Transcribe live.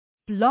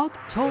Blog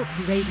Talk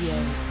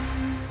Radio.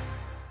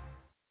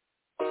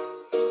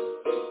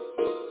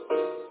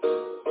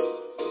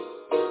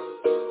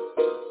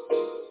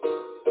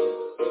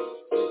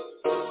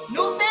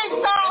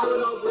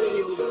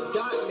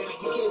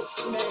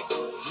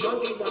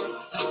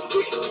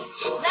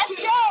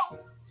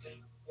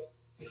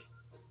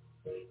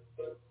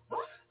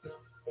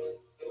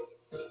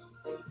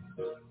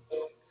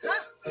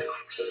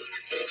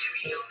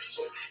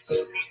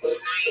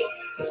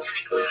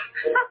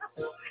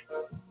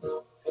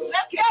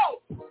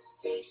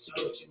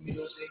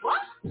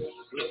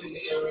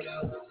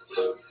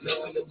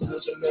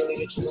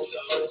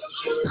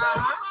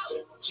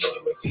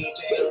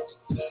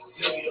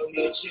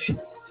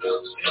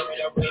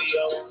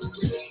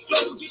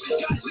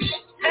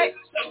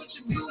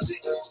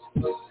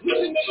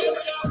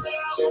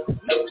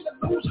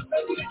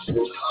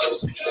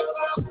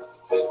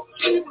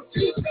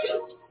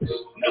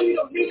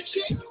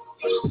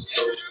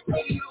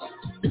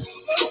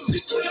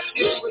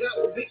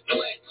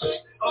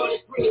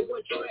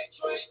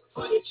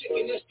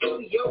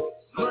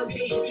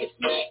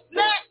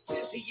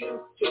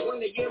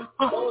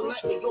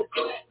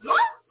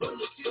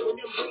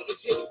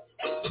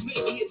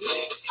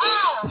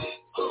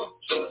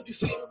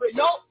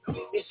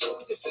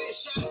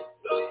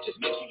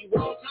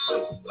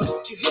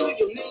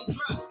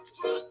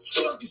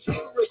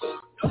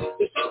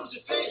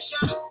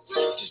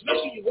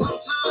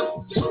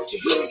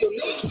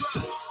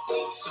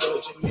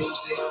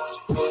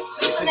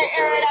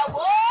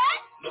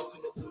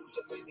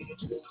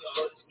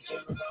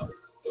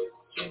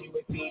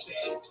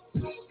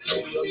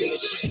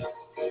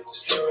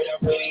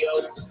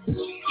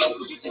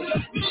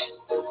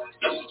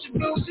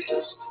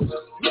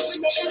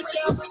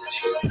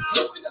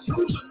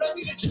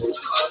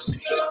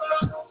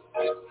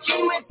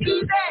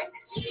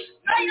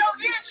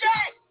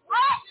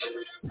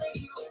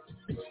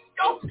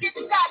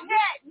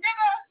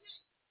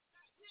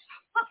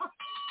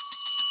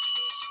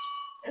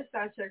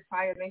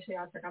 Make sure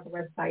y'all check out the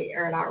website,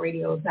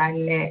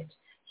 Airitoutradio.net.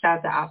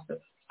 Shout out to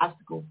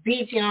Obstacle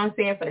Beach, you know what I'm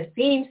saying, for the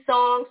theme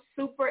song.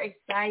 Super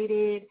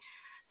excited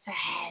to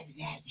have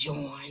that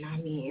join. I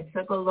mean, it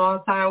took a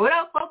long time. What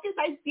up, Focus?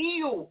 I see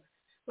you.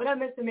 What up,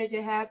 Mr.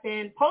 Midget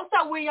Happen? Post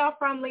out where y'all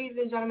from, ladies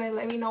and gentlemen.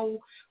 Let me know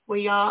where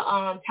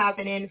y'all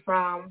tapping in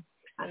from.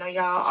 I know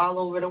y'all all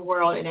over the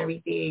world and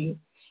everything.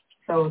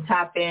 So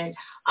tap in.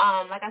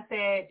 Like I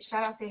said,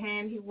 shout out to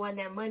him. He won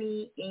that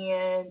money,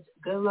 and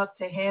good luck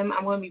to him.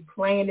 I'm going to be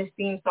playing this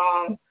theme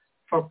song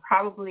for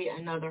probably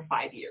another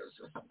 5 years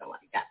or something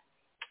like that.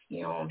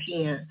 You know what I'm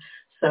saying?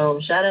 So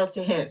shout out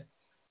to him.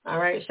 All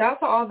right. Shout out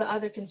to all the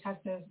other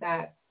contestants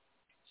that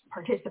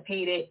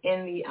participated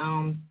in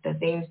the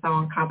theme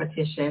song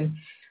competition.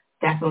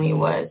 Definitely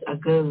was a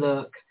good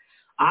look.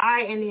 All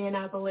right,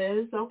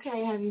 Indianapolis.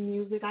 Okay, heavy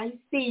music. I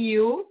see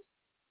you.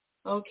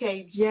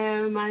 Okay,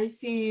 Jim, I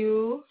see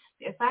you.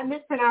 If I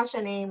mispronounce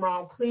your name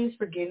wrong, please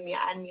forgive me.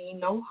 I mean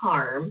no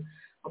harm.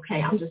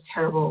 Okay, I'm just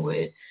terrible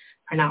with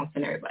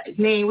pronouncing everybody's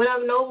name. What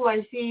up, Noble?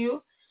 I see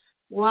you.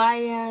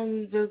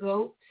 YM the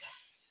GOAT.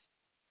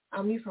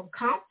 You from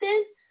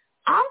Compton?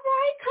 All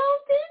right,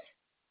 Compton.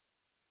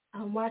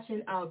 I'm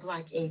watching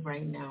Black Ink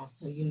right now,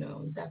 so you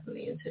know I'm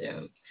definitely into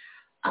them.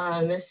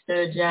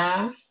 Mr.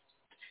 Ja,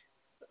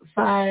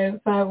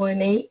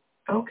 5518.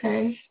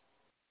 Okay.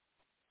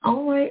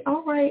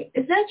 All right.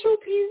 Is that you,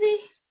 Peasy?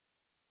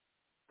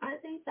 I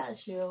think that's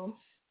you.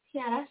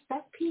 Yeah,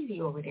 that's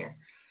Peasy over there.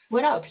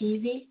 What up,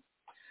 Peasy?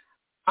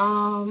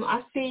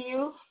 I see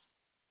you.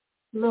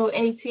 Little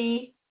AT.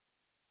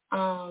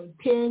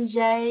 Pin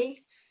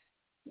J.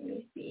 Let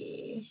me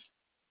see.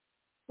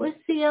 What's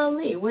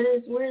CLE? Where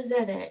is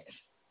that at?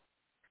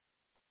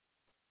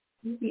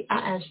 I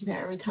ask you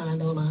that every time,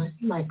 don't I?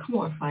 I'm like, come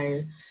on,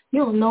 Fire. You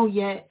don't know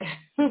yet.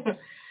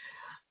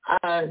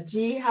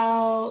 G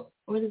how,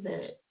 what is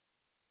that?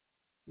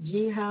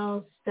 G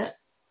House Step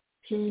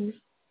Pin.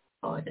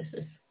 Oh, this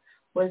is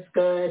what's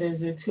good.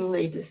 Is it too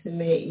late to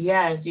submit?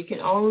 Yes, you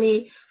can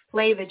only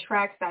play the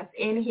tracks that's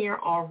in here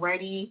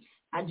already.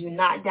 I do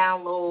not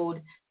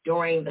download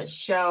during the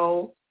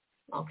show.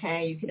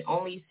 Okay, you can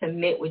only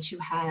submit what you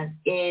have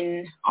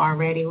in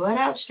already. What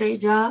up,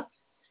 Straight Job?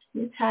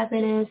 You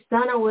tapping in.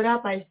 Stunner, what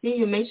up? I see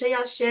you. Make sure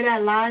y'all share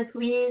that live,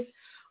 please.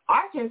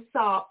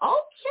 Arkansas.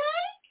 Okay.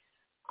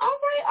 All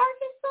right,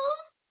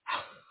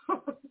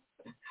 Arkansas.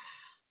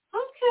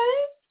 Okay.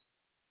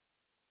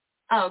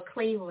 Oh,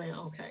 Cleveland.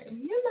 Okay.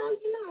 You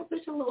know,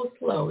 it's a little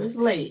slow. It's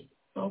late.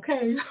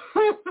 Okay.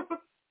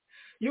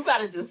 You got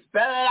to just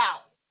spell it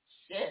out.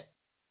 Shit.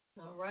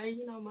 All right.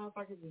 You know,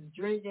 motherfuckers is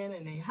drinking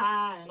and they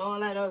high and all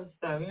that other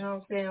stuff. You know what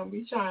I'm saying?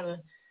 We trying to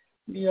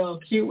be all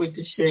cute with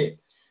the shit.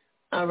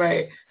 All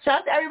right. Shout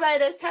out to everybody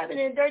that's tapping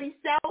in Dirty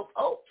South.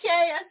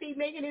 Okay. I see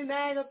Making It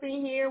Mag up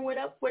in here. What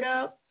up?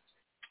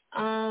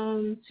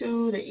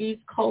 To the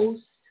East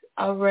Coast.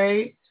 All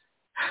right.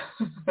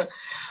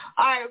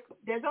 All right,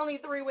 there's only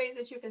 3 ways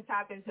that you can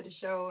tap into the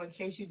show in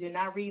case you did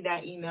not read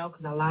that email,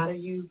 because a lot of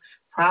you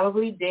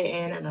probably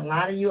didn't, and a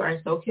lot of you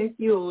are so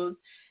confused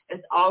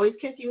It's always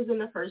confusing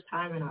the first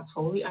time, and I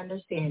totally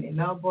understand it.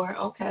 Melbourne,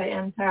 okay,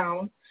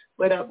 M-Town.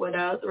 What up,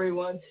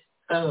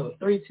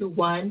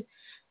 321.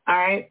 All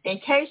right. In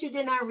case you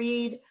did not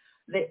read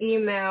the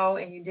email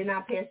and you did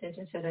not pay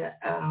attention to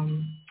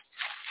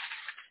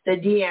the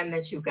DM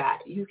that you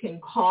got, you can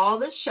call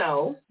the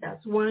show.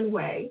 That's one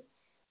way.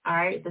 All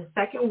right. The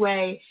second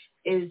way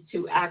is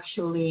to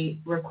actually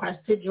request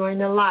to join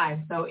the live.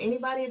 So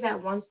anybody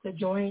that wants to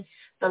join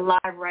the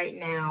live right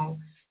now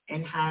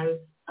and has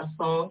a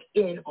song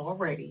in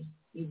already,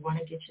 you want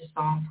to get your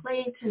song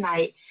played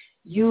tonight,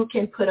 you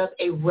can put up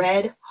a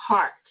red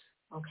heart,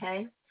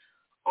 okay?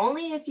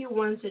 Only if you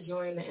want to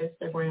join the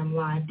Instagram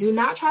live. Do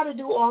not try to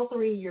do all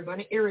three. You're going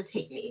to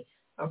irritate me,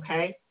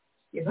 okay?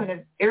 You're going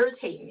to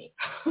irritate me.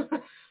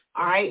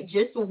 All right?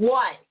 Just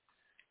one.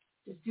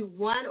 Just do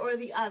one or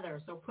the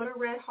other. So put a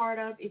red heart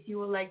up if you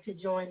would like to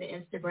join the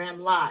Instagram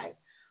live,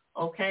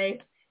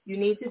 okay? You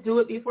need to do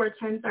it before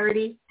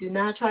 10:30. Do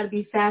not try to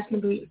be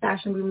fashionably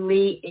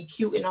late and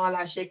cute and all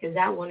that shit, because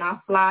that will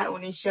not fly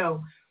on this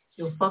show.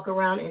 You'll fuck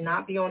around and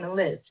not be on the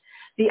list.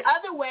 The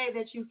other way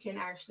that you can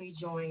actually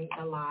join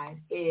the live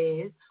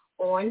is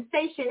on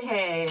Station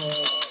Head.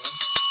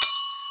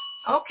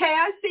 Okay,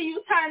 I see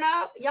you, Turn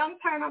Up. Young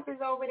Turn Up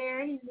is over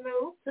there. He's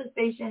new to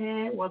Station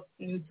Head. Well,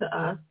 new to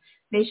us.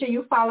 Make sure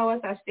you follow us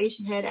at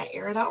Station Head at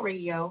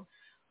Airitoutradio.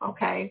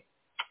 Okay.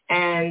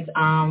 And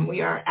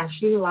we are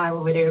actually live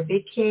over there.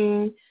 Big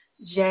King,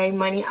 J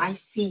Money, I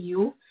see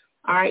you.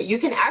 All right. You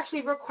can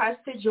actually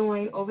request to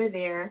join over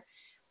there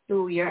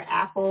through your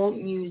Apple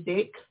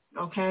Music.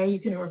 Okay. You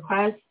can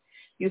request.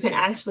 You can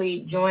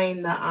actually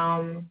join the,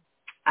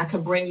 I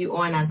can bring you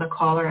on as a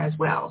caller as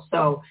well.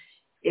 So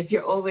if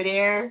you're over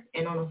there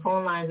and on the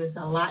phone lines, it's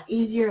a lot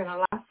easier and a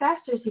lot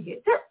faster to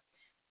get through.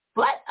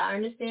 But I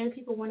understand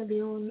people want to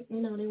be on,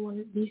 they want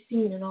to be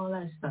seen and all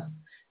that stuff.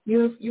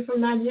 You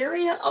from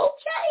Nigeria?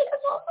 Okay,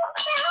 that's what I'm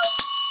talking about.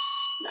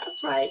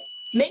 That's right.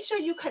 Make sure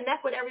you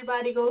connect with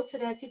everybody. Go to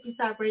that tippy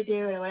top right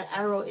there where that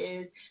arrow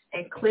is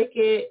and click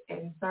it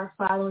and start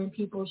following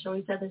people. Show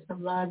each other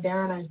some love.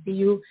 Darren, I see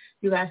you.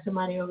 You got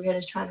somebody over here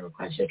that's trying to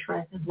request your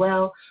track as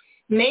well.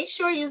 Make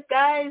sure you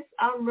guys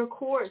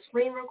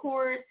screen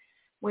record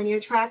when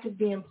your track is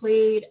being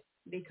played,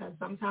 because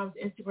sometimes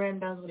Instagram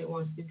does what it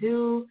wants to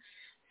do.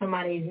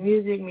 Somebody's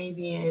music may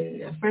be in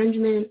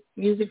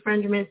music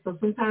infringement. So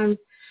sometimes,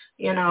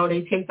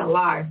 they take the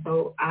live.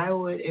 So I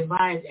would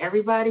advise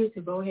everybody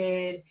to go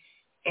ahead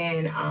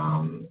and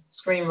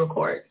screen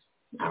record,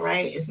 all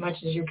right, as much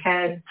as you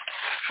can,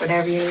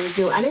 whatever you need to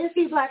do. I didn't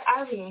see Black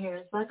Ivy in here.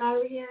 Is Black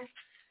Ivy here?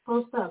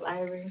 Post up,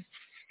 Ivy.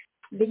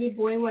 Biggie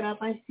Boy, what up?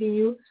 I see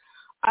you.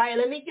 All right,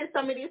 let me get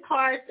some of these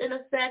hearts in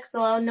a sec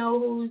so I'll know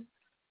who's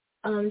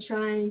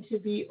trying to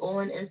be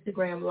on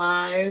Instagram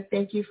Live.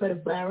 Thank you for the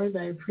flowers.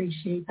 I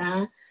appreciate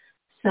that.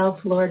 South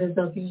Florida's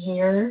up in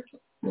here.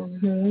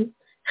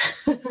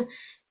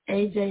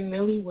 AJ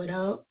Millie, what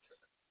up?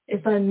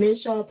 If I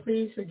miss y'all,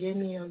 please forgive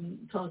me.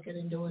 I'm talking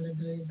and doing a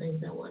million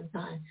things at one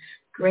time.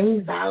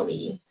 Green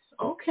Valley.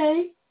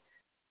 Okay.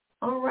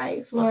 All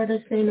right.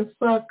 Florida, staying the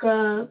fuck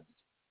up.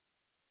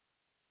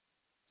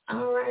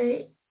 All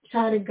right.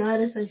 China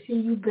Goddess, I see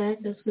you back.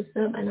 That's what's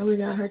up. I know we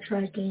got her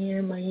track in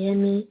here.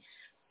 Miami.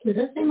 Did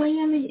I say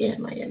Miami? Yeah,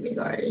 Miami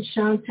Garden.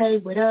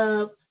 Shantae, what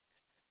up?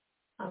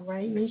 All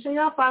right. Make sure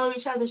y'all follow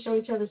each other, show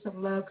each other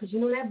some love, because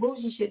that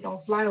bougie shit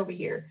don't fly over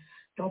here.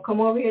 Don't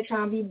come over here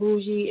trying to be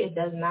bougie. It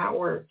does not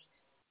work.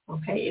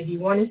 Okay? If you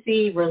want to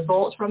see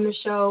results from the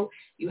show,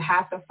 you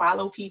have to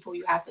follow people.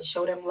 You have to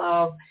show them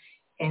love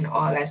and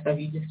all that stuff.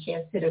 You just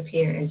can't sit up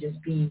here and just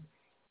be,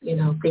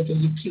 thinking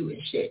you cute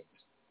and shit.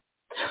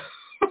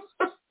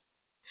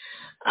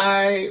 All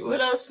right.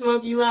 What up,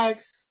 Smokey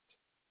Wax?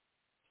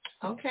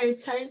 Okay,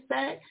 Type's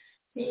back.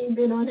 He ain't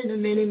been on in a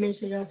minute. Make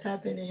sure y'all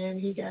tap into him.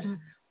 He got a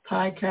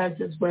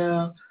podcast as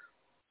well.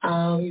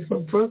 He's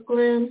from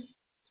Brooklyn.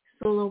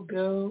 Solo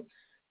Bill.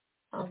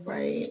 All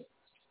right.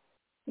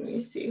 Let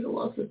me see who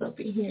else is up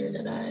in here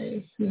that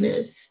I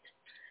missed.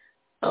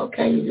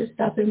 Okay, you just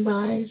stopping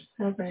by.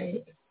 All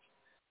right.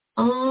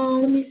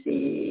 Let me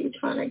see.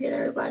 Trying to get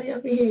everybody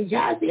up in here.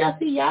 Yazzie, I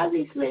see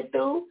Yazzie slid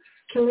through.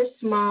 Killer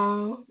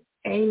Smile.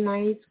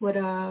 A-Nice, what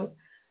up?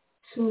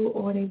 2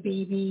 on a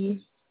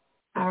baby.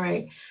 All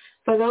right.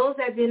 For those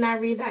that did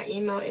not read that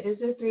email, it is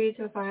a 3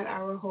 to 5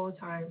 hour hold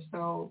time.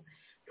 So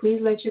please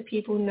let your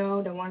people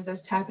know, the ones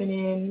that's tapping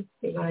in,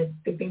 they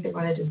think they're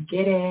going to just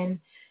get in,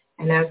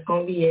 and that's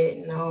going to be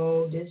it.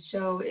 No, this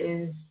show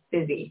is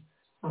busy.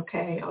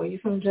 Okay. Oh, you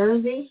from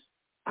Jersey?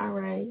 All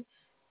right.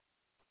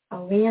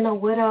 Alana,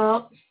 what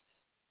up?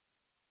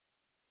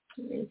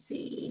 Let me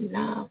see.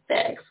 Nah,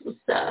 facts. What's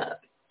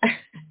up?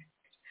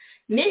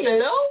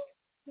 Nigga,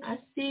 I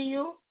see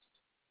you.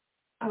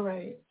 All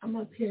right. I'm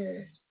up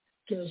here.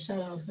 Give a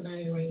shout out for that.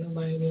 Ain't right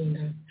nobody need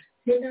that.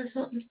 Ain't that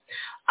something?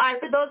 All right.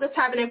 For those that's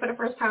tapping in for the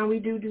first time, we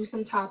do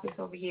some topics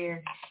over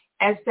here.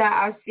 Esther,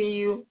 I see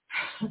you.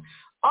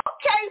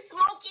 Okay,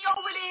 Smokey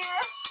over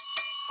there.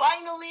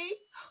 Finally.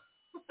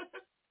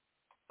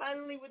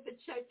 Finally with the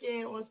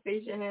check-in on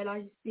Station Head.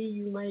 I see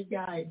you, my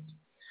guy.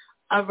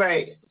 All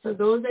right. For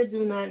those that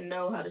do not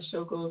know how the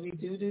show goes, we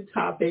do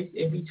topics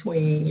in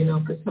between,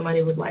 because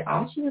somebody was like,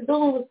 all she was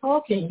doing was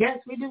talking. Yes,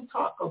 we do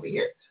talk over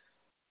here.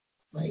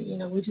 Like,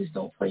 we just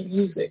don't play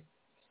music.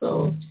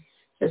 So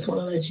just want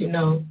to let you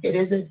know. It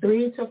is a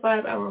 3 to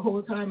 5 hour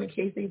whole time in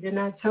case they did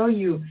not tell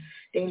you.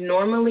 They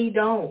normally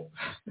don't.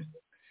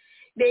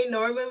 They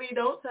normally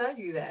don't tell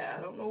you that.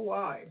 I don't know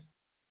why.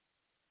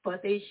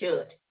 But they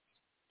should.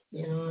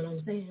 You know what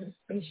I'm saying?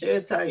 They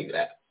should tell you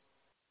that.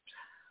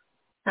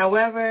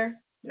 However,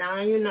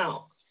 now you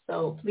know.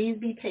 So please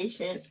be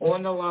patient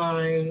on the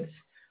lines.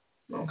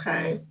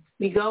 Okay?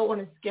 We go on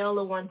a scale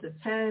of 1 to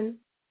 10.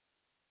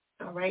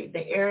 All right?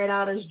 The air it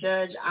outers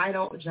judge. I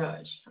don't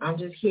judge. I'm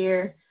just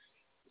here,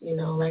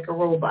 like a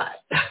robot.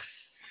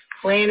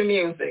 Playing the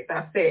music.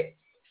 That's it.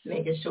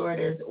 Making sure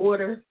there's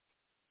order.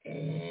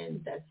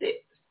 And that's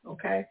it.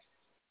 Okay?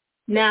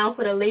 Now,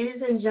 for the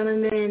ladies and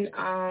gentlemen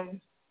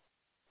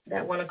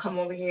that want to come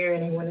over here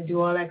and they want to do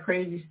all that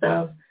crazy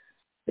stuff,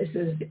 this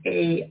is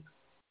a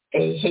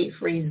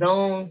hate-free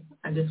zone.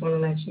 I just want to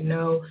let you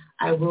know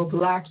I will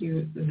block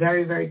you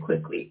very, very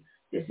quickly.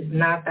 This is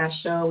not that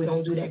show. We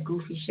don't do that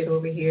goofy shit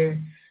over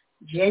here.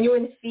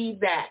 Genuine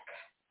feedback,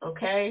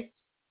 okay?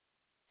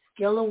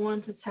 Scale of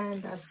 1 to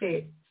 10, that's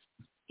it.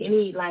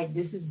 Any,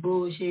 this is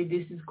bullshit,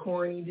 this is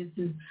corny, this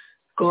is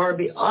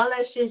garbage, all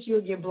that shit,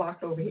 you'll get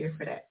blocked over here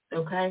for that,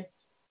 okay?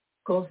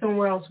 Go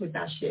somewhere else with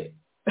that shit.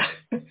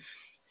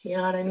 You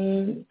know what I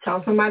mean?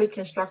 Tell somebody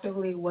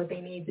constructively what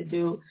they need to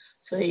do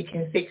so they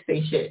can fix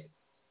their shit.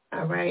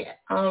 All right?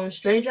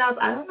 Straight jobs,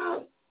 I don't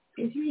know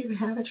if you even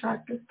have a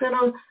track. It's been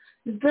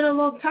a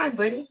long time,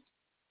 buddy.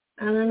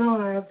 I don't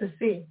know. I have to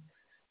see.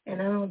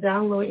 And I don't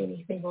download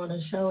anything on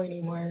the show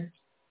anymore.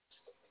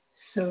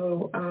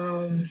 So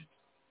I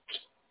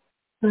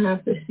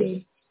have to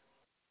see.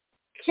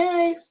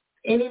 Okay.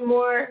 Any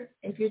more?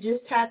 If you're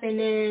just tapping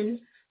in,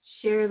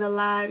 share the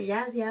live.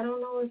 Yazzie, I don't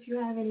know if you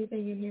have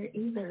anything in here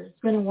either. It's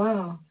been a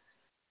while.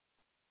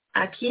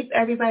 I keep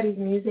everybody's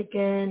music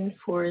in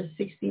for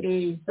 60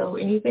 days. So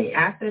anything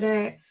after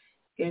that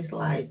is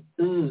like,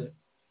 I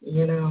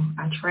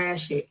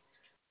trash it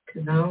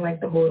because I don't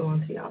like to hold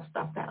on to y'all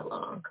stuff that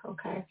long,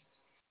 okay?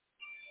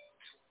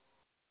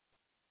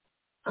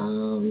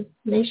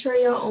 Make sure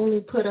y'all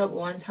only put up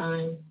one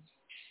time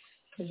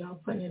because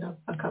y'all putting it up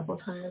a couple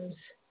times.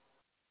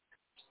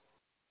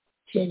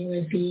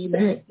 Genuine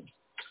feedback.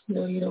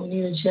 No, you don't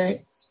need a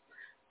check.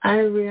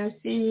 Ivory, I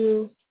see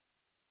you.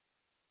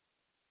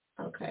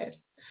 Okay.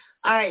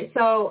 All right.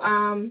 So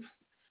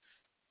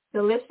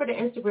the list for the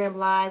Instagram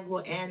Live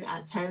will end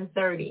at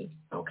 10:30.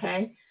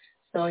 Okay.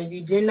 So if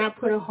you did not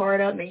put a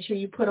heart up, make sure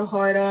you put a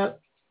heart up.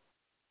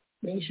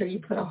 Make sure you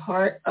put a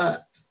heart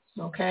up.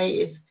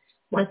 Okay.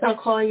 Once I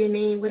call your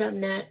name, what up,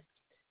 Nat?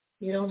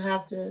 You don't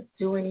have to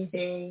do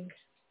anything.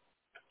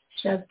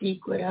 Chef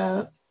Deek, what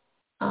up?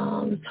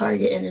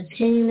 Target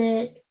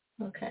Entertainment.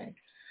 Okay.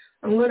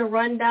 I'm going to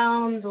run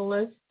down the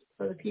list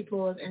for the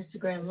people of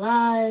Instagram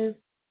Live.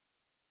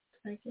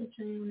 I can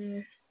show you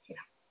there. Yeah.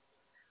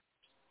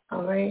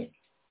 All right.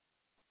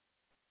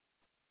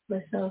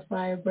 Myself,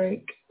 Fire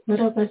Break. What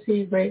up, I see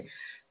you, Break.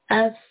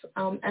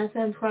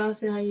 SM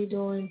Profit, how you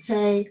doing?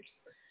 Tay,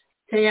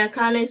 I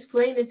kind of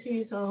explained it to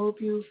you, so I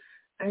hope you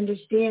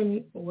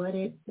understand what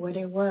it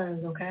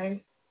was,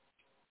 okay?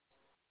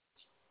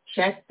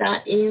 Check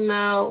that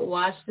email,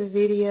 watch the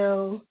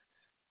video,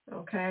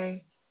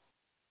 okay?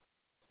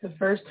 The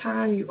first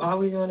time, you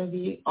always want to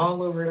be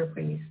all over the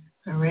place,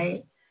 all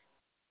right?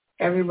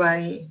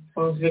 Everybody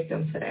falls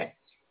victim to that,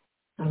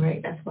 all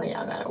right? That's why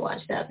y'all got to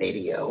watch that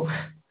video.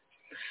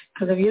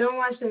 Because if you don't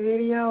watch the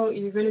video,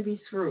 you're going to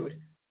be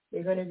screwed.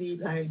 You're going to be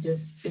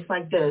just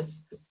like this.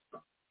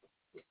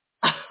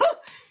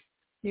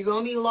 You're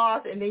going to be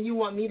lost, and then you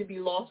want me to be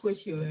lost with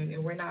you,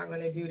 and we're not going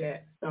to do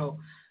that. So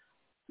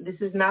this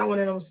is not one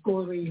of those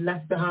schools where you're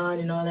left behind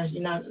and all that.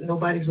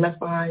 Nobody's left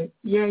behind.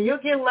 Yeah, you'll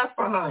get left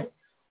behind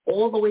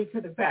all the way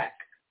to the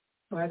back.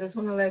 So I just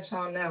want to let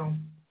y'all know.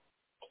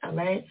 All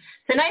right?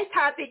 Tonight's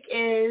topic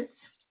is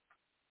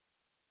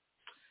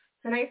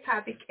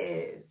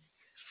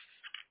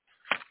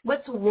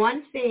what's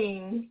one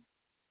thing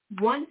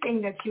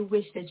that you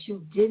wish that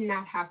you did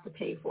not have to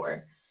pay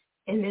for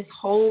in this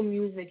whole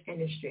music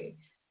industry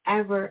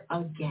ever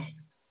again?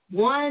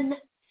 One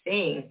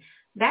thing.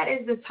 That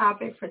is the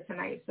topic for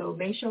tonight. So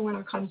make sure when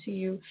I come to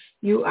you,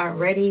 you are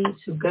ready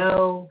to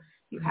go.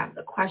 You have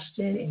the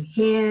question in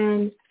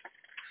hand,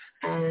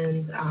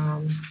 and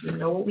you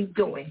know what we're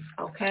doing,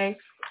 okay?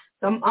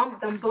 Them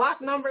block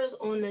numbers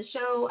on the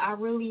show, I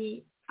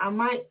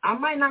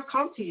might not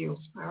come to you,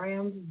 all right?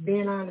 I'm just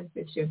being honest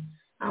with you.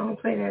 I don't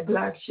play that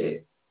block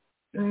shit,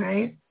 all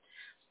right?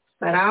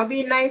 But I'll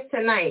be nice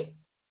tonight.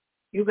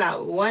 You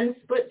got 1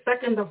 split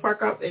second to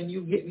fuck up, and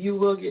you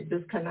will get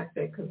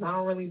disconnected because I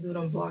don't really do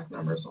them block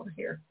numbers on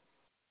here,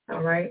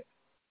 all right?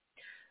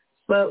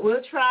 But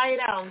we'll try it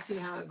out and see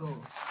how it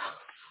goes.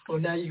 Oh,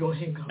 now you're going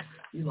to hang up.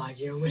 You like,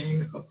 yeah, we'll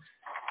hang up.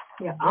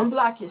 Yeah,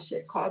 unblock your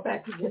shit. Call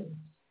back again.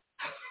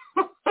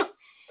 All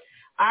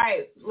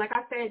right, like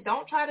I said,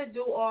 don't try to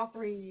do all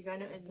three. You're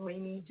going to annoy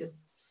me. Just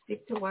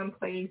stick to one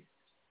place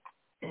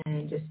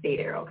and just stay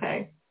there,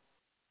 okay?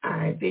 All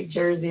right, Big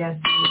Jersey, I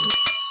see you.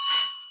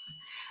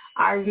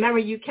 All right, remember,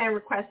 you can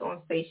request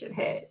on Station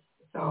Head.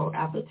 So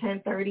after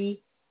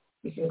 10:30,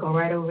 you can go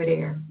right over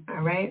there,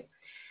 all right?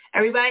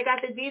 Everybody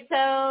got the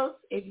details?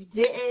 If you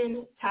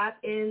didn't, tap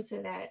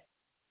into that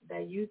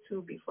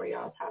YouTube before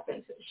y'all tap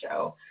into the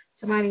show.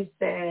 Somebody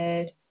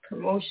said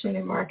promotion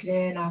and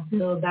marketing. I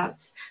feel that's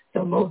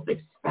the most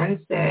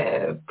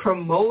expensive.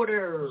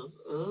 Promoters.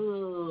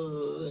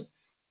 Ooh.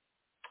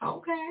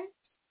 Okay.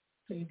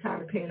 So you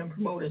tired of paying them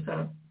promoters,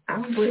 huh?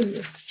 I don't blame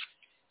you.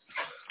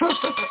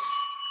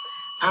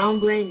 I don't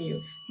blame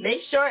you.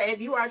 Make sure if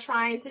you are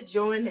trying to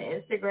join the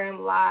Instagram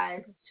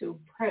Live to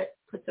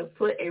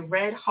put a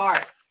red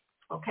heart,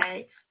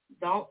 okay?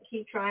 Don't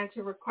keep trying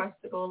to request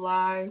to go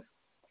live.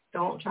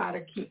 Don't try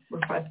to keep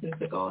requesting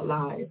to go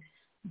live.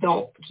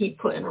 Don't keep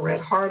putting a red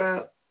heart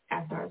up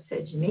after I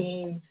said your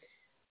name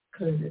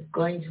because it's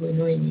going to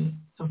annoy me,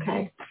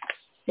 okay?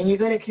 And you're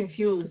going to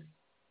confuse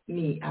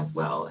me as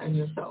well and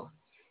yourself.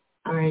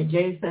 All right,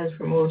 Jay says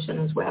promotion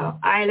as well.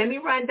 All right, let me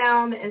run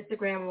down the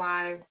Instagram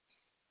Live.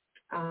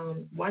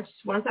 Once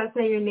I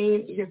say your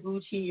name, you're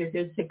Gucci, you're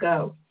good to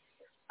go.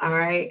 All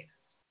right,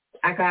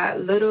 I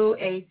got Little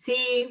AT,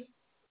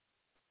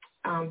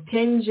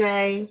 Pin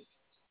J,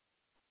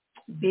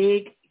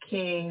 Big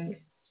King,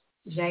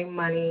 J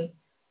Money,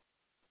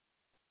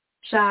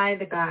 Shy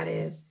the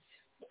Goddess,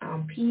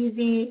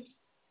 Peasy.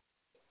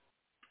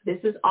 This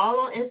is all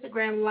on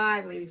Instagram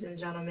Live, ladies and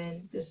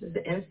gentlemen. This is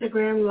the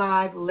Instagram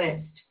Live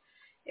list.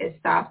 It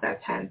stops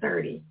at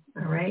 10:30,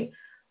 all right?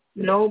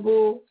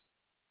 Noble,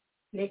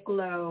 Nick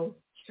Lowe,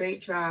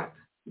 Straight Drop,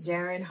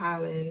 Darren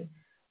Holland,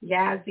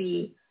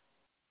 Yazzie,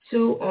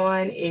 Two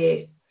on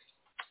It,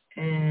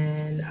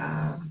 and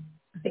I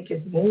think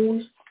it's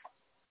Moon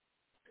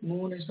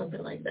or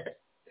something like that.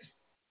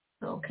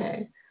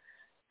 Okay.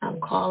 I'm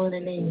calling the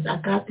names. I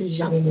got this,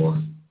 young boy.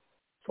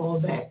 Fall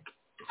back.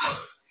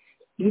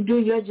 You do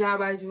your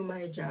job, I do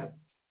my job.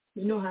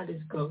 You know how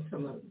this goes.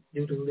 Someone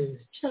do the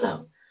list. Chill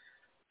out.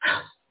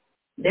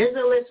 There's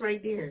a list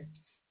right there.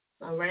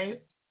 All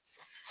right?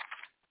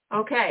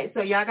 Okay,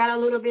 so y'all got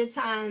a little bit of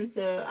time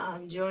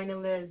to join the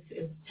list.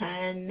 It's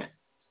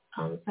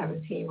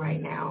 10:17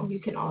 right now. You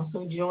can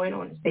also join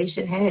on the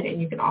Station Head,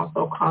 and you can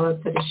also call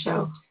up to the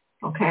show.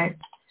 Okay?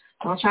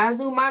 Don't try to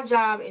do my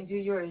job and do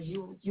yours.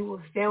 You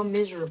will fail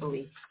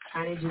miserably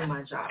trying to do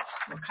my job.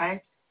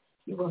 Okay?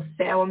 You will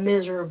fail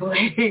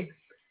miserably.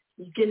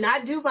 You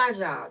cannot do my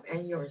job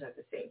and yours at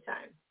the same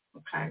time.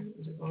 Okay? I'm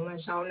just want to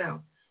let y'all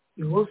know.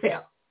 You will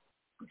fail.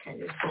 Okay?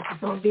 Just focus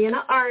on being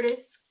an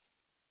artist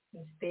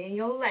and stay in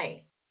your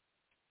lane.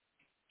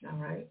 All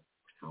right?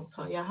 I'll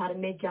tell y'all how to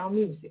make y'all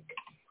music.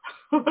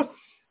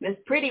 Miss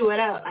Pretty, what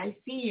up? I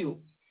see you.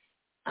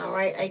 All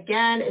right.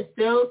 Again, it's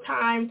still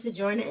time to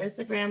join the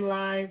Instagram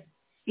Live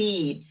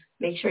feed.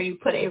 Make sure you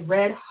put a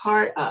red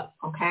heart up,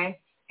 okay?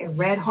 A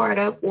red heart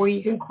up, or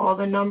you can call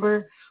the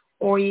number,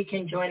 or you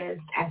can join us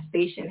at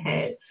Station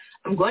Head.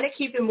 I'm going to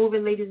keep it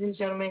moving, ladies and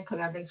gentlemen, because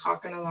I've been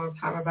talking a long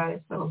time about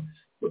it, so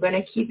we're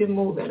going to keep it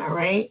moving, all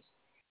right?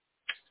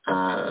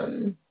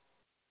 Some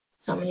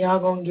of y'all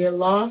going to get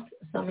lost.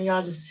 Some of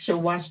y'all just should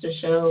watch the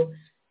show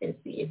and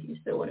see if you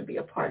still want to be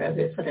a part of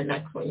it for the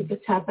next one. You can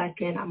tap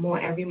back in. I'm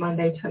on every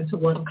Monday, 10 to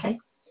 1, okay?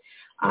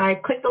 All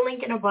right, click the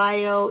link in the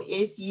bio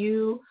if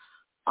you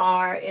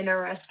are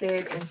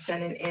interested in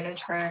sending in a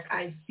track.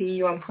 I see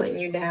you. I'm putting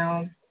you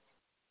down.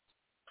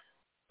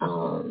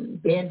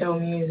 Bando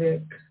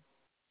music.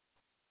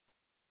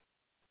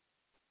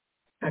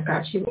 I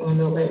got you on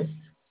the list.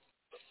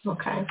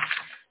 Okay.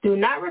 Do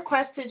not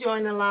request to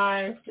join the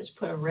live. Just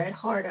put a red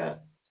heart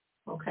up.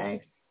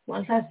 Okay?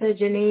 Once I said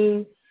your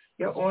name,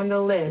 you're on the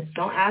list.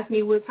 Don't ask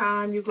me what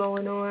time you're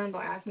going on.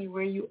 Don't ask me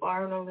where you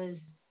are on the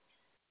list.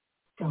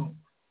 Don't.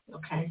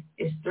 Okay?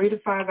 It's 3 to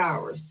 5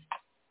 hours.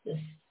 Just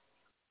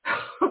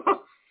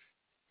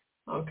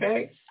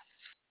okay?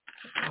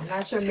 I'm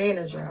not your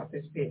manager out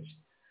this bitch.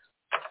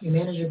 Your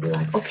manager be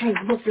like, okay,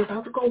 look, you're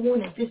about to go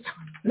on at this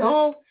time.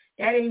 No,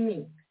 that ain't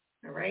me.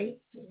 All right?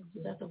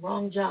 You got the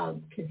wrong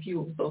job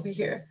confused over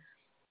here.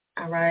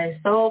 All right?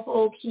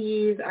 Soulful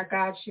Keys, I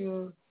got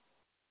you.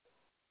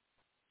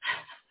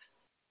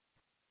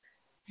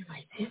 You're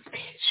like, this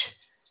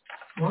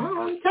bitch. Well,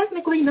 I'm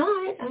technically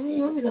not. I mean,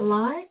 you want me to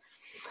lie?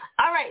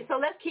 All right, so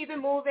let's keep it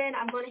moving.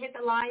 I'm going to hit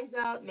the lines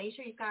up. Make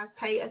sure you guys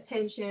pay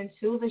attention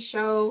to the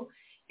show.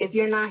 If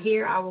you're not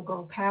here, I will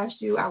go past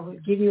you. I will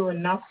give you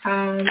enough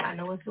time. I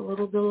know it's a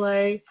little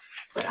delay,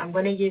 but I'm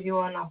going to give you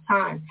enough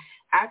time.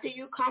 After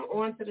you come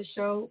on to the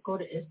show, go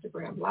to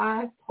Instagram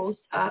Live, post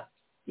up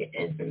your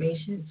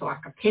information so I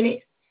can pin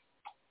it.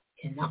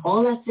 And now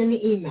all that's in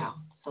the email.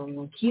 So I'm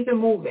going to keep it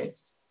moving.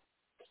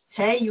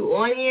 Hey, you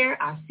on here?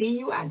 I see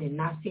you. I did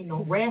not see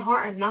no red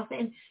heart or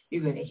nothing.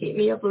 You're going to hit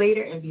me up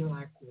later and be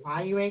like,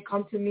 why you ain't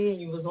come to me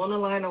and you was on the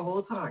line the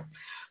whole time?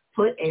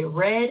 Put a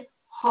red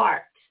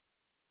heart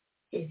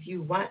if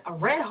you want, a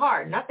red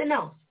heart, nothing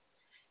else.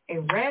 A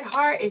red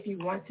heart if you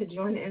want to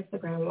join the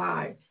Instagram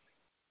Live.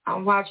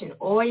 I'm watching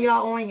all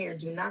y'all on here.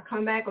 Do not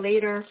come back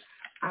later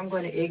I'm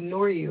going to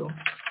ignore you.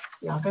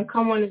 Y'all can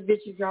come on this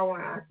bitch if y'all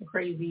want to act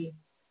crazy.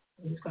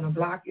 I'm just going to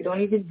block you.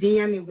 Don't even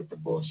DM me with the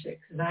bullshit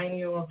because I ain't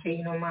even going to pay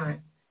you no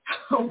mind.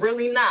 I'm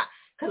really not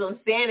because I'm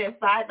saying it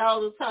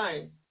 5,000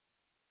 times.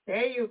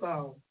 There you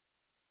go.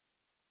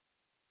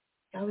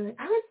 I was like,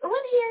 I was on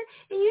here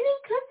and you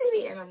didn't come to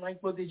me. And I'm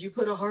like, well, did you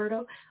put a heart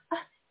up?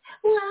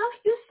 Well,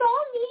 you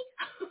saw me.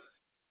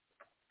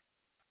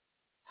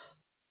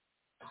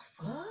 The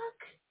fuck?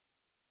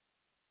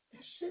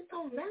 That shit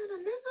don't matter,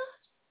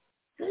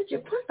 nigga. Did you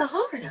put the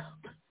heart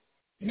up?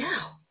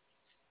 Now.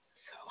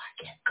 So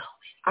I get going.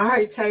 All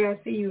right, Tay, I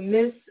see you.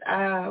 Miss,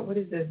 what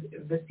is this?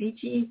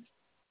 Fiyachick.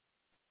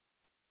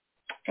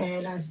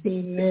 And I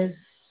see Miss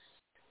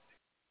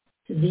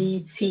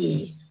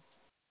VT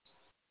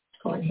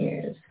on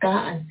here.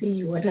 Scott, I see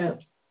you. What up?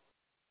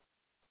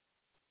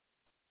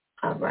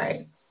 All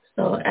right.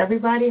 So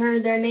everybody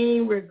heard their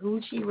name. We're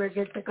Gucci. We're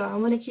good to go. I'm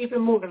going to keep it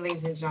moving,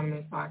 ladies and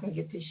gentlemen, so I can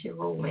get this shit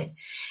rolling.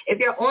 If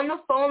you're on the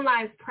phone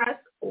lines, press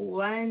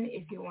 1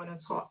 if you want to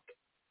talk.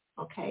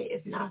 Okay?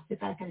 If not, sit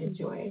back and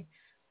enjoy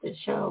the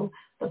show.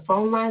 The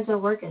phone lines are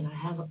working.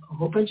 I have a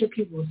whole bunch of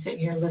people sitting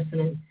here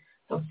listening.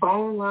 The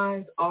phone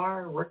lines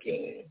are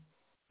working.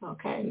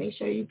 Okay? Make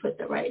sure you put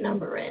the right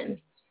number in.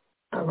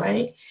 All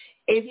right?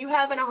 If you're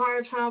having a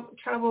hard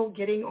trouble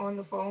getting on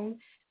the phone,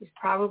 it's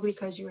probably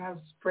because you have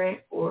Sprint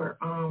or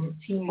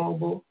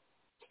T-Mobile,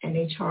 and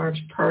they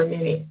charge per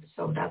minute.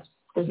 So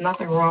there's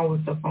nothing wrong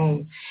with the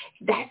phone.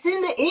 That's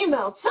in the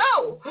email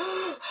too.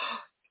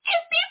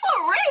 If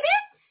people read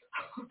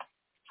it,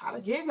 try to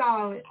give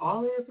y'all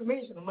all the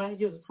information. Nobody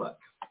gives a fuck.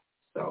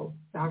 So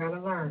y'all gotta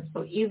learn.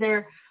 So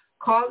either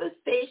call the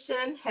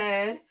station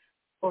head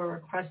or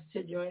request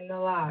to join the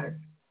live.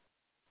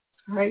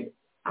 All right.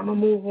 I'm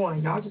going to move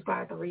on. Y'all just going to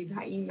have to read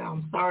that email.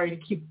 I'm sorry to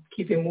keep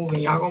it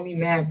moving. Y'all going to be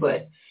mad,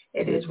 but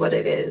it is what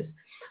it is.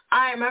 All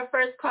right, my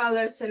first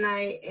caller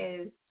tonight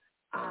is,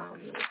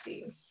 let's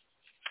see.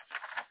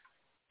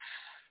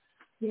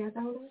 Yeah,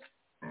 that was it?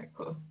 All right,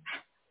 cool.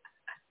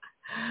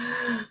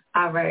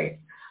 All right.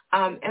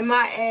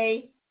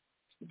 MIA,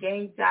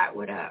 Gang Dot,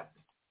 what up?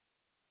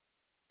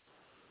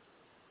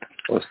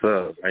 What's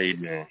up? How you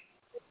doing?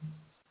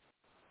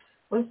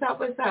 What's up?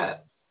 What's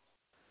up?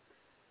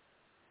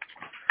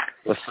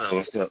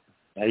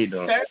 How you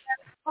doing? Where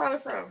are you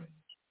from?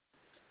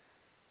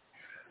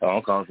 Oh,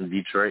 I'm calling from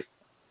Detroit.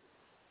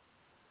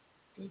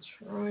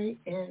 Detroit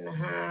in the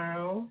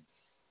house.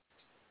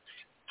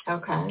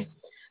 Okay.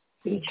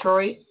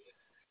 Detroit.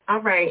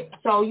 All right.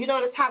 So,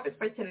 the topic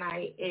for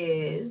tonight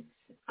is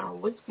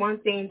what's one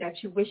thing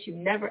that you wish you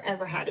never,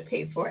 ever had to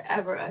pay for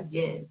ever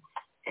again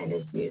in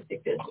this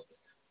music business?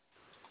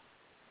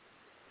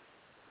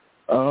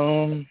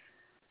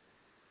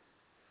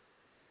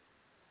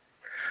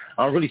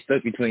 I'm really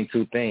stuck between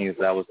two things.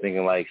 I was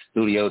thinking like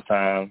studio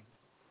time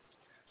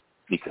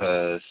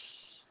because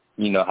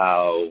you know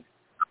how,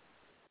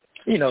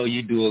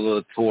 you do a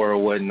little tour or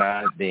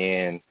whatnot,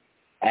 then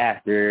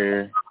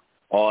after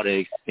all the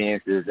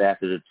expenses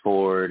after the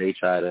tour, they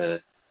try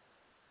to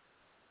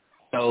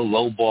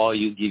lowball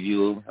you, give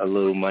you a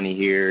little money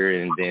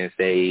here and then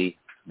say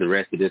the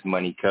rest of this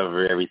money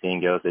cover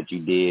everything else that you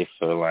did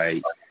for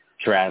like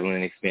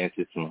traveling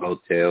expenses from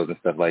hotels and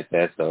stuff like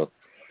that. So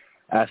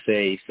I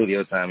say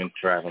studio time and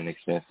traveling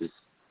expenses.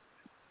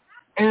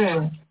 Okay.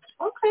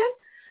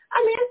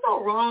 I mean, it's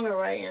no wrong or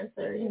right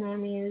answer. You know what I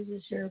mean? It's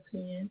just your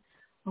opinion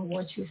on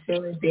what you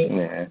feel is big.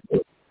 Yeah.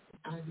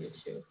 I get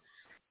you.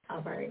 All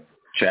right.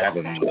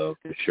 Traveling, though,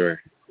 for sure.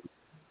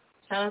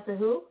 Shout out to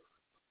who?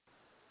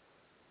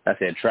 I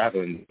said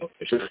traveling, though,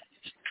 for sure.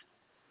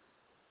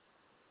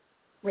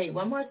 Wait,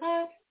 one more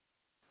time?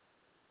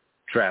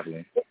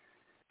 Traveling.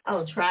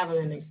 Oh,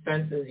 traveling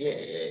expenses.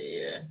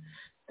 Yeah.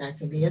 That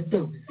could be a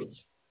doozy.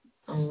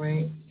 All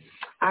right.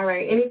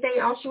 Anything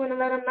else you want to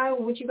let them know?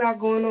 What you got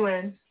going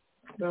on?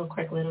 Real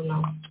quick, let them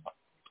know.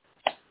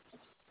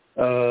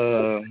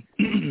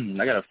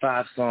 I got a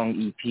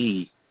 5-song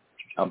EP.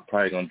 I'm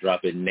probably going to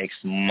drop it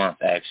next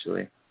month,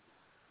 actually.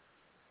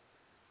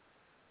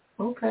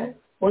 Okay.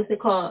 What's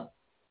it called?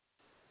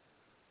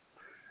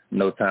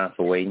 No Time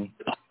for Waiting.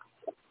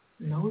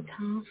 No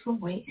Time for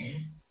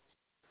Waiting.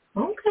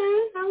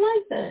 Okay, I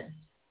like that.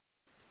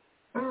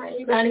 All right,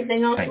 you got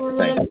anything else you want to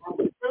let them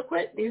know real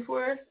quick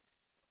before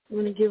you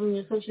want to give them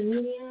your social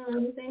media or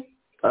anything?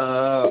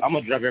 I'm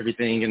going to drop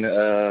everything in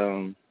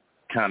the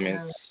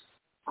comments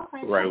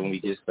right when we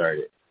get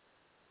started.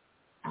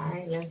 All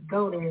right, let's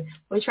go then.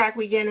 What track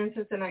we getting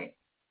into tonight?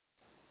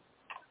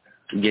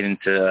 Get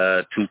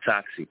into Too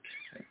Toxic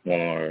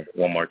one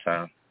more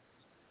time.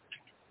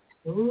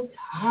 Too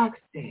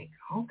Toxic.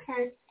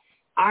 Okay.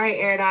 All right,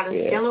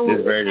 Airitoutradio. Yeah,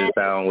 this version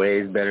sounds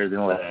way better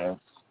than last.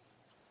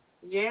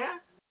 Yeah?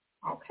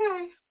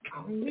 Okay.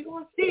 I mean, we're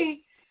going to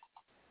see.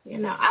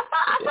 I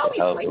thought we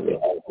played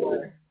this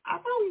before. I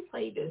thought we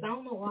played this. I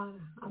don't know why.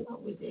 I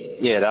thought we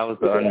did. Yeah, that was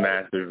the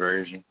unmastered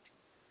version.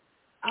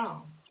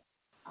 Oh,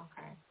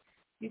 okay.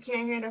 You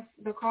can't hear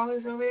the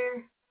callers over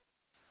there?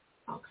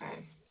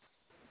 Okay.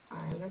 All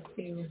right, let's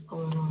see what's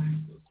going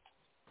on.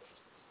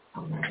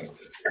 All right.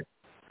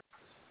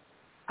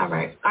 All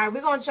right,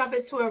 we're going to jump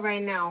into it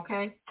right now,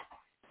 okay?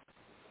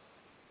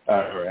 All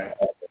right.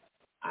 All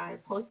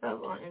right, post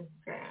up on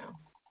Instagram.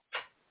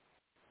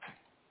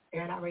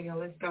 Airitoutradio,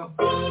 let's go.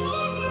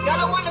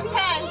 Y'all 1 to 10.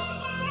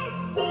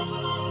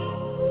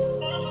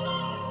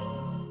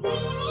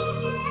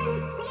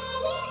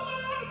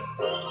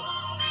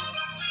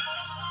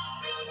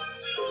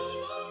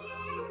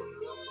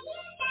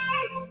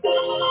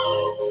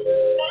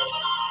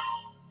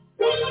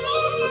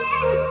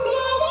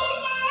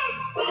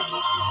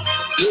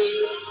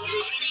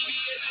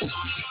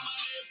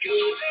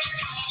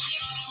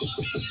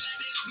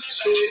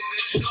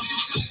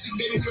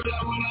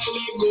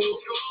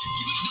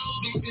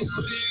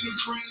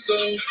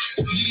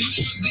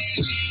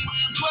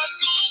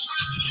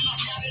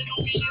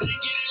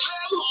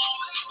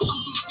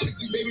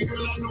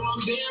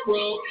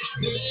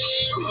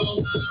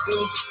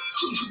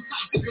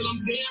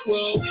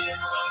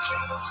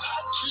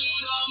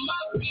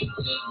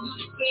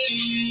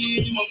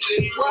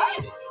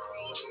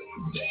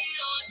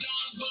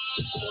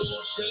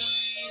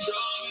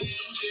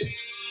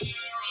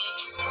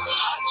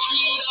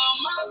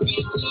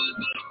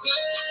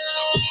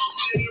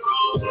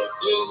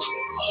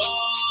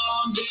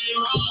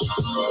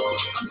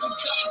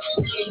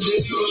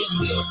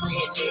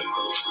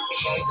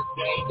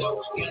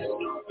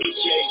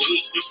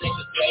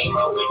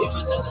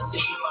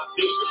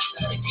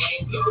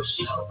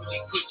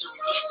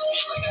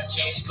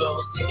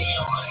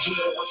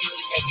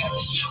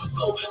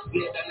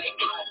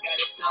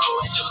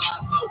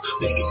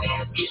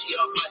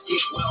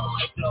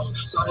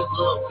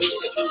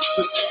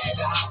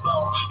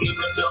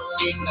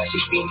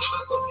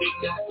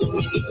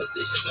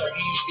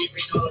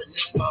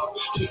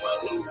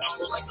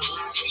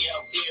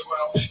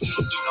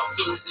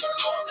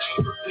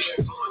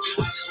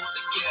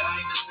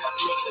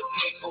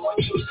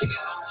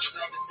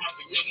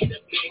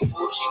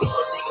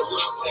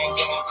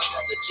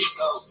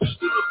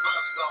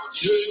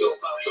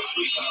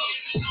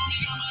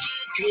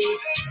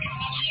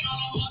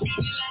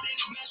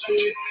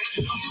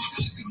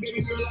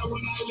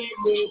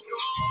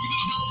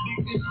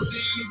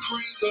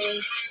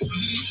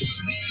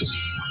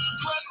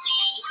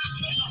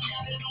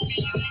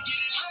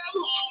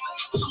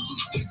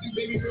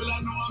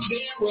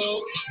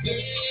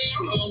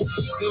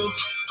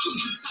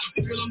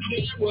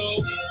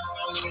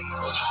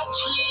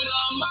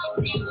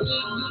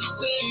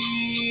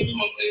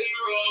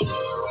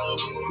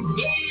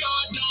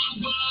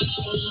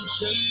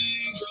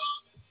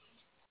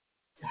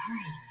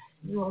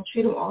 You gonna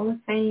treat them all the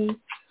same?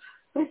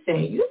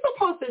 Listen, you're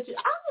supposed to. I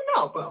don't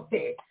know, but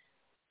okay.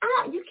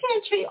 You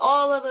can't treat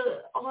all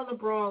the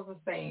bras the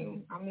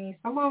same. I mean,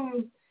 some of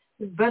them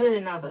is better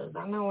than others.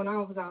 I know when I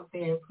was out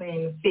there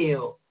playing the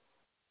field,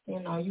 you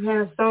know, you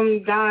had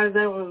some guys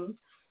that was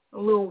a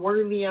little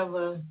worthy of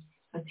a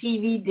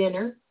TV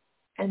dinner,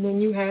 and then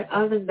you had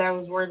others that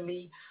was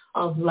worthy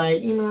of,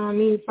 like, you know what I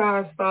mean,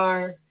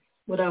 5-star,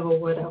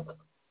 whatever.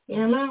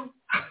 You know?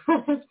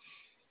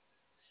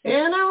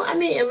 You know? I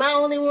mean, am I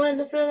only one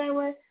to feel that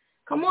way?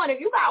 Come on, if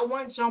you got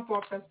one jump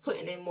off that's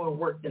putting in more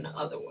work than the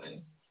other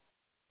one,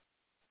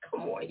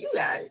 come on, you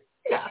got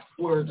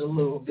swerved a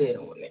little bit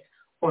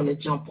on the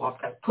jump off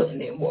that's putting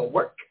in more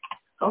work.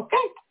 Okay?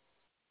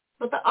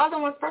 But the other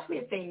one, especially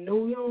if they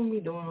new, you don't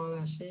be doing all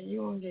that shit. You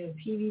don't get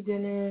a TV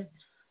dinner,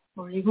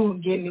 or you gonna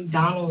get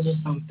McDonald's or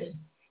something.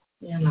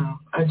 You know,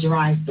 a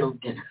drive-through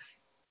dinner.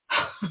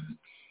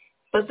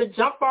 But the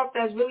jump off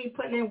that's really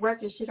putting in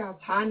work and shit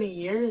out time of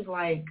year is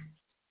like,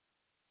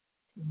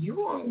 you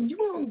won't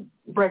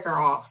break her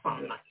off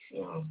something nice.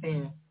 You know what I'm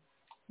saying?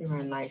 You're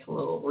in a nice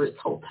little Ritz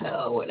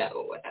hotel, whatever.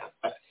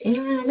 You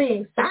know what I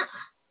mean? Stop.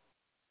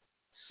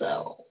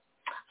 So,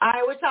 all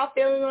right, what y'all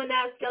feeling on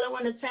that scale of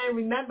 1 to 10?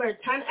 Remember,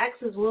 10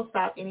 X's will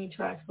stop any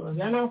track. So if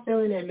y'all not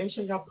feeling it, make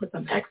sure y'all put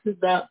some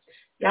X's up.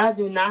 Y'all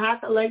do not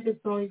have to like the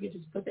song. You can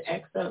just put the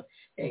X up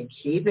and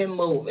keep it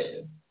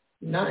moving.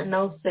 Nothing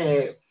else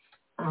said.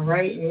 All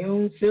right, you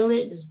don't feel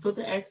it, just put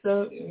the X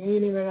up. You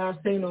ain't even got to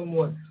say no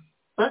more.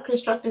 But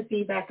constructive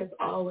feedback is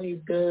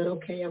always good.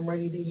 Okay, I'm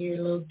ready to hear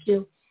Lil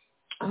Q.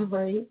 All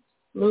right.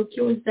 Lil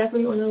Q is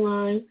definitely on the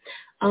line.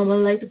 I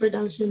like the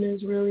production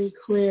is really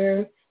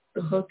clear.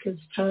 The hook is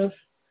tough.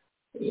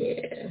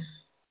 Yeah.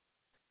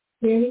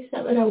 Yeah, he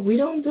said it up. We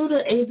don't do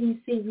the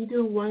ABC. We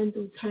do 1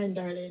 through 10,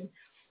 darling.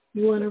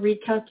 You want to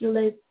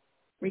recalculate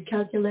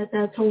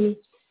that, Tony?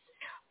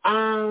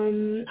 All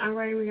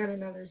right, we got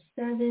another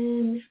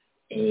 7,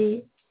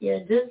 8. Yeah,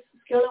 just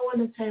scale of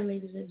 1 to 10,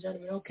 ladies and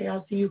gentlemen. Okay,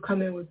 I'll see you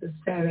coming with the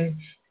 7.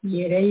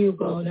 Yeah, there you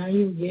go. Now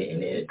you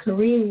getting it.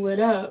 Kareem, what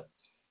up?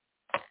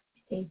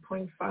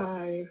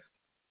 8.5.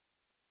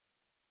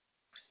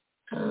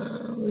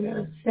 We got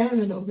a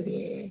 7 over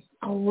there.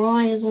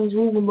 Orion on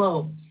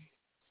Google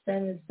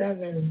 7.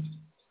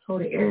 So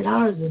the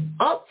Airitoutradio is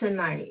up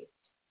tonight.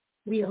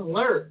 We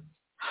alert.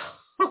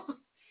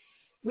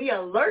 We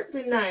alert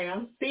tonight.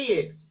 I see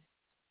it.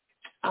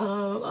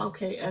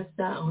 Okay, that's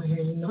that on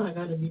here. You know I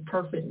gotta be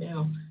perfect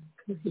now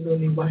because you're gonna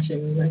be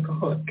watching me like a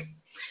hawk.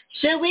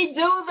 Should we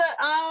do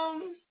the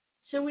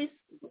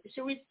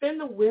should we spin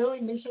the wheel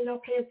and make sure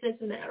y'all pay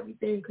attention to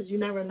everything because you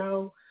never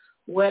know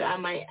what I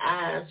might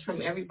ask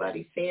from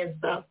everybody saying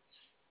stuff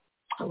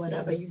or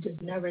whatever. You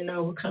just never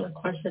know what kind of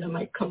question I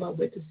might come up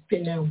with to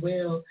spin that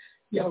wheel.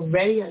 Y'all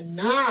ready or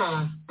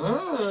not?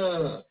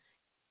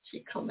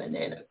 She coming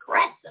in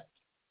aggressive.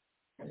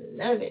 I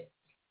love it.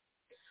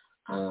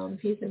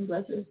 Peace and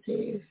blessings to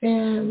you,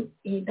 fam.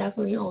 He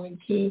definitely on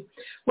key.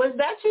 Was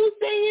that you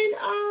saying,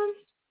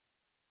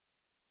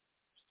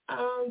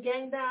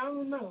 Gang Down? I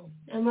don't know.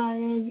 Am I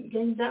in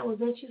Gang Down? Was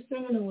that you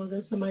singing or was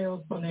that somebody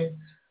else on there?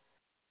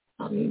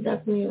 He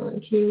definitely on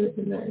key with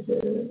the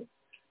message.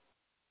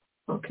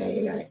 Okay,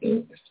 you got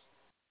 8.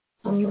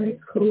 All right,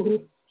 cool.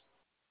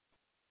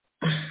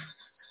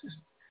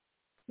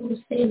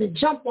 I'm saying to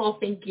jump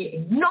off and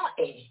get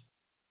naughty.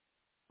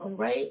 All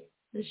right?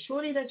 The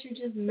shorty that you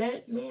just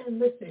met, man,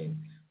 listen,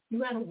 you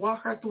got to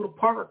walk her through the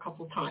park a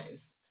couple times.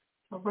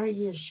 All right,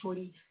 yeah,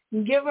 shorty.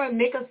 You give her,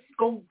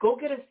 go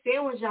get a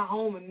sandwich at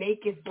home and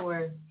make it for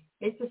her.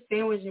 Make the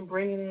sandwich and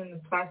bring it in a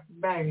plastic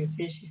bag and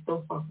see if she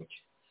still fuck with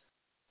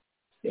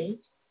you.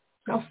 See?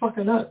 Y'all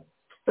fucking up.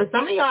 But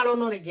some of y'all don't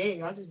know the game.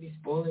 Y'all just be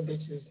spoiling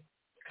bitches.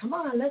 Come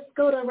on, let's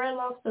go to Red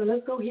Lobster.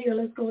 Let's go here.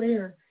 Let's go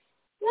there.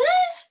 What?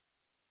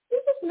 You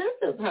just met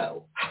this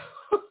hoe.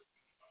 What the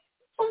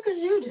fuck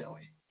is you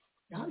doing?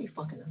 Y'all be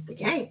fucking up the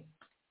game.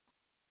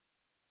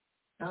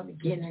 Y'all be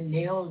getting her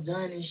nails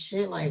done and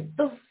shit. Like,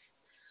 what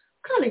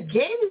kind of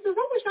game is this?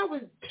 I wish I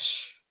was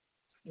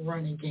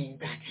running game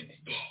back in the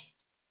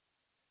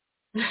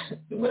day.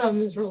 What up,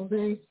 Miss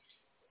Rose?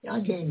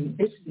 Y'all getting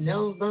bitches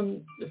nails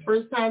done the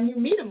first time you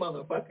meet a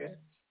motherfucker.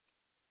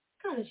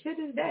 What kind of shit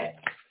is that?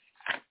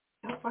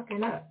 Y'all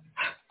fucking up.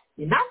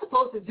 You're not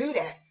supposed to do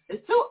that.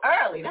 It's too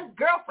early. That's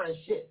girlfriend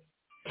shit.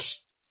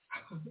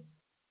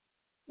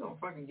 You don't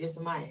fucking get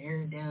somebody's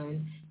hair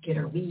done, get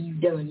her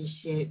weave done and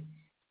shit.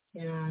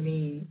 You know what I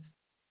mean?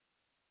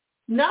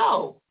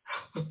 No.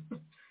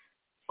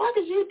 What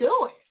is you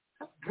doing?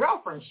 That's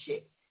girlfriend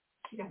shit.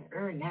 You gotta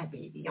earn that,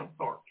 baby. I'm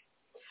sorry.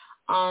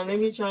 Let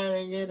me try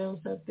to get them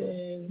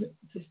something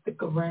to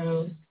stick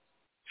around.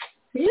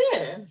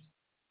 Yeah.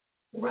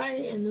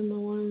 Right? And then the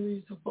one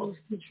we're supposed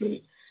to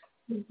treat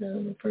is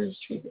the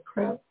first treat the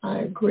crap. I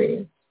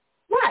agree.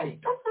 Right.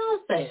 That's what I'm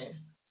saying.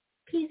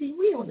 PZ,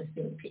 we on the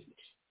same page.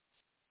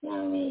 You know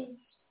what I mean?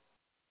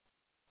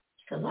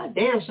 Because I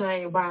damn sure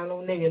ain't buying no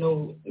nigga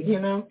no, you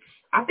know?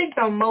 I think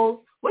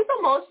what's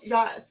the most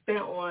y'all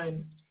spent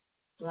on,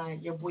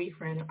 like, your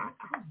boyfriend? I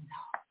don't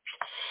know.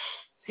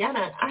 See,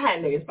 I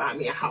had niggas buy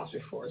me a house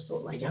before, so,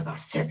 like, y'all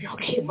got step y'all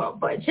came up,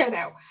 but check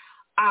out.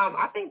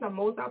 I think the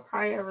most I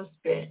probably ever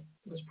spent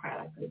was probably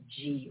like a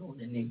G on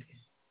the nigga.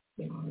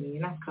 You know what I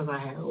mean? That's because I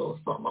had a little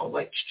something. I was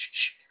like,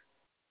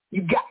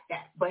 you got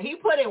that. But he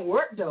put in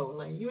work, though.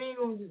 Like, you ain't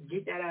going to just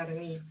get that out of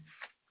me.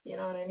 You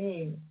know what I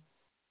mean?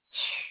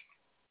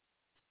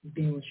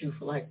 Being with you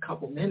for like a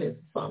couple minutes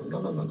or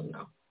something.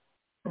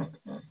 No.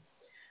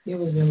 He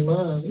was in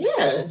love.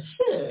 Yeah,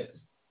 shit.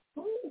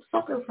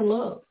 Sucker for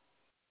love.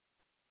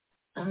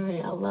 All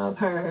right, I love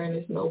her and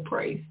it's no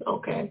price.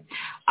 Okay.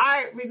 All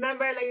right,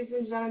 remember, ladies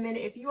and gentlemen,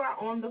 if you are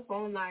on the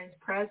phone lines,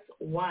 press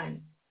 1.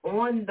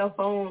 On the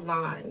phone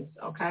lines,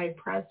 okay?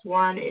 Press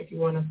 1 if you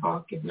want to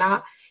talk. If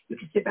not, you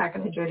can sit back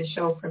and enjoy the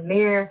show from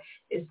there.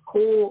 It's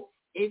cool.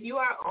 If you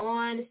are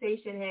on the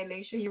station here,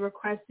 make sure you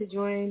request to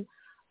join,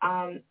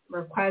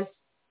 request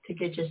to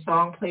get your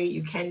song played.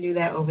 You can do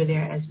that over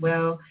there as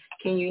well.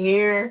 Can you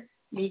hear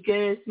me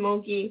good,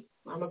 Smokey?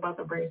 I'm about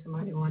to bring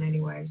somebody on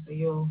anyway, so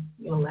you'll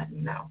let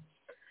me know.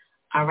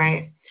 All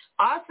right.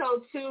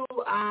 Also, too,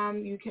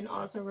 you can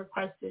also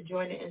request to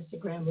join the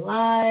Instagram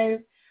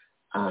Live.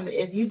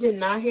 If you did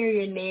not hear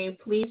your name,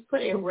 please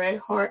put a red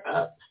heart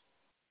up.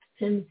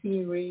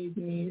 Tennessee raised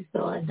me,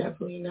 so I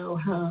definitely know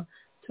how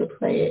to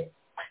play it.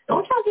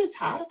 Don't y'all get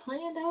tired of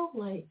playing, though?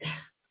 Like,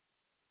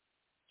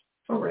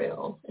 for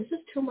real. It's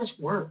just too much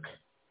work.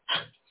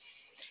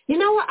 You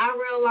know what I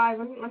realized?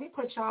 Let me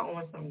put y'all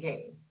on some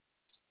game.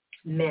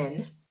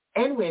 Men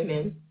and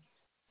women,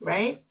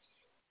 right?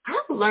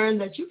 I've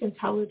learned that you can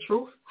tell the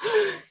truth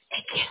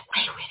and get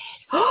away with it.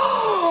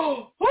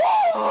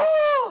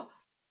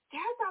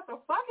 That's out the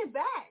fucking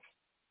back.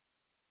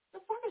 The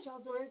fuck is y'all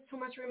doing? Too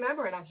much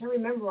remembering. I can't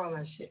remember all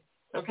that shit.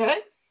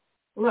 Okay?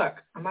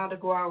 Look, I'm about to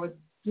go out with,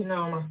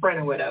 my friend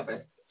or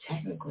whatever.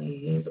 Technically,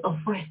 he's a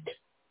friend.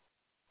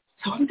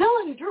 So I'm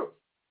telling the truth.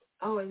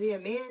 Oh, is he a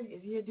man?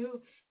 Is he a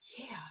dude?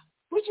 Yeah.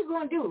 What you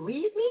gonna do?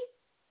 Leave me?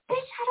 Bitch,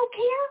 I don't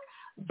care.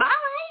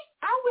 Bye.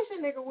 I wish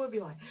a nigga would be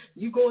like,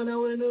 you going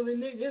out with another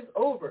nigga, it's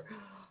over.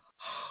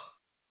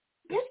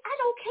 Bitch, I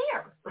don't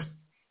care.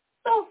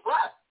 So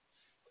fuck.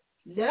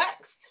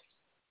 Next.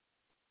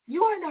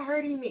 You are not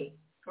hurting me,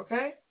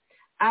 okay?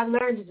 I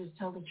learned to just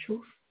tell the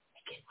truth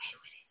and get away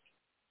with it.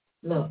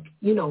 Look,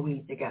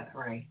 we together,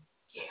 right?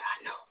 Yeah,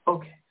 I know.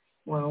 Okay.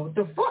 Well, what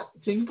the fuck?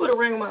 So you put a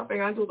ring on my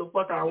finger, I do the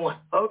fuck I want.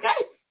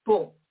 Okay?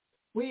 Boom.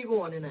 Where you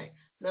going tonight?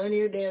 None of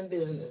your damn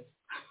business.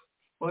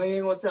 Why you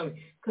ain't gonna tell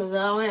me? Because I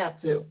don't have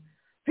to.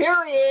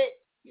 Period.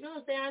 You know what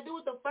I'm saying? I do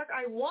what the fuck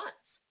I want.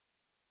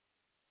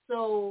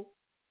 So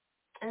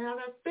And if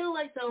I feel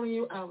like telling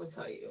you, I will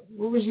tell you.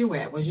 Where was you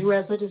at? Was you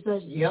at such and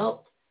such?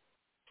 Yup.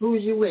 Who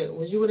was you with?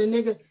 Was you with a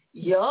nigga?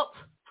 Yup.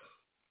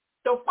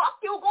 The fuck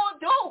you gonna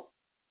do?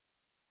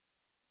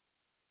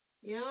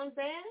 You know what I'm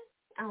saying?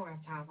 I don't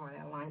have time for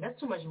that line. That's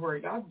too much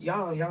work. Y'all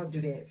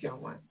do that if y'all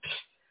want.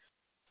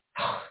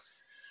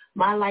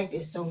 My life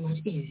is so much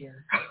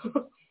easier.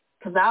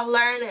 Because I've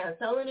learned that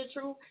telling the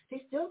truth,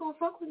 they still gonna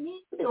fuck with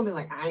me. They're gonna be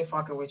like, I ain't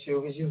fucking with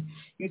you because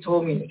you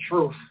told me the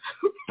truth.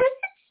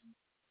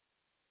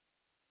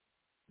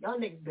 Y'all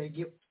niggas better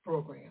get with the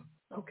program.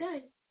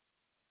 Okay.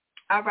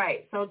 All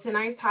right. So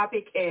tonight's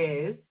topic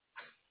is,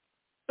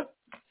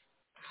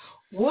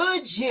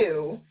 would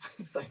you,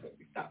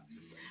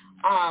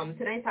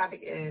 tonight's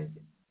topic is,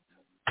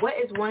 what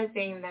is one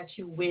thing that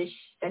you wish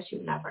that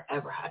you never,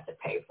 ever had to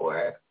pay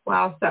for?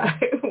 Well,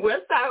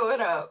 West Side,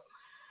 what up?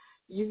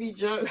 You be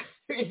drunk.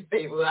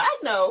 People, I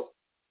know.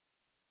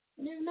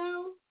 You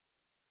know?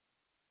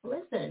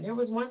 Listen, there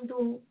was one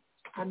dude,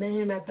 I met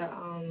him at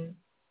the,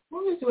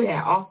 what was we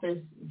at?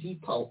 Office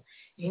Depot.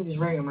 And he was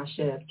ringing my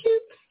shit up.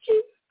 Cute,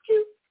 cute,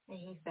 cute. And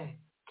he said,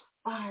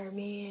 fire,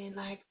 man,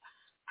 like,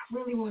 I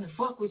really want to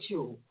fuck with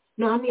you.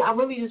 No, I mean, I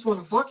really just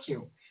want to fuck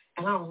you.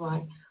 And I was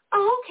like,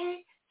 oh,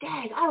 okay.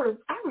 Dang, I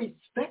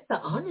respect the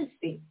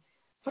honesty.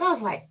 But I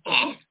was like,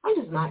 I'm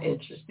just not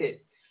interested.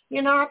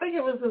 You know, I think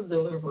it was his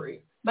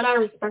delivery. But I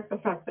respect the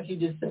fact that he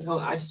just said, oh,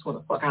 I just want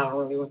to fuck. I don't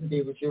really want to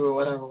be with you or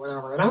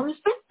whatever. And I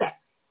respect that.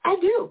 I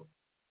do.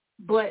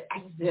 But I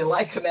just didn't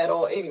like him at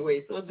all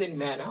anyway, so it didn't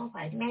matter. I was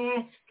like,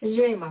 nah, because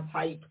you ain't my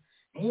type.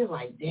 And he was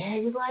like,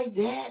 Dad, you like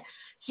that?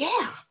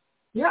 Yeah,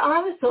 you're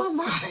honest, so am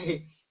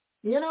I.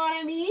 You know what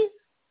I mean?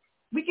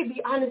 We could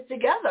be honest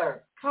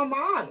together. Come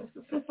on.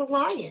 It's a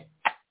lion.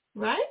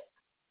 Right?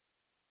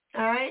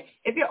 All right.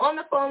 If you're on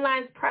the phone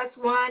lines, press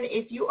 1.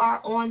 If you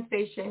are on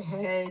station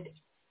head,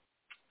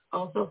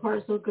 also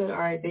far so good. All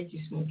right. Thank you,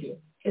 Smokey.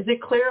 Is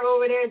it clear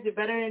over there? Is it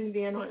better than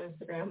being on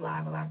Instagram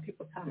Live? A lot of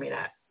people tell me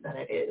that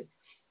it is.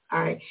 All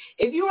right.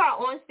 If you are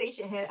on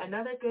station head,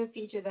 another good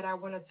feature that I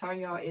want to tell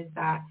y'all is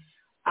that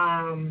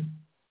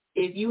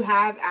if you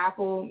have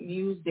Apple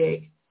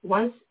Music,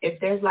 if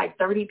there's like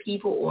 30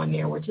 people on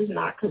there, which is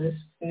not because it's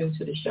new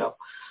to the show,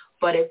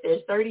 but if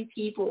there's 30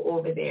 people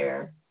over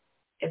there,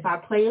 if I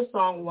play a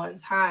song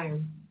one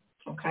time,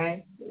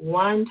 okay,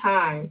 one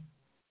time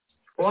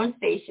on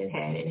station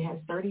head and it has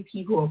 30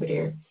 people over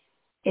there,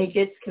 it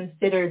gets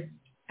considered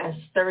as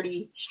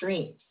 30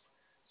 streams.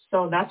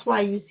 So that's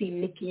why you see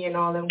Nikki and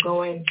all them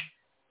going,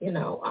 you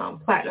know,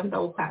 platinum,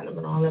 double platinum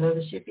and all that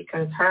other shit,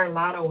 because her and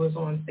Lotto was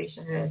on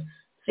station head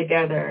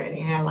together and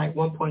they had like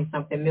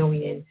 1.something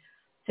million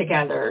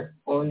together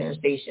on their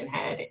station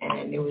head,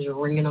 and it was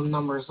ringing them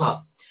numbers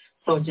up.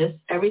 So just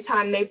every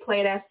time they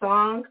play that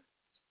song,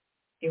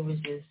 it was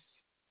just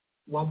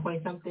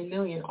 1.something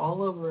million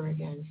all over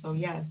again. So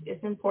yes,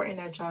 it's important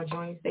that y'all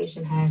join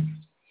station head.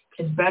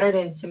 It's better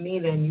to me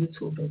than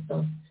YouTube and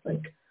stuff. It's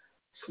like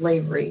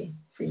slavery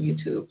for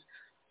YouTube.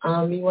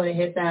 You want to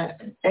hit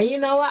that. And you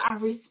know what? I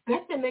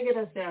respect the nigga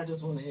that say I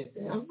just want to hit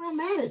that. I'm not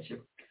mad at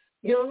you.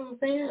 You know what I'm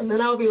saying? And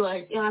then I'll be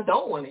like, yeah, I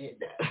don't want to hit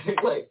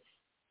that. Like,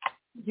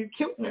 you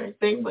cute and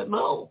everything, but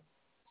no,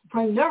 you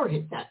probably never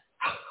hit that.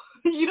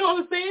 You know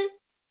what I'm saying?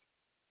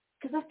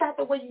 Because that's not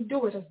the way you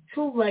do it. It's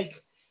too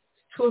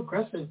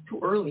aggressive, too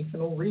early for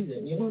no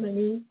reason. You know what I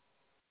mean?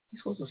 You're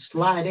supposed to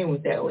slide in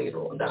with that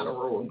later on down the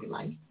road and be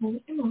like,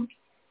 you know.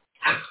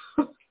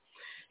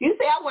 You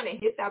say, I want to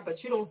hit that,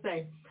 but you don't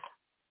say,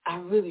 I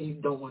really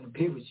don't want to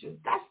be with you.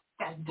 That's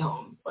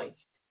dumb. Like,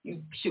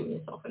 you shooting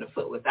yourself in the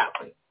foot with that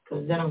one.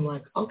 Because then I'm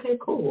like, okay,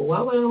 cool.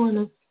 Well, why would I want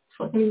to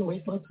fucking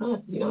waste my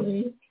time? You know what I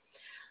mean?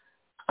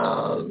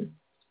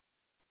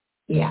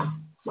 Yeah,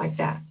 like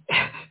that.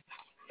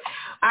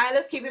 All right,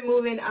 let's keep it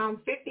moving.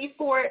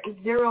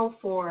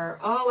 5404.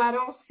 Oh, I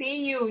don't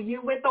see you.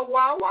 You with the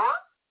Wawa?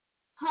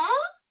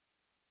 Huh?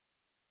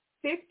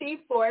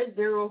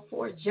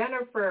 5404.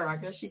 Jennifer. I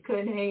guess she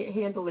couldn't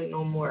handle it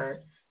no more.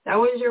 That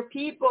was your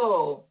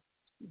people.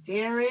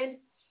 Darren.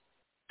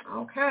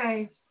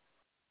 Okay.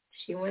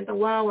 She went the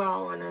Wawa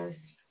on us.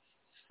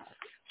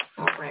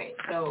 All right.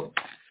 So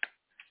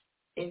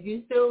if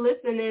you're still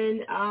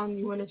listening,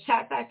 you want to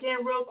chat back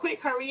in real quick.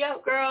 Hurry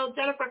up, girl.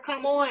 Jennifer,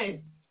 come on.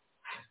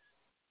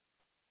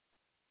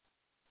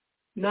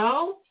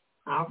 No?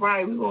 All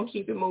right, we're going to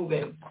keep it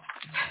moving.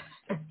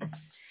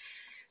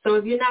 So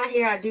if you're not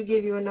here, I do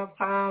give you enough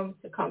time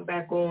to come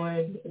back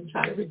on and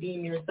try to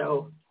redeem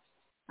yourself.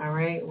 All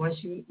right? Once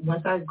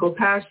I go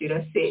past you,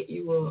 that's it.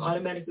 You will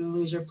automatically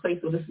lose your place.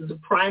 So this is a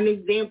prime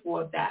example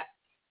of that.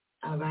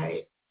 All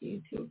right?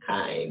 You too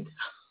kind.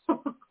 Am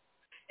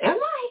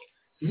I?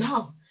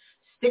 No.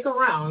 Stick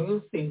around.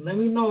 You'll see. Let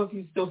me know if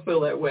you still feel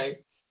that way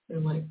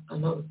in like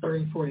another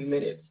 30, 40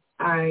 minutes.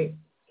 All right.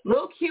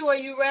 Lil Q, are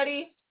you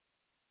ready?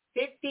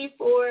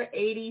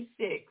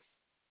 5486.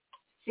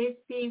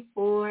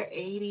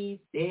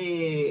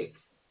 5486.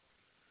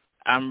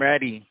 I'm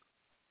ready.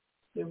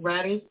 You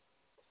ready?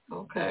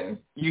 Okay.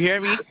 You hear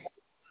me?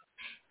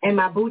 And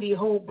my booty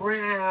hole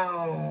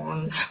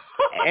brown.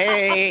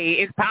 Hey,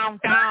 it's pound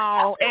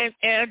down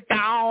and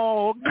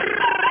down.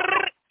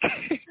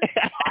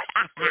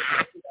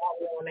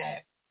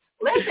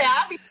 Listen,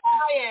 I'll be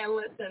crying.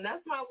 Listen,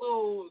 that's my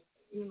little,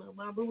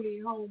 my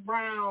booty hole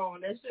brown.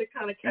 That shit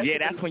kind of catches me. Yeah,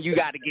 that's when you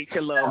got to get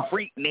your little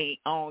freak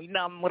Nate on. You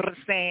know what I'm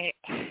saying?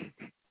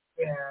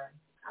 Yeah.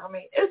 I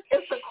mean,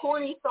 it's a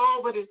corny song,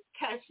 but it's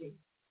catchy.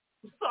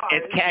 I'm sorry.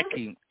 It's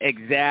catchy.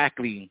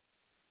 Exactly.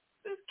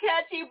 It's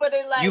catchy, but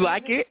it like... You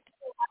like it?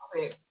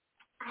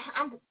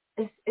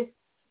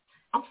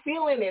 I'm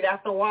feeling it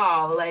after a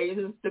while. Like, it's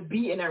just the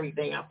beat and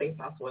everything. I think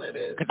that's what it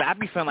is. Because I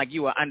be feeling like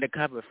you an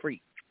undercover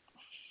freak.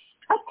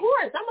 Of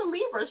course. I'm a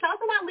Libra. Shout out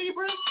to my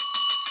Libra.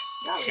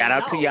 Shout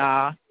out to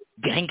y'all.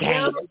 Gang,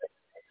 gang.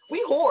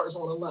 We whores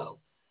on the low.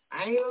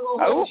 I ain't even going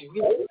to hold you.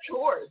 We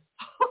whores.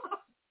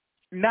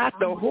 Not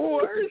the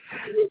whores.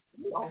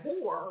 A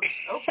whore.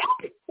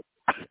 Okay.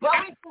 But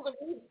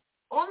we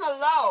on the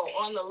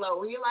low.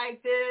 We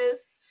like this,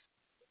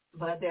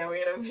 but then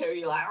we're going to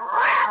be like,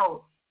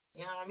 wow.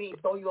 You know what I mean?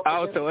 Throw you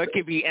up so it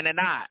could be in and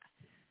out.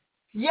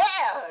 Yeah,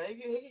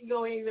 it can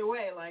go either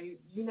way. Like,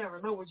 you never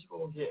know what you're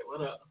going to get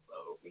with us.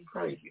 So be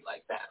crazy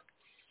like that.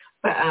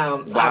 But,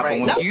 wow,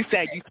 right. When you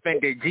said you spent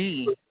the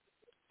G,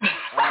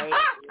 right?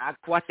 I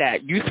caught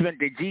that. You spent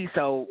the G,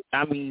 so,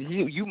 I mean,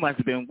 you must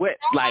have been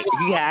whipped. Like,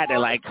 he had to,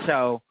 like,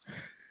 show.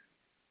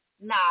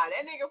 Nah,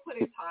 that nigga put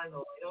his time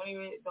on. Don't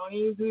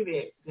even do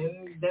that.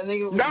 That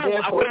nigga was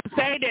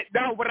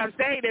what I'm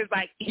saying is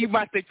like he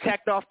must have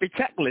checked off the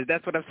checklist.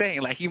 That's what I'm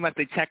saying. Like he must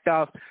have checked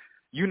off,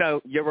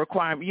 your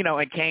requirement.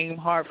 It came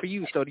hard for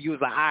you, so you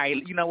was like, all right,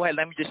 you know what?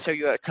 Let me just show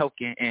you a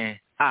token, and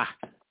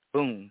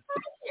boom.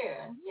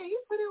 Yeah,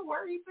 you put in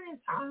work, you put in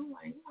time.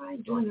 Like, I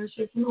ain't doing that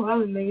shit for no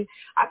other nigga.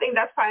 I think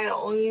that's probably the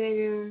only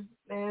nigga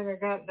that ever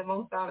got the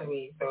most out of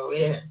me. So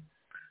yeah.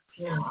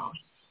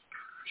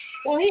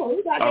 Well, yeah,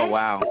 we got that. Oh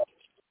wow.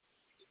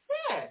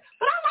 Yeah,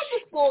 but I like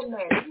this full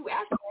name. If you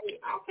ask me,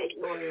 I'll take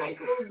you on a nice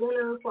little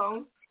dinner or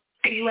something.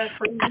 You at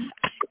free.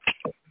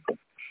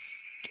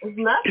 It's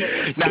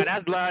nothing. No,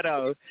 that's love,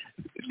 though.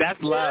 That's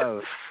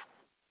love.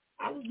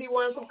 I just be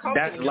wanting some company.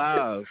 That's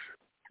love.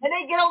 And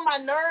they get on my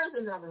nerves,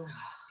 and I'm like,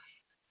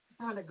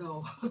 time to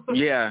go.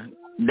 Yeah,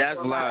 that's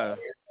love.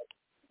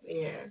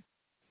 Yeah.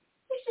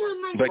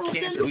 But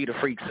cancer, we the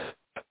freaks.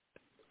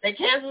 The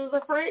cancers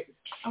are freaks?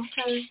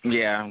 Okay.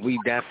 Yeah, we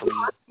definitely.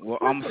 Well,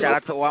 shout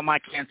out to all my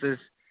cancers.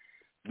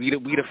 We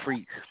the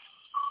freaks.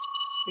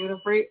 You the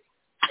freak?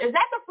 Is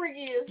that the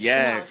freakiest?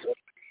 Yes.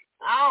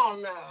 I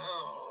don't know.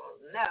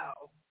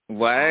 No.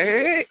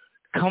 What?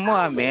 Come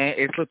on, man.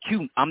 It's so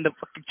cute. I'm the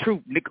fucking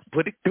truth. Nigga,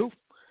 put it through.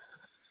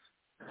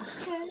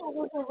 Okay, I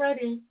wasn't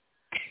ready.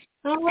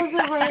 Okay.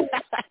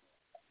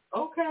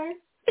 All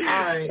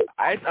right.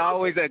 It's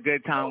always a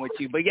good time with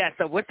you. But yeah,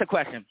 so what's the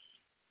question?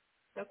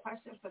 The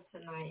question for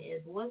tonight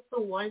is, what's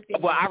the one thing...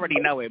 Well, I already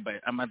know it,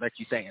 but I'm going to let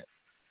you say it.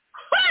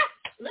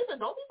 Listen,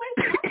 don't be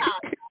wasting my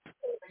time.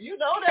 You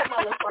know that,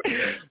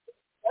 motherfucker.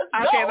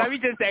 Okay, let me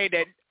just say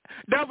that.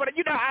 No, but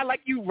I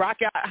like you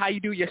rock out how you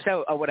do your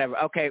show or whatever.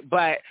 Okay,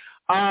 but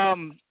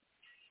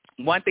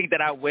one thing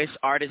that I wish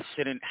artists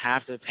shouldn't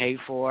have to pay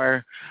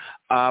for,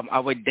 I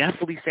would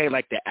definitely say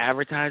like the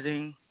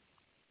advertising.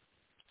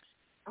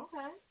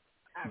 Okay.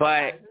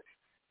 But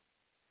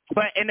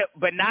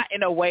not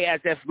in a way as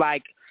if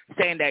like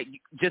saying that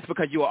just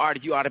because you're an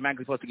artist, you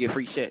automatically supposed to get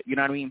free shit. You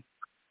know what I mean?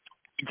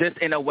 Just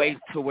in a way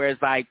to where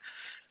it's like,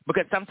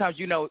 because sometimes,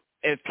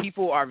 if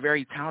people are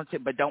very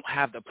talented but don't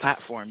have the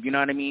platform, you know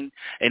what I mean?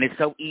 And it's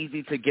so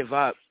easy to give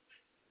up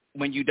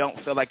when you don't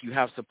feel like you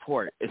have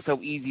support. It's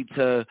so easy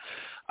to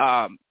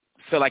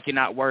feel like you're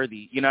not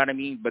worthy, you know what I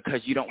mean?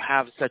 Because you don't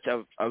have such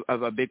a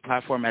big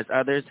platform as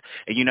others,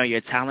 and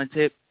you're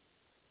talented.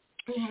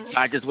 Mm-hmm.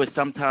 I just wish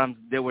sometimes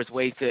there was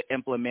ways to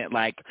implement,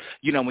 like,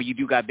 when you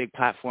do got big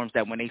platforms,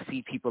 that when they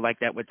see people like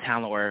that with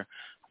talent, or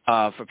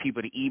for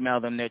people to email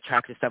them their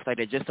tracks and stuff like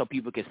that, just so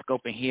people can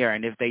scope and hear.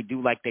 And if they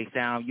do like they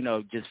sound,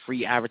 just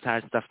free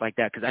advertise, stuff like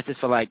that. Because I just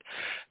feel like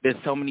there's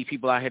so many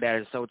people out here that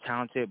are so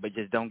talented but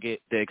just don't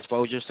get the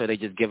exposure, so they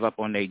just give up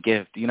on their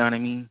gift. You know what I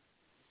mean?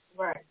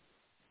 Right.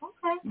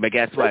 Okay. But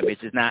guess what,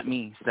 bitch? It's not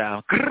me.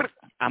 So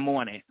I'm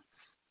on it.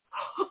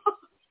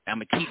 I'm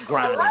going to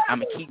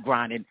keep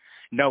grinding.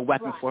 No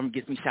weapon for me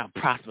gets me shall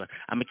prosper.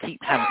 I'm going to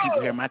keep having people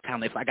hear my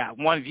talent. If I got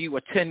 1 view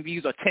or 10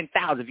 views or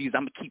 10,000 views,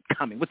 I'm going to keep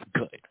coming. What's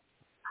good?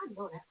 I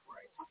know that's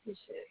right. Talk this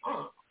shit.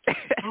 All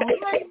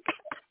right.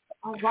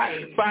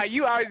 Fine,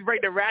 you always bring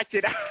the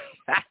ratchet out.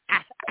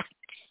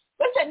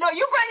 Listen, no,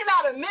 you bring it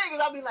out of niggas.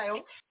 I'll be like,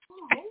 oh,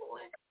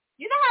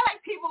 you know how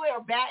like people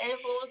are bad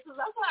influences?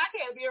 That's why I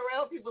can't be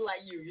around people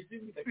like you. You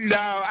just like, no,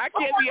 I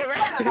can't be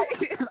around. Look at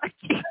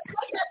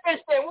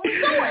this shit. What are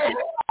you doing?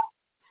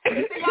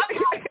 See, I'll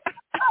be like,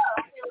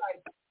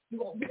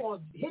 you gonna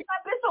hit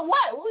that bitch or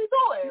what? What are you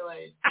doing?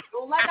 Like, you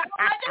don't like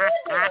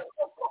that?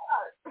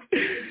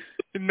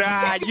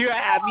 Nah, you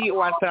have me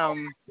on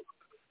some.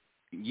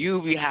 You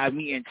be have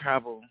me in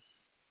trouble.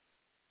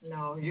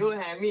 No, you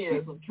have me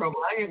in some trouble.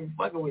 I ain't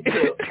fucking with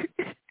you. You're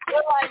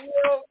like,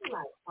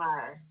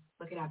 fire.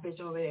 But at that bitch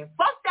over there.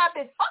 Fuck that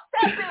bitch. Fuck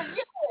that bitch.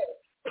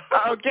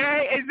 Yeah.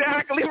 Okay,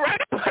 exactly right.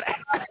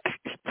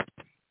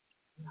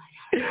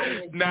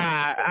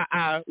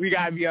 Nah, we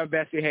gotta be on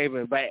best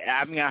behavior. But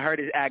I mean, I heard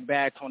his act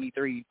bad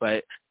 23,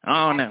 but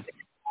I don't know.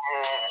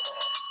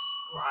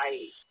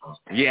 Right.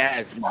 Okay.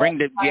 Yes, bring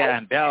the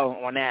bell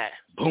on that.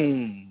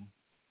 Boom.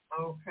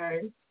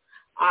 Okay.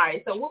 All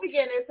right. So what we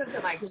getting into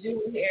tonight? Cause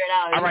you hear it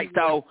out. All right.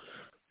 So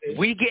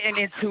we getting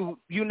into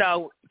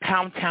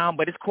Pound Town,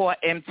 but it's called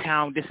M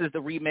Town. This is the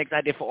remix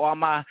I did for all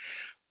my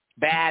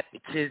bad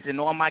bitches and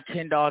all my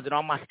Ken dolls and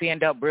all my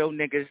stand-up real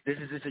niggas. This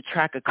is just a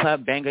track, a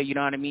club banger, you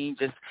know what I mean?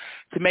 Just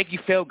to make you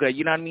feel good,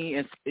 you know what I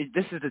mean?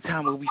 This is the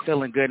time where we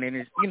feeling good and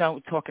it's,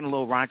 talking a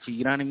little raunchy,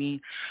 you know what I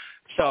mean?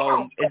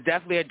 So it's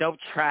definitely a dope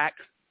track.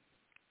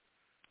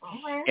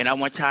 And I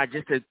want y'all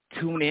just to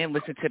tune in,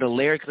 listen to the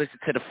lyrics, listen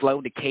to the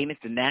flow, the cadence,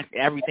 the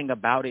everything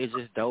about it is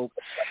just dope.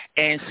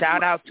 And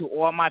shout out to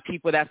all my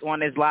people that's on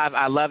this live.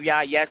 I love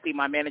y'all. Yesy,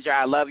 my manager,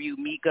 I love you.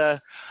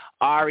 Mika,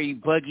 Ari,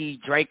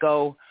 Boogie,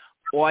 Draco,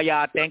 all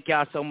y'all. Thank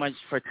y'all so much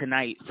for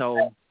tonight.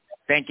 So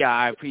thank y'all.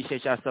 I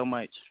appreciate y'all so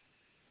much.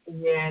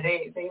 Yeah,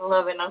 they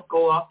loving us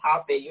go off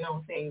topic. You know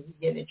what I'm saying? We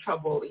getting in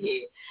trouble over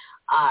here.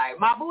 All right,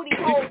 my booty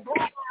hole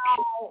brown.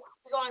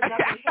 We're going to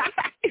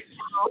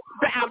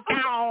Bow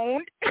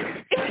down. All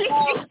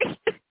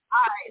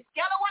right,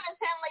 scale of 1 to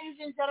 10, ladies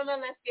and gentlemen.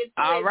 Let's get to it.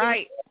 All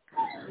right.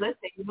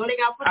 Listen, you know they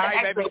got to put the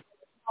extra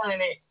on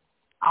it.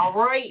 All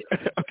right.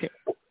 Okay.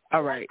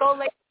 All right. So,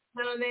 ladies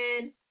and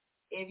gentlemen,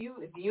 if you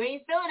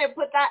ain't feeling it,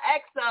 put that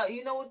X up.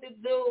 You know what to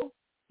do.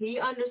 He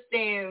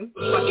understands.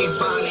 Fucking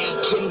fine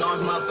ass kid, all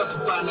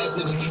motherfucking fine ass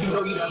nigga. You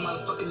know you that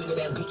motherfucking nigga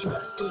that bitch you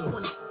got skin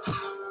on it.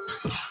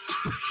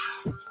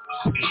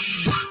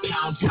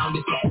 Pound Town,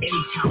 this that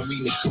M-Town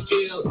remix.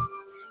 Feel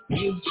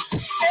you?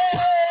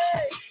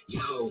 Hey!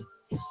 Yo.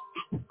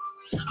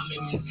 I'm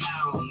in this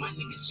town, my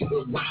niggas shoot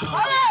around.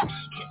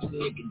 Catch a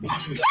nigga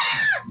down.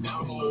 No.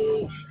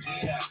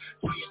 Yeah.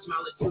 Turn your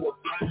smile into a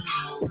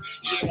frown.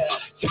 Yeah.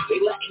 They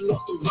letting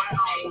off the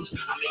rounds.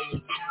 I'm in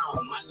this town,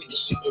 my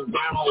niggas shoot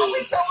around.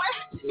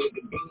 Catch a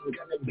nigga beating,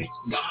 gun a bitch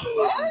down.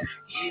 Yeah.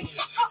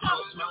 Turn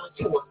your smile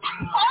into a frown.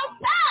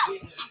 Yeah.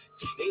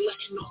 They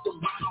letting off the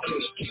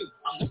rounds.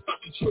 I'm the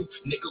fucking truth.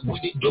 Nigga,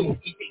 what it do?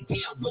 He say,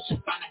 damn, what's your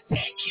fine ass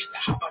tag?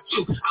 Cancer, how about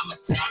you? I'm a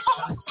sad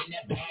son. In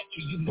that bag,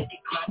 can you make it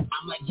clap?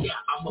 I'm like, yeah,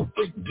 I'm a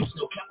freak, bitch,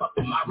 no cap up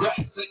in my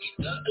rap. Suck it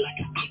up like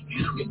a beat.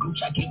 The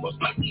gooch, I get more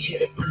spicy.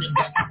 Hit it from the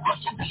back.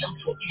 Question, I'm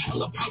talking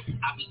hella price.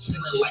 I be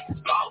chilling like a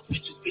dog.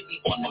 50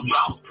 on the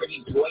mouth. Pretty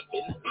boy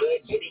in the hood.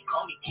 Yeah, they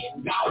call me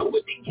Ken Dow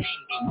with the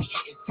gang. And we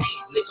hitting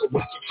things. Nigga,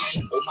 watch your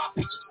chain. Oh, my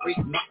bitches freak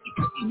nasty.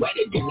 Pussy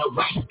wetter than the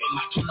rain. And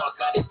my chin all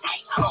got it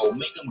tight. Oh,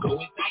 make them go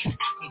insane.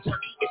 Apple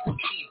turkey, get some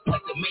cheese. Plus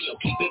the mayo,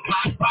 keep it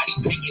blind. Body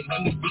banging.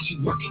 Let me see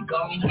you working.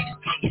 Go on, honey,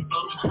 slinging.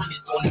 Throw them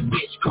hundreds on the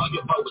bitch. Call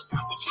your bro, it's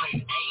time for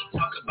train. I ain't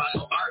talking about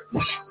no art.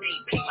 When I say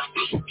pay my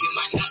dick, get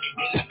my nut, and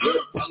then I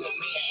girl. Tell me,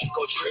 man, I ain't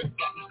go trip.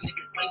 Got these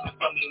niggas claiming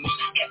from me, man.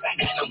 I guess I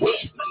got no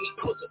win. Let me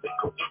post up and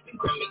go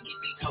Instagram and get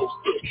these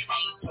toasted. I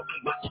ain't talking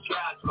about the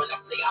drugs when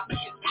I say I've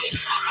been sick.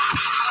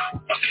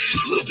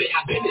 Little bit,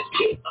 I've been this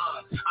shit.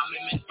 I'm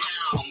in my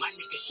town. My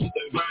niggas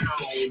shooting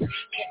round.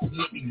 Catch a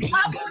nigga, you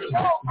gotta go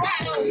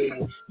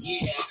down.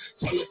 Yeah,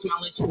 turn your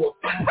smile into a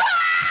frown.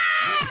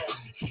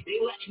 Yeah, they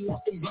letting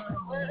off the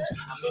rounds.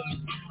 I'm in my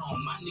town.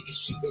 My niggas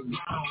shooting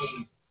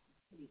round.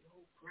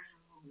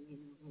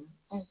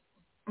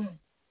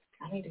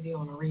 I need to be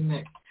on a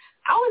remix.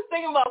 I was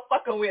thinking about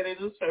fucking with it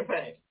just for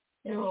fun.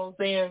 You know what I'm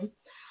saying?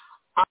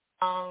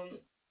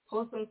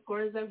 Post some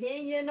scores up. He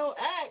ain't getting no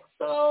X,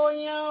 so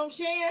you know what I'm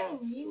saying?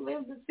 He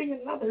lives to see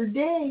another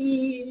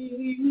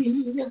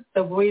day.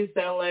 The voice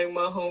sound like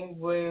my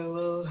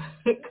homeboy.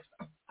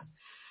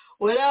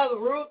 What up,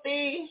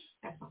 Ruthie?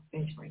 That's my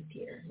bitch right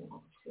there.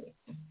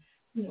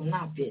 You know,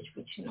 not bitch,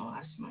 but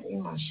that's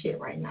my shit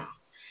right now.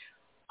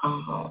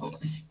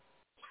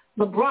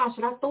 LeBron,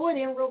 should I throw it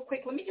in real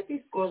quick? Let me get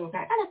these scores. Okay,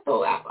 I gotta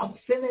throw out. I'm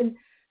feeling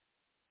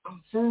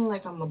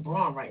like I'm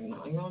LeBron right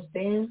now. You know what I'm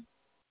saying?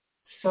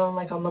 Feeling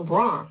like I'm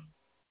LeBron.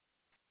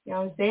 You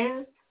know what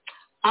I'm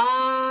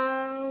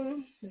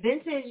saying?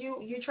 Vintage,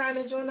 you trying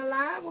to join the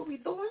live? What we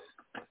doing?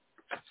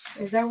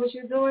 Is that what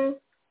you're doing?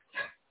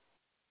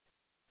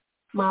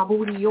 My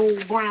booty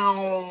old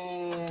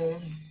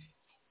brown.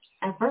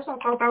 At first I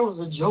thought that was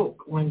a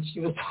joke when she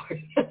was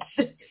talking.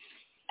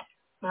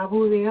 My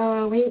booty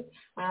old brown.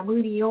 I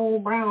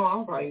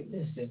was like,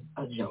 this is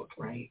a joke,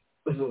 right?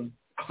 This is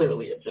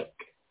clearly a joke.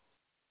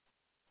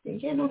 You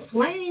get no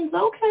flames,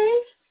 okay.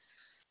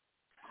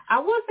 I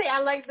would say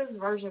I like this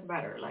version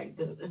better. Like,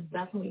 it's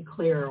definitely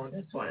clearer on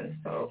this one.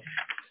 So,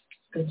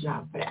 good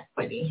job for that,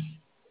 buddy.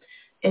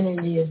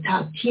 Energy is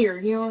top tier,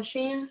 you know what I'm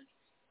saying?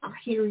 I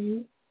hear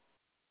you.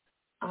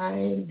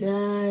 I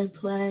did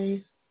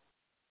play.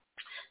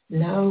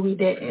 No, we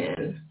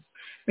didn't.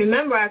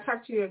 Remember, I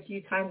talked to you a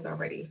few times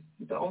already.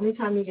 The only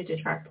time you get your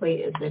track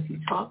played is if you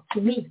talk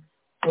to me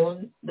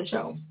on the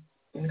show,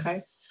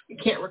 okay? You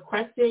can't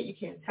request it. You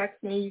can't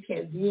text me. You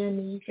can't DM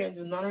me. You can't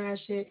do none of that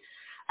shit.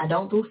 I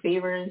don't do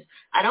favors.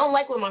 I don't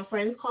like when my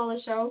friends call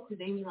a show because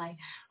they be like,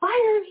 why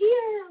are you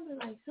here?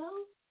 I'm like, so?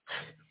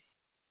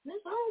 That's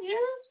all, yeah.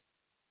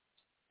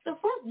 The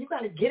fuck? You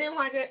got to get in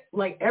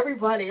like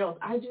everybody else.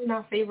 I do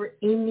not favor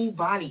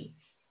anybody.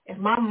 If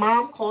my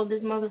mom called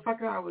this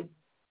motherfucker, I would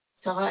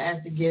tell her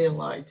ass to get in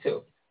line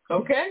too.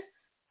 Okay?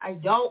 I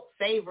don't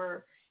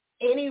favor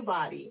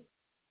anybody.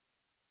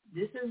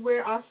 This is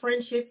where our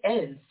friendship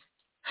ends.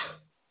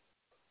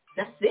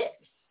 That's it.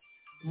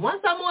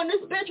 Once I'm on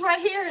this bitch right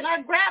here and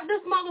I grab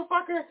this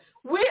motherfucker,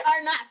 we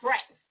are not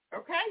friends.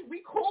 Okay?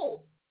 We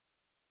cool.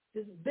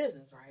 This is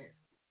business right here.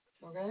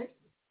 Okay?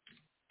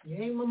 You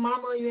ain't my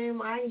mama,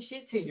 I ain't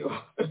shit to you.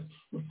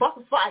 Fuck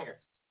fire.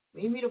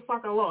 Leave me the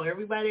fuck alone.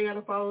 Everybody got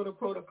to follow the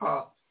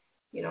protocol.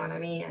 You know what I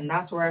mean? And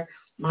that's where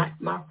my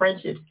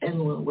friendships end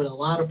with a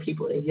lot of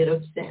people. They get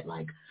upset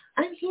like,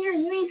 I'm here,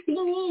 you ain't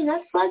seen me,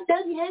 that's fucked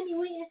up, you had me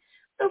waiting.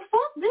 The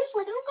fuck, bitch?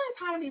 Like, I don't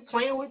got time to be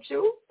playing with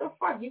you. The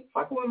fuck? You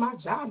fucking with my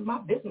job, my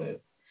business.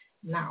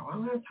 No, I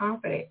don't have time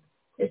for that.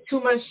 It's too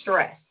much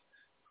stress.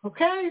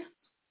 Okay?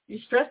 You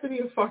stressing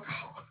me the fuck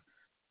out.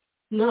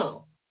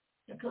 No.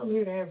 I come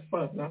here to have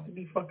fun, not to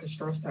be fucking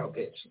stressed out,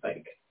 bitch.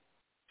 Like,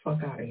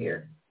 fuck out of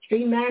here.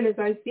 Street Madness,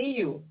 I see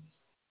you.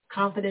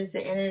 Confidence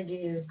and energy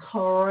is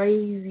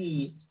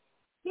crazy.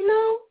 You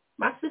know,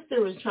 my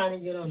sister was trying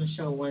to get on the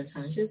show one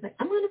time. She was like,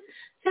 I'm going to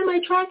send my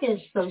track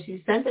in. So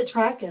she sent the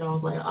track in. I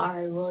was like, all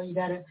right, well, you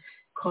got to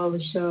call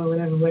the show,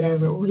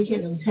 whatever. We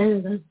get them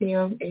 10s. I see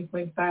them,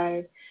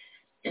 8.5.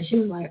 And she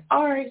was like,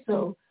 all right.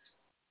 So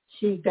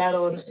she got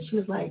on. She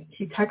was like,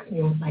 she texted me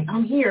and was like,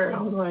 I'm here.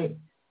 I was like,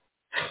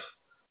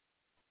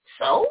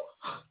 so?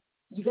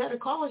 You got to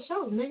call a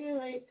show, nigga.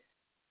 Like,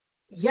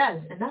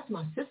 yes. And that's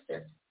my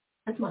sister.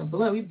 That's my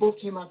blood. We both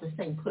came out the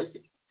same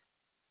pussy.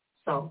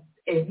 So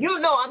if you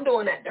know I'm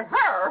doing that to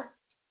her,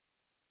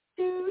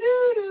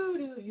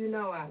 you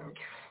know I don't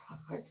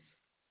care.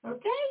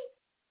 Okay?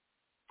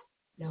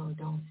 No,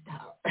 don't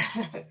stop.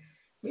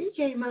 We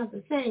came out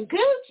the same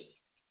Gucci.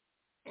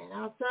 And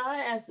I'll tell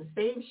her ass the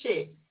same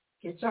shit.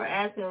 Get your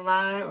ass in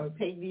line or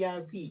pay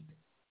VIP.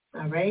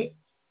 All right?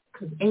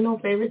 Because ain't no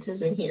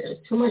favoritism here.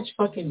 It's too much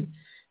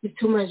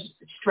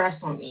stress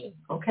on me.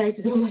 Okay?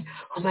 Because I'm like,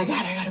 oh my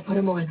God, I got to put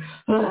him on.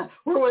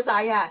 Where was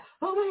I at?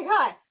 Oh my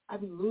God. I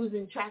be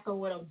losing track of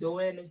what I'm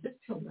doing. It's just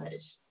too much.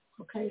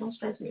 Okay? Don't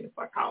stress me the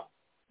fuck out.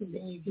 And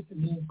then you get the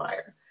mean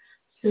fire.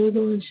 Still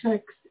doing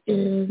checks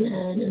in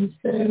and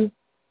instead.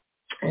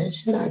 And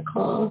should I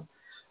call?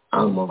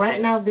 Well, right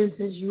now,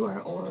 Vincent, you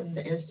are on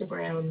the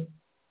Instagram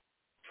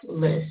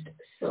list.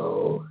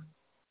 So,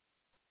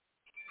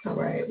 all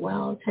right.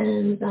 Well,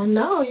 10s. I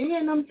know. You're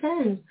getting them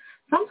 10s.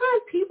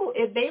 Sometimes people,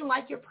 if they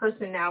like your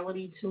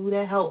personality, too,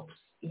 that helps.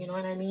 You know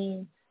what I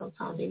mean?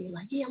 Sometimes they be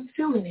like, yeah, I'm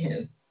feeling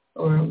him.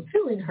 Or I'm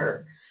feeling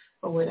her.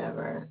 Or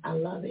whatever. I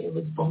love it. It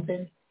was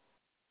bumping.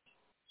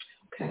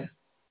 Okay.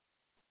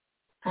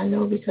 I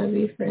know because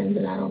we're friends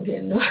and I don't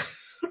get no.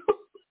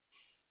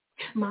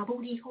 My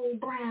booty hole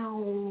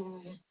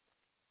brown.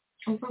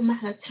 I'm from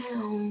out of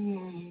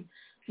town.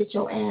 Get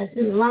your ass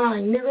in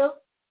line, nigga.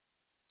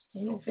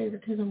 Ain't no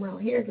favoritism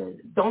around here, cause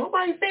don't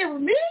nobody favor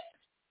me.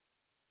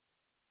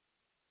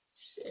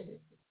 Shit. Get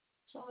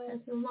your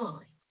ass in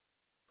line.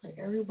 Like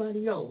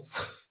everybody else.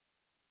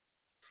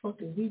 What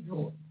the fuck is we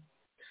doing?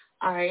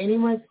 All right, any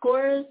more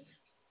scores?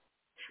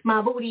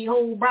 My booty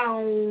hole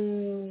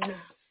brown.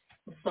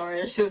 I'm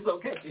sorry, that shit was so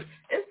catchy.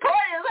 It's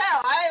corny as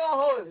hell. I ain't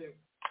gonna hold you.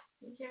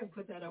 You can't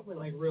put that up with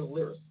like real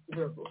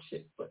lyrical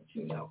shit, but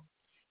you know.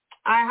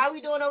 All right, how we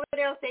doing over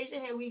there on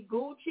Station Head? We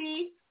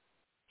Gucci.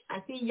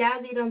 I see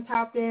Yazzie done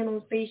popped in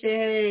on Station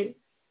Head.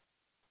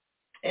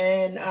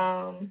 And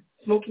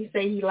Smokey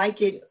say he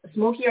like it.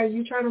 Smokey, are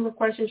you trying to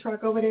request your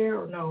track over there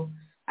or no?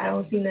 I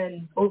don't see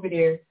nothing over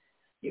there.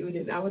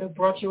 I would have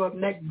brought you up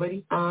next,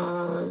 buddy.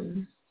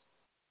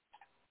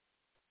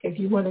 If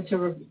you wanted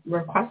to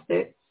request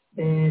it,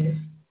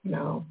 then, you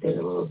know, there's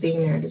a little thing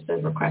there that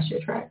says request your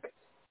track.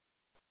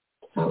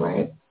 All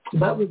right.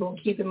 But we're going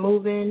to keep it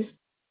moving.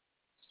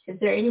 Is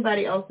there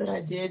anybody else that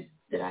I did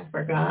that I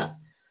forgot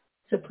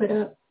to put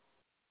up?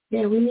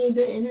 Yeah, we need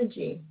the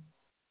energy.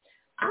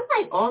 I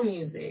like all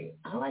music.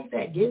 I like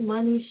that get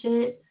money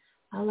shit.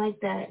 I like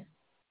that,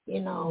 you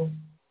know,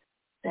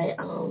 that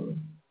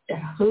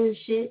hood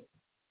shit.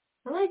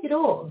 I like it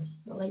all.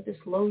 I like the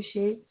slow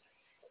shit.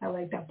 I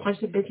like that punch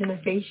the bitch in the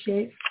face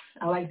shit.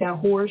 I like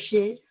that whore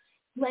shit.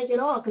 I like it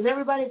all because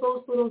everybody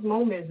goes through those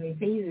moments and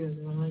phases,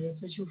 and like,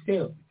 that's what you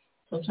feel.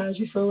 Sometimes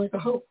you feel like a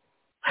hoe.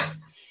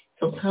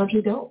 Sometimes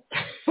you don't.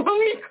 I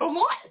mean, come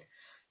on.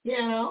 You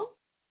know?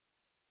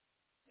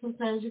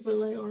 Sometimes you feel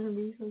like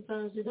R&B,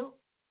 sometimes you don't.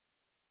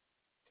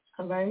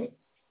 All right?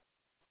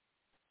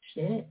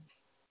 Shit.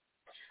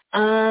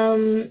 Let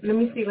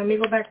me see. Let me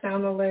go back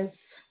down the list.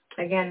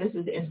 Again, this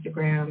is the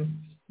Instagram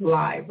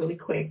live really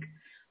quick.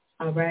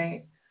 All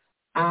right?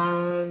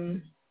 I'll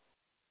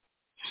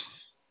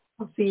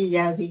see you,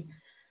 Yazzie.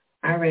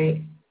 All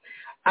right.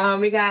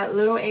 We got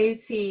Little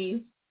AT.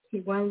 He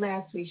won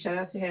last week. Shout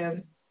out to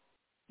him.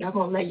 Y'all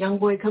gonna let young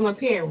boy come up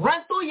here and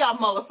run through y'all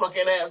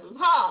motherfucking asses,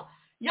 huh?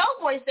 Young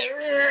boy said,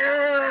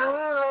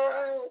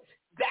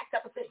 backed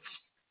up and said,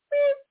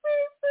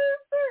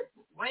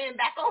 ran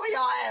back over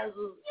your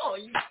asses. Yo,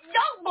 you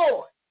young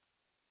boy.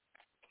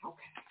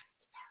 Okay.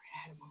 Sorry, I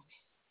had a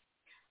moment.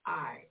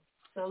 All right.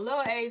 So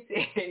Lil A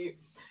said,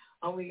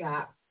 we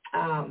got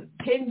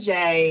Ken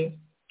J,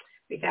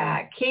 we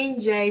got King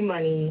J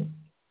Money,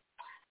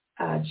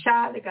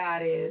 Cha the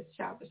Goddess,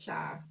 Cha for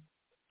Cha.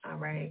 All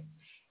right.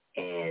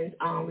 And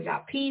we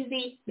got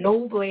Peasy,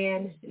 No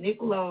Bland,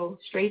 Nicolo,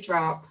 Straight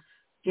Drop,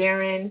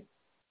 Darren,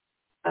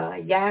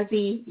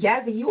 Yazzie.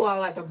 Yazzie, you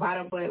all at the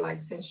bottom, but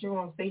like since you're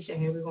on station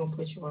here, we're gonna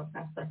put you on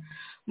faster.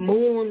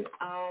 Moon,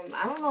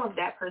 I don't know if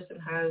that person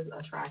has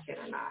a track in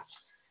or not.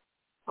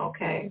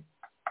 Okay.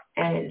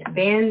 And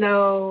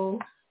Bando,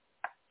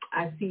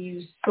 I see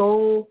you,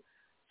 Soulful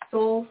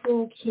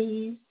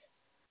Keys,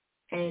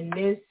 and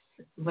Miss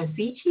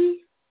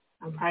Vasici.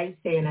 I'm probably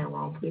saying that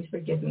wrong. Please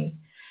forgive me.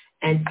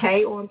 And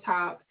Tay on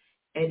top,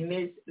 and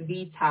Miss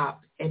V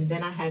top, and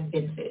then I have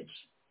Vintage.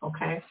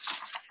 Okay.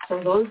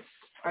 So those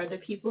are the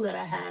people that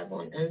I have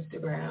on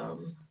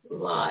Instagram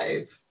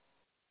Live.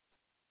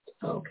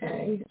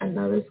 Okay,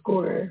 another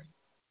score.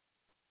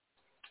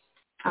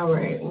 All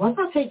right, once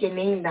I take your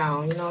name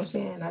down, you know what I'm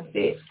saying? That's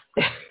it.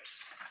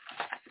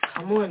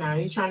 Come on now,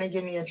 you trying to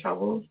get me in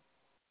trouble?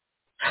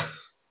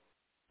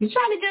 You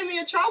trying to get me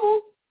in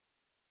trouble?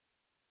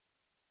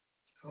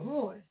 Come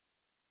on.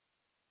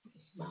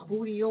 My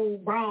booty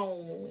old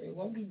brown. It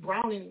won't be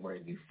brown anymore.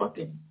 It'll be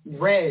fucking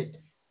red.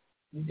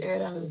 These air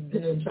down has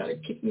been trying to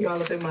kick me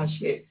all up in my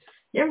shit.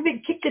 You ever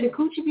been kicked in the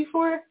coochie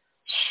before?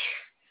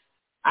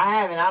 I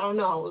haven't. I don't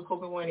know. I was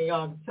hoping one of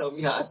y'all could tell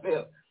me how I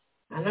feel.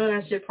 I know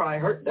that shit probably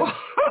hurt though.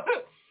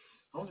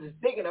 I'm just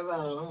thinking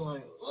about it. I'm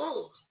like,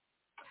 ugh.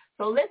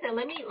 So listen,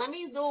 let me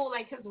do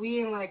like, cause we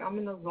in like, I'm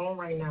in the zone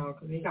right now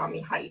because he got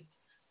me hyped.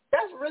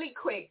 That's really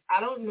quick. I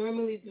don't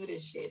normally do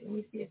this shit. Let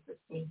me see if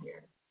it's me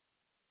here.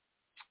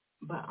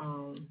 But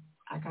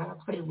I gotta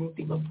play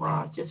Ruthie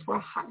LeBron just for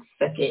a hot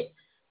second.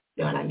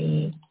 You know what I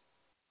mean?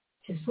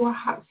 Just for a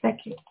hot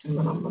second, and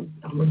then I'm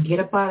gonna get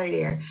up out of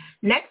there.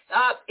 Next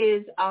up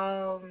is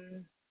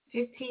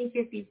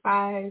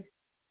 1555.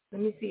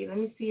 Let me see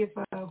if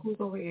who's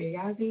over here.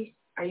 Yazzie,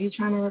 are you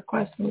trying to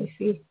request? Let me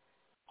see.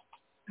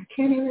 I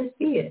can't even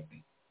see it.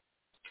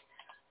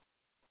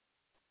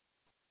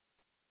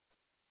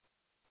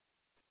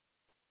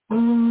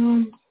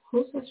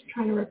 Who's just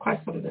trying to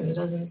request something? It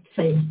doesn't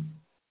say.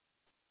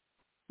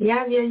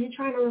 Yazzie, are you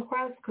trying to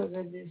request? Because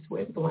it just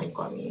went blank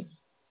on me.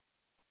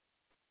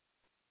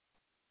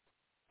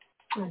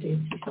 I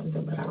did see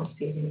something, but I don't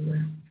see it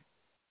anywhere.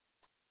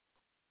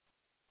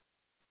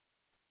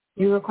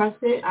 You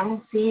requested? I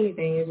don't see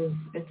anything.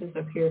 It just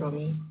appeared on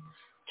me.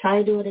 Try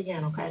to do it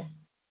again, okay?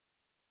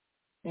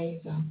 There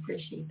you go.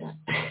 Appreciate that.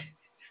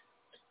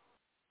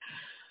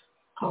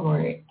 All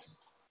right.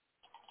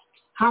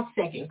 Hot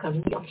second, because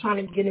I'm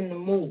trying to get in the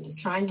mood.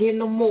 Trying to get in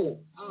the mood.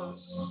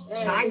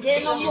 Trying to get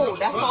in the mood.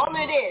 That's all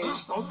it is.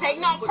 Don't take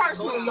nothing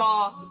personal,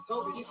 y'all.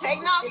 You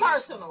take nothing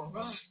personal.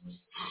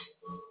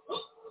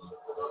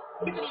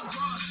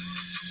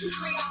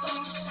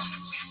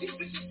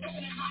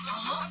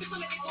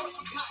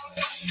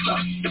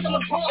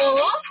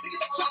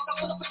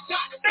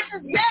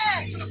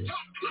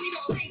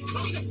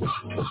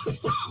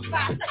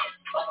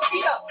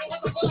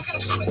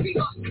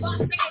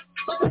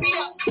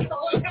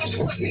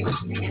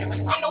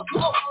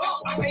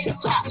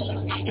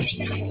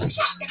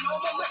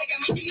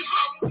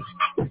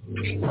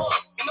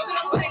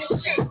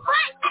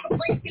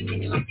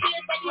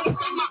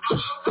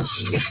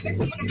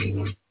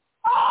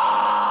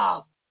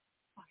 Oh,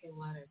 fucking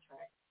letter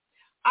track.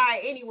 All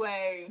right,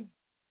 anyway.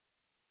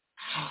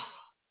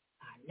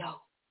 I know.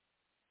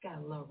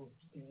 Gotta love her,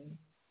 man.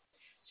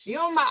 She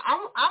on my, I'm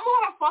on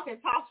her fucking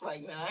tops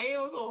right now. I ain't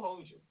even gonna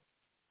hold you.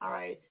 All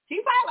right.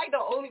 She's probably like the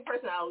only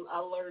person I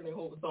learned to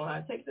hold song.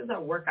 I take this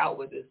and work out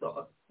with this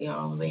song. You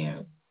know what I'm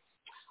saying?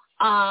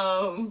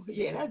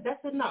 Yeah,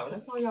 that's enough.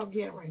 That's all y'all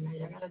get right now.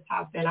 Y'all got a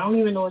top 10. I don't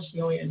even know if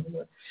she on here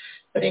anymore.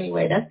 But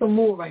anyway, that's the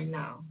move right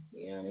now.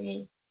 You know what I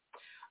mean?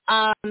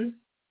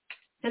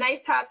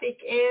 Tonight's topic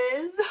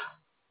is,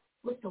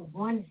 what's the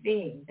one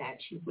thing that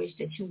you wish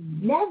that you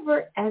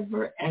never,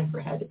 ever,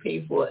 ever had to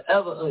pay for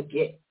ever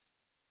again?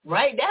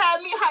 Right? That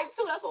had me hyped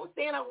too. That's what I'm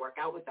saying. I work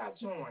out without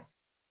joint.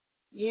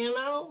 You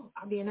know?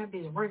 I'll be in that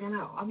bitch working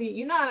out. I mean,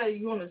 you know how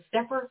you on a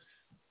stepper?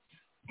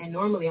 And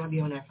normally I'll be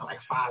on that for like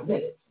 5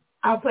 minutes.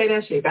 I'll play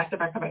that shit back to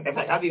back to back to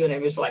back. I'll be on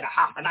that bitch for like a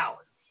half an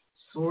hour.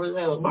 Sore as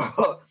hell,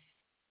 bro.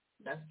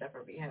 That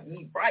stepper be having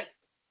me bright.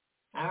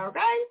 All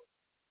right?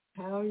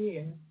 Hell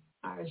yeah.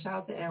 All right, shout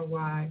out to NY.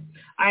 All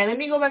right, let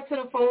me go back to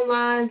the phone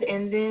lines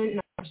and then,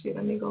 no, actually,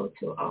 let me go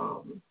to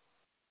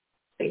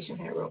station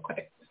here real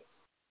quick.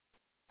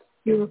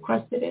 You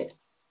requested it?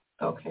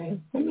 Okay,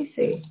 let me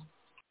see.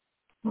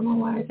 I don't know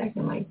why it's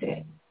acting like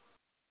that.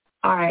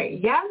 All right,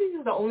 yeah, this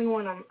is the only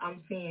one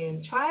I'm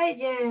seeing. Try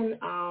again,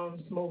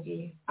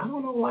 Smokey. I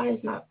don't know why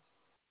it's not.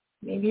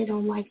 Maybe it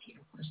don't like you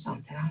or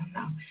something. I don't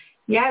know.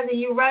 Yazzie,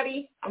 you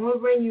ready? I'm going to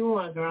bring you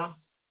on, girl.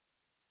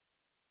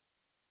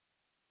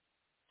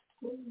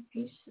 Oh,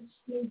 Jesus,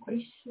 no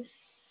gracious.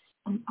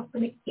 I'm up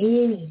in the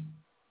ante.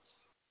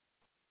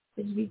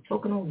 Bitch be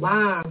talking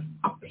online.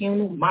 I'm paying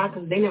no mind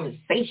because they never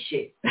say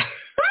shit.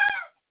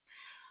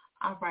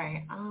 All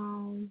right.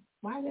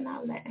 Why is it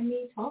not letting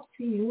me talk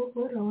to you?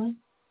 Hold on.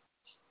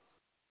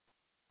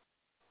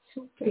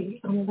 2,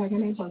 3. I'm back in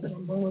the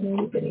number. What are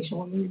you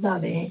finishing me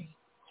loving?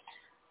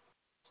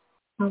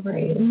 All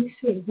right. Let me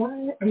see.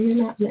 Why are you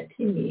not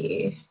letting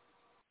me?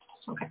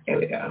 Okay, there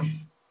we go.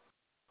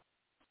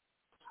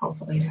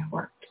 Hopefully that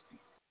worked.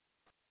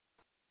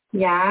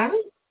 Yeah?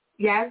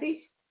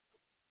 Yazzie?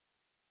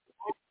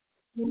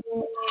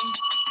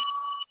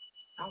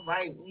 All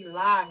right, we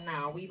live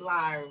now. We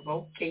live.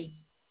 Okay.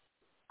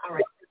 All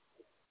right.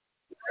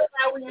 That's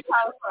how we talk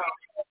from.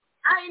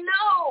 I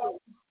know.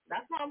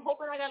 That's why I'm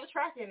hoping I got a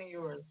track in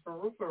yours. For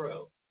real, for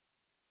real.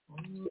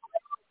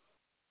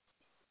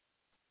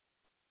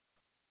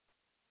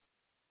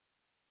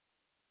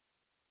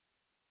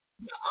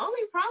 The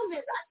only problem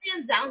is I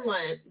can't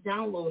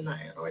download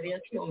nothing or they'll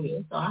kill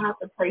me. So I have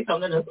to play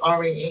something that's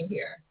already in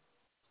here.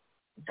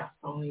 That's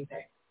the only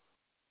thing.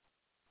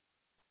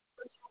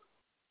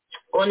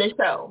 On the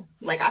show.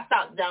 Like I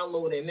stopped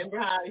downloading. Remember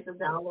how I used to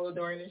download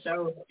during the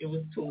show? It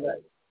was too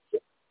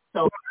much.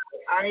 So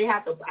I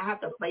have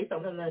to play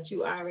something that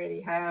you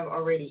already have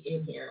already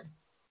in here.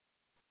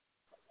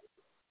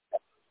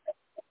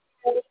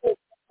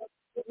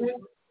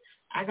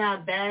 I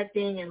got Bad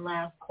Thing and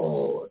Last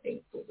Call. I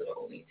think those are the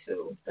only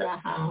two that I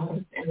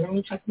have. And let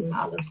me check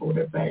my other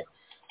folder, but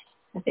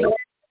I think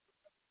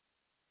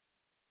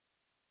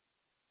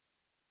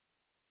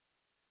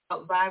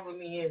Vibe With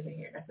Me is in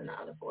here. That's in the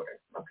other folder.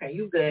 Okay,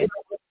 you good.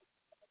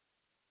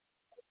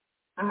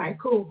 All right,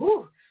 cool.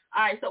 Whew.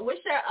 All right, so what's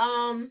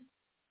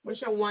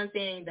your one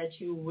thing that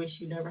you wish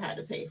you never had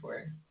to pay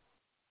for?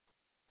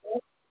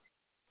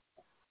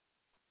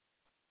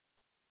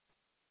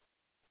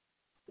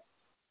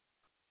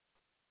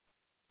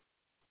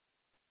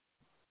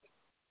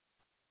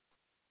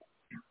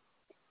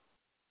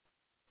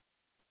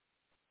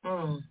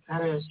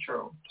 That is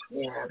true.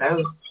 Yeah, that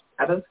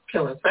is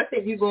killing. Especially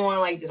if you go on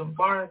like to the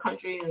foreign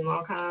countries and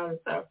all kinds of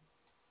stuff.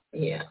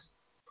 Yeah.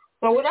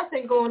 So what else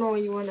is going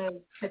on? You want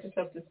to catch us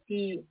up to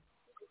speed?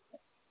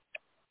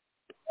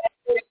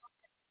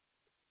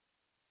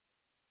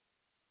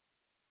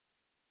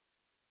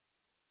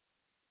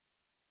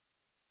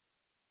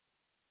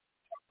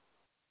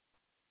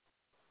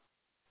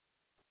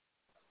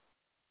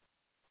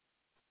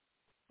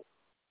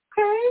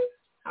 Okay.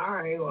 All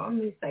right. Well,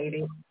 I'm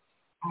excited.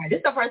 All right. This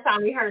is the first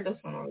time we heard this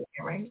one over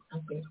here, right?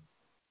 Okay.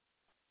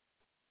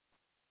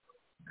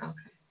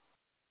 Okay.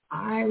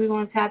 All right. We're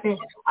gonna tap in.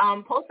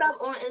 Post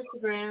up on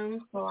Instagram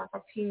so I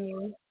can pin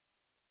you,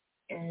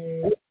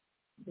 and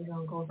we're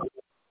gonna go.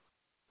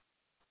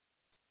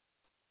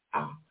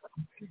 Oh.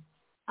 Okay.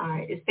 All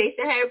right. Is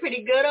station hair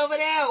pretty good over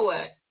there, or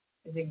what?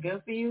 Is it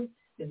good for you?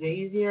 Is it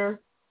easier?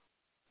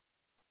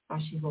 Oh,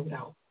 she moved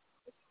out.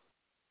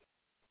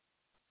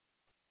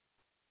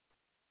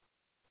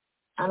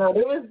 I know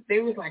they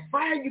was like,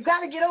 fire, you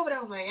gotta get over there.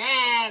 I was like,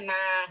 nah.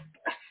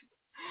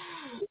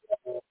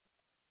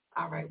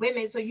 All right, wait a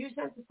minute. So you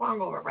sent the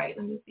song over, right?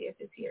 Let me see if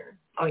it's here.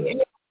 Oh yeah.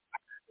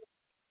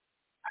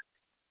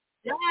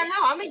 Yeah,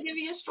 no, I'm gonna give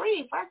you a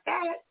stream. Fuck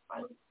that.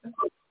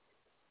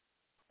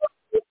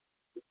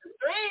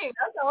 Stream.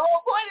 That's the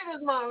whole point of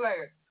this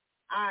motherfucker.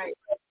 All right,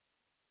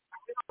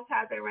 I'm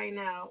gonna type it right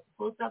now.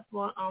 Post up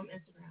on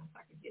Instagram so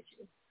I can get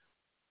you.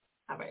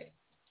 All right.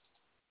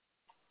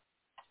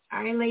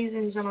 All right, ladies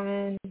and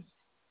gentlemen.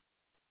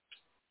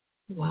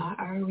 Why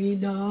are we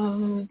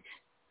not?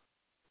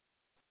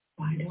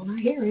 Why don't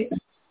I hear it?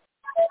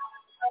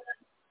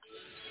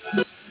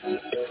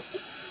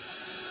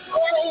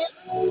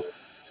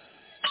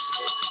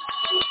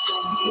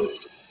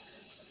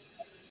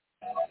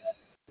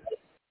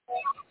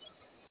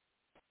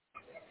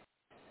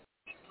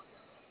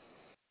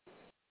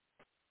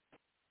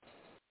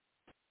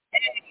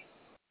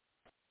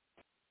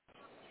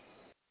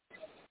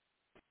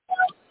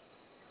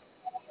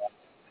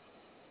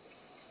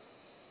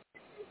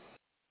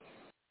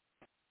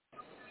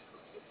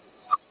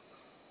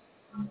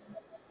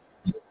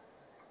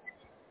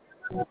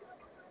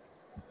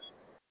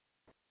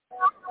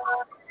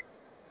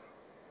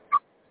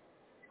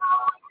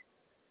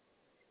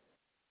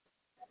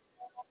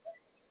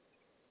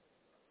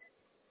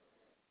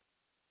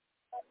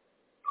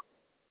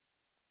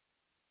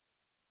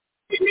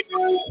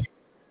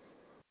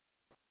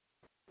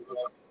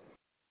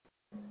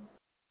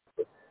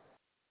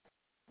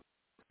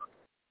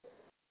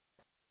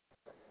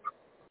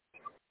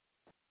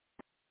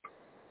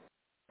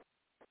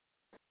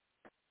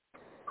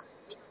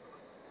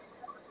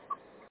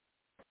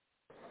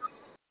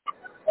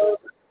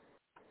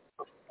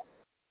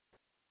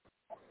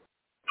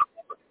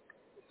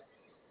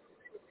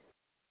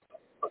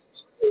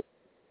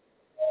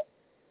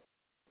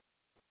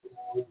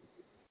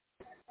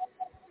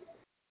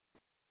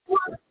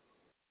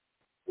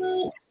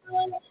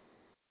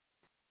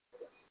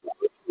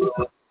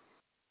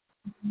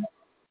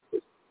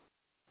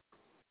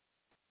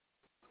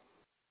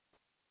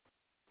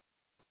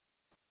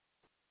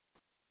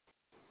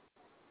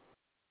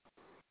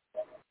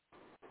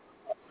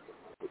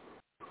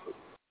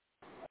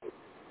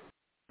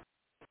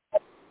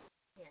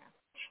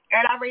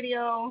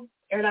 Airitoutradio.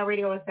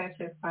 Airitoutradio is that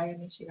shit fire.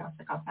 Make sure y'all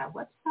check out that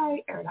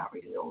website,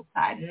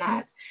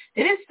 Airitoutradio.net.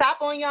 Did it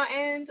stop on your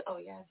end? Oh,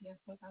 yes, I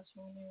got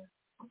you on there.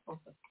 I'm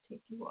supposed to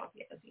take you off,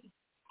 Yazzie.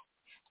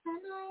 I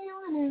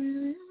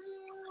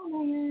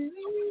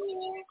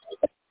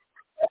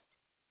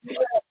just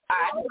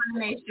want to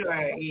make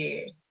sure,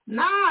 yeah.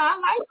 Nah, I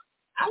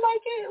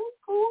like it. It was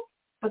cool.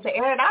 But the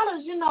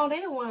Airidouters,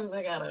 they the ones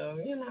that gotta,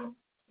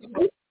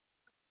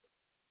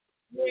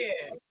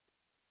 Yeah.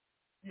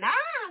 Nah,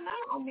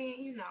 I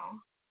mean,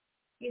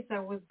 he said,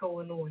 what's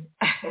going on?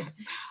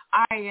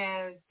 All right,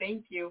 yes,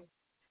 thank you.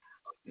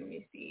 Let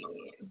me see.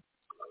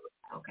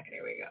 Okay,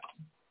 there we go.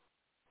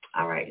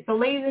 All right. So,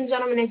 ladies and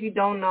gentlemen, if you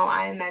don't know,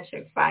 I am that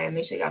chick fire.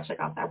 Make sure y'all check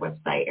out that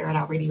website,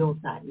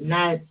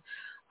 airitoutradio.net.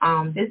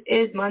 This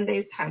is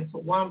Mondays 10 to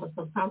 1, but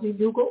sometimes we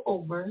do go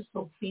over,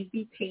 so please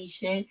be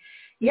patient.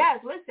 Yes,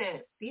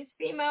 listen, these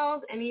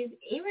females and these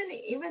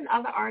even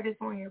other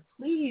artists on here,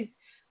 please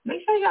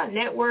make sure y'all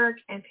network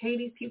and pay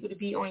these people to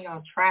be on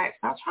y'all track.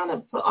 Stop trying to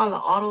put on the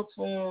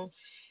auto-tune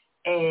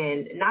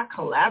and not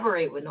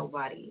collaborate with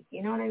nobody.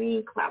 You know what I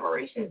mean?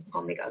 Collaboration is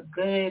going to make a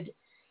good,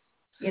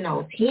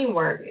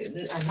 teamwork,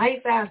 a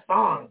nice-ass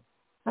song.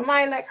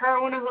 Somebody like her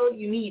on the hook,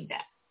 you need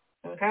that,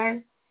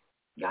 okay?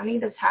 Y'all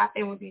need to tap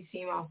in with these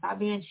females. Stop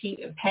being cheap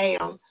and pay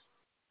them.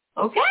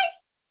 Okay?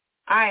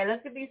 All right,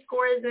 let's get these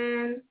scores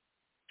in.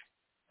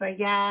 But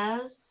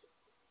yes.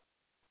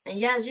 And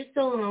yes, you're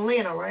still in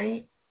Atlanta,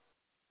 right?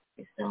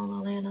 You're still in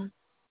Atlanta.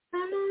 I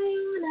know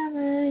you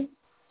whatever.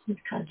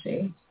 She's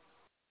country.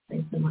 I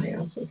think somebody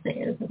else was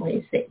saying.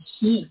 Somebody said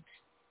heat.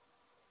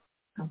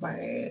 All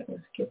right,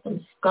 let's get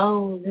some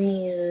skulls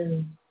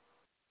in.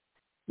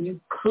 You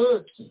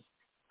cookie.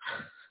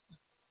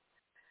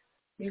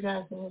 You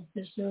guys are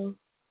official.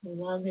 I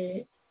love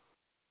it.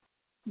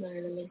 All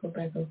right, let me go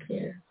back up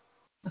here.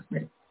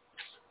 Okay.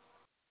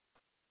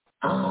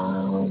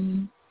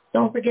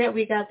 Don't forget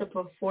we got the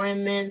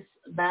Performance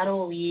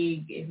Battle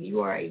League. If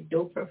you are a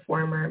dope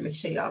performer, make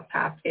sure y'all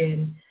tap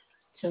in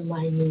to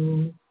my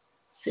new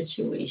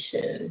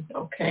situation,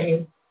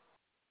 okay?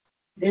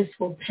 This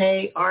will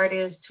pay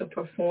artists to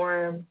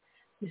perform.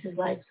 This is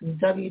like some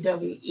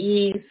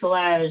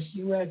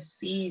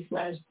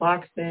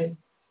WWE/UFC/boxing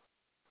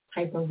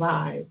type of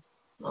vibe,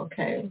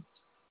 okay?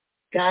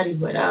 Gotti,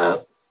 what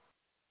up?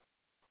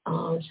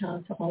 Shout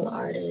out to all the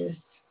artists.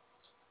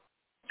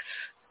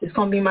 It's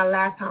going to be my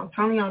last time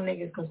telling y'all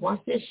niggas, because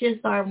once this shit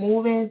start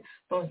moving,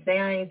 don't say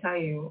I ain't tell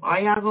you. All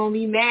y'all going to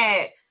be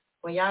mad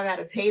when y'all got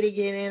to pay to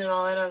get in and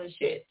all that other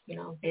shit. You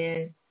know what I'm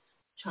saying?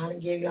 Trying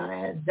to give y'all a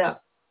heads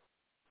up.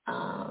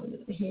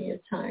 Here's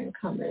time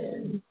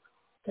coming.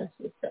 That's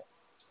what's up.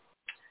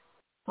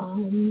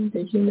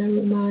 Did you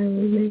never mind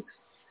remix?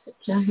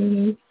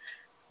 Jaheen?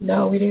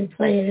 No, we didn't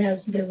play it. It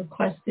has to be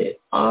requested.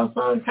 All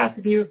songs have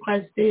to be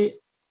requested.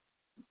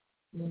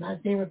 When I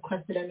say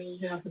requested, I mean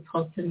you have to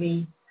talk to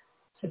me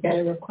to get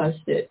it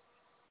requested.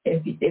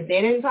 If they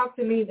didn't talk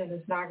to me, then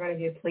it's not going to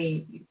get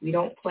played. We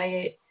don't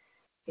play it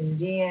in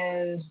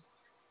DMs.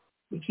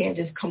 You can't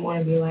just come on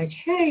and be like,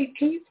 hey,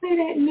 can you play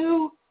that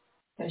new?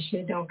 That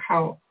shit don't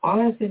count. All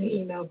that's in the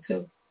email,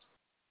 too.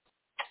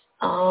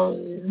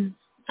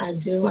 I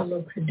do. I'm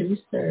a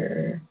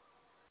producer.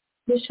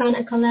 Who's trying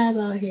to collab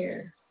out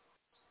here?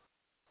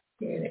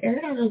 Yeah, the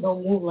Airidouters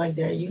don't move like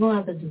that. You're going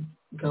to have to just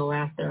go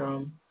after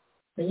them.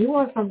 When you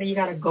want something, you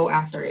got to go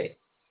after it.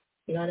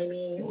 You know what I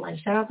mean? Like,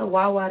 shout out to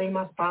Wawa, they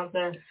my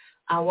sponsor.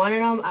 I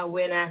wanted them, I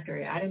went after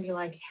it. I didn't be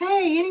like,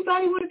 hey,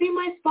 anybody want to be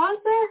my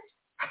sponsor?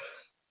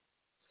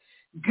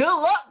 Good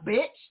luck,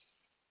 bitch.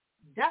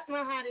 That's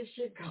not how this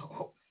shit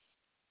go.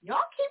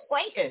 Y'all keep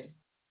waiting.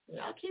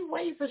 Y'all keep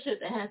waiting for shit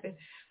to happen.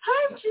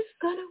 I'm just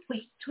going to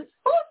wait to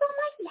expose them.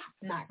 Like,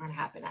 that's not going to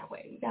happen that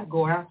way. You got to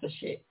go after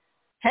shit.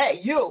 Hey,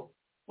 you,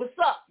 what's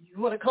up? You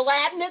want to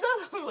collab,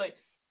 nigga? Like,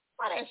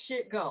 how that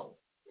shit go?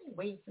 I ain't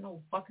waiting for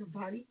no fucking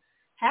body.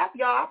 Half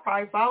y'all, I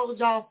probably followed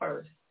y'all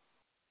first.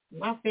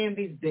 My fan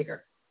base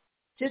bigger.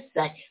 Just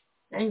second.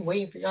 I ain't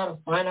waiting for y'all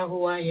to find out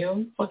who I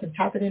am. Fucking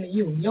tap it into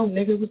you. Yo,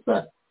 nigga, what's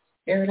up?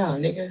 Air it out,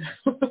 nigga.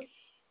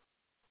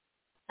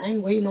 I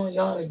ain't waiting on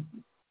y'all to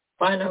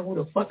find out who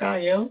the fuck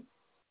I am.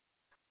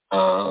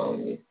 Let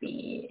me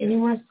see. Any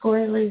more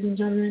scores, ladies and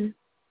gentlemen?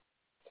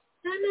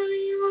 I know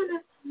you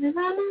wanna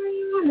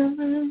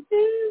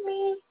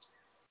me.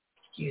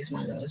 Excuse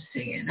my little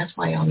singing. That's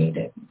why y'all need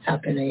to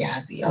tap into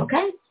Yazzie,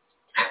 okay?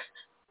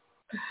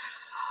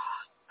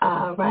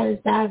 Ryder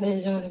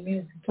Savage on the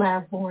music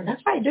platform.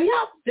 That's right. Do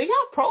y'all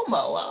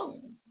promo?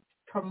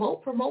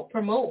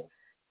 Promote.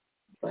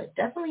 But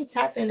definitely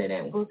tap into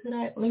them. Go to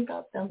that link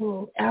up, that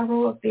little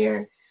arrow up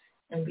there,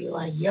 and be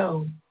like,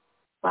 yo,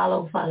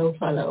 follow.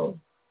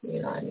 You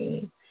know what I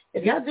mean?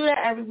 If y'all do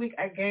that every week,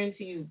 I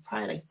guarantee you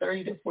probably like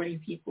 30 to 40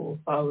 people will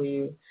follow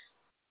you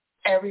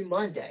every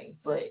Monday.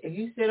 But if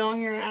you sit on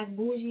here and act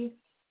bougie,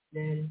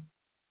 then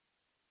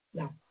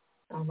no.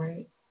 All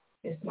right?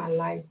 It's my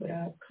life. But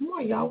come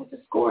on, y'all, with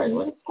the scores.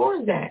 What the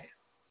scores at?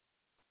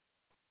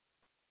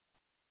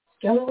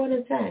 Scale of 1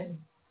 to 10.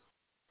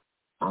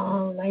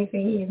 Life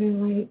ain't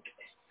even like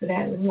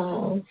that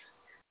love.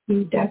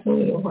 You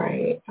definitely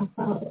right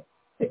about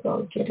to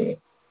go get it.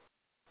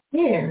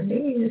 Yeah,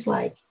 nigga just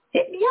like,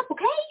 hit me up,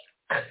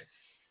 okay?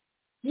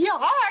 Yeah, all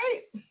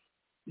right.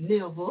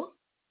 Never.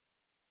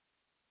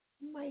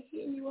 I'm like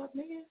hitting you up,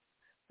 nigga.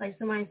 Like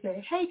somebody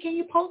said, hey, can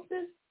you post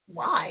this?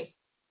 Why?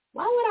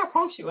 Why would I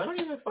post you? I don't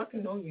even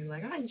fucking know you.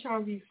 Like, I ain't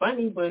trying to be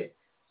funny, but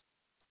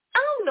I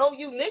don't know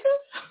you,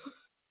 nigga.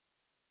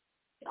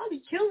 Y'all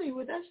be killing me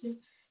with that shit.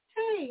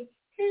 Hey,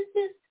 here's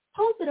this.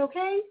 Post it,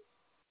 okay?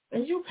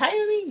 And you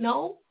paying me?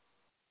 No.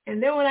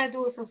 And then when I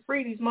do it for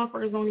free, these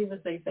motherfuckers don't even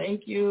say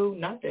thank you,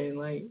 nothing.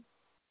 Like,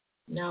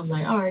 now I'm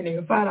like, all right,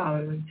 nigga,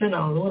 $5,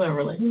 $10,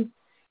 whatever. Like,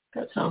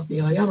 got time for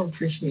y'all. Y'all don't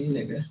appreciate it,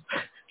 nigga.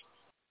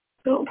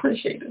 Don't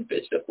appreciate this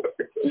bitch at work.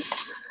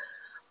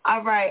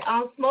 All right.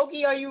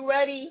 Smokey, are you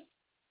ready?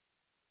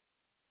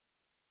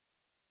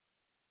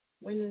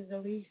 When does the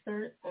league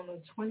start? On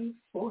the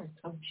 24th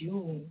of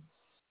June.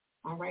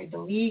 All right. The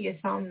league is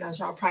something that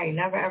y'all probably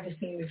never ever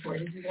seen before.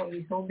 This is gonna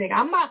be so big.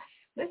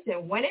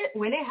 Listen, when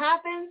it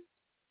happens,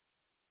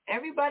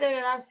 everybody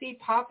that I see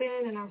pop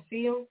in and I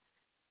see them,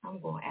 I'm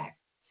gonna act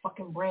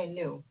fucking brand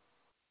new.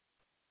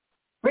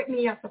 Rip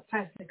me up the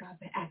plastic. I've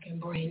been acting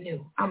brand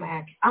new. I'm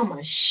a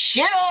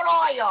shit on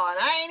all y'all, and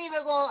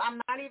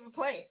I'm not even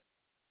playing.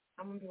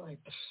 I'm gonna be like,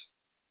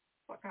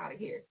 fuck out of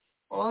here.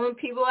 All them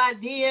people I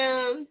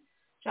DM,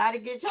 try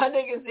to get y'all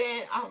niggas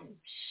in, I'm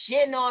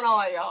shitting on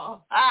all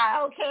y'all. I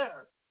don't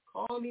care.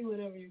 Call me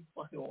whatever you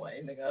fucking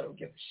want, nigga. I don't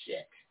give a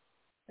shit.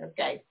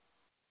 Okay?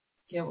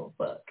 Give a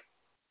fuck.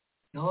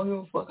 Don't give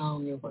a fuck. I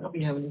don't give a fuck. I'll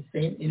be having the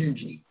same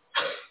energy.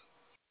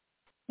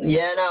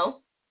 Yeah, no.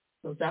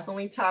 So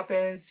definitely tap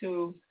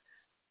into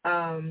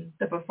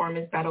the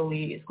Performance Battle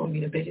League. It's going to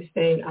be the biggest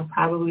thing I've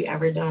probably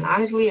ever done.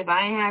 Honestly, if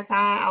I ain't had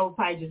time, I would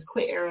probably just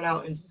quit Air It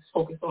Out and just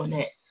focus on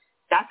that.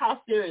 That's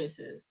how serious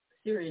this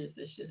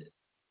shit is.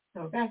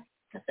 Okay?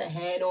 Got the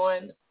head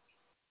on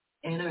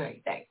and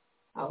everything.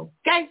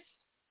 Okay?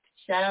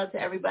 Shout out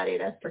to everybody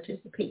that's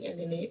participating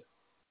in it.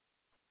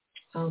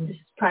 This is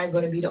probably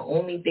going to be the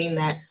only thing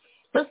that,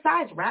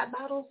 besides rap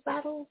battles,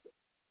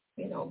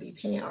 be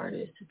paying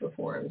artists to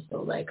perform.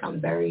 So, like, I'm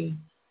very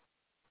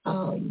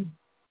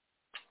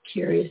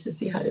curious to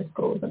see how this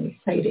goes. I'm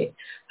excited.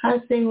 How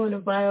to sing on a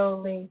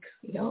bio link.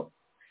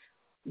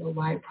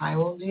 Nobody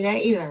probably won't do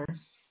that either.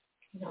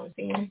 You know what I'm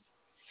saying?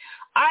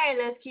 All right,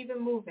 let's keep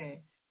it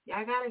moving.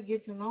 Y'all got to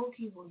get to know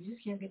people. You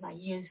just can't be like,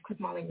 yeah, just click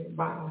my link in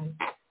bio.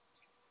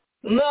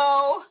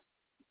 No.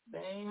 They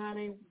ain't how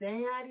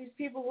these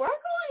people work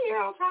on here.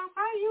 I'm trying to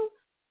find you.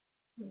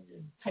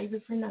 Just type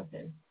it for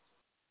nothing.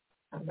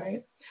 All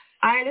right.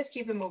 All right, let's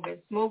keep it moving.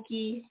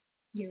 Smokey,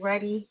 you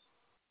ready?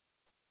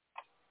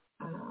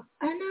 I know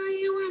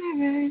you want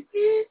to really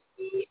miss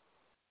me.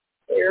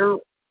 Here.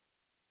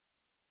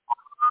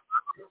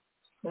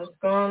 What's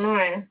going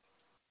on?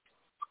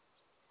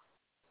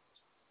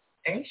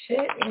 Ain't shit,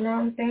 you know what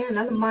I'm saying?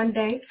 Another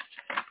Monday,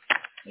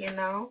 you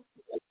know.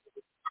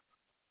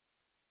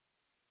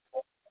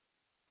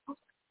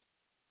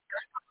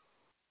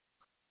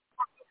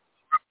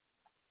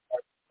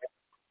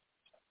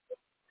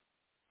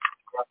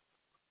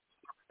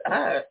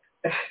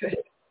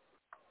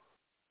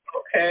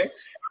 Okay.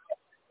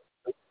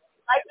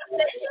 Like I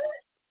said,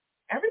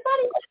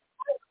 everybody.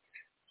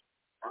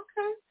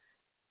 Okay.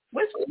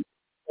 Which one?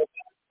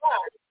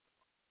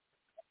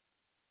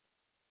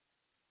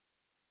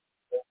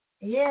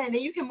 Yeah, and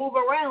then you can move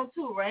around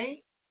too,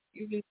 right?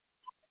 You can.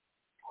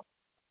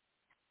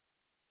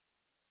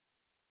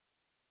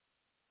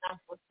 That's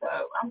what's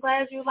up. I'm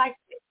glad you like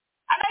it.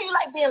 I know you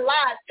like being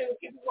live too.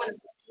 People want to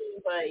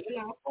be,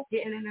 but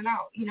getting in and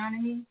out. You know what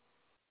I mean?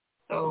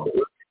 So.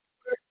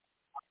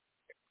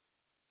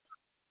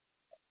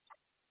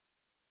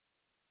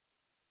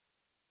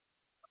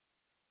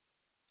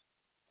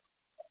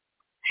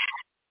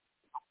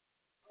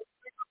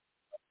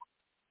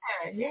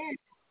 Yeah.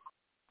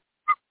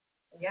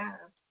 Yeah.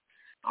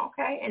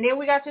 Okay. And then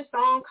we got your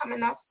song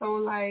coming up. So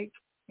All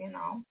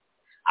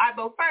right,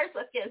 but first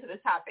let's get into the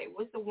topic.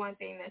 What's the one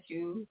thing that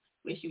you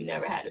wish you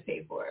never had to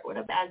pay for? What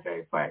up,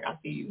 Asbury Park? I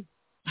see you.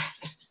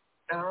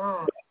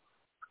 Oh.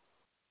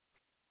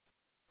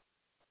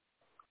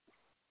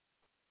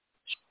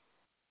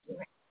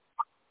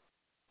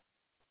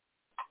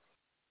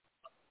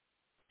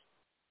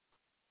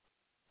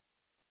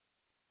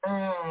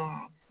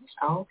 Mm.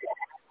 Okay.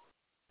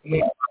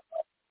 Yeah.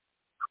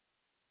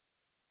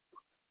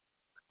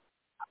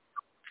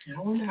 I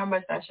wonder how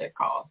much that should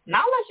cost.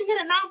 Now, unless you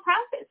get a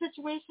nonprofit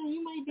situation,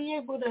 you may be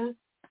able to,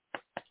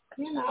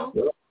 you know.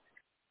 Hey,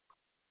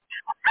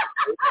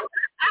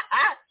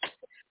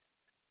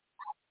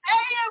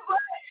 but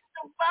it's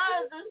the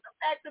buzz. It's the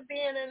fact of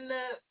being in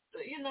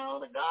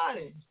the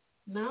garden.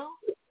 No?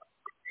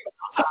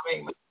 I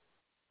mean,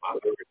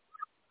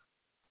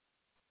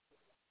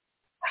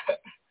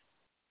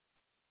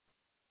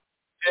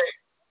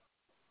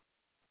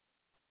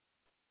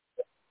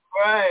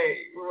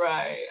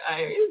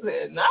 right. He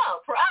said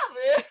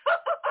nonprofit.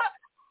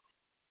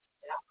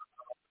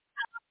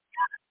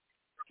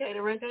 Okay,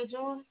 to rent that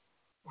joint?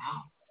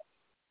 Wow.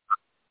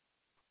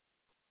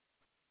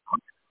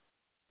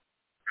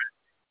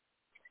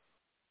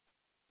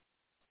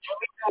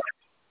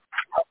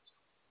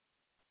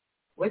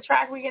 What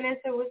track we get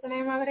into? What's the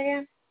name of it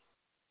again?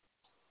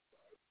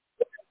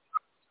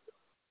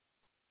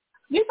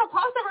 You're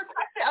supposed to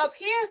request it up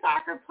here so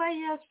I can play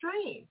your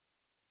stream.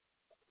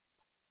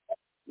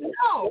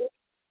 No,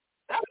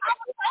 that's what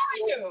I'm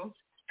telling you.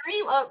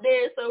 Stream up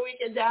there so we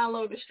can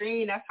download the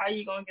stream. That's how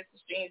you're going to get the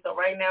stream. So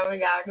right now we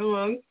got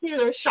something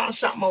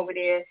over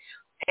there,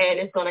 and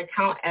it's going to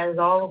count as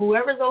all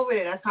whoever's over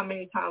there. That's how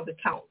many times it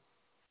counts.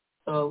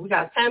 So we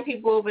got 10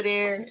 people over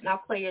there, and I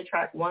play your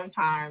track one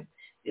time.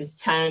 It's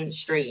 10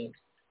 streams.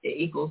 It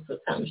equals to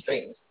 10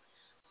 streams.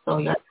 So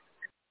yeah.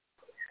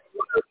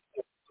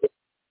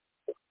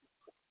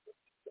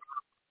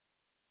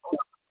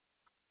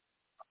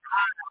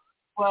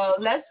 Well,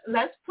 let's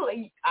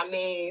play. I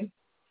mean,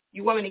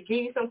 you want me to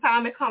give you some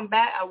time to come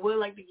back? I would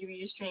like to give you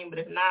your stream, but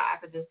if not, I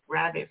could just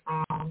grab it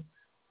from.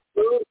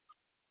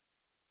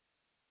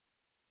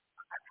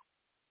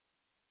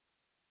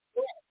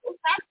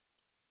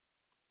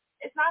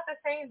 It's not the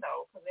same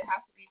though, because it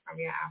has to be from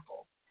your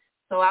Apple.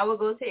 So I would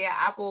go to your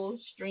Apple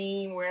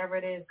stream, wherever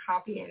it is,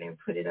 copy it and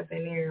put it up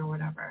in there or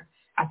whatever.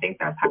 I think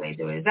that's how they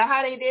do it. Is that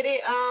how they did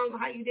it?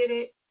 How you did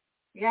it,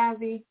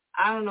 Yazzie?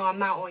 I don't know. I'm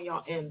not on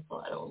your end, so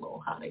I don't know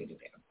how they do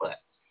that.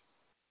 But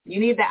you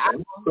need the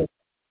Apple. All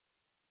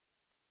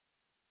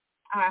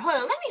right, hold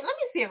on. Let me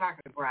see if I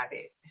can grab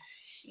it.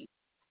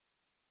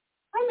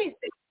 Let me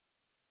see.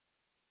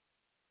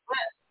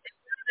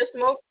 The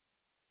smoke.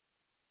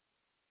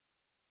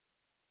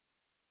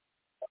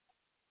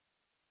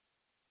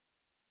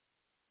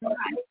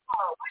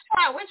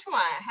 Which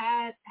one?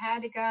 Had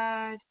the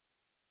God.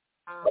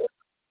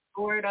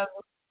 Scored of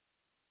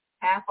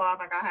half off.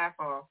 I got half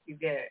off. You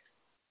get it.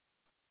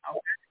 Okay.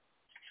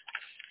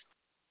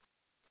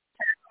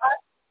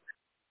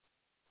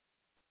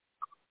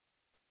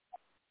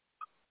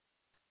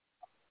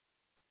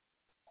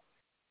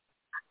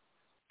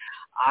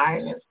 All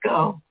right, let's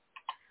go.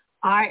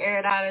 All right,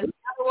 Airitoutradio.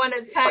 Everyone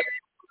is tired.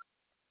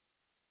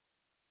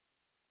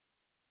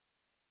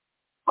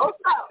 Hold up.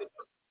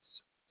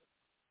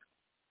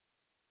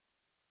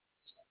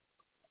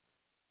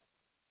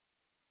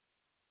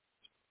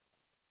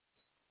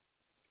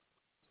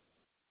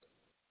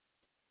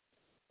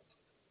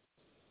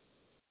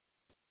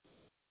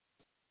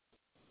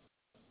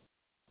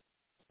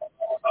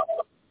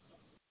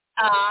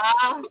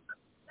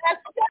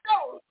 Let's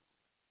go.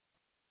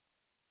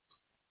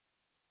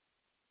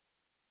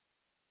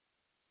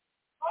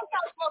 Hold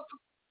up.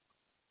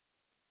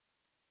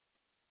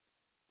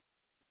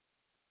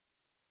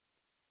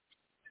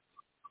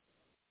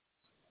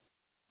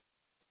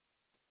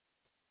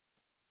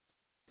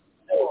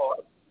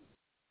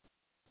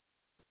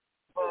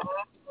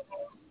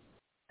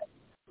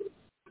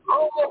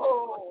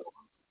 Oh.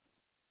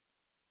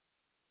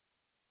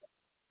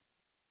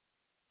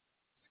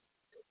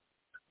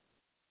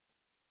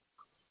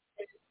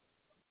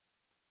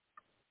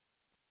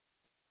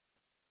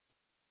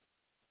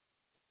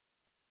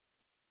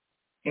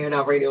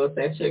 Airitoutradio is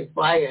that chick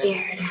fire.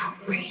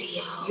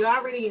 Airitoutradio. You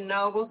already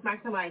know. Go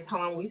smack somebody. Tell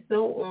them we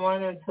still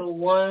on until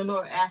 1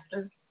 or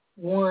after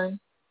 1.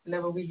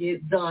 Whenever we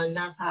get done,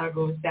 that's how it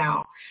goes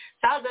down.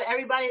 Shout out to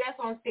everybody that's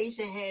on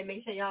Station Head.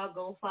 Make sure y'all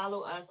go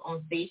follow us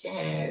on Station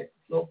Head.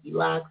 Smoky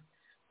Locks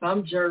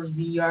from Jersey.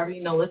 You already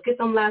know. Let's get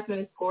some last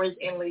minute scores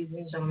in, ladies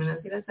and gentlemen. I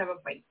see that's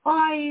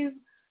 7.5.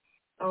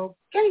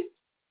 Okay.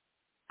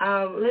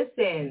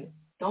 Listen.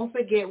 Don't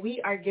forget,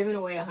 we are giving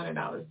away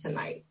 $100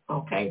 tonight,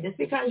 okay? Just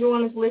because you're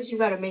on this list, you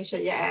got to make sure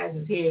your ass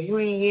is here. If you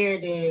ain't here,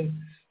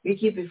 then we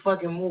keep it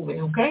fucking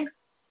moving, okay?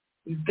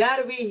 You got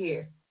to be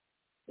here.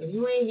 If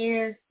you ain't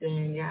here,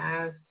 then your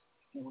ass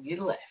will get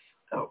left,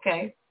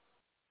 okay?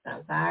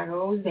 That's how it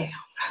goes down.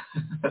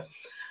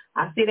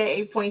 I see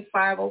that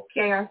 8.5.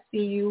 Okay, I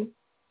see you.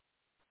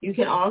 You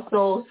can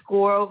also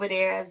score over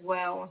there as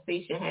well on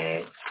Station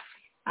Head.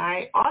 All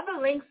right, all the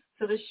links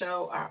to the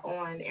show are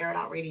on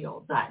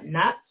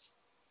airitoutradio.net.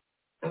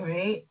 All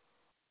right,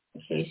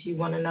 in case you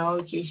want to know,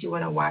 in case you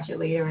want to watch it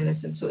later and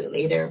listen to it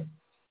later.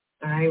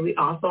 All right, we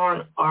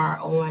also are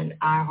on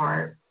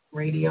iHeart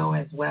Radio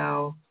as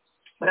well.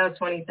 What else,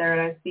 23rd?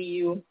 I see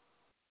you.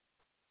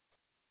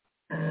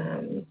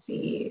 Let's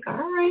see. All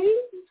right,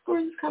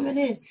 scores is coming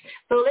in.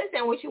 So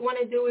listen, what you want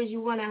to do is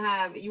you want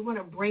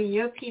to bring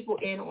your people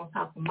in on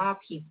top of my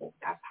people.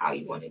 That's how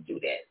you want to do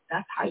that.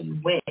 That's how you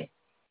win.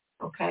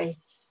 Okay.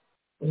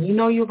 When you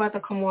know you're about to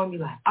come on, be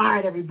like, all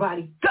right,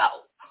 everybody, go.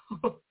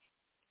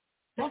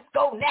 Let's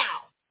go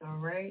now. All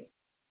right.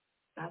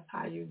 That's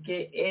how you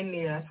get in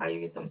there. That's how you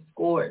get some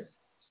scores.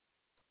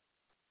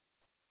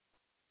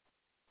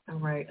 All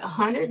right.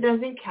 100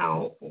 doesn't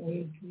count.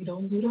 We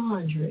don't do the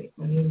 100.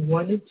 I mean,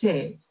 1 to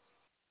 10.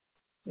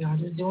 Y'all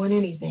just doing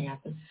anything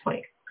at this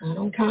point. I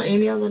don't count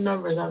any other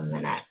numbers other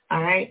than that.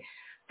 All right.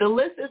 The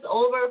list is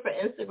over for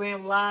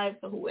Instagram Live,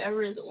 so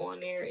whoever is on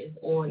there is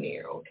on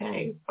there.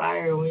 Okay.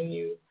 Fire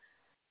when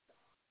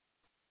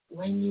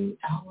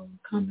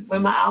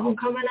my album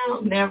coming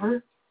out?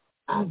 Never.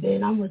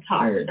 I'm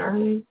retired,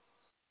 darling.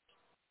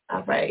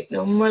 All right.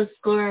 No more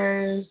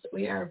scores.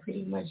 We are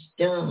pretty much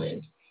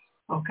done.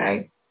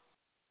 Okay.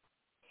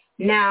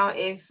 Now,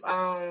 if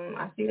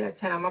I see that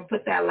 10, I'm going to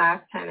put that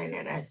last 10 in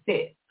there. That's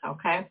it,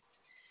 okay?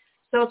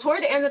 So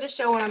toward the end of the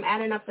show, when I'm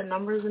adding up the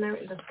numbers and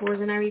the scores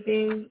and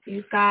everything,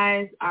 you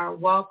guys are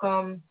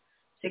welcome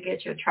to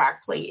get your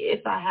track played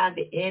if I have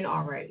it in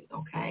already,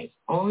 okay?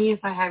 Only if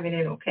I have it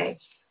in, okay?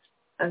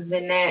 Other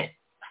than that,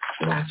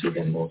 you got to keep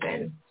it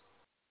moving.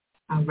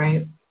 All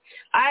right.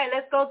 All right,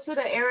 let's go to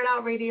the Air It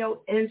Out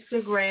Radio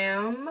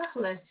Instagram.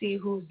 Let's see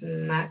who's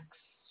next.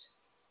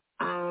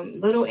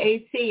 Little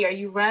AT, are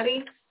you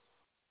ready?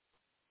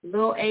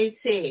 Little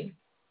AT.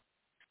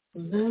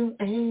 Little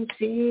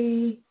AT.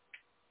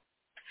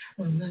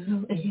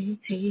 Little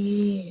AT.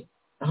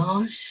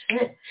 Oh,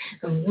 shit.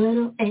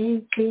 Little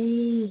AT.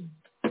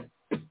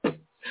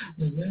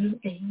 Little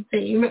AT.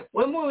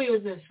 What movie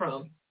was this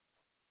from?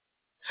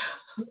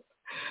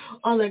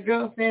 All the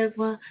girlfriends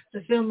want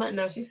to feel my...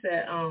 No, she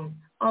said,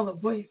 all the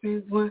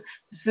boyfriends want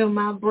to feel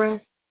my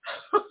breath.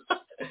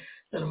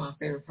 That's one of my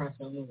favorite parts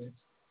of the movie.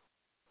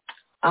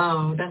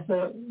 Oh, that's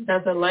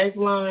a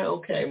lifeline.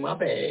 Okay, my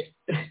bad.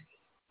 I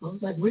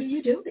was like, what are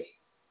you doing?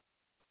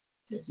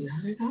 It's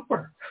not at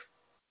work.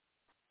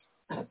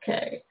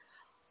 Okay.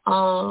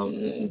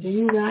 Do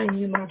you got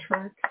any of my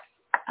tracks?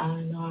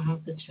 I know I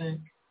have to check.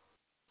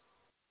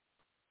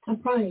 I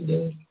probably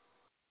do.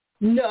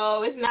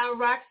 No, it's not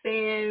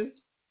Roxanne.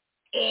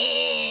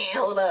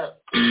 Hold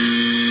up.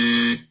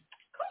 Come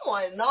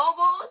on,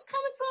 Noble. It's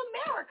coming to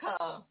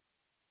America.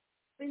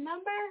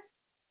 Remember?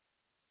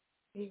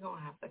 You're going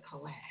to have to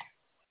collab.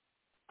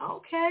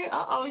 Okay.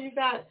 Uh-oh, you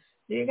got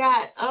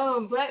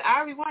Black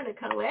Ivy want to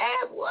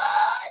collab? What?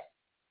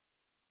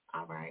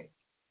 All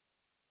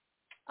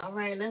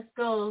right, let's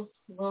go,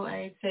 Lil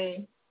AT.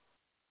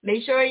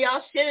 Make sure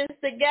y'all shit is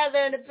together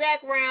in the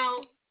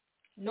background.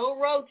 No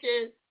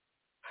roaches.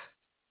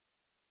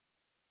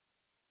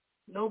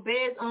 No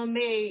beds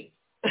unmade.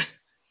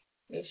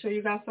 Make sure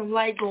you got some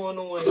light going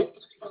on.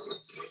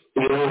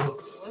 Yeah.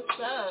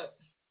 What's up?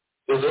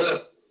 What's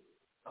up?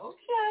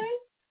 Okay.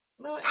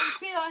 Little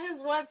AP on his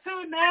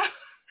 1-2 now.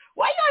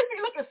 Why you always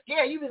be looking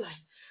scared? You be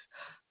like,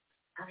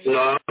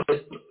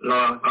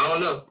 no, I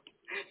don't know.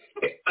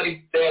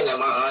 Everybody saying that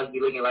my eyes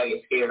be looking like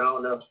it's scared. I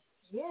don't know.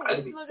 Yeah,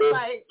 it's looking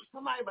like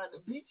somebody about to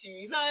beat you.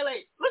 You know,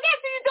 like, look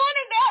at you doing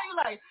it now.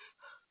 You're like,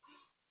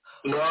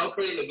 no, I'm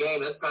playing the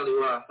game. That's probably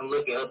why I'm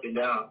looking up and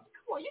down.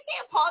 come on, you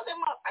can't pause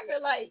him up. I go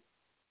like,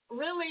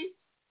 really?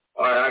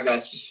 All right, I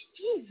got you.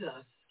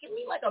 Jesus, give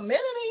me like a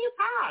minute of your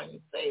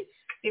time. Say,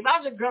 if I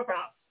was your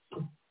girlfriend,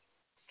 I'll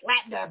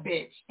slap that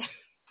bitch.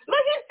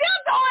 Look, he's still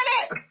doing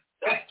it.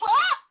 The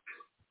fuck?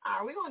 All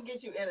right, we're going to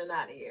get you in and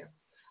out of here.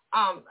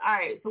 All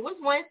right, so what's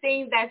one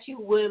thing that you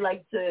would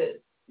like to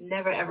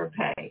never, ever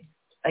pay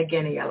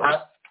again in your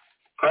life?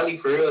 Probably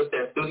for real, it's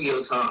that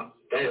studio time.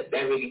 That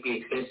really be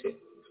expensive.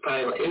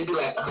 Probably like, it'd be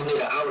like $100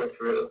 an hour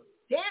for real.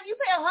 Damn, you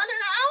pay $100 an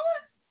hour?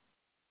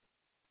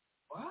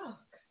 Wow.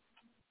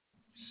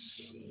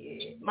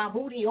 Shit, my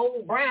booty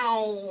old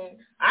brown.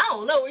 I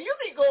don't know where you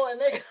be going,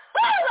 nigga.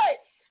 Like,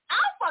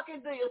 I'll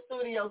fucking do your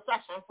studio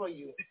session for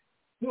you.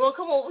 You want to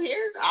come over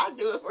here? I'll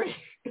do it for you.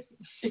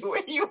 Shit,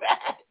 where you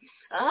at?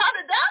 $100?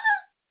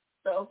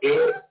 So, yeah.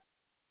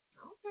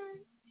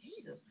 Okay.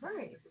 Jesus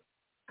Christ.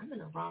 I'm in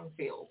the wrong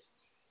field.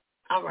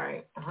 All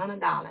right,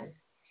 $100.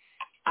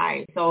 All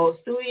right, so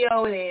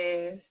studio it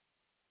is.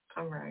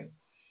 All right.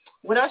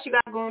 What else you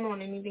got going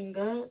on? Anything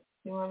good?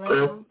 You want to let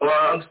know? Well,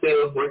 I'm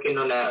still working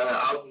on that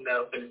album that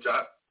I'm going to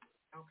drop.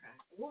 Okay.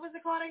 What was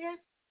it called again?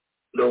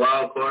 The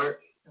Wild Card.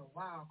 The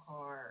Wild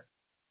Card.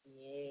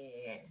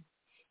 Yeah.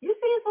 You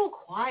see it's so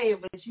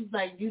quiet, but she's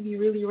like, you be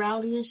really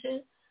rowdy and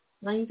shit?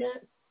 Like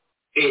that?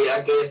 Yeah,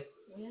 I guess.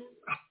 Yeah.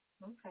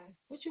 Okay.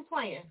 What you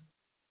playing?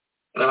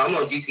 I'm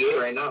on GTA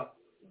right now.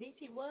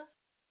 DT what?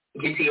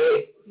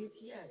 GTA.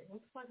 GTA.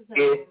 What the fuck is that?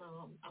 Yeah.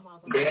 I'm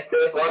out Grand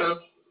Theft Auto.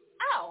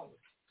 Oh.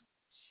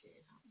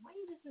 Shit. Why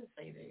you just didn't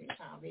say that? You're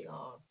trying to be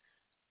all,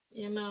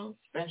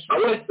 special. I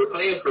wasn't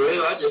playing for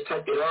real. I just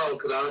turned it on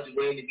because I was just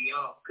waiting to be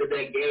on. Because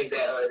that game,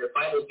 the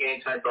finals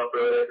game turned off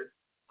or whatever.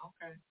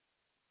 Okay.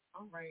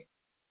 All right.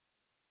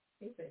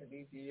 He said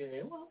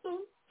DTA.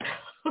 Welcome.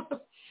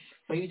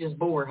 So you just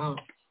bored, huh?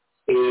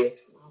 Yeah.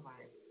 All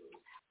right.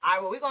 All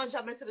right, well, we're going to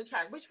jump into the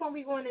track. Which one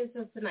we going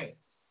into tonight?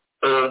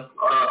 On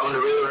the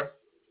radar.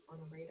 On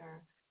the radar.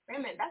 Wait a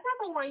minute, that's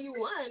not the one you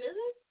won, is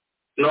it?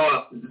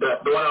 No,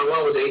 the one I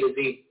won was A to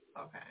Z.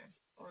 Okay.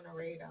 On the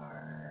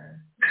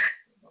radar.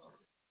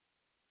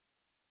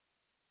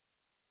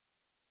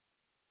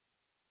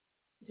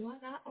 Do I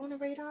got on the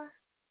radar?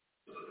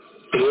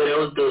 Yeah, that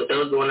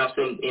was the one I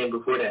sent in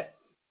before that.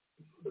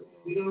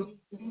 Let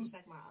me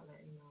check my other,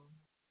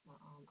 my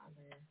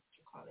other, what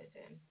you call it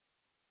then.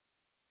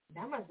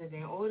 That must have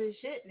been old as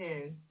shit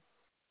then.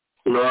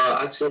 No,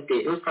 I sent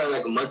it. It was probably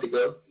like a month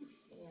ago.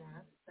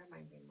 Yeah, that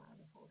might be my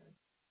other folder.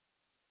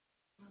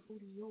 My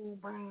booty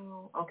old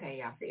brown. Okay,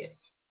 yeah, I see it.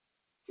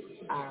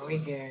 All right, we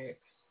good.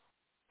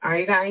 All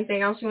right, you got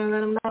anything else you want to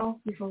let them know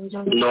before we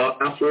jump in? No,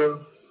 not for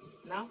real.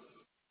 No?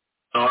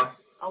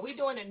 Are we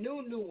doing a new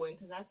one?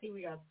 Because I see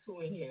we got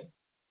two in here.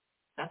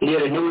 Yeah,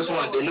 the newest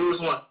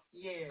one.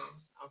 Yeah.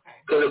 Okay.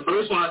 Because the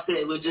first one I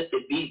said was just a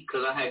beat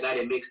because I had got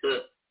it mixed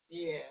up.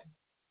 Yeah.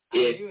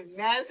 Yeah. You was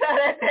mad as hell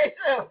that day,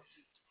 too.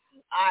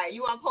 All right,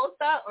 you want to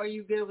post up or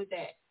you good with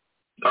that?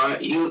 All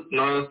right,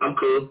 no, I'm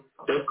cool.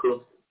 That's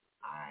cool.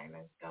 All right,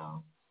 let's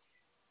go.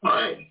 All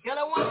right.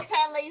 Scale of 1 to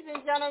 10, ladies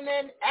and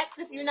gentlemen. X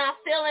if you're not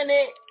feeling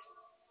it.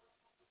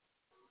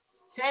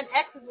 10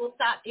 X's will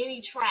stop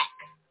any track.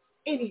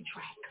 Any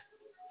track.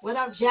 What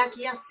up,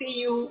 Jackie? I see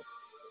you.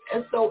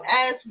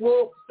 SOS,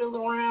 Whoop, still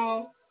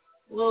around.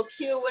 Lil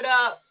Q, what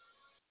up?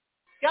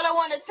 Scale of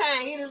 1 to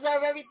 10. He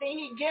deserves everything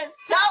he gets.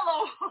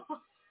 Tell him.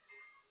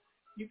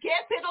 You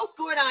can't put no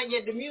score down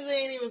yet. The music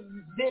ain't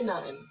even did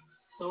nothing.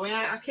 So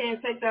I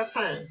can't take that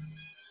turn.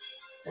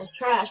 That's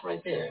trash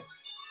right there.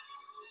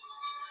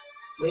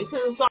 Wait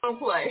till the song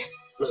play.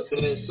 Look,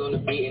 finish on the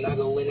beat and I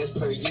go in as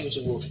per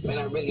usual. Man,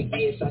 I really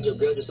be inside your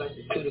girl just like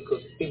the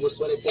cuticles. People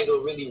swear that they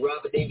don't really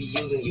rob, but they be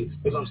using you.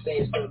 If I'm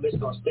saying stuff, it's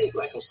gonna stick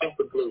like I'm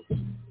super glue.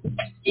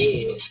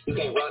 Yeah, you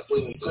can't rock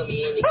with me. Put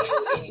me in the game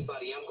with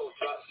anybody. I'm gonna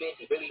drop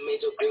 50. Really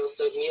made your girl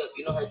suck me up.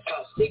 You know her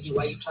top sticky.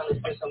 Why you trying to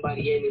spend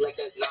somebody at me like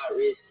that's not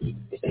risky?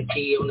 It's that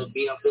key on the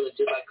beat. I'm feeling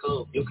just like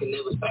Cole. You can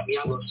never stop me.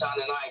 I'm gonna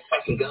shine and I ain't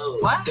fucking gold.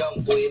 What?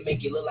 Dumb boy, it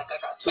make you look like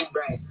I got 2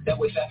 brains. That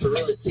way fat for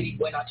real, a city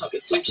boy, not talking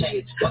 2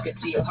 chains. Walking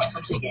to your house,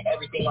 I'm taking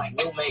everything like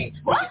new main.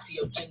 You can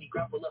see your chimney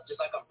grapple up just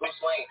like I'm Bruce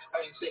Wayne.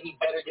 Heard you say he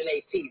better than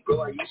AT,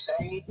 bro. Are you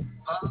saying?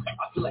 Huh?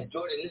 I feel like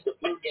Jordan. It's the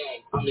blue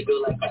game. I'm the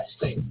good like Patch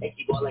State. AC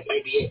ball like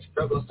ABA.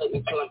 Girl gon' suck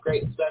me till I'm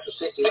great. Special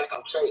 60 like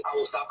I'm Trey. I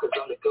won't stop cause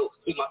I'm the GOAT.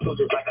 Keep my crew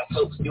just like I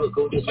toast. You a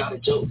goat, it's not a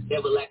joke.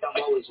 Never like I'm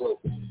always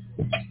woke.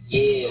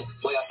 Yeah,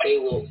 boy, I stay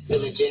woke.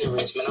 Feeling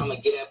generous, man, I'ma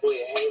get that boy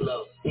a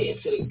halo. Getting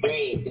to the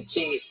green, the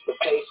cheese, the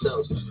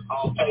pesos. I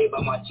don't play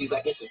by my cheese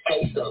like it's a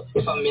peso.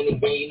 If I'm in the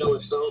game, you know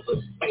it's over.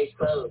 Case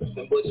closed.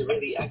 And boys are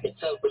really acting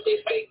tough, but they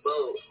fake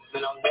bold.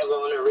 Man, I'm never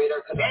on the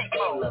radar cause I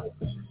stay low.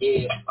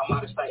 Yeah, I'm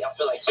out of sight, I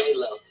feel like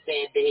J-Lo.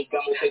 Saying that he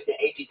got more faith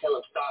than AT, tell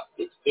him stop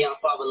it. Yeah,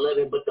 I'm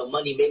 5'11", but the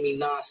money made me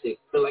nauseous.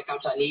 Feel like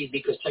I'm Chinese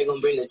because Trey gon'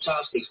 bring the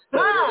chopsticks.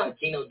 Like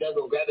Gino Doug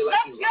gon' grab it like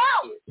he's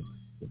lost it.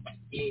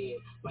 Yeah,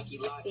 like he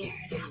locked it.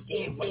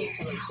 Getting money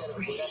till I'm set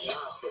up, but that's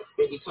nonsense.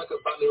 Baby, talk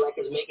about me like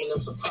it's making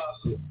us a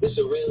profit. This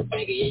a real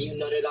banger, yeah, you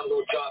know that I'm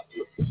gonna drop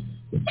you.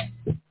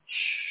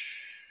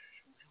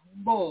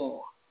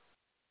 Boy.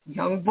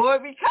 Young boy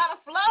be kind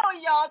of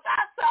flowing, y'all.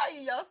 I tell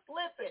you, y'all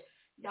slipping.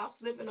 Y'all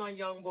slipping on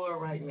young boy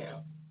right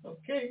now.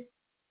 Okay?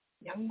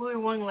 Young boy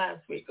won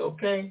last week,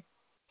 okay?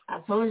 I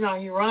told y'all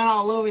he running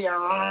all over y'all.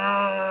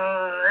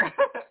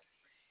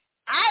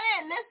 I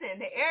didn't listen.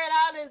 The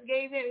Airitoutradio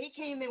gave him, he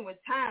came in with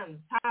times.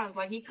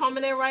 Like he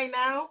coming in right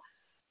now,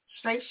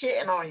 straight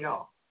shitting on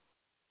y'all.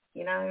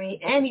 You know what I mean?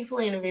 And he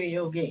playing a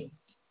video game.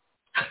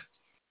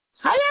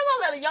 How y'all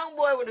gonna let a young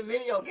boy with a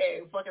video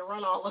game fucking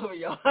run all over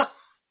y'all?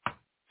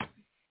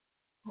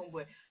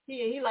 Homeboy.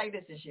 He like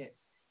this and shit.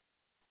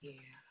 Yeah.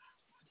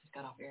 I just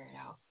got off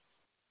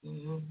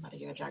Airitoutradio. About to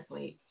get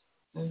ejaculate.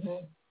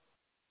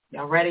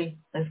 Y'all ready?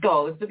 Let's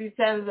go. Let's put these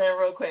tens in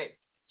real quick.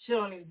 Shit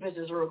on these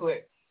bitches real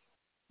quick.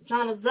 I'm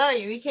trying to tell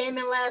you, he came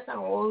in last time.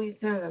 All these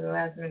tens at the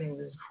last minute. It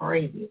was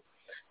crazy.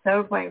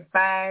 7.5.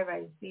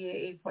 I see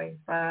it.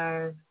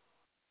 8.5.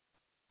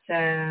 10.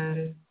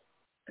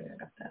 I think I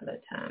got that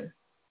other time.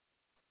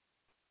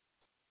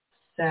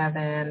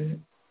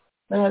 7.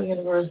 What else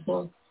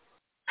universal?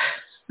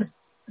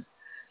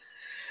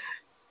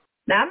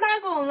 Now, I'm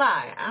not going to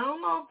lie. I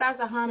don't know if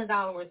that's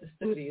 $100 worth of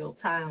studio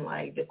time.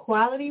 Like, the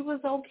quality was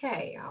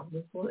okay. I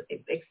was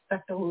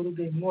expect a little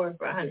bit more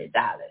for $100.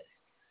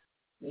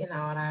 You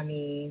know what I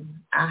mean?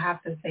 I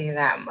have to say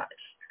that much,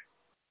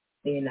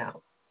 you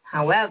know.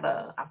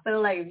 However, I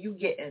feel like if you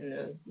get in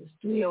the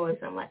studio or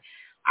something, like,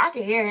 I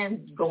can hear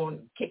him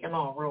kicking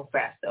on real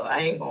fast, though. I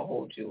ain't going to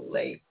hold you,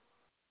 like,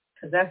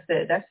 because that's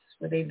it. That's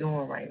what they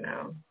doing right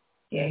now.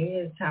 Yeah, he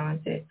is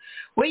talented.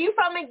 Where you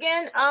from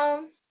again,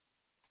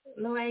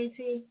 Lil AT?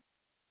 He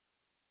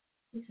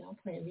said, I'm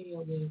playing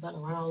video games. I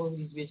don't run all over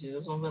these bitches.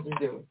 That's what I'm about to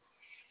do.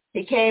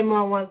 He came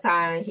on one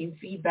time.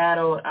 He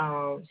battled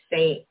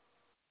Saint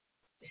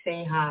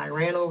Hi.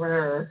 Ran over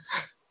her.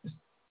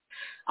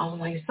 I was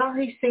like,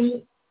 sorry,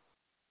 Saint.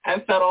 I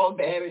felt all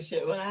bad and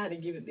shit, but I had to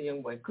give it to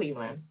young boy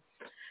Cleveland.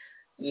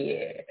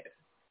 Yeah.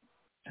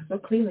 That's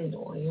what Cleveland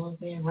doing. You know what I'm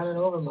saying? Running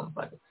over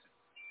motherfuckers.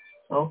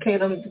 Okay,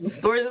 them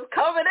stories is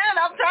coming in.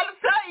 I'm trying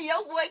to tell you.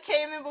 Young boy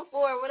came in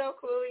before. What up,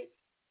 Cooley?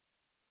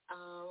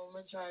 I'm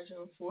gonna charge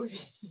him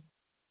 40.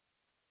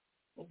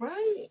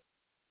 Right?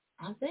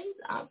 I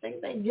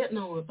think they getting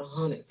on with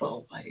 100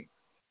 folks. Like,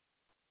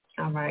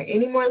 all right.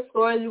 Any more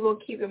scores? We're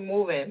gonna keep it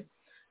moving.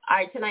 All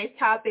right. Tonight's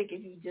topic,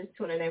 if you just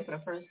tuning in for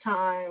the first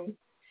time,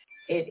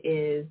 it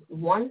is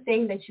one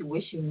thing that you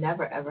wish you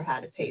never ever had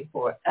to pay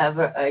for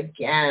ever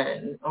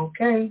again.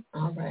 Okay.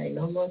 All right.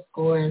 No more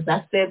scores.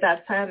 That's it.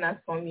 That's time.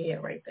 That's gonna be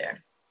it right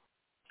there.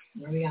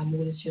 We gotta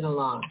move this shit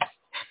along.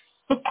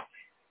 Okay.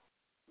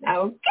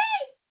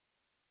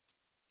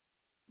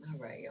 All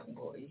right, young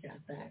boy, you got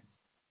that.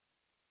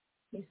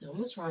 He said, I'm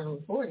going to try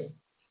on 40.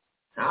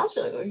 I'll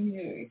show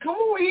you. Come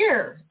over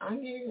here. I'll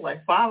give you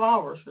like 5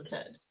 hours for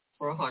 10,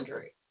 for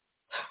 100.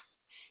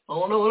 I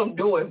don't know what I'm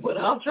doing, but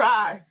I'll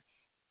try.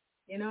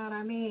 You know what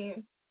I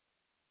mean?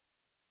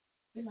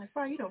 They're like,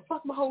 bro, you done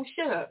fuck my whole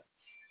shit up.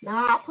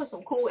 Nah, I'll put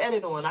some cool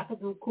edit on. I can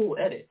do cool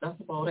edit. That's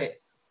about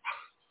it.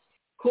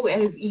 Cool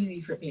edit is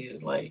easy for me to,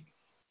 like,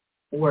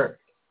 work.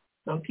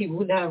 Some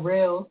people not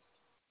real.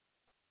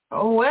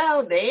 Oh,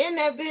 well, they in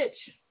that bitch.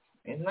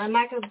 There's nothing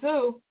I can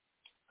do.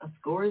 A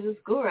score is a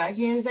score. I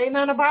can't say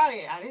nothing about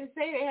it. I didn't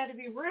say they had to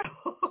be real.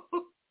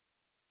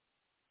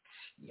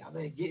 Y'all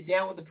better get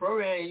down with the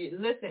program.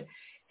 Listen,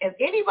 if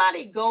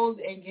anybody goes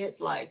and gets,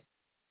 like,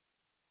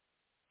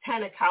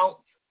 10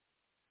 accounts,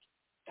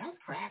 that's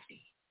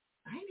crafty.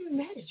 I ain't even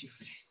mad at you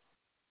for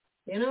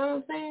that. You know what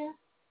I'm saying?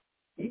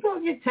 You go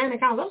get 10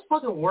 accounts, that's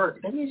fucking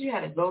work. That means you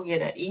had to go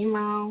get an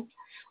email,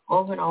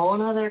 open a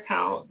whole other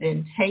account,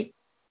 then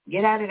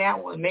get out of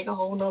that one, make a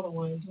whole other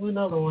one, do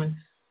another one.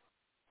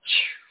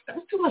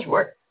 That's too much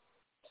work.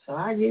 So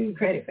I give you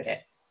credit for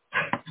that.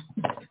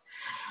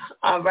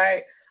 All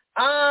right.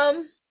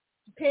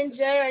 Pin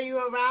J, are you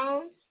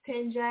around?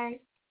 Pin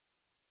J.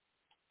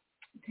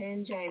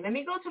 Let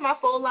me go to my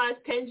phone lines.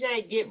 Pin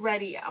J, get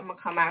ready. I'm going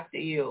to come after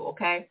you,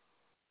 okay?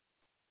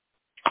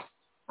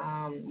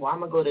 Well, I'm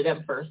going to go to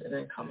them first and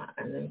then come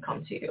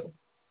to you.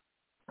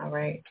 All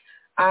right.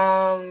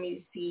 Let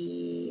me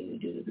see.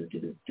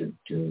 I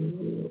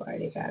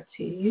already got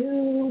to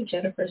you.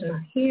 Jennifer's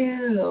not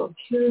here. Little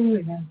Q.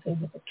 We got to say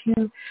little Q.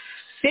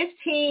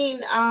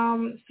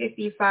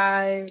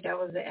 1555. That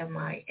was the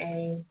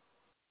MIA.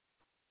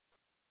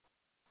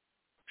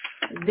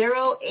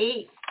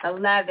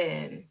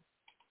 0811.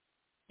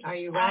 Are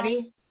you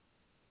ready?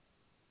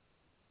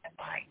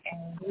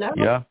 No?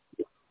 Yeah.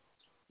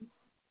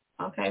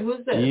 Okay,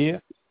 who's this? Yeah.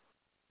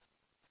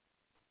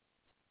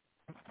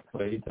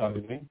 What are you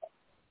talking to me?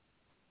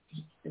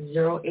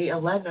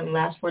 0811,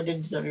 last 4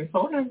 digits of your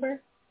phone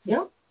number.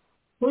 Yep.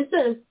 Who's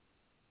this?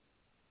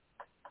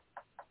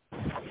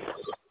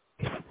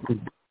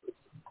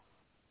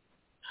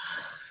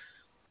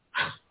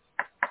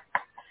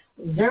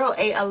 Zero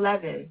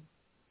 0811.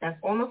 That's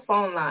on the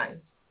phone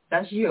line.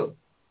 That's you.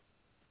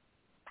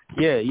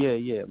 Yeah.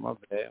 My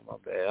bad.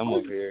 I'm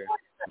over here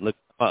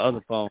looking at my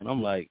other phone.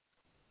 I'm like,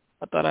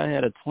 I thought I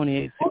had a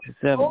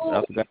 2867. Oh.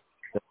 I forgot.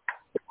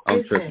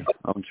 I'm tripping.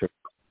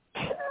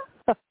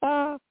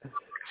 I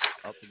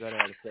forgot I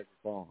had a second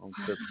phone. I'm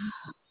tripping.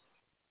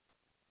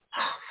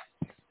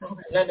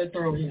 Okay, let it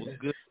throw you.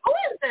 Who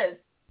is this?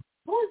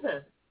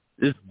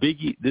 This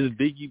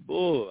Biggie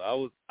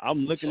Bull.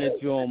 I'm looking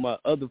at you on my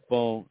other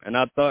phone, and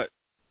I thought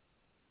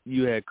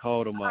you had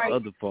called on my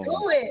other phone.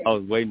 I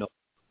was waiting on.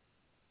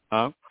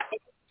 Huh?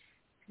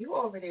 You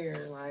over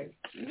there like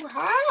you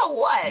high or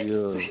what?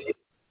 Yeah.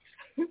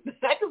 What the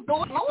heck is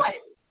going on?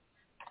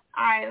 All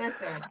right,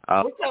 listen.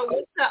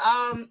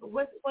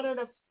 What's one of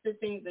the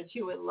things that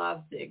you would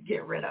love to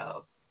get rid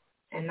of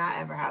and not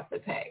ever have to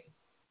pay?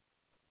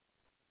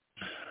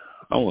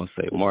 I want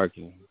to say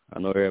marketing. I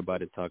know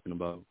everybody's talking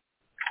about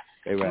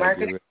they rather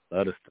get rid of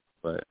other stuff,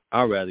 but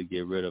I'd rather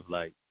get rid of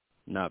like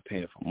not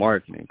paying for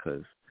marketing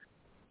because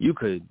you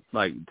could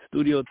like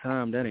studio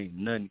time. That ain't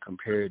nothing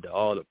compared to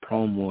all the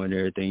promo and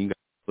everything you got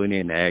to put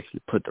in to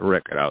actually put the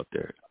record out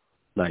there.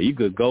 Like you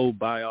could go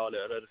buy all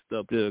that other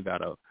stuff. Still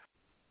gotta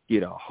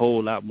get a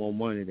whole lot more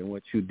money than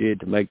what you did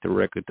to make the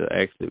record to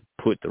actually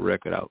put the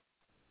record out.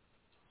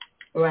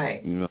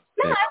 Right. You know,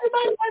 yeah,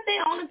 everybody has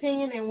their own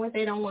opinion and what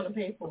they don't want to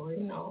pay for,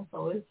 you know.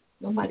 So it's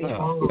nobody's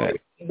wrong with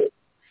it.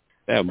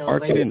 That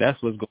marketing,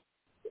 that's what's going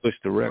to push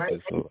the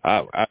record. Right. So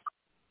I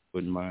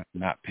wouldn't mind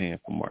not paying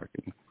for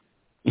marketing.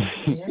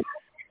 Yeah.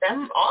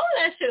 All of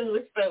that shit is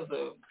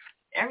expensive.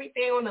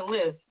 Everything on the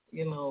list,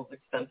 you know, is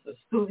expensive.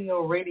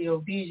 Studio, radio,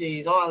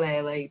 DJs, all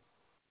that, like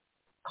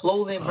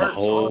clothing, merch,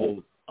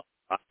 all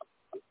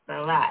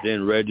a lot.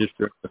 Then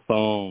register the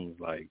songs,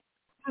 like,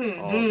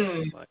 all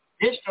that, like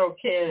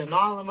DistroKid and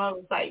all them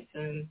other sites,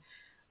 and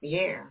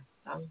yeah.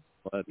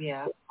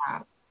 Yeah.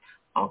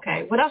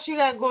 Okay. What else you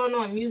got going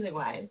on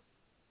music-wise?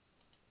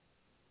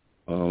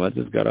 I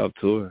just got off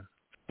tour.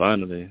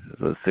 Finally,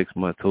 it's a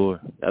 6-month tour.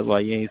 That's why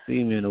you ain't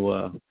seen me in a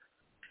while.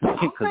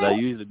 Because I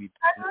usually be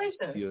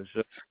to your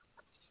show.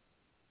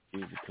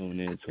 Usually tune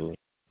into it.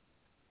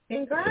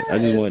 Congrats. I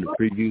just wanted to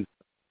preview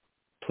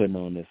putting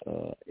on this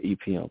EP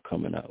I'm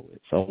coming out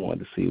with. So I wanted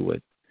to see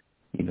what,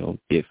 you know,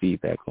 get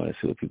feedback on it,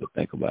 see what people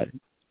think about it.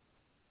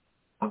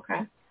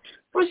 Okay.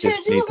 Well, shit,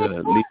 you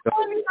feedback?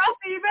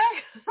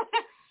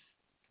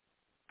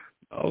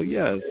 Oh,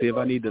 yeah. See if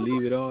I need to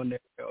leave it on there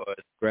or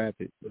scrap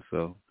it.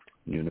 So,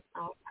 you know.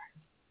 Okay.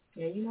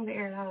 Yeah, you know the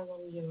Airitoutradio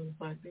always give them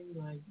fuck. They be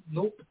like,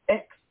 nope,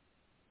 X.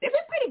 They've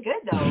been pretty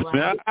good, though.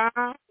 Like,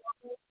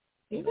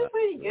 they've been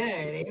pretty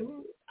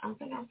good. I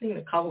think I've seen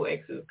a couple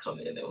X's come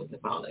in. That was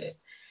about it.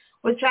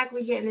 What track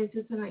we getting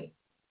into tonight?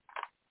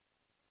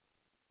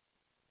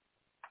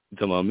 You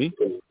talking about me?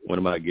 What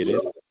am I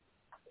getting?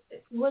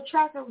 What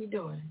track are we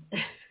doing?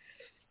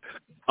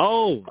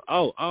 Oh,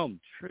 I'm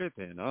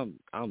tripping. I'm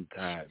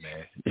tired,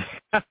 man.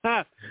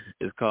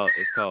 It's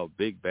called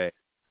Big Bag.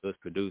 It was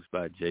produced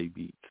by J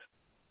Beats.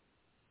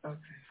 Okay.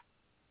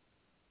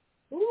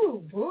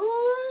 Ooh, boy.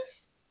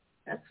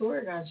 That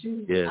tour got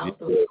you. Yeah, if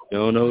you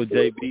don't know who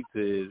Jay Beats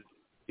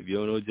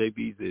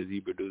is, he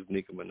produced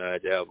Nicki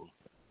Minaj album,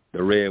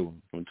 the red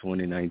one from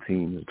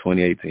 2019 or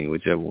 2018,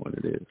 whichever one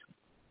it is.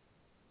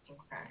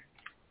 Okay.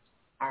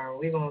 All right,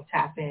 we're going to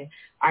tap in.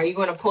 Are you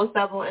going to post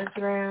up on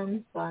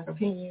Instagram so I can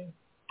pin you?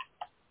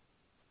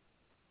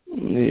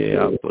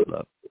 Yeah, I'll pull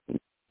up.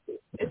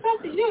 It's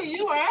up to you. You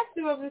don't have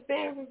to. I'm just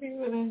saying for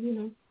people that, you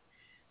know.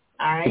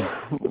 All right.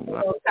 We're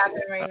going to tap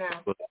in right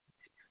now. All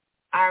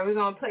right, we're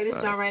going to play this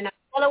song right now.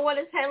 Hello, what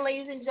is 10,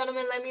 ladies and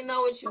gentlemen? Let me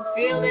know what you're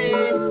feeling.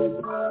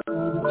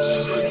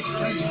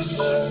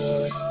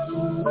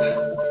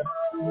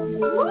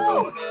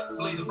 Woo!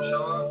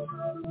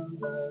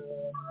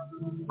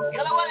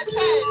 Hello, what is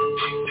 10?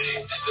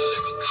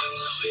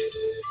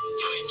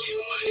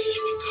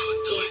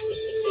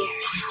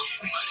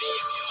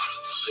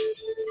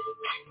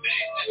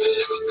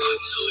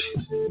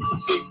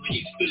 Big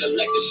piece, feeling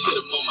like the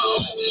shit I'm on my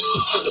own.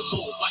 To the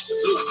moon, watch the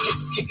blue,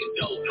 kicking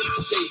dough.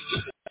 Say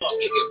people fuck,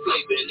 kicking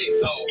flavor in their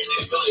zone.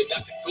 They really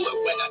got to do it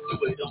when I do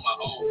it on my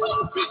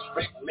own. Rich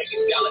Rick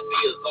making dollar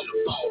bills on the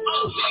phone.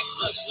 Max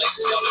lunch, Lex,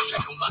 y'all the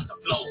track, I'm about to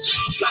blow.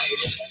 Fly it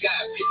in the sky,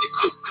 hit the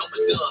coupe,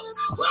 couple dubs.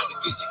 Love to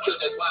get you killed,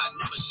 that's why I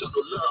never show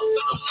no love.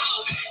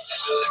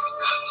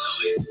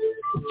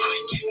 You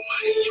ain't getting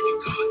money if you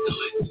going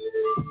through it.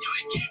 You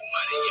ain't getting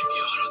money if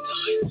you auto do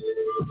it.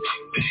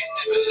 Big bang,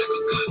 never let go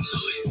come to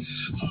it.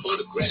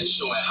 Photographs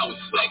showing how we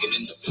swagging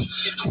in the booth.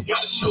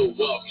 Gotta show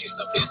off, can't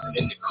stop dancing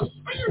in the coupe.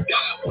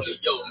 Down on the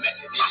yo,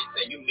 matching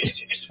anything you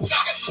mention. I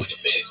got 20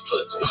 bags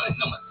plus one,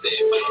 I'm a set.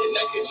 And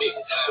I can make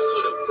time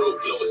for the pro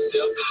glow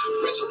itself.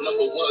 Retro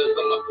number ones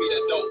on my feet,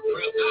 I don't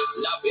prep.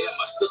 Lobby in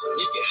my system,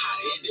 you get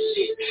high in the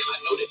shit. I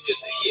know that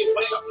just a hit,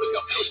 but I pick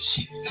up that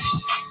shit.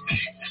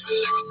 You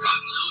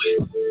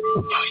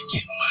ain't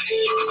getting money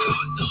if you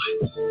going through it.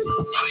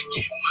 You ain't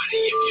getting money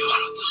if you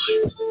auto do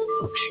it.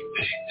 Big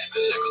bang,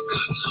 never let go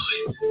come to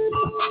it.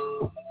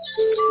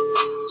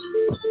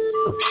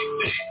 Big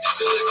bang,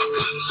 never let go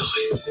come to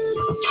it.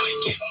 You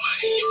ain't getting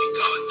money if you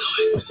going through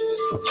it.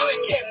 You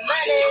ain't getting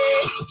money if you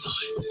auto do it.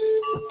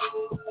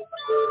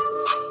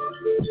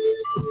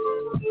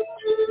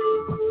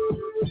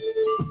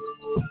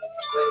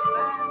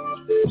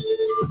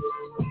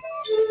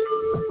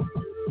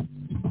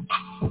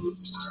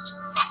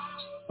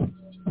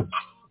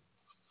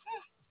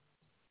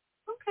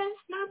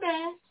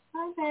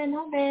 Okay,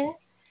 not bad.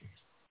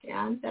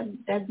 Yeah,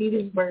 that beat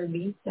is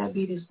worthy.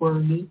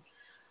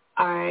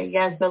 All right,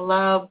 guys, the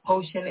love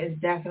potion is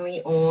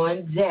definitely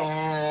on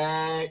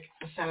deck.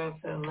 Shout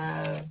out to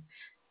Love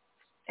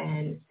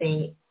and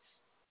Saint.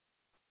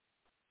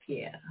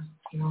 Yeah,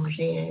 you know what I'm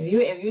saying?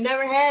 If you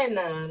never had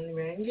none,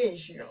 man, get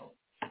you.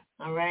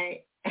 All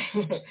right?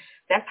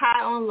 That's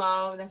High on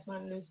Love. That's my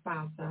new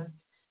sponsor.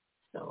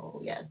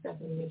 So, yes,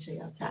 definitely make sure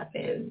y'all tap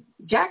in.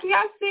 Jackie,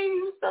 I see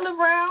you still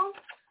around.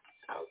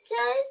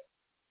 Okay.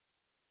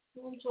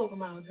 What I'm talking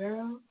about,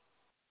 girl?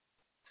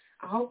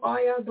 I hope all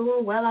y'all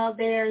doing well out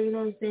there. You know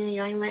what I'm saying?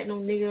 Y'all ain't letting no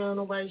nigga or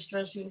nobody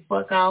stress you the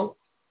fuck out.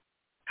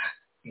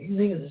 These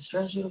niggas will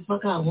stress you the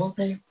fuck out, won't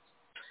they?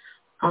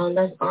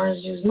 That's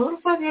orange juice. No,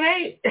 the fuck it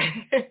ain't.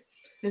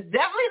 It's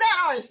definitely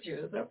not orange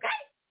juice, okay?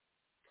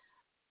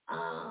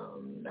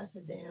 That's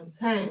a damn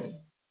pain.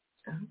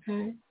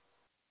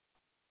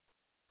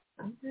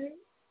 Okay.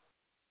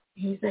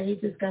 He said he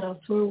just got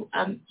off tour.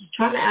 I'm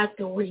trying to ask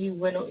him where he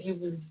went. He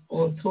was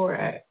on tour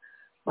at.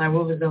 Like,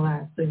 what was the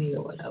last city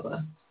or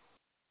whatever?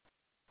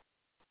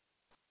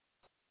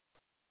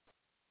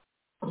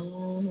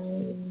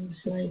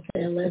 So I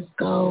said, let's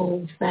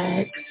go.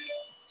 Facts.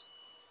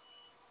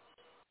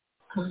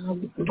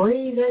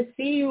 Breeze, I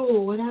see you.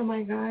 What up,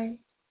 my guy?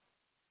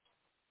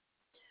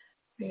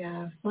 We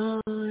got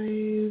 5.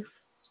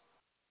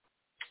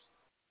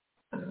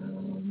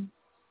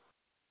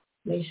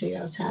 Make sure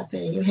y'all tap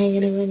in. You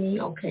hanging in with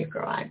me? Okay,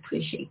 girl, I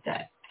appreciate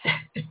that.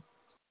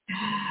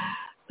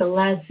 The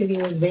last city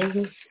was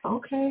Vegas.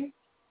 Okay.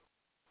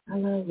 I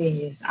love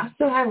Vegas. I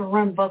still haven't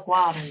run buck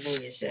wild in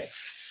Vegas yet.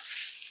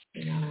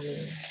 You know what I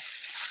mean?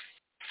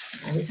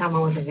 Every time I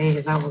went to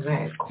Vegas, I was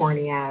at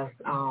corny-ass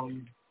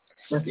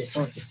circus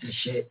and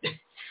shit.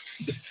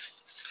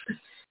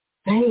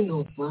 That ain't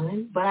no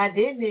fun. But I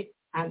did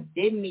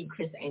meet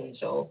Chris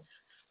Angel,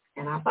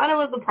 and I thought it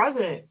was the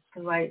president.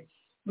 Because, like,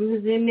 we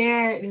was in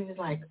there, and it was,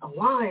 like, a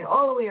line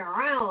all the way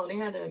around. They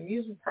had an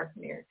amusement park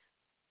in there.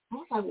 I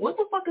was like, what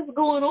the fuck is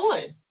going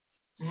on?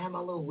 I had my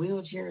little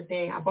wheelchair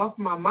thing. I bought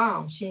for my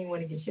mom. She didn't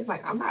want to get. She was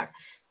like, I'm not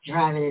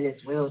driving in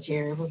this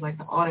wheelchair. It was like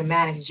the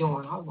automatic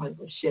joint. I was like,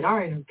 well, shit, I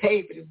already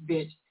paid for this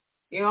bitch.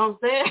 You know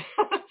what I'm saying?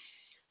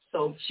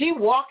 So she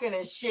walking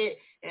and shit,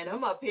 and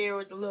I'm up here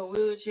with the little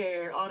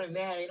wheelchair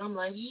automatic. I'm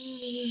like, what's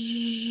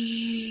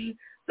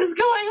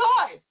going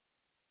on?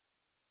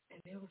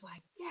 And it was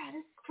like, yeah, this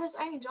is Chris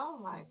Angel. I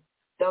was like,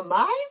 the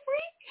mind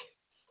freak?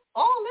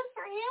 All this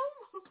for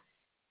him?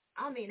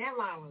 I mean, that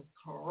line was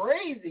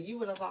crazy. You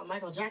would have thought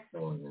Michael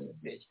Jackson was in this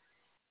bitch.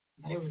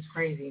 But it was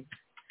crazy.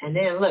 And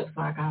then, look,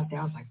 so I got out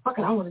there. I was like, fuck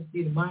it, I want to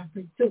see the mind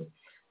freak, too.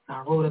 So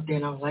I rolled up there,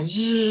 and I was like,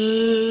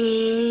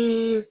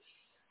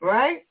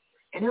 right?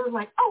 And it was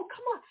like, oh,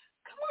 come on.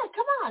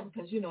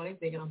 Because, they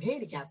thinking I'm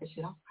handicapped and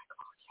shit. I was like,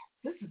 oh, yes,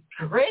 this is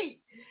great.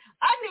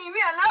 I need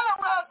me another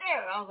one up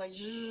there. I was like,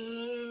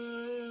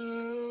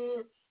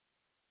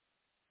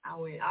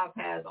 I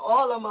passed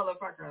all the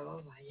motherfuckers. I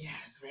was like, yes,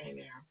 right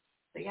there.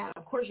 So, yeah,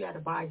 of course you had to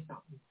buy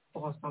something,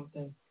 bought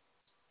something.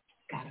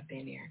 Got up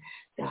in there.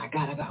 Then I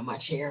got up out my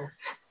chair.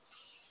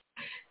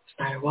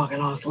 Started walking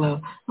all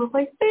slow. I was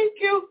like, thank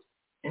you.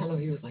 And I know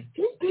he was like,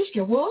 this bitch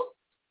can walk.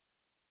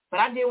 But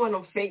I did one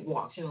of them fake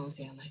walks, you know what I'm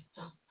saying? Like,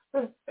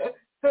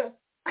 because,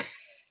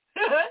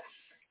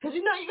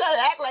 you got to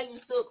act like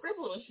you're still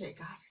crippled and shit.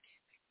 God,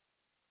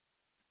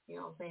 you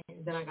know what I'm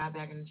saying? Then I got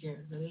back in the chair. I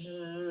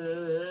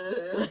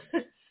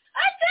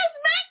just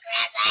met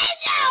Chris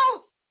Angel!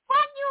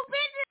 Fuck you,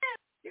 bitches!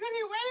 You're going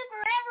to be waiting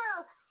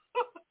forever.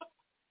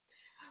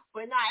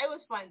 But, nah, it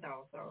was fun,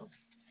 though. So,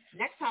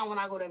 next time when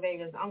I go to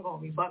Vegas, I'm going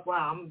to be buck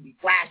wild. I'm going to be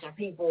flashing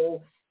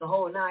people the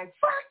whole night.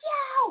 Fuck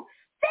you!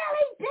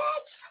 Philly,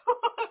 bitch!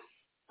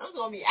 I'm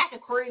going to be acting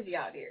crazy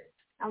out there.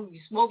 I'm going to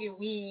be smoking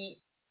weed.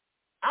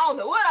 I don't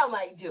know what I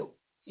might do.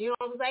 You know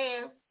what I'm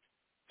saying?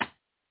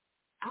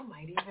 I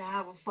might even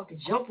have a fucking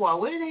jump wall.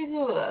 What do they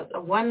do?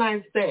 A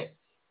one-night stand.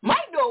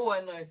 Might do a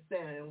one-night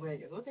stand in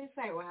Vegas. What they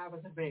say? What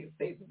happens in Vegas?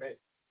 Stays in Vegas.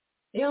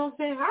 You know what I'm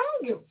saying? I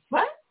don't give a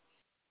fuck.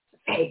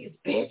 Vegas,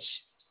 bitch.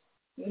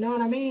 You know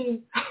what I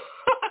mean?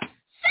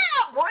 Shut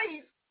up,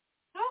 Breeze.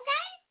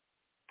 Okay?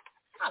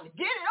 I'm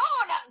get it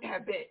on out there,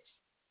 bitch.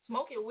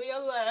 Smoking weed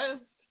alive.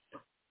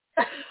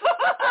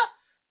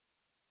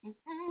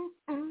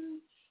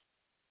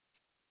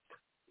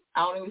 I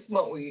don't even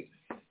smoke weed,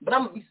 but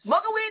I'm gonna be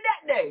smoking weed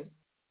that day.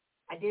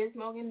 I did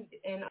smoke in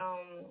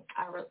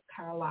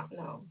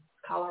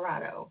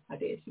Colorado. I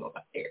did smoke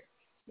out there.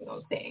 You know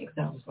what I'm saying? So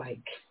that was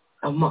like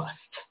a must.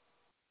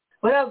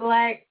 What up,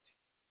 Black?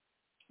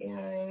 You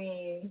know what I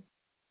mean?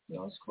 You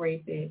don't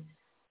scrape it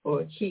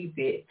or keep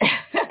it.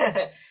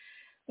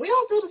 We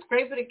don't do the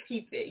scrape it or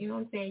keep it. You know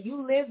what I'm saying?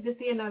 You live to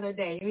see another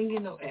day. You ain't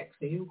getting no ex,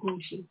 so you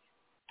Gucci.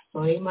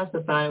 So he must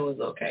have thought it was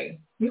okay.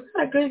 You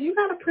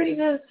got a pretty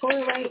good score,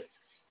 right?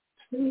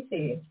 Let me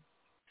see.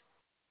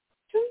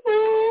 We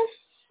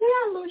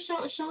got a little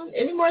show.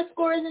 Any more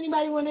scores?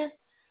 Anybody want to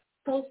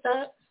post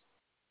up?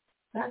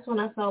 That's when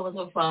I saw was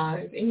a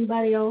 5.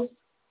 Anybody else?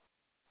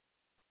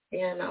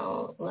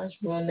 Let's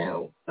run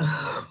out.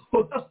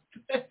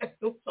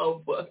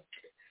 Oh, fuck.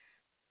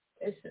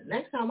 Listen,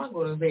 next time I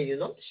go to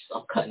Vegas,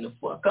 I'm cutting the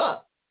fuck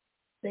up.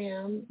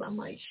 Damn, I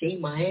might shave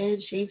my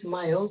head, shave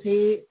somebody else's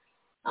head.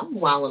 I'm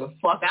wilding the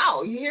fuck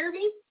out. You hear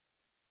me?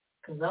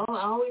 Because I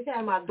always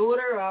had my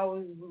daughter, or I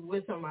was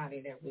with somebody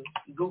that was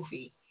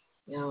goofy.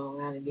 I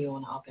had to be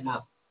on the up and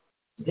up.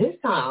 This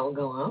time I'm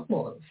going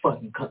to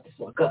fucking cut the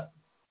fuck up.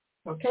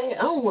 Okay?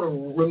 I don't want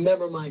to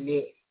remember my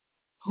name.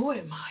 Who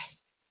am I?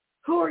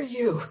 Who are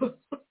you?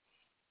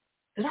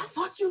 Did I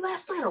fuck you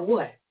last night or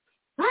what?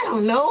 I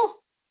don't know.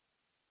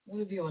 I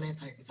want to be on that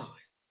type of time.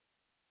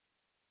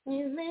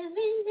 You made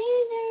me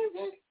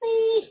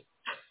nervously.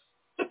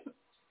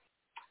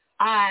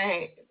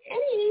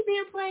 Any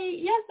being played?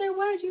 Yes, there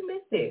was. You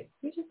missed it.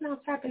 You just now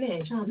tapping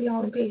in, trying to be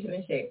all impatient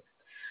and shit.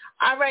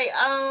 All right.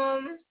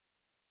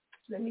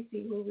 Let me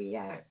see where we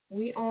at.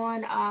 We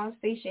on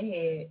Station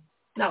Head.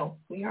 No,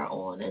 we are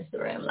on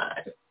Instagram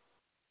Live.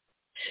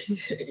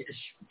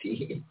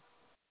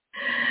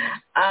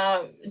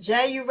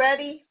 Jay, you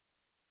ready?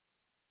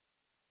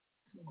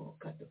 I'm gonna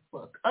cut the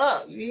fuck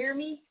up. You hear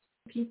me?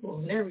 People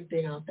and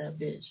everything out that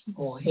bitch. I'm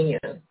going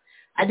ham.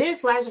 I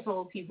did flash a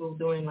couple of people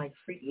doing like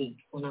Freak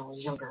Week when I was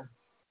younger.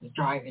 I was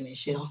driving and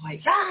shit. I was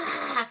like,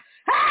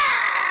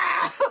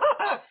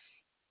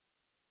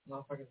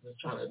 motherfuckers was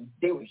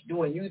they was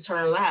doing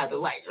U-turn live. They're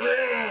like,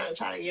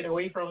 trying to get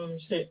away from them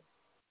and shit.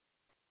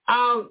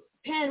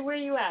 Pen, where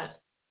you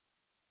at?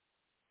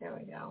 There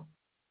we go.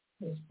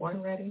 Is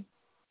one ready?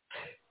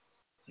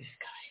 This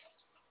guy.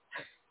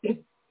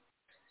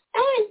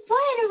 I'm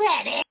born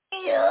ready.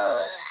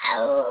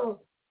 Oh.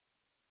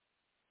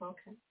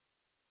 Okay.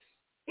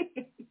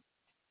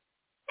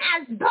 I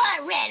was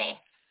born ready.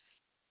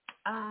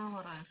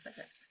 Hold on a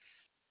second.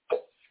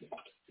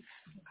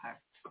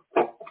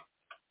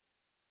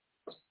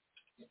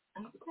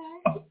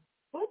 Okay.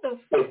 What the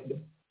fuck?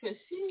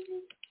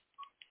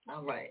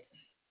 All right.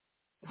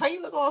 How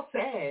you look all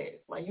sad?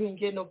 Like you ain't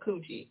getting no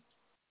coochie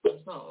or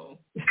something.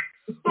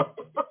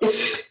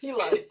 You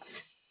like...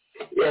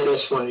 Yeah,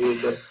 that's funny.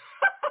 You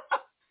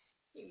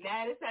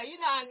mad as hell. You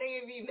know how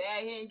niggas be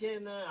mad he ain't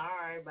getting none. All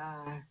right,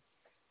 bye.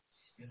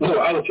 No,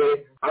 I was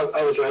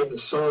writing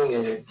the song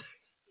and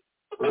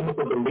I'm not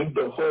going to read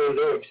the whole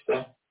lyrics.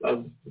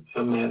 I'm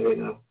mad right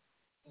now.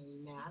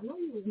 Man, I know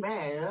you was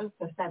mad.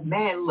 That's that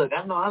mad look.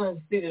 I know I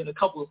done seen it a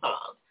couple of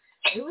times.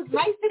 It was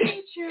nice to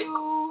meet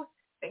you.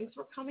 Thanks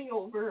for coming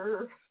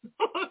over.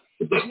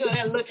 You know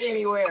that look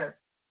anywhere.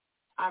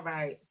 All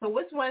right. So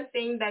what's one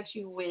thing that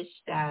you wish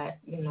that,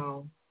 you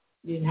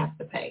didn't have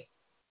to pay?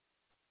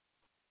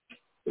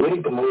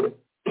 Really, the motor.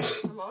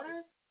 The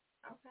motor?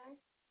 Okay.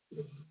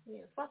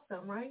 Yeah, fuck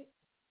them, right?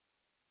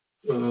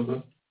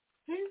 Mm-hmm.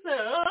 He said,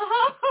 all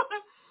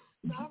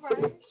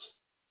right.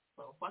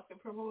 So fuck the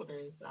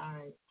promoters. All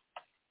right.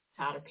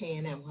 Tired of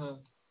paying them, huh?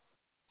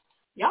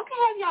 Y'all can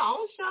have your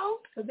own show,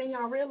 but then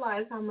y'all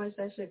realize how much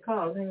that shit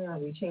costs, and y'all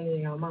be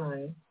changing your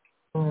mind.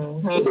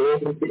 Mm-hmm.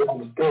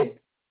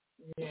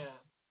 Yeah.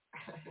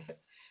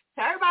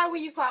 Tell everybody where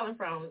you calling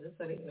from, just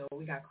so they know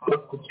we got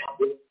calls.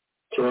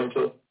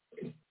 Toronto.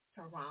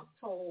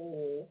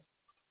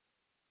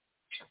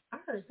 I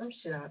heard some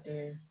shit out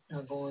there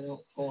going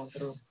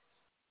through.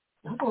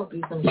 I'm going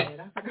through some shit.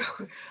 I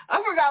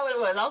forgot what it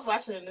was. I was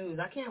watching the news.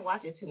 I can't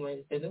watch it too much.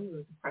 The news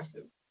is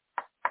depressing.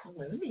 I'm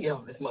like, let me get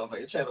on this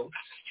motherfucking channel.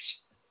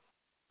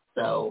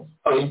 So.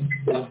 Oh,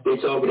 they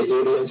talk with the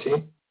alien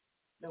thing?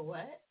 The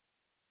what?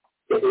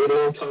 The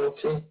alien talk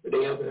thing?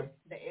 They have them?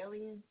 The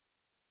aliens?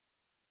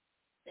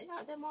 They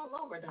got them all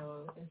over,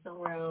 though, and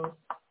somewhere else.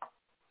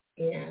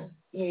 Yeah,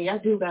 y'all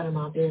do got them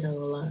out there, though,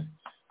 a lot.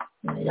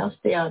 Yeah, y'all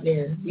stay out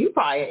there. You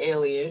probably an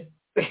alien.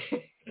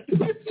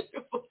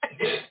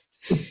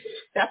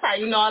 That's how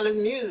you know all this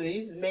music.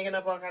 He's making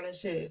up all kind of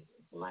shit.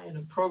 Somebody in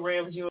the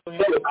programs you on.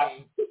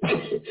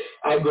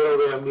 I go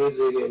around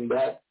music and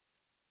that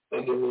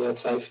give me a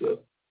type feel.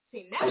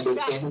 See, now I you do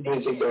got any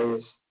music there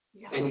is.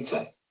 Any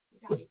type. You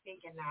got me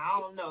thinking now. I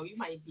don't know. You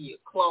might be a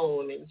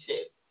clone and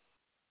shit.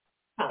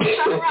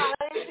 Turn around.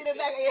 Let me see the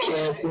back of your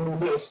head.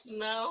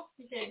 No?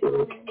 You can't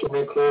clone me?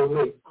 Can't clone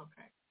me.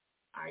 Okay.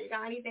 All right. You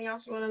got anything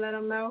else you want to let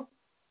them know?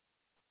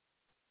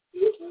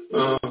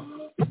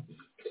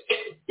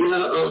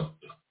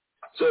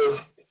 So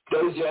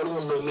those y'all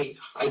don't know me,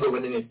 I go by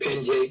the name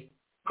Pen J.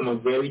 I'm a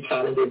very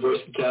talented,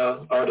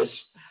 versatile artist.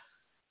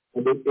 I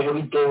do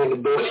everything in the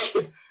book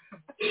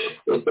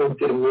when it comes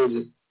to the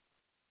music.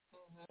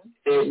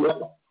 And you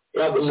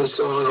have a new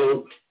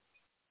song,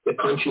 the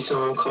country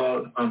song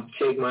called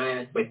Take My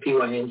Hand by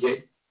P.Y.N.J.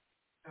 Okay.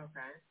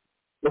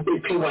 I say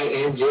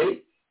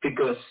P.Y.N.J.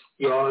 because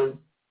y'all,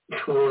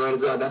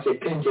 I say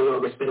Pen J,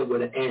 always spell it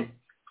with an N.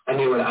 I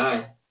mean with an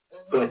I.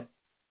 But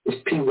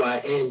it's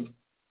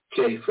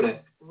P.Y.N.J. for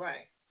that.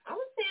 Right. I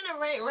was saying it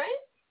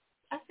right?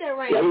 I said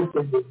right.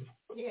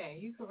 Yeah,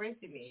 you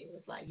corrected me. It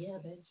was like, yeah,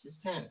 that's just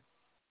him.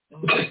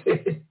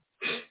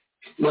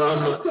 No,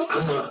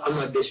 I'm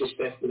not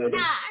disrespectful. Nah,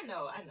 I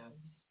know.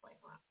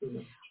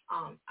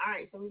 All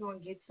right, so we're gonna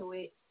get to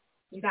it.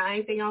 You got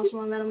anything else you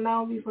want to let them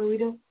know before we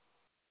do?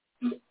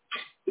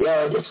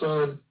 Yeah,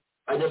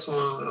 I just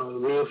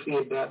want real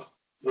feedback.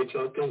 What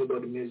y'all think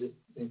about the music?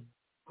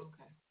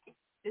 Okay.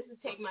 This is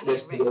Take My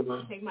Hand,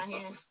 right? Take My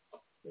Hand.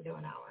 We're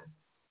doing that one.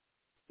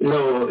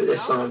 No,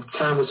 it's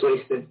Time Was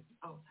Wasted.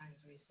 Oh, Time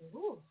Was Wasted.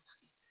 Ooh. All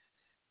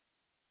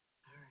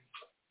right.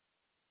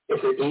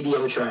 It's an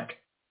EDM track.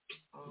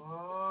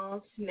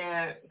 Oh,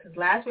 snap. Because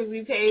last week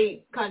we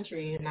played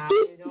country, and now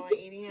we're doing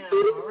EDM.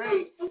 All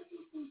right. All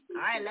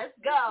right, let's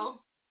go.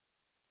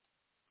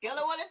 Scale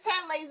of 1 to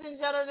 10, ladies and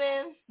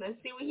gentlemen.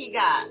 Let's see what he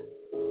got.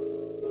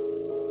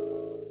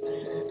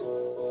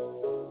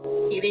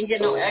 He didn't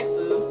get no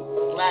X's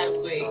last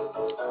week.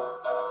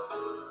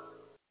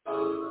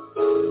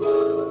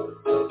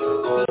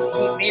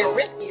 He's being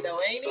risky, though,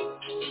 ain't he?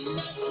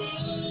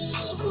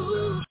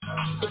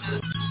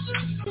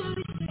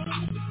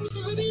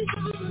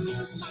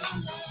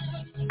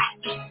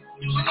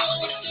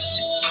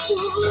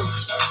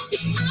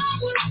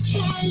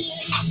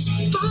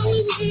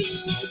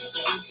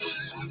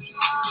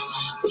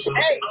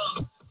 Hey!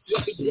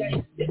 Every day,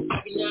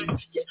 every night,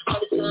 all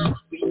the time,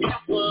 we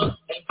have fun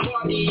and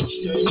party,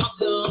 turn up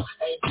some,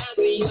 and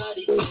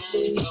everybody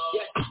can.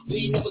 We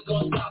never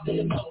gonna stop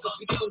it, no,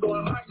 we never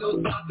going hard, no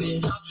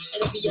stopping.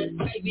 And if we just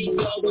say we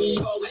going,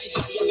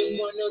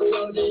 everyone knows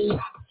something.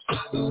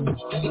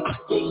 Everybody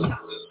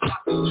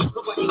stop,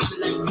 nobody gonna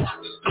like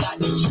stop.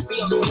 We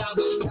on the top,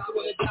 we on the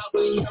top, we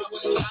on the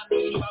top,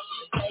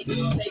 take it,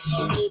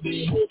 move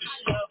it. I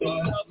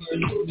love her,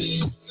 move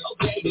it. Oh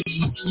baby,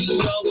 you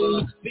know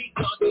what, we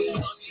gon' do it.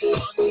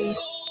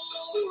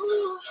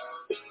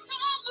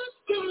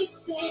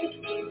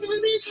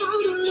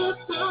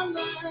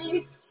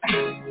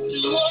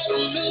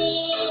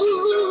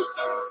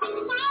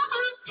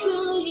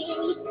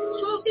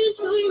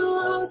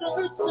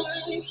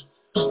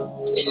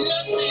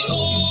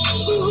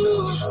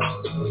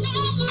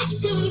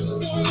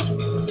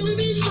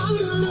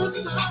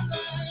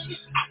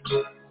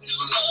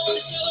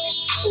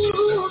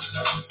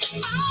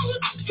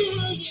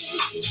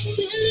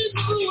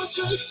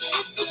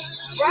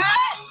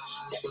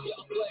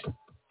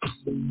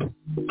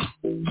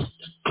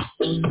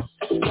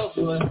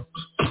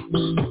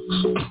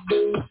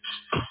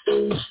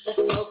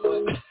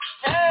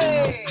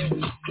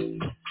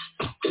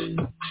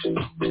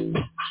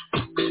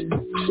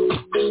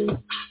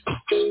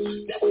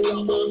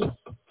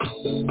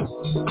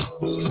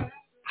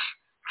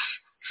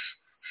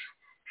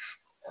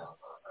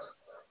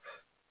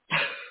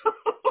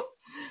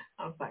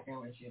 I'm fucking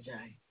with you,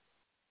 Jay.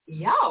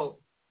 Yo.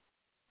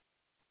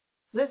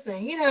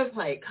 Listen, he done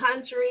play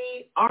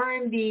country,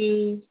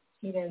 R&B.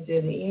 He done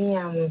did the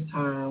EDM this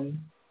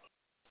time.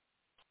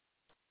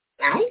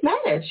 I ain't mad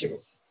at you.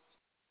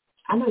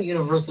 I know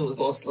Universal was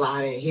going to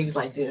slide in. He was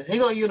like this. Here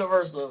go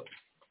Universal.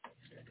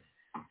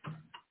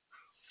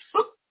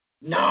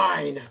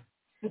 9.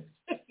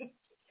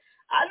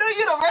 I knew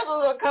Universal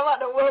would come out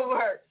the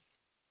woodwork.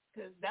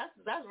 Because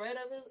that's right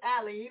up his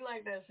alley. He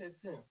like that shit,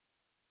 too.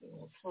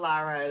 We'll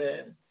fly right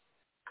in.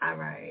 All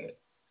right.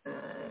 9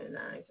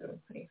 to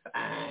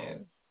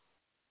 25.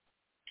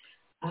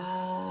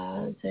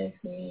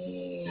 Text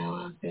me how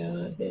I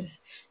feel. This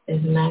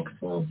is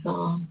Maxwell's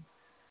song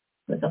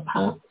with a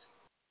pop.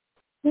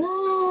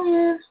 No,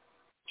 yeah.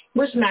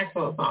 Which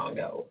Maxwell song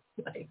though?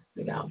 Like,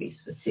 we gotta be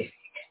specific.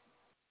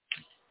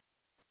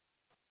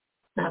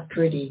 Not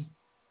pretty.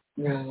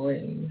 No,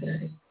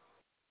 okay.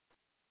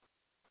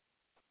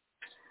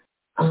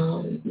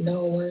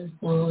 No one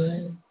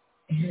song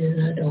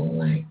and I don't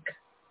like.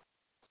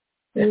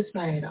 This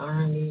like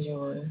R&B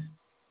joint.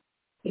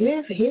 He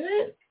did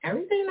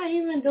everything that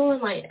he's been doing,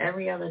 like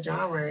every other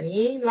genre. And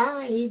he ain't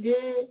lying. He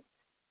did.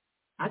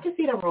 I could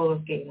see the roller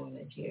skating on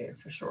that kid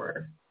for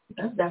sure.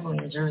 That's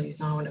definitely a Jersey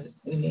song.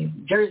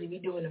 When Jersey be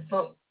doing the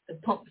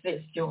pump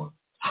fist joint.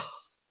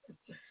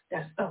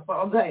 That stuff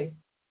all day.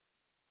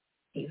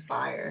 He's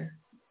fire.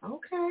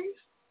 Okay.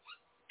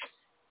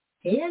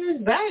 He in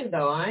his bag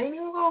though. I ain't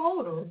even gonna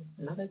hold him.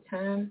 Another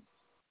time.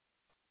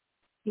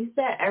 He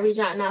said every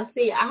genre. Now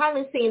see, I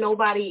haven't seen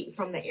nobody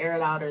from the Air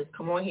Louders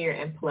come on here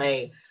and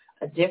play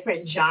a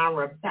different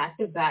genre back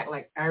to back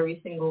like every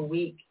single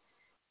week,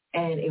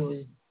 and it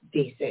was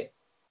decent.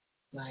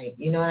 Like,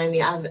 you know what I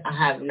mean? I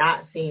have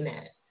not seen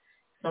that.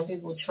 Some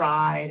people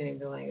tried and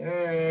they're like,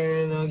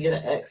 they'll get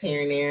an X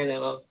here and there and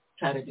they'll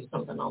try to do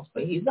something else.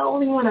 But he's the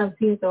only one I've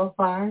seen so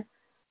far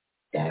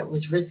that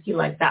was risky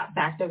like that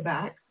back to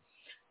back.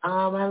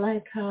 I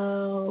like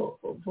how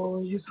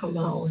boys you come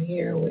out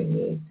here with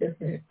me,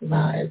 different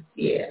vibes.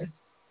 Yeah.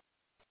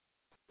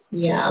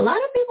 Yeah, a lot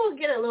of people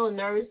get a little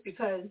nervous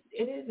because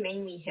it is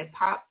mainly hip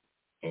hop,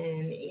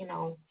 and you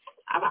know,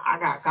 I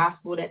got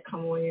gospel that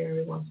come on here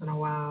every once in a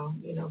while,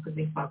 you know, because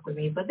they fuck with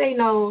me, but they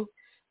know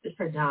it's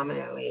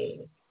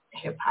predominantly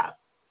hip hop,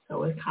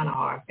 so it's kind of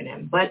hard for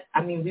them. But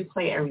I mean, we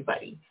play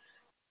everybody.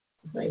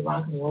 It's like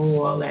rock and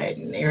roll, all that,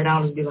 and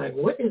Airitoutradio be like,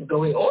 what is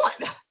going on?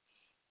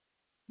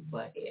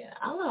 But yeah,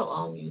 I love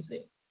all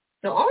music.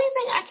 The only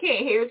thing I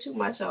can't hear too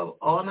much of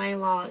all night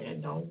long,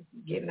 and don't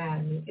get mad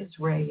at me, it's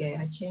reggae.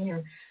 I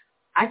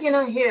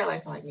cannot hear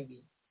like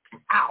maybe an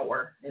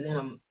hour, and then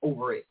I'm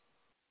over it.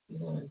 You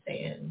know what I'm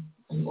saying?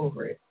 I'm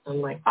over it.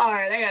 I'm like, all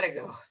right, I gotta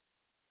go.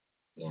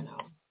 You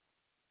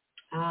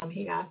know.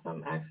 He got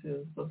some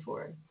exes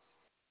before.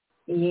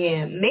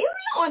 Yeah, mainly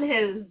on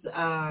his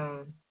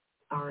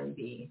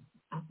R&B.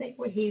 I think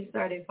when he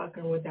started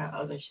fucking with that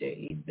other shit,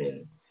 he's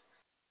been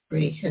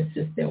pretty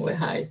consistent with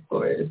high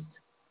scores.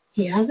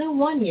 He hasn't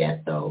won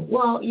yet, though.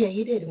 Well, yeah,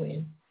 he did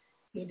win.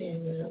 He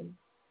did win.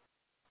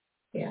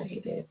 Yeah, he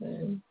did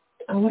win.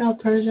 What about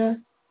Persia?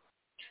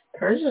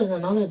 Persia's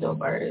another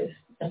dope artist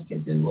that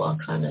can do all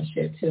kind of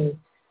shit, too.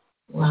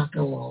 Rock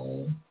and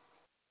roll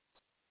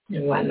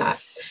and whatnot.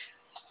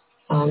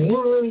 You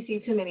don't really see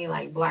too many,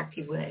 like, black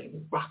people that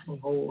rock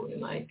and roll and,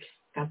 like,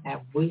 got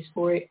that voice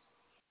for it,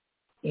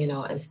 you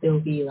know, and still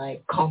be,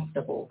 like,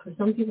 comfortable. Because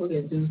some people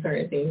can do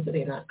certain things, but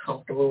they're not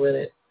comfortable with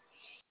it.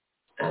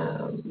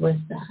 What's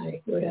the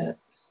hype? What up?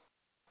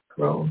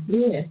 Grow.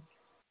 Yeah.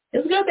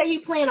 It's good that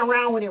he's playing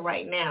around with it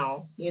right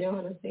now. You know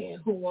what I'm saying?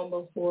 Who won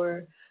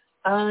before?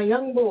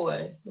 Young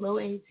boy, Lil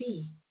AT.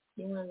 He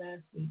won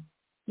last week.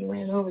 He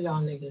ran over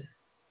y'all niggas.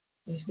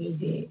 Yes, he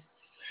did.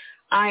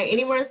 All right,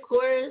 any more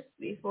scores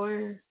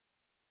before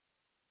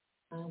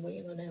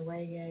waiting on that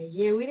reggae?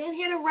 Yeah, we didn't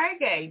hear the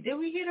reggae. Did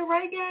we hear the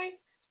reggae?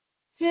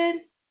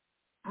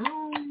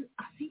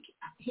 I think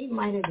he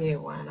might have did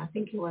one. I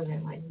think he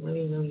wasn't like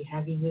really, really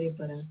heavy with it,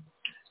 but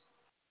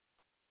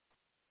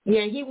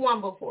yeah, he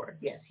won before.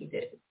 Yes, he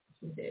did.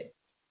 He did.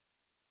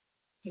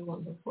 He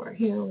won before.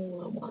 He only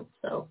won once,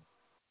 so.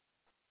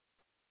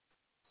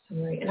 All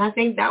right, and I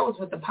think that was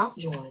with the pop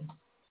joint.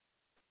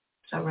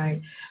 All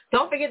right.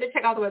 Don't forget to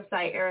check out the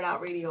website,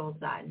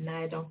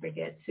 airitoutradio.net. Don't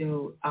forget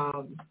to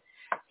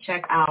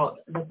check out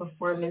the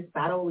Performance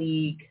Battle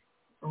League.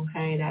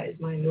 Okay, that is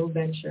my new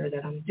venture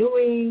that I'm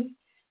doing.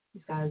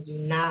 You guys do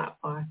not,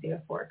 I see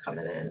a 4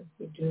 coming in.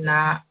 You do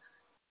not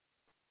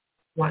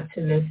want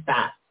to miss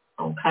that.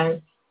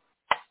 Okay?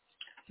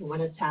 You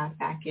want to tap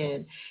back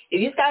in.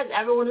 If you guys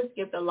ever want to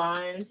skip the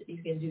lines,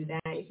 you can do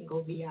that. You can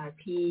go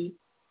VIP.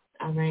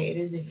 All right, it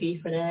is a fee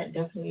for that.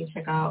 Definitely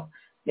check out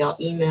y'all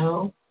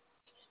email.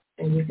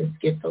 And you can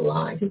skip the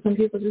line. Because some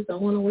people just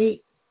don't want to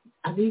wait.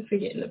 I be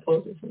forgetting to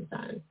post it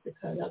sometimes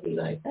because I'll be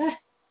like,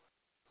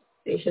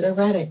 they should have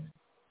read it.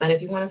 But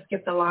if you want to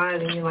skip the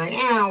line and you're like,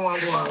 I don't want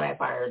to do all that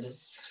fire, just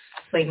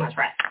play my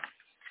track.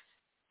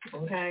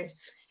 Okay?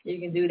 You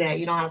can do that.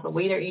 You don't have to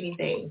wait or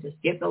anything. Just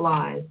skip the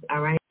lines.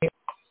 All right? All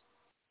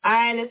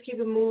right, let's keep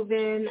it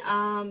moving.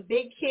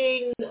 Big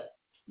King,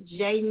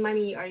 J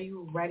Money, are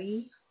you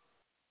ready?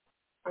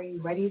 Are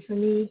you ready for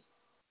me?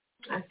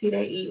 I see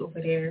that E over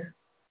there.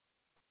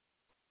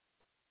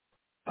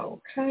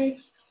 Okay.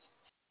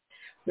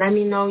 Let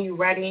me know you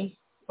ready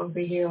over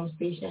here on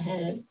Station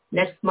Head.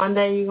 Next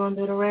Monday, you going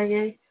to do the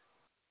reggae?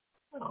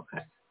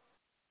 Okay.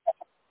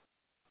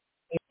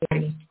 You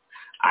ready?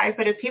 All right,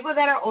 for the people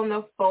that are on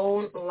the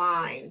phone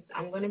lines,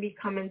 I'm going to be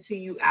coming to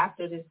you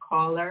after this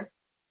caller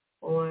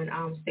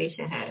on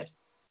Station Head.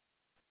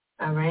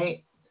 All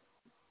right.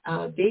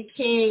 Big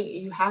King,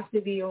 you have to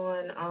be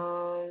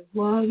on,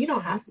 well, you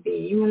don't have to be.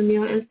 You want to be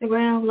on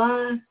Instagram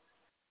Live?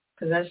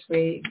 Because that's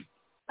where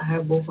I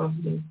have both of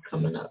them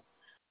coming up.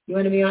 You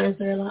want to be on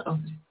Instagram Live?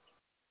 Okay.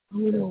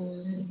 Hold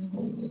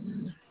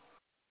on.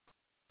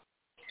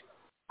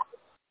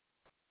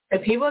 The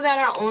people that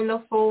are on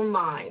the phone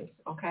lines,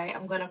 okay,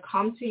 I'm going to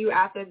come to you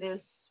after this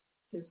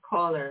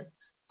caller.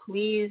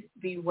 Please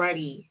be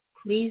ready.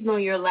 Please know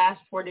your last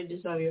 4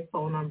 digits of your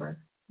phone number,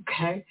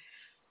 okay?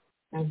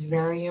 That's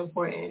very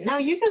important. Now,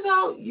 you can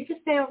go. You can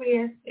stay over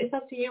here. It's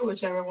up to you,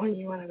 whichever one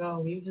you want to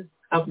go. You just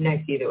up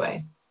next either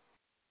way.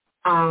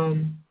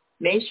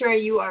 Make sure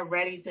you are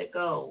ready to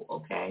go,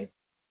 okay?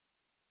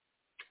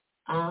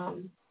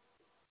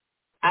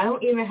 I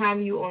don't even have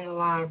you on the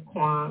line,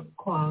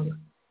 Kwang.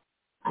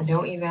 I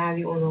don't even have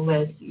you on the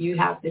list. You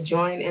have to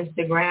join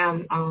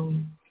Instagram,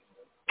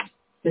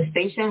 the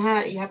Station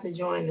Head. You have to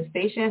join the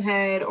Station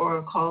Head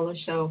or call a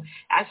show.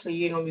 Actually,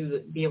 you're going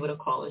to be able to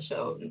call a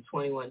show in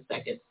 21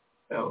 seconds.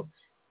 So,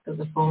 because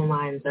the phone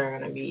lines are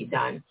going to be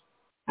done.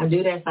 I'll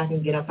do that so I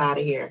can get up out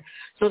of here.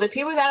 So the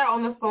people that are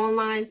on the phone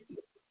lines,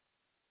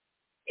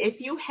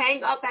 if you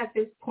hang up at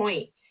this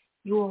point,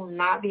 you will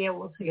not be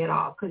able to get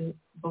off because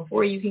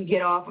before you can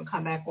get off and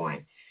come back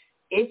on.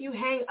 If you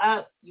hang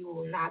up, you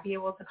will not be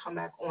able to come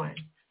back on.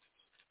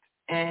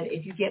 And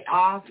if you get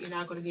off, you're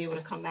not going to be able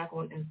to come back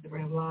on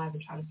Instagram Live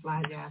and try to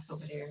slide your ass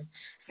over there.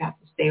 You have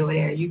to stay over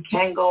there. You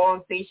can go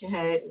on Station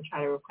Head and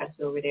try to request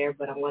it over there,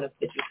 but I'm going to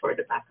put you toward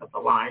the back of the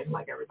line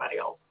like everybody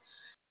else.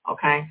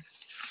 Okay?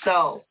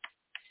 So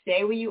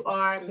stay where you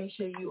are. Make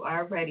sure you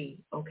are ready,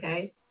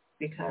 okay?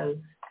 Because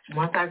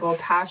once I go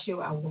past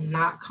you, I will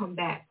not come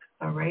back,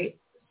 all right?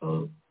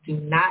 So do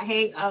not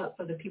hang up.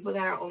 For the people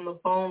that are on the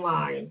phone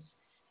lines,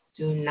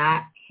 do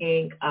not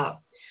hang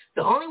up.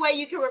 The only way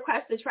you can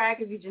request the track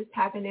if you're just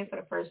tapping in for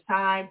the first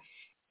time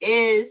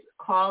is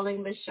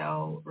calling the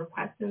show,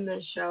 requesting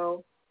the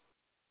show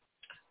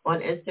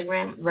on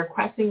Instagram,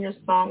 requesting your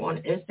song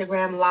on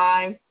Instagram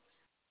Live.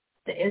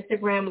 The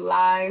Instagram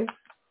Live,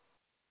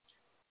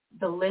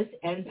 the list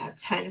ends at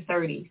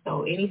 10:30.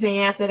 So anything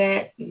after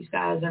that, you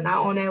guys are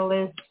not on that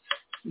list,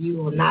 you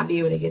will not be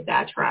able to get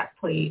that track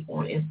played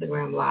on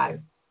Instagram Live.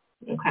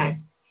 Okay?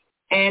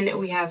 And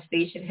we have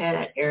Station Head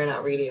at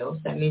Airitoutradio.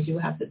 So that means you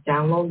have to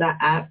download that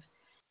app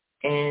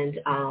and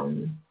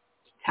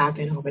tap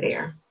in over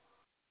there.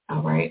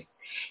 All right.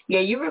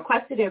 Yeah, you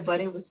requested it,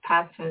 but it was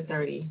past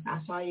 10:30.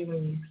 I saw you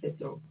when you slid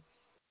through.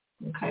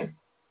 Okay.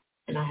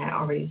 And I had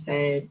already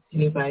said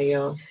anybody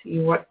else.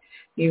 You weren't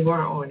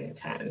on at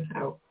 10.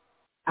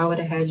 I would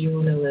have had you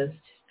on the list.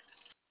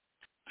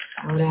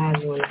 I would have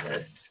had you on the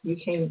list.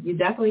 You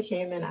definitely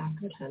came in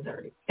after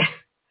 10:30.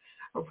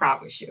 I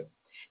promise you.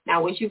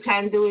 Now, what you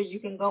can do is you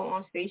can go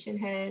on Station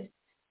Head,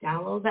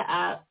 download the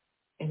app,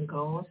 and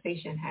go on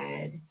Station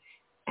Head,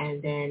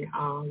 and then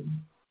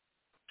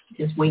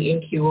just wait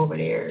in queue over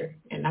there.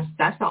 And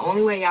that's the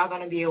only way y'all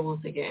going to be able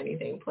to get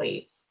anything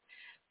played.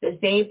 The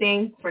same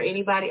thing for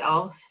anybody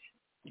else.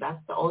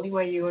 That's the only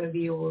way you're going to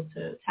be able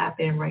to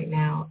tap in right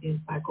now is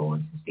by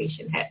going to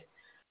Station Head.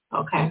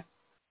 Okay?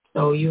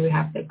 So you would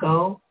have to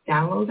go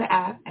download the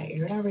app at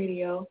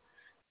Airitoutradio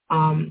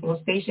on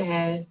Station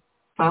Head.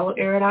 Follow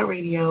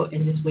Airitoutradio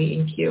and just wait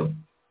in queue.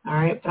 All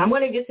right? But I'm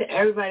going to get to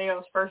everybody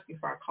else first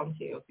before I come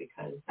to you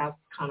because that's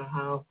kind of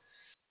how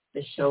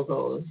the show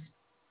goes.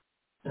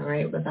 All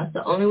right? But that's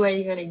the only way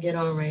you're going to get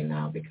on right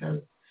now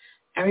because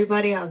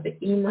everybody has the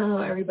email.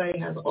 Everybody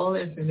has all the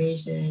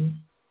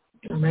information.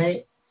 All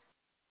right?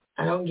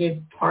 I don't give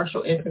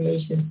partial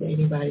information to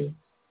anybody.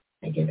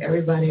 I give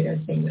everybody the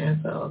same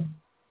info.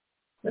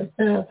 What's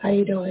up? How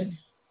you doing?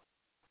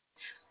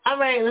 All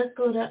right, let's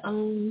go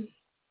to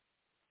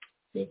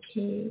the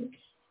King,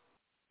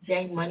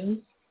 J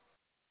Money.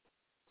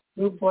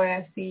 Rude boy,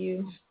 I see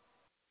you.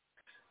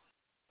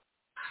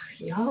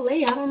 Y'all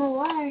late. I don't know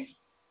why.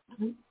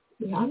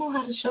 Y'all know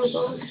how the show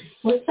goes.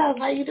 What's up?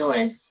 How you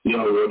doing? Yo,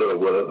 what up?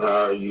 What up?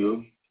 How are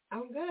you?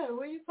 I'm good.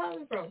 Where you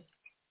calling from?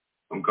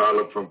 I'm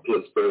calling from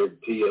Pittsburgh,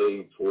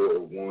 PA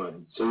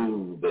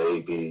 412,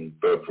 baby.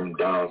 But from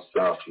down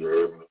south, you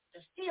heard me. The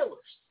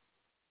Steelers.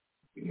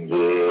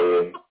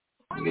 Yeah.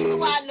 The reason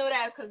why I know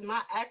that because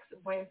my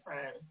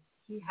ex-boyfriend,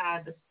 he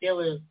had the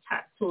Steelers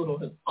tattooed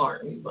on his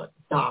arm, but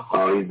die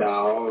hard. Oh, he die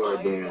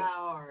hard, then. He die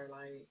hard,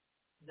 like,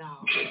 die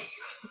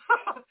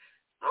hard.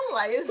 I'm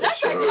like, is that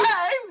a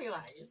game? He's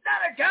like, it's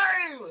not a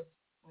game.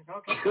 I'm like,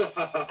 okay.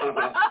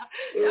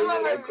 Yeah,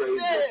 that crazy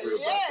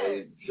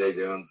about they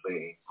done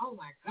thing. Oh,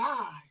 my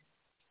God.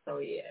 So,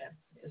 yeah,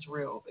 it's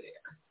real over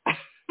there.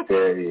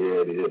 Yeah,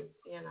 it is.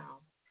 You know.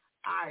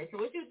 All right, so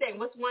what you think?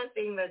 What's one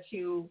thing that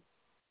you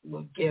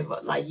would give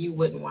up, like you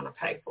wouldn't want to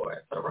pay for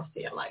it for the rest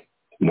of your life?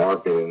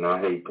 Marketing. I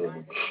hate that.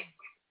 Okay.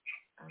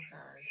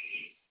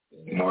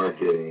 Yeah.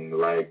 Marketing,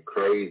 like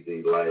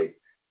crazy. Like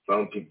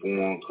some people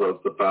want close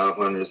to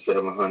 $500,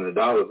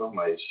 $700. I'm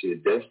like,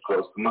 shit, that's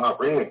close to my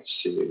rent.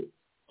 Shit.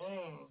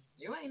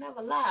 You ain't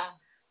never lie.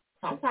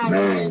 Sometimes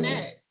more than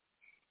that.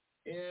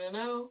 You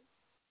know?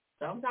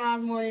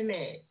 Sometimes more than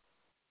that.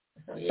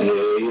 So,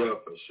 yeah,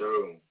 for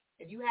sure.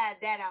 If you had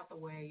that out the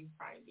way, you'd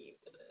probably be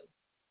able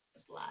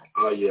to slide.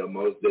 Oh, yeah,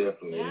 most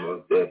definitely,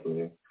 most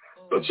definitely.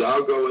 But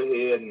y'all go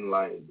ahead and,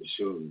 like,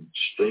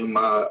 stream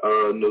my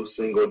new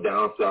single,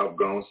 Down South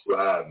Gon'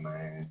 Slide,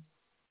 man.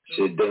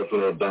 Shit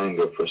definitely a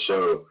banger for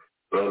sure.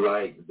 But,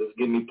 like, just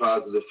give me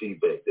positive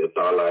feedback. That's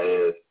all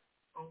I ask.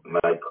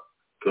 Like,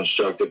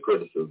 constructive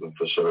criticism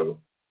for sure.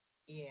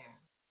 Yeah.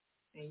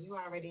 And you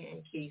already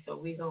in key, so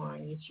we're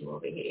going to get you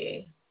over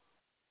here.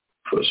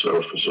 For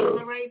sure, for sure. You're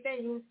the right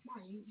thing. You were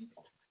smart. You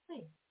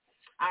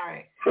all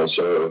right. For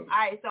sure. All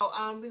right, so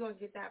we're going to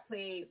get that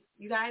played.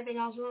 You got anything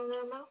else you want to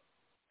let them know?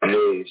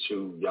 Hey,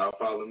 shoot, y'all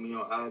follow me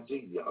on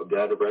IG. Y'all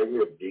got it right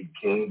here, Big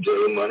King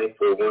J Money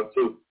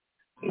 412.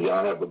 And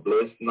y'all have a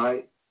blessed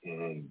night,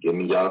 and give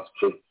me y'all's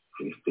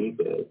free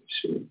feedback.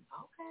 Shoot.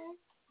 Okay.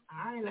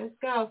 All right, let's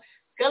go.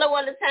 Scale of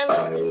 1 to 10,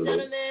 ladies and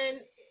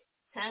gentlemen.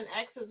 10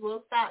 X's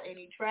will stop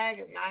any track.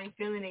 If y'all ain't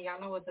feeling it, y'all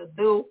know what to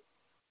do.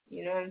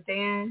 You know what I'm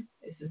saying?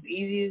 It's as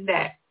easy as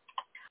that.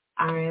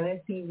 All right,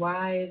 let's see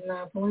why it's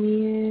not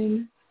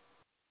playing.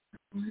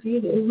 What are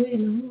you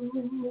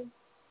doing?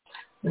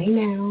 Play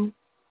now.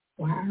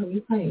 Why are we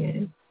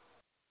playing?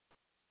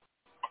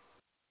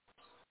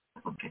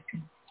 Okay.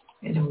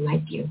 They don't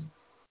like you.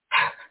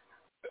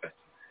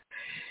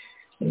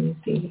 Let me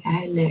see.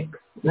 Add next.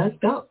 Let's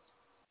go.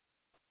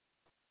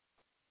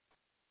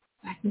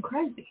 Acting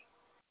crazy.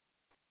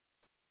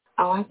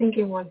 Oh, I think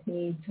it wants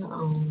me to, I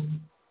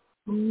don't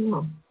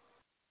know.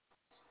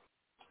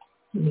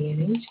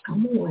 Manage,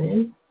 come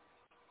on.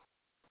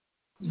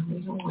 No,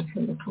 we don't want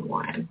him to come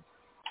on.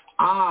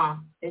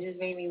 It just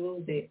made me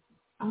lose it.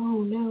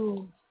 Oh,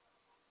 no.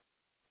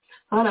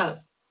 Hold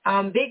up.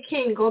 Big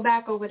King, go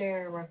back over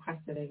there and request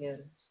it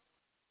again.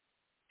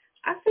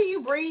 I see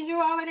you, Breeze.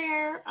 You over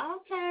there.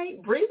 Okay.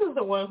 Breeze was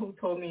the one who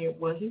told me,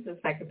 well, he's the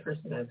second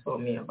person that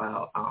told me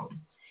about,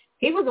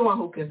 he was the one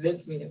who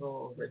convinced me to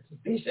go over to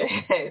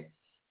Fiyachick.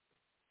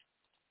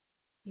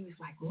 He was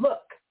like,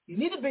 look, you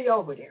need to be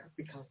over there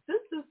because this.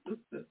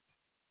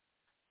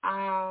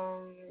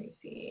 Let me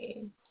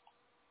see.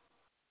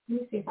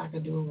 Let me see if I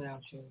can do it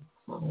without you.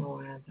 I don't know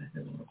why I'm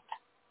talking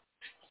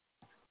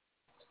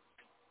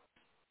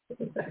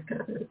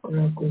about. I'm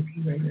real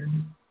goofy right now.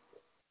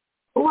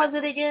 Who was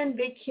it again?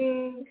 Big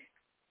King?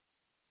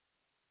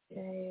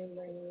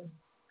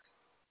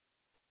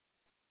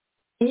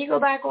 Can you go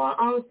back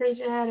on stage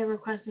ahead and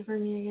request it for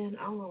me again?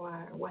 I don't know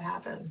why. What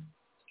happened?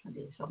 I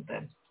did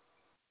something.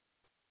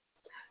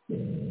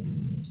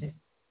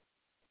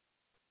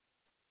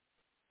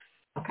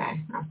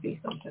 Okay, I see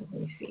something.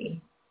 Let me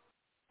see.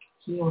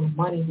 He on the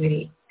money with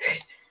it.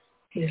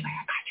 He was like,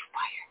 I got you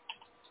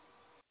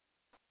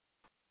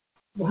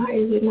fired. Why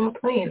is it not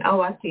playing?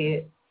 Oh, I see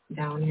it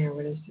down here,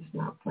 but it's just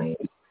not playing.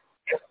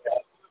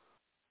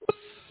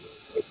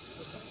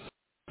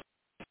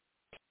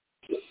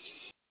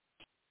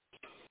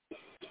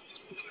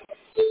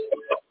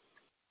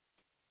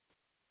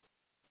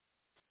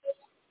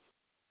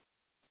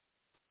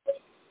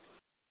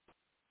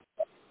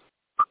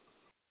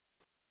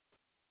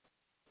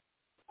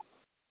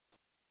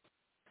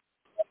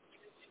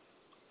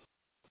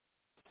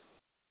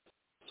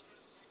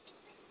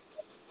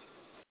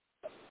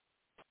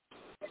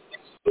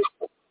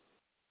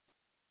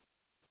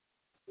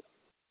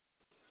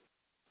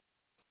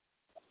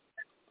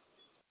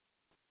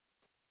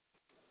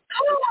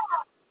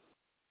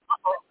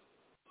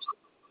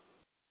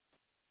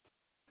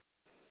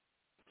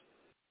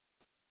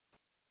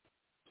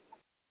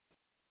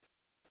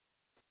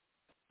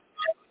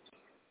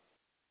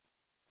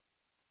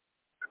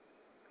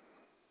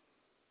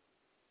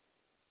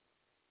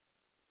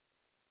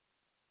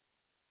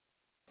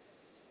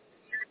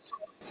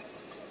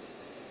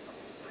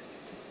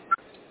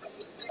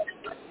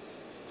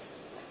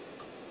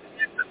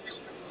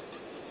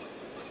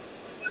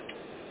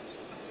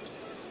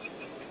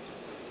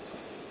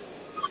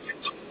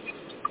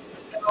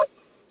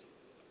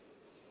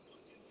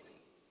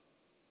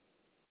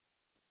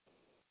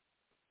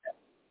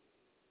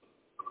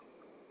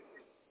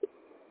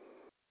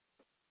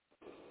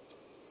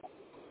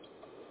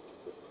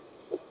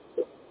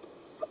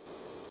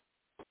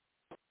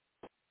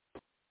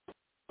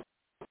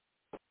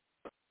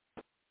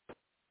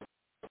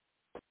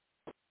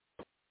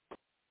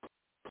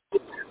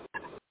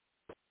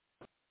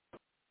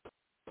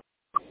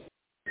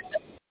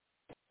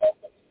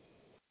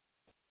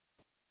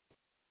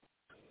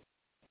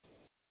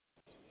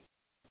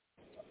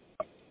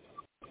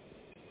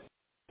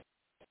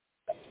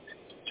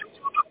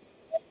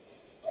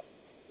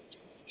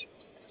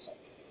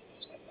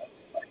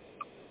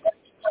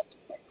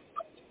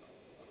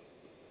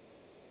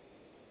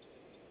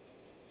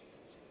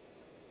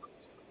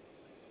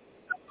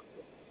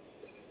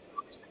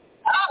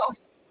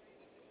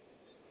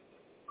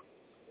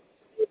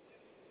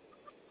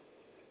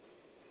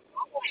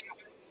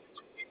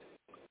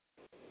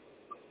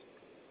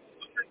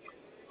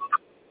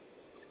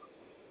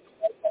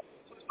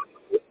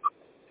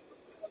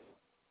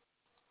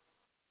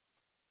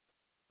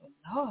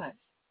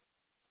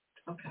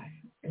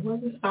 It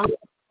wasn't stopping.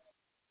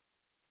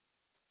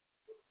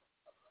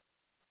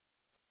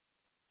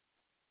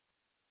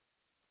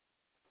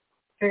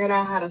 Figured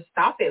out how to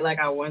stop it like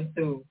I want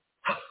to.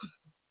 I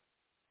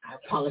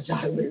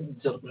apologize, ladies and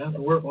gentlemen. I have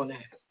to work on that.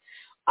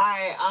 All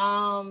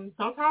right,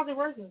 sometimes it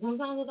works and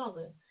sometimes it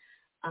doesn't.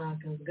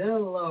 Because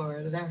good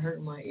Lord, that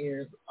hurt my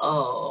ears.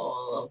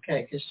 Oh,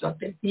 okay.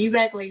 Constructive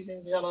feedback, ladies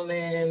and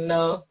gentlemen.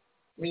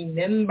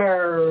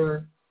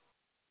 Remember,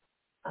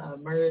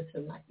 murder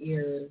to my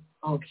ears.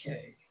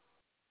 Okay.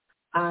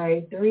 All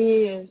right,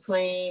 3 is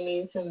playing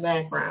me some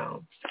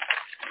background.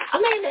 I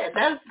mean,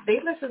 they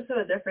listen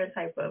to a different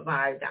type of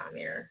vibe down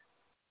there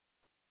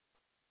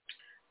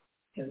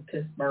in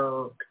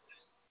Pittsburgh.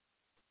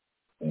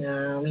 You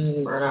know what I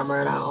mean? Murder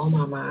on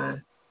my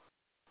mind.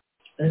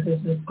 This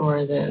is the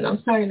scores in.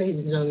 I'm sorry,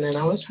 ladies and gentlemen.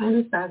 I was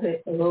trying to stop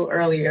it a little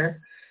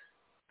earlier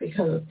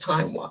because of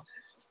time walk.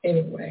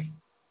 Anyway.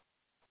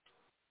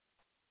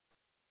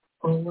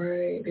 All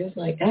right. It's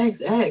like,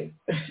 eggs.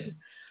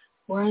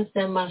 Where I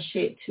send my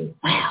shit to.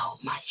 Wow,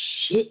 my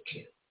shit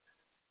to.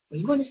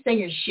 When you want to send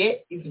your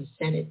shit, you can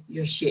send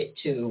your shit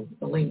to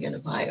the link in the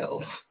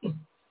bio.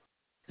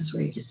 That's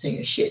where you can send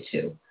your shit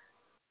to.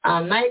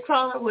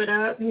 Nightcrawler, what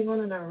up? He's one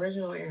of the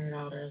original Air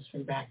Outers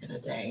from back in the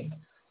day.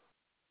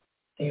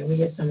 And we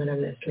get some of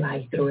them that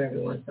slide through every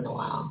once in a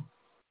while.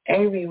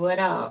 Avery, what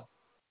up?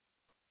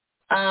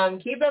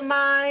 Keep in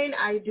mind,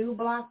 I do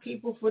block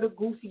people for the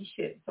goofy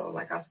shit. So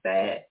like I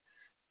said,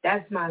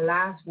 that's my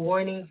last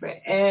warning for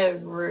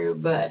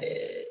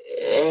everybody.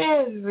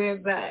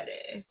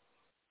 Everybody.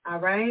 All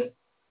right?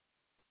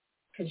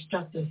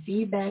 Constructive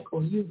feedback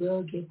or you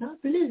will get the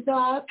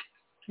blizzard.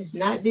 It's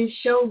not this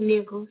show,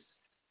 niggas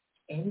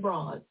and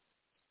broads.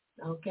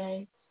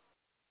 Okay?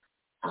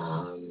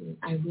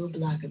 I will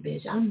block a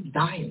bitch. I'm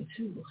dying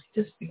too. Like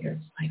this figure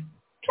is like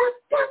block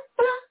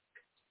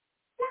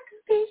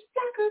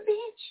a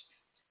bitch.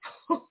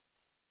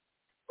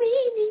 We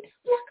need to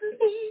block a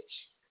bitch.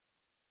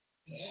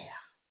 Yeah.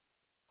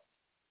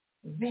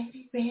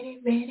 Ready.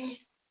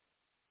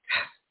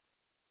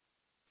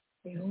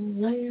 You know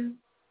what I'm saying?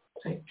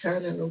 Like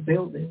turning a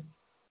building.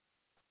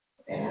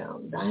 Yeah,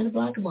 I'm dying to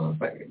block a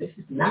motherfucker. This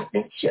is not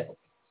that show.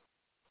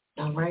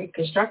 All right,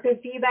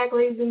 constructive feedback,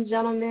 ladies and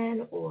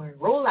gentlemen, or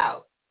roll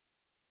out.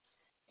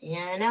 You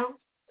know,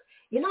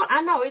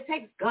 I know it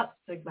takes guts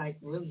to like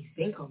really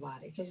think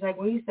about it. Because like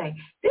when you say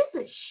this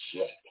is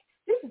shit,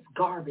 this is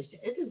garbage,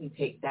 it doesn't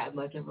take that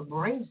much of a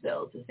brain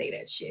cell to say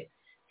that shit.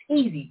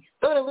 It's easy.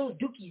 Throw the little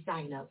dookie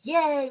sign up.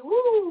 Yay,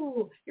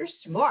 woo! You're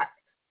smart.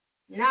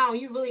 Now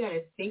you really got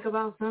to think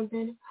about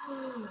something.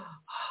 Oh my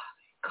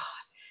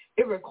God,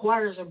 it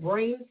requires a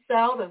brain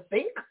cell to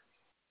think.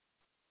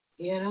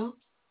 You know.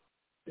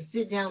 To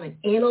sit down and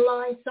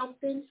analyze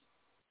something,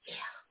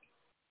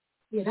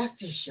 yeah, that's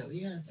this show.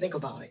 You gotta think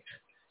about it.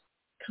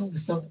 Come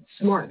with something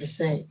smart to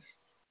say.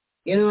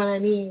 You know what I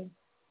mean?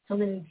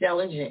 Something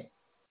intelligent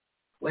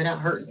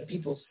without hurting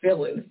people's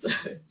feelings.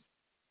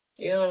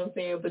 You know what I'm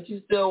saying? But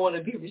you still want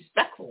to be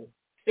respectful.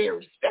 Say it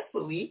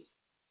respectfully.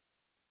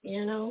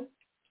 You know?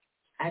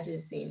 I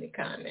just seen the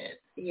comment.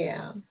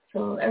 Yeah.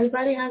 So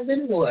everybody has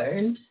been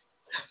warned.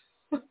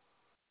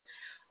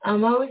 I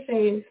always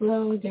say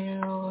slow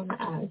down.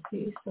 I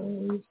see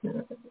so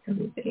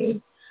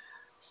everything.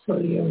 So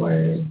your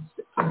words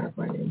are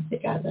running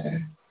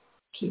together.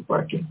 Keep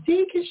working.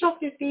 See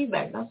constructive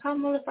feedback. That's how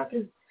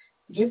motherfuckers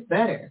get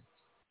better.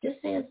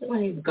 Just saying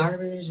somebody's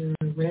garbage or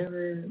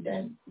whatever,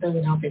 that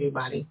doesn't help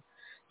anybody.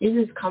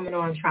 You're just coming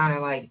on trying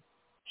to like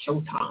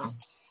showtime.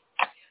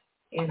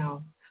 You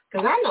know.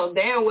 Because I know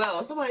damn well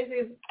if somebody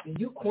says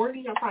you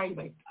corny, I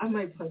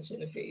might punch you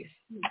in the face.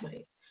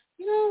 Like,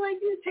 you know, like,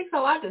 it takes a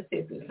lot to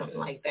sit through something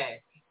like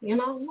that. You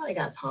know, nobody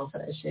got time for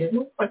that shit.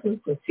 No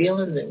fucking for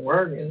feelings and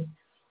work. And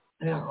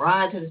I got to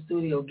ride to the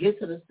studio, get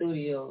to the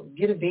studio,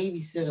 get a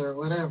babysitter or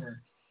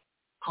whatever.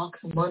 Hawk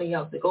some money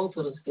up to go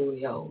to the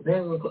studio.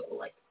 Then we'll go,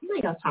 like, you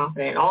ain't got time for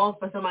that. And all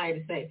for somebody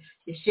to say,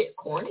 your shit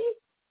corny?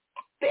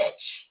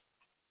 Bitch.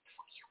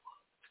 Fuck you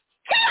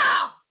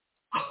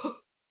up.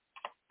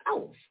 I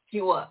will fuck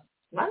you up.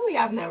 Luckily,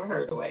 I've never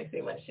heard nobody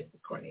say my shit was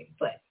corny,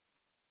 but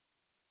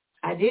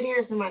I did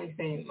hear somebody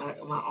saying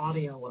my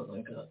audio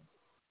wasn't good.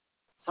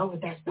 So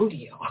with that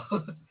studio,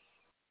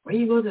 where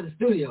you go to the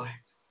studio at?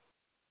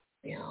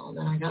 You know,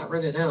 then I got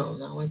rid of them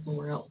and I went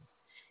somewhere else.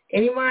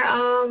 Any more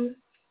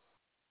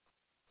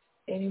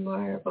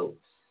votes?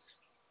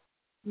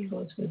 You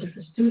go to a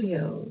different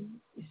studio,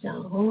 you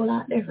sound a whole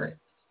lot different.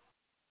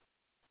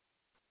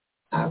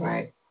 All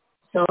right.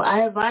 So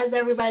I advise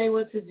everybody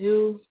what to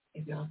do.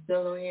 If y'all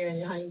still on here and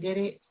y'all ain't did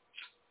it,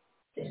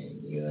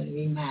 then you're going to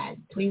be mad.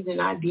 Please do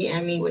not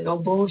DM me with no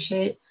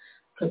bullshit,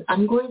 because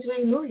I'm going to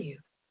ignore you.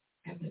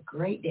 Have a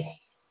great day.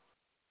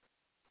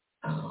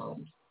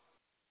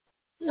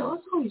 You know,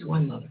 it's always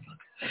one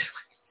motherfucker.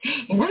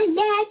 And I'm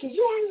mad because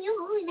you have me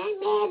on, and I'm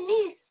mad at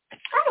this.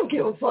 I don't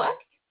give a fuck.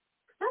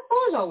 I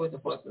told y'all what the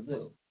fuck to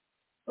do.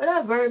 What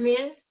up,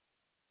 Birdman?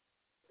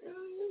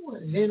 You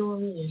want to vent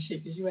on me and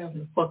shit because you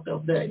having a fucked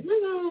up day.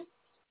 You know,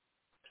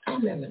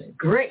 I'm having a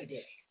great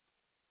day.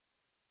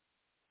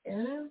 You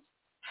know?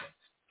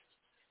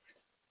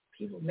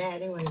 People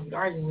mad. They want to be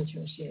arguing with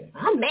you and shit.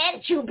 I'm mad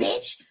at you,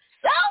 bitch.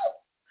 So,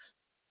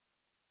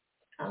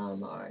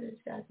 artists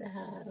got to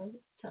have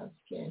tough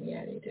skin.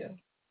 Yeah, they do.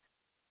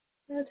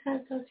 They have to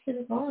have tough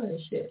skin for all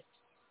this shit.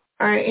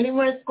 All right, any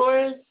more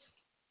scores?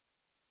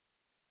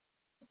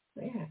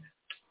 Yeah.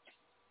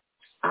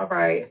 All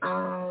right.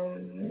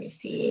 Let me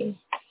see.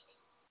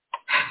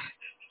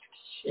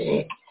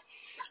 Shit.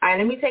 All right,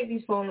 let me take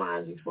these phone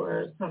lines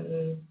before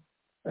something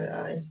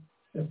for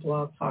the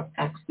blog talk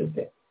act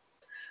stupid.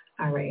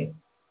 All right.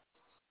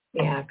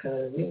 Yeah,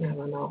 because we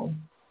never know.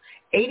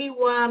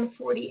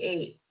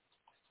 8148.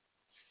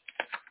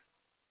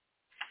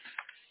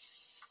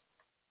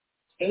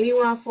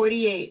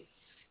 8148.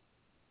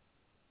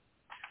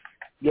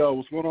 Yo,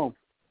 what's going on?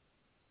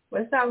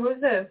 What's up?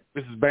 Who's this?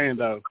 This is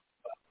Bando.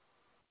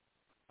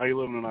 How you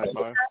living tonight,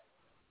 man?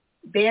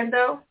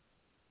 Bando?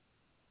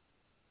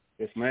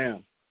 Yes,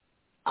 ma'am.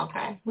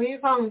 Okay. Where you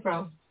calling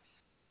from?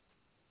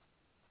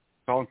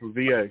 Calling from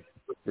VA,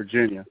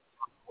 Virginia.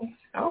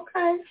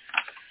 Okay.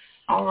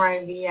 All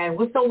right, VA.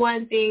 What's the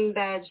one thing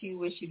that you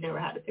wish you never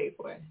had to pay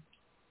for?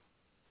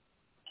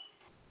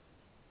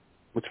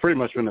 It's pretty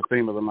much been the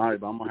theme of the night,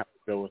 but I'm going to have to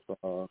go with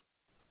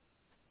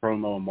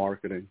promo and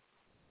marketing.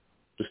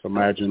 Just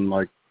imagine,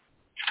 like,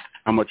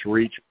 how much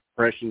reach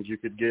impressions you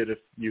could get if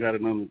you had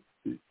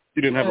you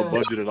didn't have a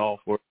budget at all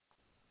for it.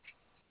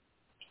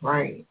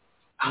 Right.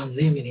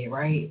 Unlimited,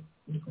 right?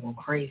 You're going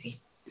crazy.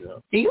 Yeah.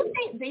 Do you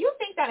think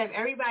that if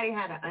everybody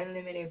had an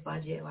unlimited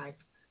budget, like,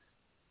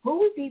 who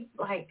would be,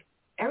 like,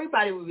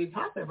 everybody would be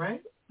popping,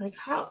 right? Like,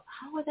 how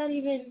would that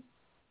even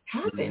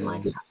happen?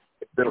 Like,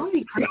 that would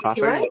be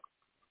crazy, right?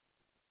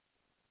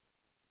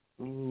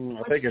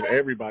 I think if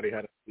everybody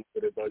had a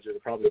limited budget,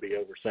 it'd probably be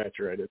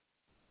oversaturated.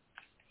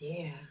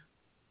 Yeah.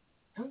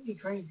 That would be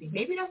crazy.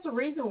 Maybe that's the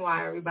reason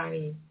why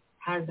everybody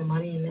has the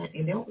money and that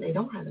they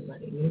don't have the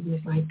money. Maybe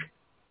it's like,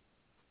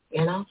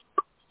 you know?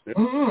 Yeah.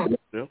 Mm-hmm.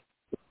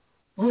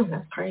 Yeah.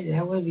 That's crazy.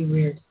 That would be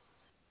weird.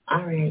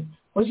 All right.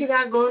 What you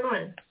got going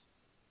on?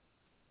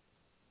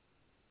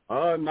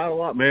 Not a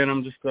lot, man.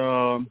 I'm just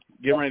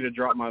getting ready to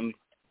drop my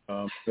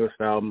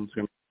newest album. It's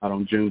going to be out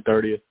on June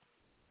 30th.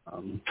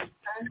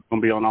 It's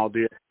going to be on all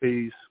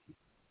DSPs. It's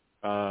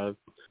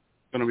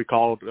going to be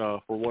called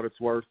For What It's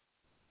Worth.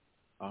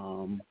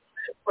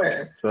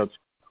 Where? So that's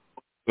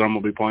what I'm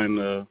going to be playing.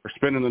 For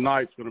Spending the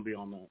Night, it's going to be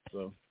on that.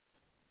 So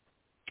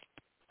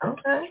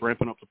okay. Just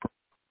ramping up the.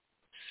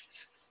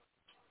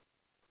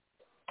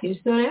 You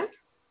still there?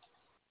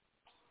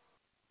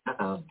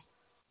 Uh-oh.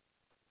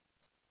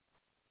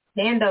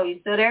 Nando, you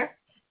still there?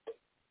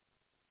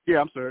 Yeah,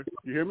 I'm sorry.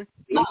 You hear me?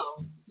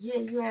 Oh, yeah,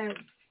 you went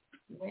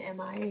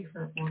MIA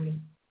for me.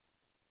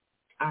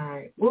 All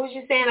right. What was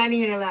you saying? I didn't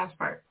hear the last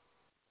part.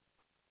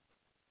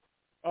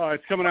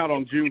 It's coming out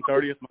on June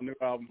 30th. My new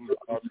album is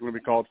going to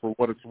be called For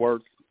What It's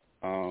Worth.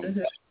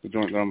 The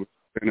joint that I'm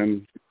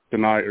spinning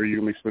tonight, or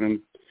you're going to be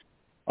spinning,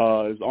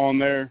 is on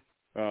there.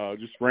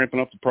 Just ramping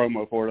up the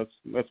promo for it.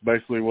 That's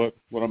basically what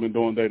I've been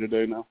doing day to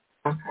day now.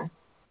 Okay.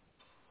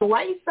 So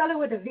why you spell it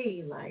with a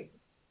V? Like,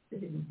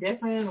 is it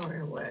different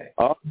or what?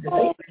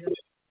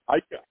 I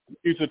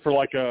use it for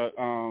like a.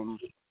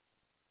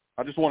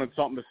 I just wanted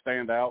something to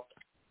stand out,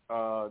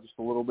 just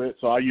a little bit.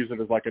 So I use it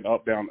as like an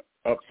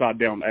upside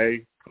down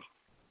A.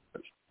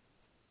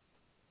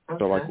 Okay.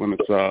 So like when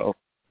it's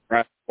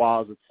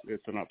wise,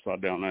 it's an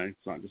upside down A.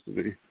 It's not just a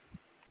V.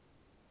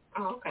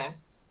 Oh, okay.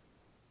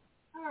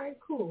 All right,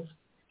 cool.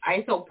 All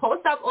right, so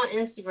post up on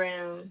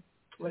Instagram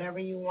whatever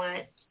you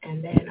want,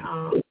 and then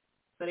so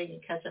they can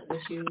catch up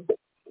with you.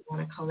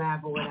 Want to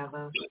collab or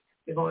whatever.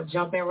 We're gonna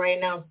jump in right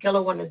now. Scale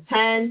of 1 to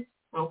 10.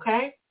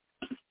 Okay.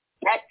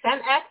 At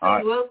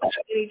 10x, we will start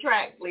any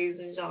track, ladies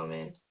and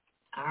gentlemen.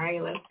 All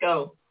right, let's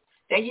go.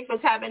 Thank you for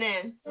tapping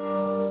in.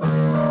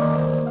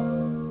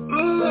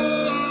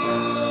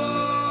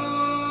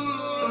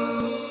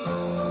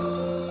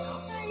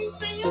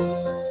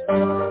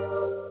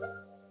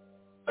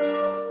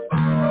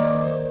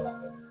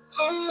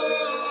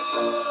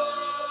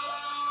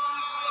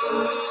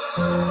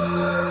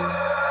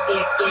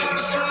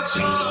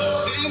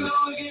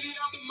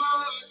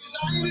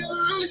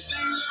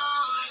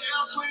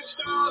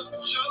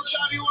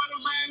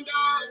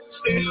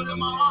 Still in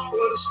my heart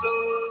with a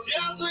slug.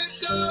 Yeah, I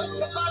switched up.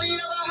 Nobody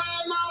ever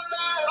had my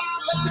back.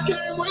 But you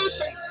came with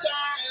six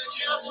times.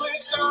 Yeah, I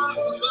switched up.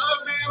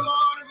 Love being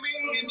more than me,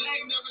 and they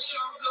never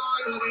showed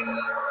loyalty.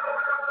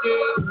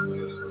 Yeah.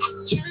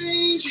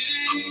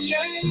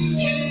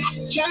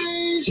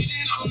 Changing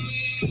on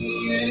me.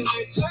 Yeah,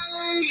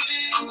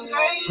 playing on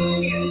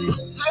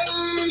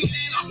me.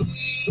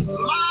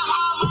 My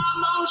heart, my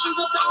emotions,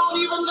 I don't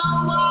even know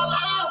what I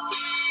love me.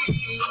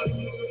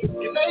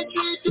 If they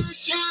treat this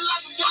shit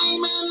like a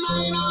game and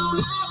they don't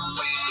have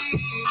me.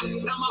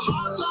 Now my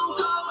heart don't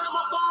call and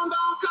my phone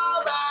don't call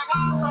back.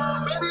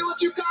 Baby, what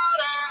you call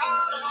that?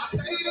 I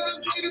say that I'm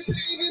getting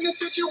paid in a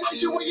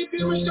situation where you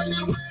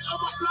demonstrating where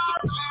I'm a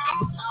fly back.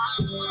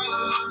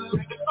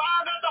 To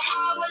find out the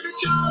hard way that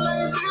y'all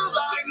ain't feel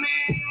like me.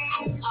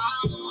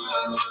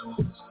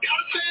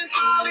 Gotta stand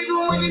tall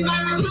even when you're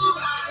not too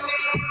like me.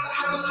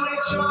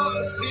 Switch up.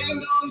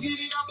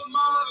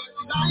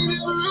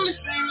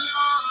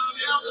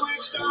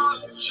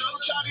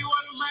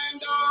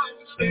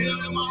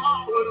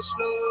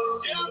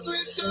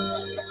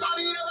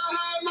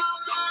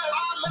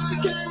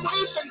 Can't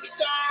wait for the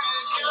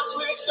time. Yeah,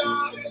 switch up.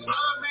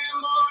 Love me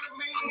more than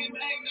me, and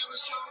they never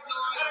show good. I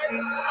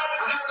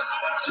had to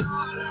switch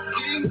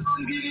up. Ain't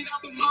gonna get it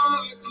out the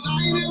mud. 'Cause I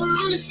ain't never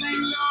really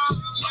seen love.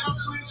 Yeah,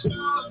 switch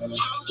up.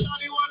 Show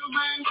Johnny what a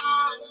man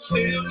does.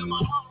 Still in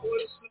my heart with a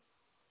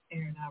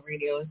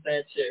Airitoutradio is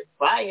that shit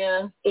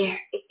fire.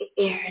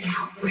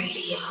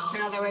 Airitoutradio.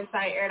 Check out their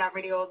website,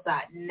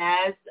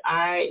 airitoutradio.net. All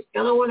right.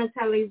 Gonna want to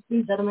tell ladies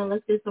and gentlemen,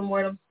 let's get some more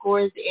of them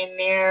scores in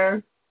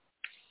there.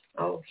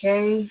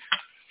 Okay.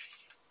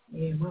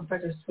 Yeah,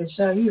 motherfuckers switch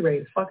up. You ready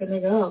to fuck a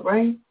nigga up,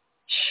 right?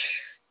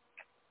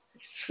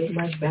 Too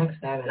much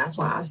backstabbing. That's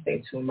why I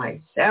stay to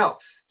myself.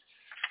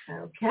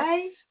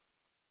 Okay?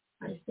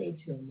 I stay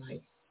to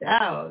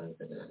myself.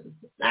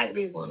 Not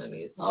be one of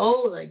these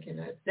hoes. I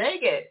cannot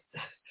take it.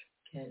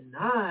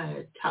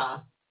 Cannot.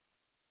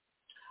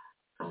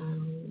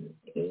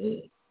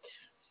 8.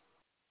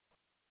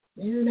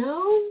 You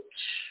know?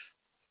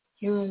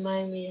 You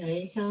remind me of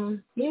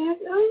Akon. Yeah,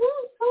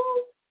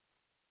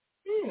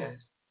 yeah.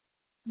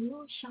 You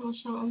know,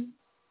 something.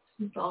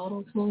 With the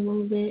auto-tune a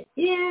little bit.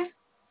 Yeah.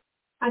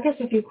 I guess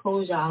if you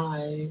close your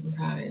eyes, you can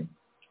kind of...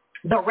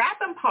 The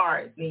rapping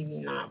part, maybe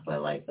not,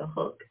 but like the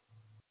hook,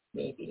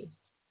 maybe.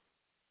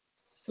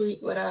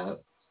 Sweet, what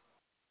up?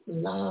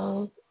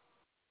 Love.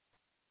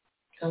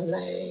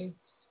 LA.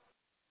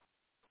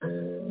 I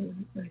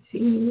see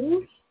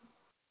you.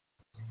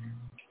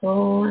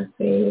 Oh, I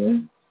see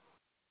you.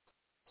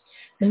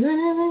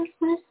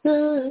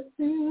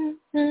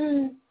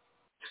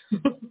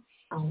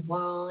 All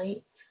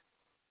right.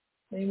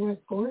 Any more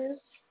scores?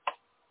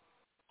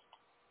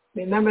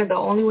 Remember, the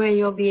only way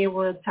you'll be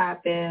able to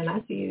tap in,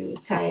 I see you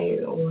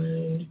tag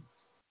on,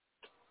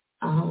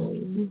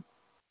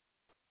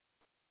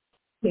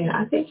 yeah,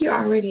 I think you're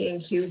already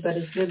in queue, but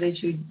it's good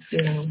that you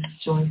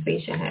join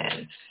Station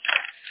Head.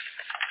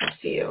 Up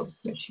to you,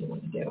 what you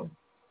want to do.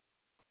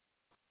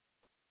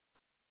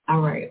 All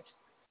right.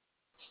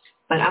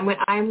 But I'm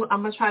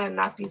gonna try to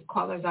knock these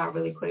callers out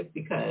really quick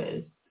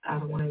because I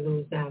don't want to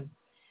lose them.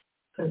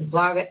 Because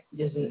blog it,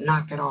 just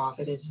knock it off.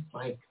 It is just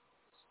like,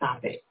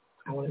 stop it.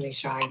 I want to make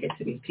sure I get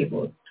to these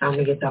people. I'm going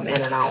to get them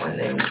in and out, and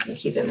then we can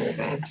keep it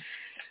moving.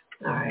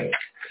 All right.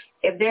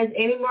 If there's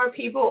any more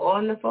people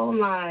on the phone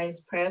lines,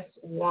 press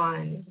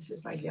 1. This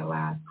is like your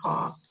last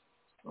call.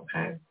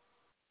 Okay?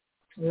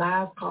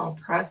 Last call,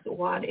 press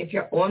 1. If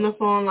you're on the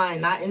phone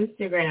line, not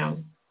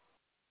Instagram.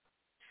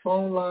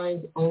 Phone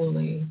lines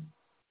only.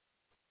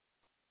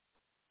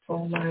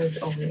 Phone lines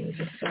only.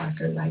 Just so I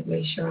can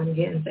make sure I'm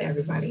getting to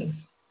everybody.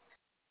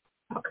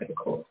 Okay,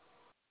 cool.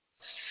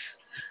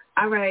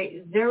 All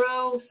right,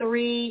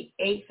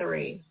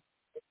 0383.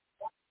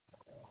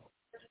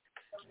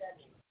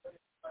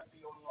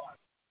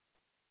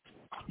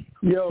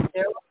 Yo.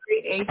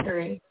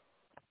 0383.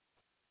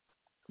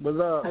 What's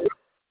up?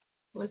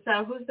 What's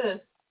up? Who's this?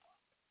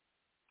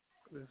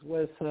 It's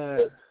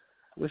Westside.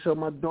 What's up,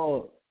 my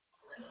dog?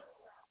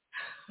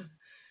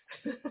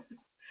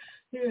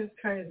 You're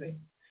crazy.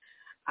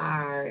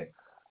 All right.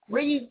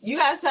 Where you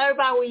guys tell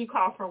everybody where you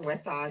call from,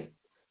 Westside?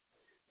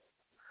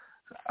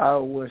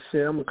 Oh, well,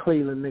 shit, I'm a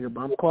Cleveland nigga,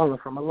 but I'm calling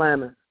from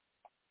Atlanta.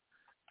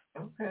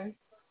 Okay.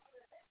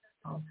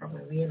 Oh, from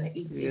Atlanta.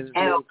 Yeah, it's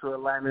going to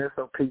Atlanta. It's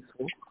so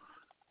peaceful.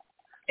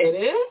 It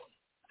is?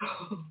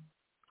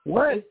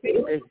 What?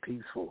 It is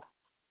peaceful.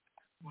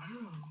 Wow.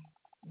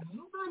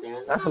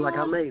 I feel like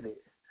I made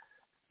it.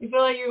 You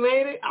feel like you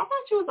made it? I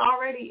thought you was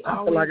already.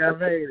 I feel like I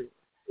made it.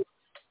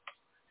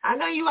 I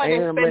know you like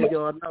to spend it.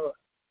 Y'all know it.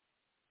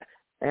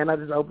 And I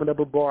just opened up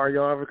a bar.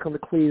 Y'all ever come to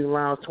Cleveland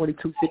Lounge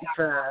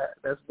 2255?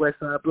 That's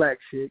Westside Black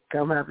shit.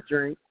 Come have a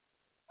drink.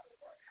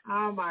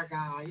 Oh, my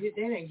God. They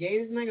done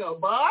gave this nigga a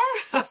bar?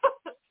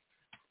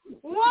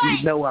 What?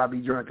 You know I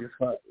be drunk as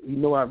fuck. I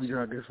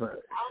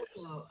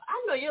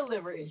know your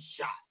liver is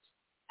shot.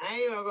 I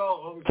ain't even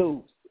go over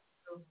 2.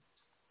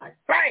 Like,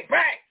 bang.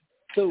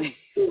 2.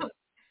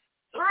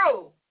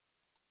 Through.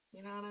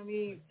 You know what I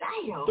mean?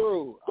 Damn.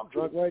 Through. I'm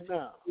drunk right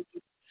now.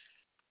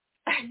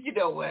 You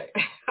know what?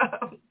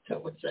 I'm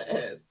done with your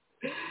ass.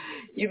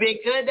 You been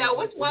good now.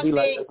 What's one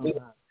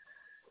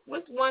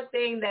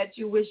thing that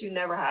you wish you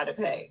never had to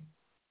pay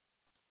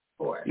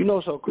for? You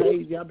know, so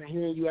crazy. I've been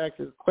hearing you ask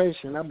this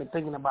question. I've been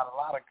thinking about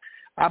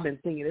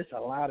it's a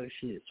lot of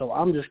shit. So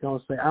I'm just gonna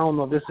say I don't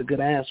know if this is a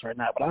good answer or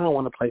not, but I don't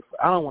want to pay for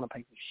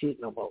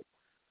shit no more.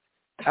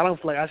 I don't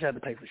feel like I should have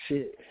to pay for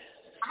shit.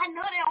 I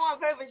know they don't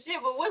want to pay for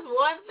shit, but what's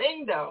one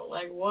thing though?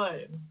 Like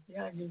what? You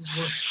gotta give me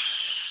one.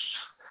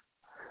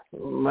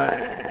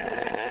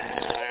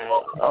 Man,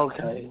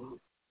 okay.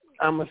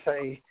 I'm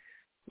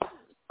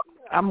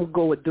gonna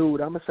go with dude.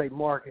 I'm gonna say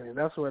marketing.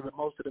 That's where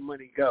most of the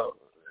money goes.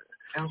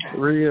 Okay.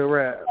 Real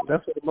rap.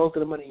 That's where most of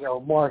the money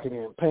goes.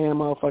 Marketing, paying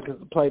motherfuckers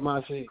to play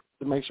my shit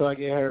to make sure I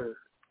get heard.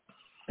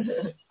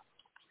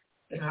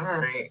 All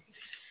right.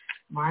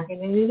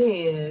 Marketing it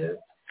is.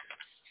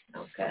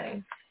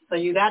 Okay. So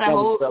you got a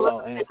whole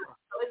club. So is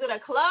it a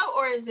club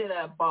or is it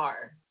a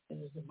bar?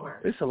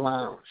 It's a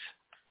lounge.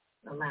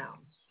 A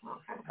lounge.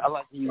 Okay. I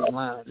like to use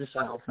lounge. It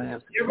sounds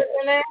fancy. You ever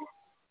been there?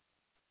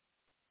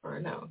 Or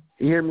no?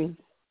 You hear me?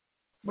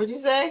 What'd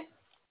you say?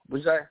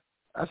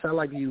 I sound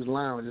like you use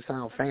lounge. It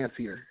sounds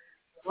fancier.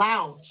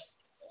 Lounge.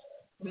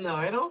 No,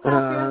 it don't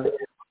sound fancy.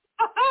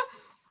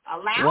 A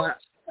lounge?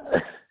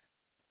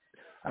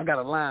 I got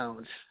a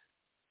lounge.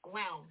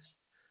 Lounge.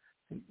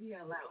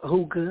 Yeah, lounge.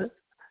 Hookah.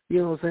 You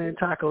know what I'm saying?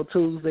 Taco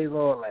Tuesdays,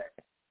 all that.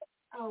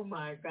 Oh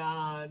my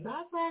God!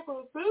 Not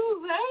Taco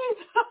Tuesdays.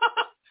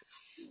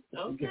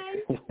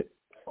 Okay.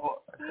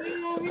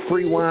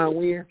 Free wine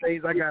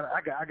Wednesdays. I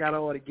got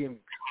all the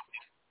gimmicks.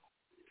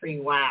 Free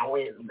wine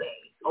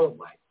Wednesdays. Oh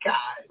my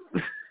God.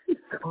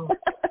 Do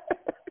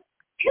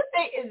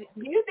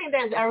you think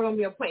there's ever gonna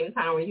be a point in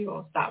time where you're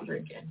gonna stop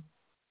drinking?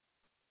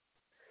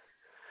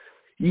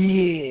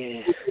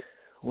 Yeah.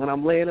 When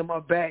I'm laying on my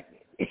back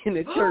in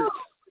the church.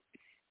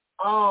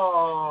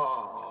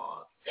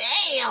 Oh,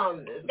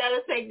 damn. It's got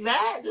to take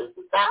that just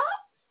to stop?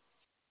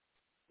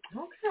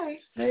 Okay.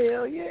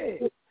 Hell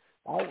yeah.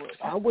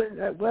 I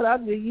wouldn't, but I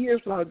did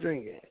years without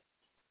drinking.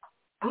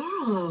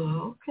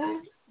 Oh, okay.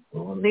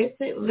 Well,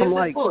 from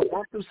like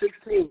 1 through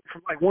 16.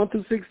 From like 1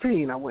 through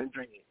 16, I wasn't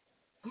drinking.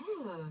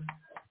 Oh,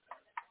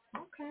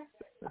 okay.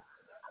 All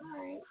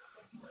right.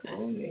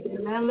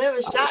 And that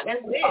liver shot,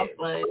 that's it.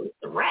 But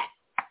it's a wrap.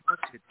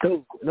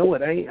 Dude, no,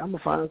 it ain't. I'm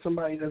gonna find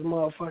somebody that's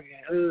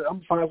motherfucking. I'm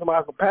gonna find somebody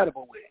I'm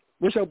compatible with.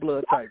 What's your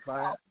blood type,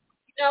 Fiyachick?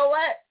 You know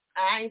what?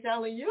 I ain't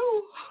telling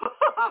you.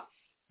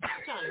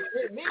 Trying to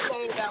get me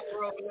laid down the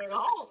road and I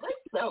don't think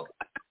so.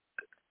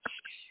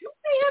 You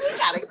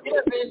gotta get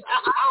a bitch.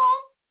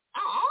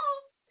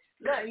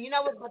 Look, you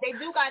know what? But they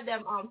do got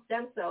them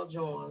stem cell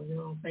joints. You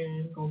know what I'm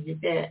saying? Gonna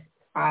get that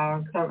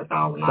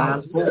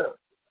 $7,000.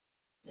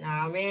 You know what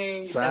I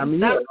mean? You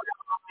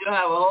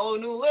have a whole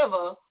new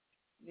liver.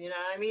 You know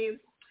what I mean?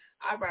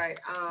 All right.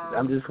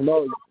 I'm just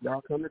promoting.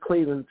 Y'all come to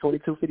Cleveland,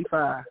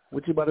 2255.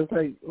 What you about to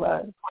say?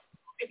 What?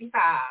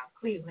 55,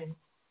 Cleveland.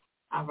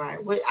 All right.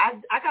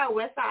 I got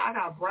West Side. I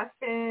got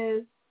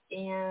breakfast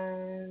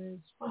and,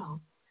 well,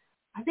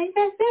 I think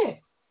that's it.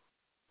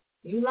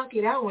 You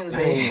lucky that one's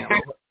there.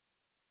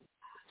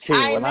 Shit,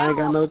 I ain't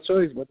got no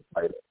choice but to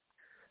fight it.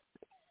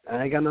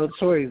 I ain't got no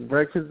choice.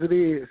 Breakfast it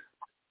is.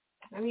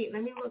 Let me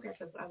look at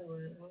this other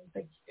one.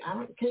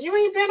 Because you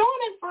ain't been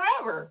on it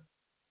forever.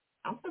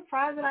 I'm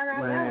surprised that I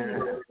got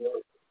that.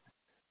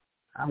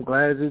 I'm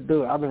glad you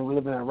do. I've been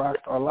living a rock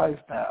star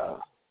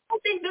lifestyle. I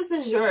think this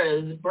is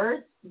yours.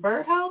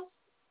 Birdhouse?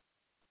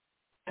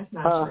 That's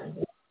not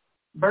yours.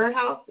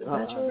 Birdhouse? Is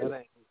that yours?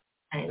 That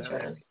ain't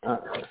yours.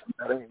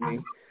 That ain't me.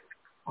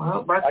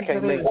 Well, I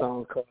can't make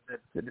songs called that.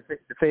 The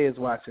Fed's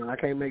watching. I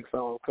can't make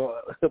songs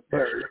called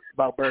birds,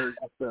 about birds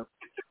and stuff.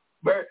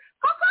 Bird.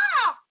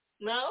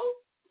 No?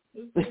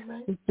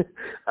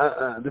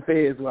 The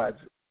Fed's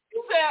watching.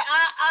 You said,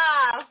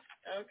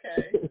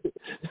 Okay.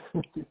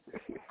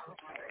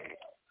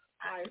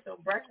 All right, so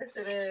breakfast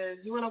it is.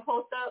 You want to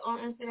post up on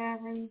Instagram,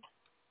 honey?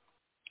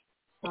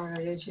 Sorry,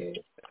 I get you.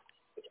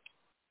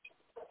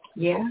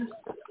 Yeah?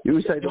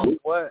 You say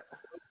what?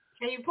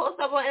 Can you post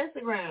up on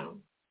Instagram?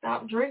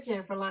 Stop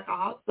drinking for like a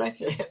hot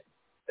second.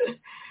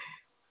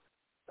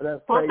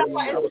 That's crazy. I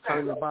was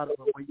talking about it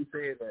when you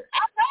said that.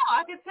 I know.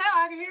 I can tell.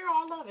 I can hear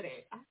all of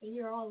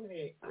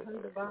it. I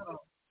heard about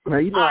it.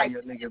 Man, you know how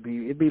your nigga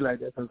be. It be like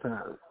that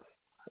sometimes.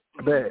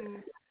 I bet.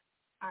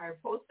 All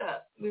right, post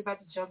up. We're about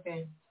to jump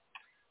in.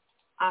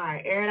 All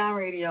right,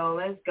 Airitoutradio.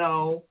 Let's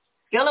go.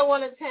 Scale of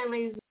 1 to 10,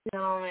 ladies and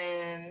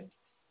gentlemen.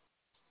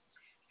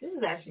 This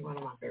is actually one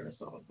of my favorite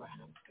songs by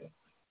him.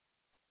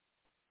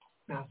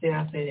 Now, see,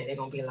 I say that they're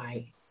gonna be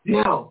like,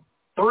 no,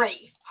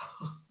 3,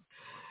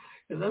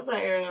 because that's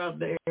like airing out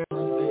there.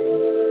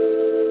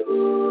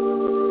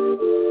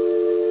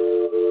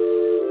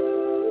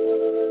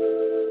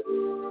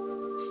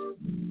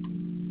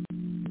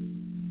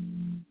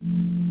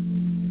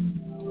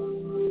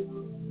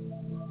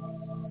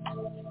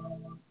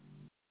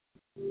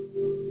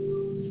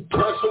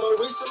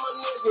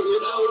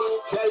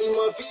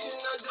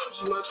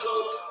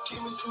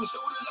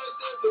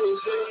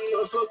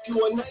 Fuck you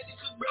one night,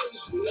 it's a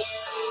breakfast.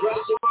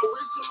 Rise on my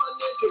wrist and my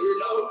neck, you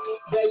know.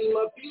 Baggy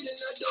my feet and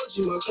I don't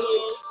you my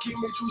clothes. Keep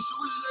me true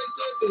shooters like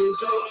that, and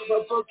so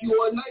I fuck you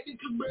one night,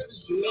 it's a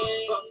breakfast.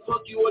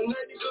 Fuck you one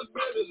night, it's a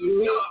breakfast.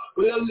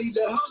 When I leave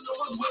the house, no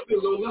one's weapons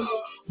on me.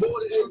 Boy,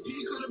 the AP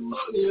could have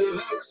bought me a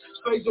house.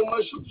 Space on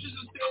my shoes, just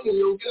a stand in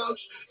your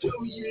couch. Tell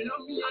me you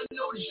love me, I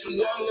know this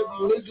shit.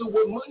 Every nigga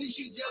with money,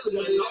 she jealous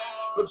of it.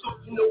 But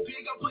talking no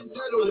pig, I put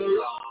that on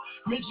her.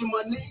 Mention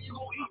my name, you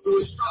gon' eat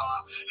through a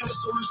straw. Have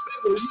some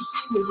respect when you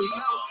see me, we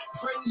out.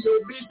 Friend your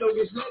bitch, don't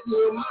get slapped in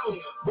your mouth.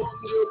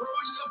 Walking your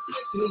road, you're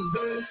flexing his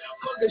band.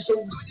 Fuck that so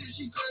good that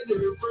she turned to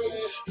her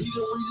friend. He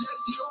don't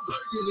relax, he don't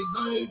purchase it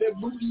good. That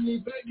booty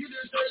ain't back, get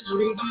her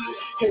surgery good.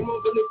 Came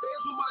up in the fence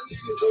with my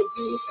niggas, don't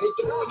see. Ain't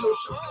throwing no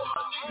shit on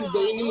my niggas,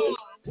 they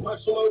need.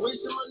 Watch my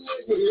wrist and my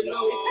neck, you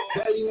know.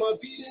 Daddy my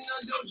feet and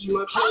I don't you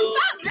my clothes.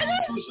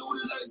 You shoot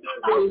it like that,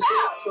 baby.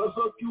 So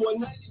fuck you one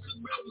night, you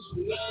could breakfast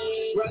with me.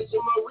 Right on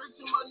my wrist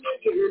and my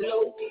neck, you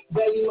know.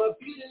 Daddy my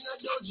feet and I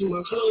don't you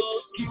my clothes.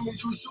 Keep me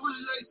true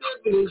shooters like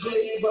that, baby.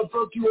 If I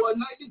fuck you all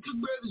night, you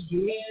could breakfast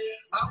with me.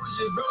 I I was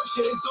just broke,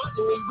 she ain't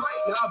talking me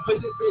right. Now I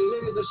put it in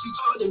hands and she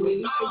talking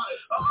me nice.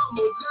 I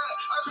almost died.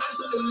 I crashed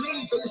on the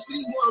lean for the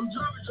city where I'm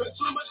driving. Drunk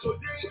too much for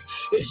days.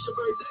 It's your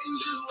birthday, you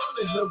just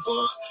wanna have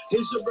fun.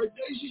 It's your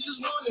birthday, she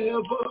just wanna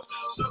have fun.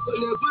 Suck on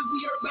that pussy,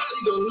 her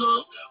body don't know.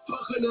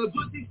 Fuck on that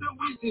pussy, so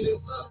we see this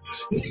up.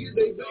 Niggas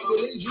they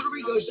bangin', they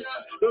jewelry gon'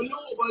 shine. Don't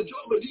know about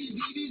y'all, but these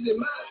BBs in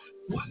mine.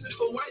 Wasn't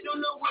for white, don't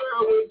know where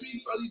I would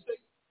be. Probably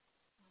say.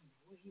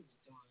 What he was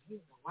doing?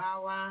 He was a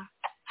wow.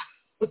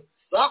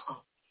 Sucker.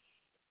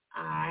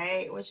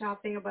 Alright, what y'all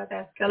think about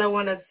that scale of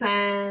 1 to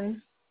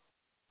 10?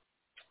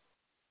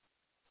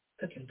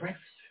 Cooking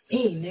breakfast for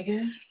me,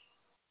 nigga.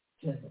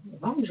 Listen,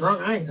 if I'm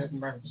drunk, I ain't cooking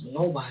breakfast for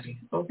nobody,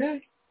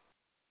 okay?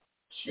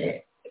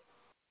 Shit.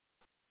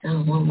 I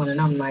don't want one of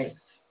them nights.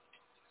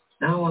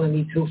 I don't want to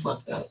be too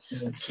fucked up.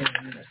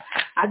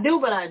 I do,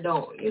 but I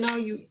don't. You know,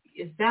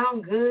 it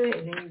sounds good,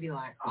 and then you be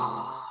like,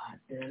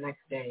 then the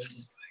next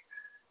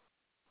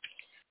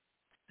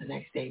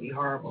day, be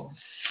horrible.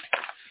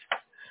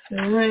 You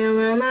know,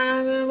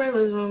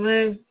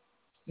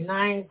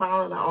 I ain't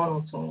following the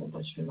auto-tune,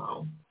 but you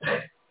know.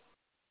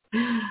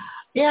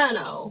 Yeah, I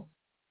know.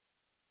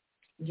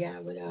 Yeah,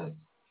 what up?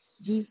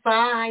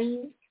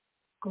 G5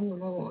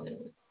 going on.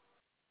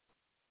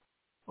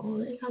 Oh,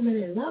 they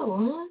coming in low,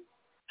 huh?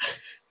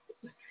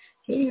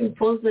 He even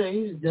posted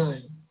he was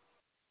done.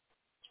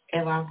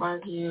 If I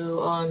fuck you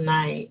all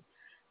night,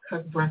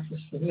 cook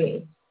breakfast for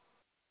me.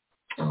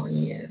 Oh,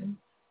 yeah.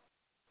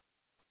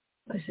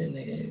 Listen,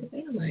 nigga,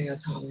 ain't nobody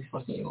got time to be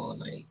fucking you all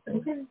night,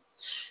 okay?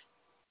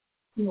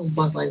 You gonna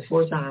bust like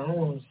 4 times. I don't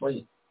want to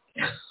sleep.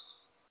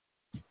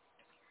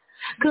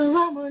 Cause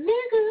I'm a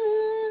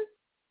nigga.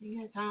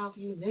 You got time for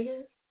you,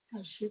 nigga.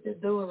 Got shit to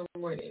do in the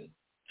morning.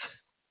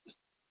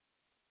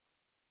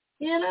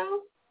 You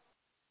know?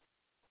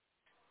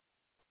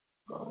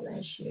 All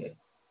that shit.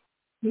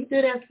 You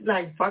do that,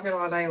 like, fucking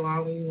all night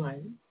long when you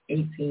like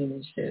 18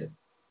 and shit.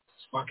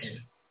 Just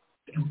fucking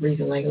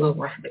breathing like little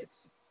rabbits.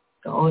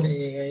 The older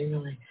you get, you're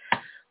like, all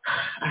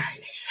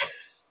right.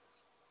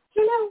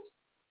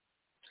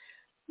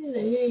 You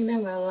ain't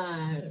never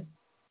lied.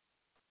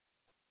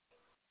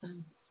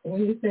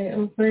 When you say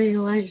I'm saying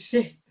like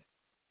shit,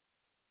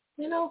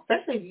 you know,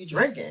 especially if you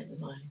drinking,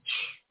 like,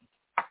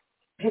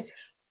 bitch.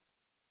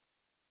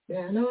 Yeah,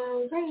 I know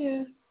what I'm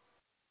saying.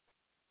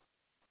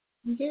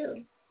 Yeah,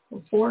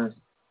 4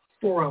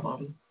 of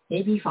them,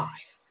 maybe 5.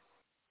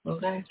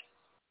 Okay,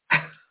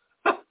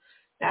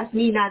 that's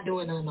me not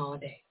doing nothing all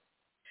day.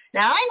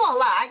 Now I ain't gonna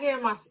lie, I get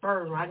in my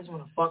spurs where I just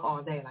want to fuck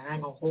all day. Like I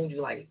ain't gonna hold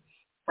you like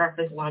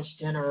breakfast, lunch,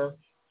 dinner,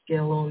 get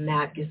a little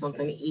nap, get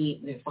something to eat,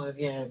 and then fuck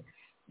again.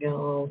 Get a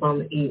little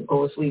something to eat,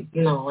 go to sleep,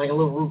 you know, like a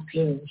little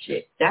routine and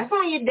shit. That's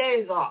on your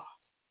days off,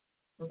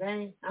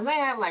 okay? I may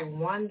have like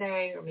 1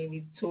 day or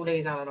maybe 2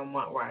 days out of the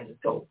month where I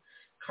just go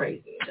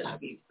crazy and then I'll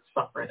be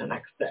suffering the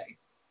next day.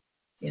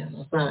 Yeah,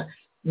 that's not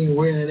me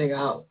wearing a nigga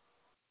out.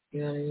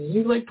 You know what I mean?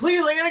 You like,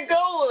 please, I gotta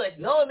go. Like,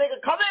 no,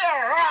 nigga, come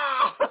here.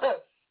 Ah!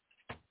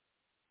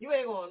 You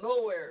ain't going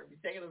nowhere. Be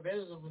taking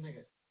advantage of a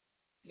nigga.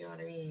 You know what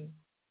I mean?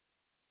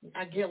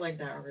 I get like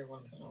that every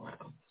once in a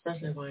while,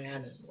 especially if I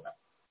am as well.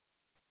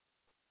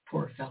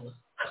 Poor fella.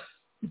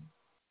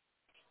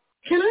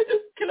 Can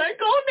I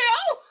go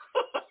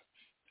now?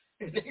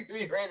 Niggas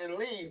be ready to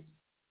leave.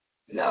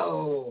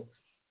 No,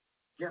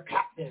 you're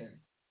captain.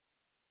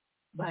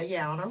 But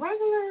yeah, on a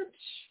regular,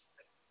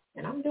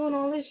 and I'm doing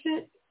all this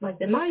shit like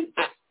the night.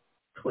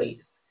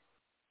 Please,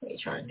 I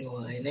ain't trying to do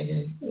all that,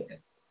 nigga.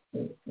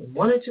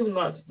 1 or 2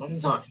 months,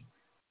 I'm done.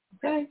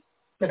 Okay,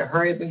 better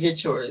hurry up and get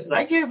yours.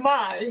 I get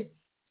mine,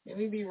 and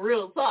we be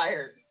real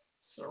tired.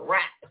 It's a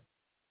wrap.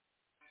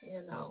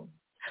 You know.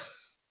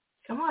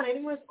 Come on, any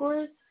more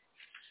scores?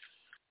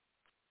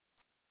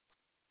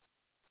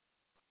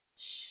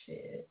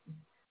 Shit.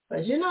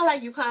 But you know,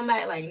 like, you come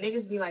back, like,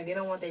 niggas be like, they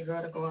don't want their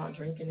girl to go out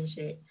drinking and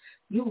shit.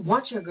 You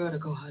want your girl to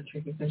go out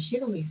drinking because she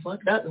gonna be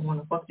fucked up and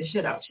want to fuck the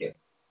shit out you.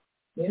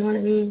 You know what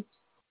I mean?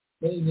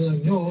 They be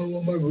like, no, I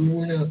want my girl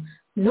going out.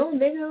 No,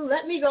 nigga,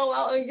 let me go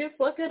out and get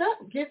fucked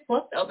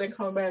up and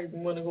come back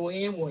and want to go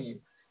in on you.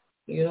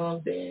 You know what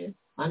I'm saying?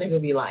 My nigga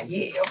be like,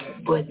 yeah,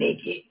 I'm butt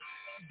naked.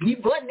 Be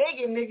butt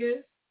naked,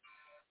 niggas.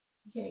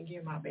 You can't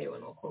get my baby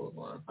with no clothes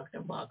on,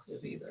 fucking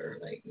boxers either.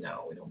 Like,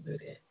 no, we don't do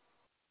that.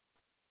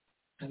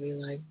 I mean,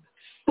 like,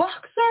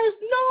 boxers,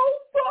 no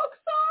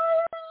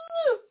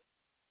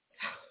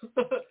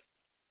boxers!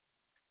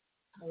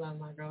 I love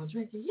my girl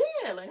drinking.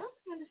 Yeah, like, I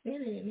don't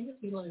understand it. Niggas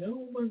be like, I don't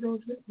want my girl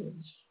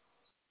drinking.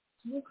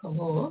 Oh, come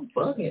on, I'm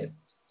fucking.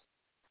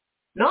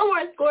 No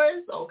more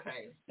scores?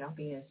 Okay, y'all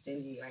being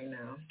stingy right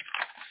now.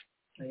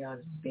 Are y'all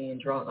just being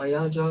drunk? Are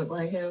y'all drunk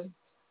like him?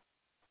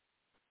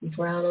 You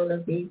drown on the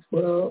beach,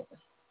 what up?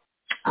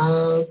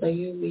 So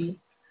you be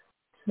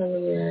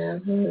telling me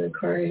that I'm in the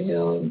car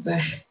hill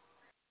back.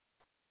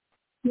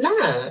 Nah,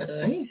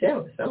 I ain't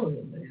selling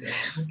it.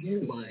 I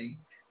get mine.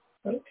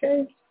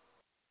 Okay.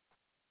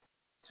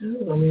 I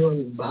don't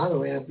even bother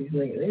with these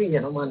niggas. They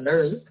get on my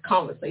nerves. It's a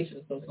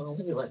conversation sometimes.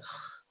 They be like,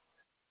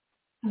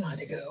 I'm about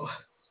to go.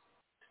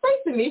 It's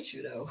nice to meet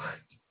you, though.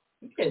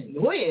 You get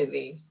annoying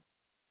me.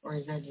 Or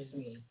is that just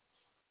me?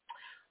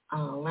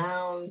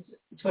 Lounge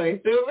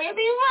 2255.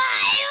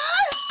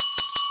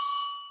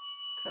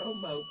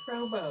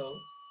 Promo.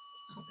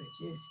 I bet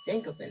you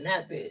stink up in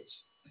that bitch.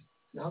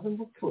 Nothing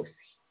but pussy.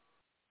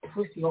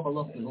 Pussy all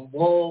up in the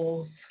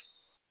walls.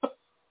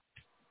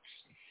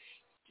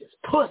 Just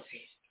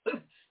pussy.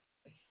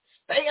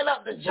 Staying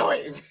up the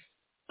joint.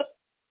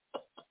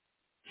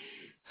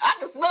 I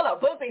can smell a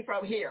pussy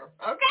from here,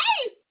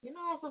 okay? You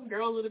know how some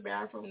girls in the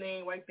bathroom, they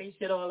ain't wipe their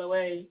shit all the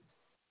way.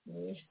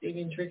 You're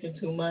still drinking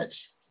too much.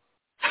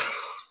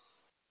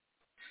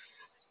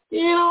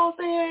 You know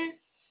what I'm saying?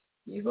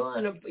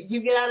 You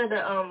get out of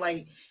the,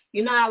 like,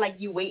 you know how, like,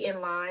 you wait in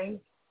line?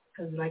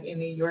 Because, like, in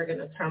New York, in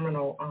the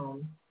terminal,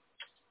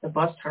 the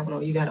bus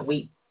terminal, you got to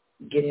wait,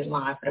 get in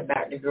line for the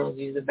back. The girls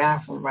use the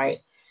bathroom,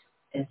 right?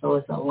 And so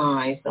it's a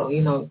line. So,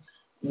 you know,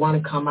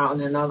 one come out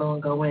and another one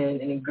go in.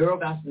 And the girl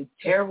got some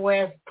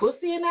terrible-ass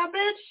pussy in that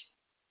bitch.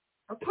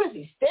 Her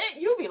pussy stink.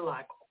 You be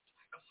like, oh,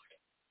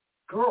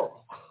 my God,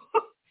 girl.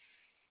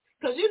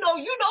 Because you know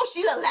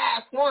she the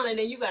last one, and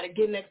then you got to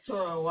get next to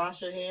her and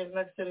wash your hands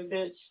next to the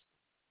bitch.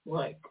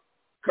 Like,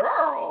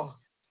 girl,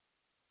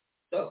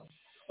 the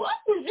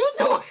fuck was you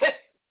doing?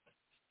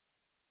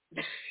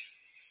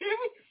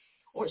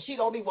 Or she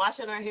don't be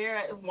washing her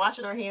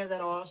hands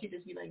at all. She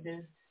just be like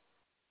this.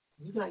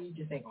 You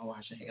just ain't gonna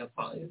wash your hands.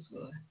 Probably just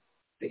gonna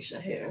fix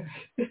your hair.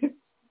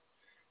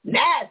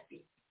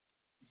 Nasty.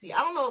 See, I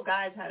don't know if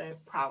guys had a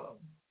problem,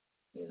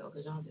 you know,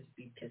 because y'all just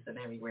be pissing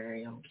everywhere.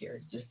 You don't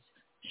care. Just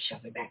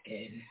shove it back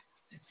in.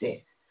 That's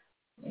it.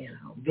 You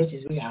know,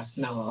 bitches, we gotta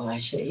smell all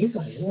that shit. He's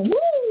like,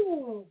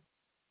 woo,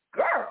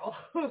 girl.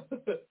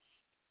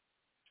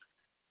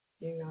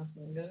 You got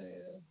some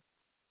good.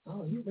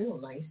 Oh, you real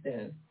nice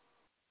then.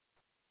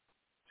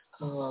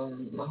 I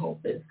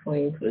hope it's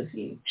clean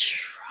pussy.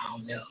 I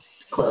don't know.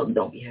 Club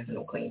don't be having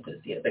no clean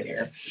pussy up in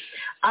here.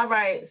 All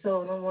right,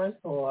 so no more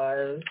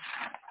stores.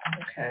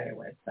 Okay,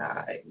 West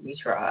Side. We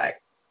tried.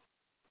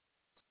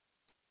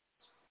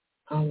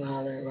 I'm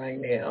hollering right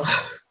now.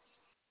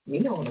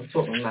 You know what I'm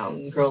talking about.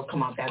 When girls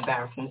come out that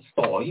bathroom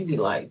stall, you be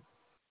like,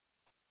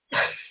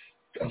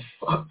 the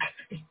fuck?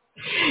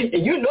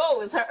 And you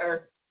know it was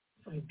her.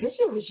 Like, bitch,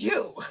 it was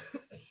you.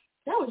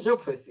 That was your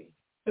pussy.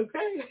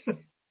 Okay?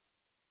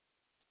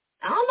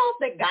 I don't know if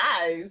the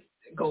guys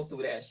go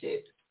through that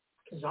shit.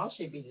 Because y'all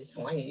should be just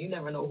playing. You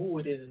never know who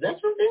it is. Is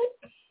that your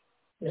dick?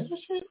 That's what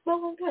shit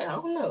smells like that. I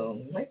don't know.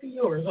 It might be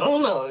yours. I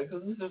don't know.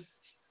 Because it's just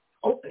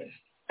open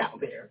out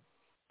there.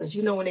 But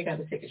you know when they got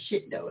to take a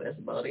shit, though. That's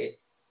about it.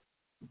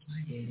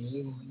 Yeah,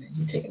 you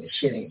taking a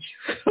shit, ain't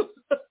you?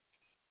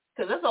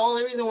 Because that's the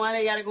only reason why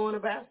they got to go in the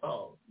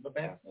bathroom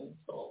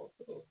stall.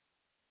 So,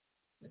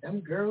 but them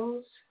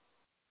girls,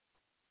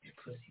 that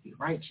pussy be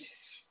righteous.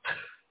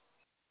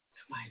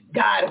 My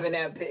God, I'm in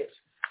that bitch.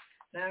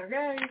 Now,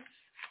 guys,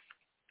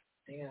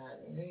 they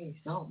need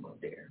something up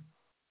there.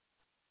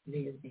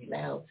 Niggas be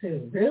loud,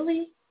 too.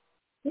 Really?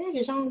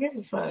 Niggas, y'all don't give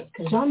a fuck.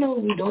 Because y'all know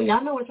what we doing.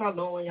 Y'all know what y'all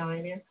doing when y'all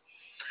in there.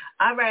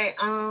 All right,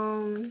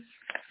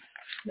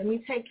 let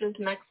me take this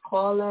next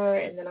caller,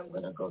 and then I'm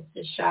going to go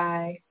to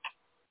Shy.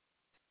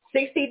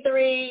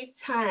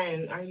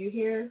 6310, are you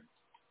here?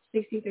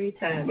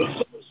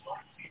 6310.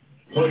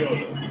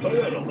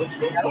 Toyota, let's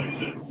go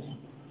places.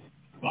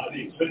 Buy the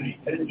Xfinity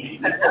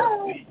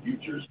 10G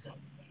futures.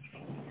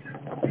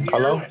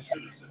 Hello?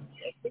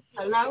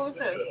 Hello, who's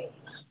this?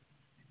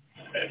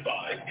 And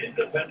buy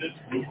Independence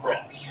Blue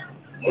Cross.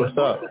 What's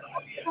up?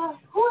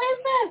 Who is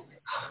this?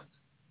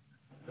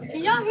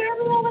 Can y'all hear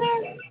me over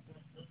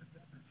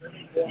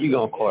there? You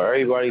gonna call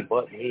everybody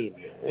but me,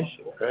 man. This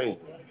shit crazy.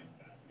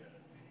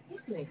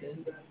 This nigga.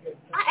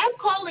 I am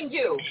calling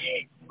you.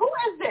 Who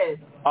is this?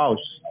 Oh,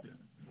 it's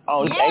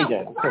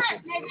AJ. What,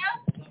 nigga?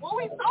 What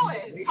we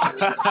doing?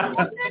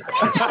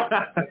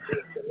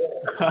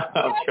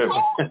 I'm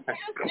tripping.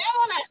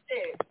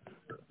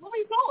 What we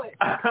doing?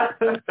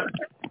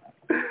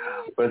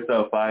 What's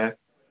up, Fire?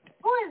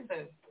 Who is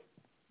this?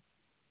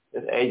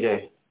 It's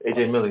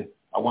AJ Millie.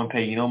 I want to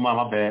pay you no mind,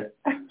 my bad.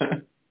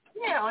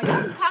 Yeah, y'all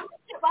talking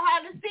shit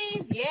behind the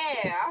scenes?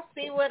 Yeah, I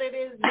see what it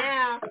is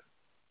now.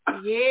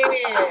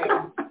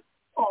 Yeah.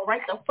 Oh,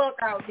 right the fuck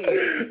out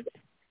here.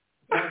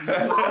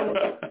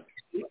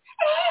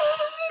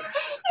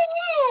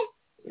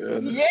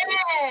 Yeah.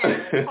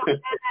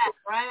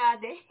 Right out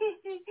there.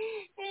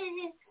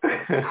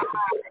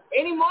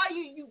 Any more?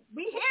 You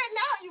we here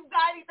now. You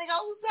got anything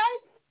else to say?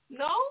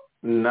 No?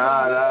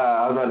 Nah.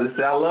 I was about to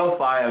say I love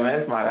Fire,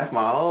 man. That's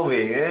my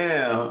homie.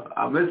 Yeah,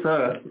 I miss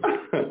her.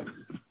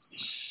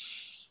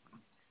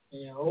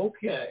 Yeah,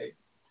 okay.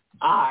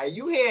 All right,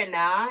 you here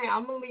now.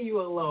 I'm gonna leave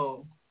you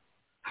alone.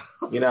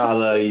 You know I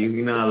love you.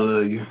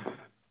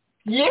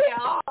 Yeah,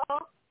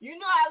 you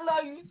know I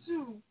love you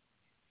too.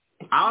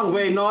 I was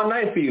waiting all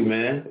night for you,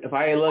 man. If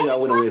I ain't love you, I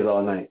wouldn't wait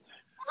all night.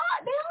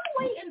 They all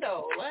waiting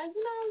though. Like,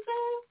 you know what I'm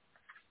saying?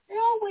 They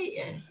all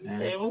waiting. You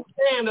know what I'm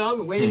saying though? I've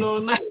been waiting all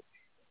night.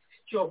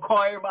 You don't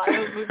call everybody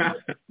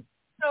else.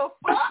 So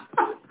fuck.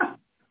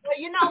 But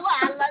you know what?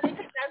 I love it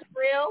because that's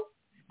real.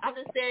 I'm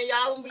just saying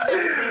y'all don't be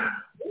there.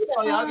 You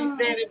know, y'all be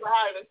standing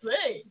behind the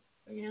scene.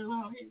 You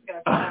know, he's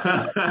got All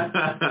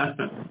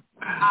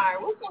right,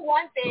 what's the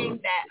one thing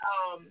that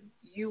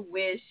you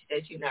wish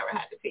that you never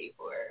had to pay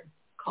for?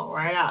 Call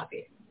right out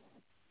there.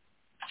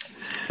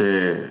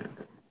 Shit.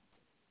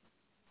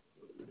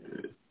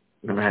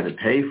 Never had to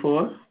pay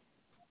for?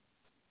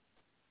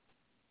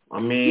 I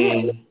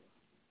mean...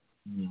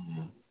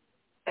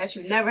 That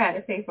you never had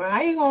to pay for.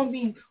 How you gonna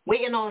be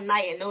waiting all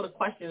night and know the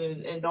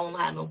question and don't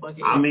have no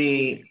budget? I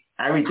mean,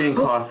 everything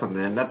costs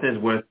something.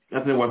 Nothing worth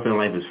in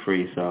life is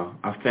free. So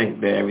I think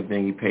that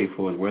everything you pay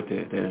for is worth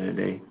it at the end of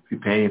the day. If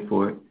you're paying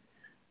for it,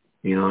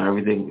 you know,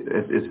 everything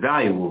it's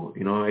valuable.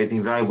 You know,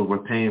 everything valuable we're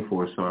paying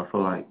for. So I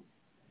feel like,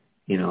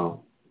 you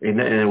know, in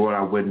the world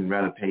I wouldn't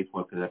rather pay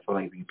for it because I feel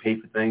like if you pay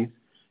for things,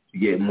 you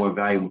get more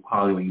value and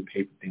quality when you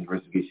pay for things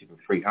versus get shit for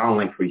free. I don't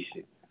like free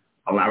shit.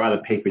 I'd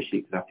rather pay for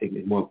shit because I think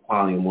there's more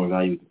quality and more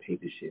value to pay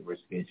for shit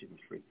versus getting shit for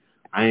free.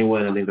 I ain't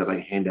one of the things that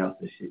like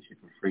handouts and shit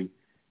for free.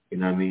 You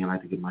know what I mean? I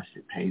like to get my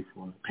shit paid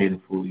for, pay the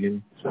fool, you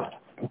know? So,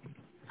 that's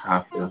how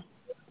I feel.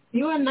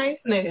 You a nice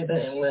nigga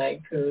then,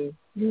 like, cause,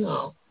 you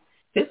know,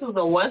 this was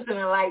a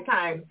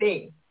once-in-a-lifetime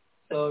thing.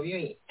 So if you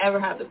ain't ever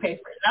have to pay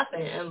for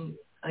nothing, and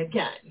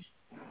again.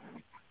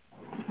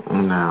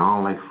 No, I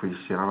don't like free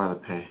shit. I'd rather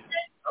pay.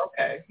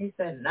 Okay, he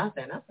said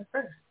nothing. That's the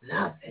first.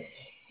 Nothing.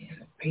 You have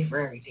to pay for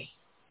everything.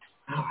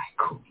 All right,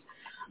 cool.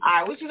 All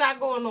right, what you got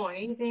going on?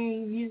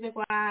 Anything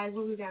music-wise?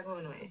 What you got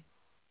going on?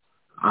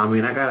 I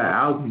mean, I got an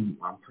album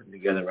I'm putting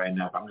together right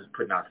now. I'm just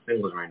putting out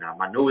singles right now.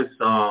 My newest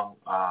song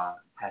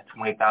has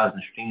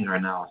 20,000 streams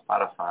right now on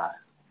Spotify.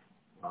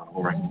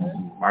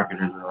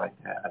 Marketers are like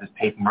that. I just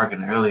paid for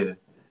marketing earlier,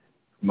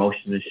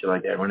 promotion and shit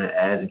like that, running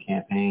ads and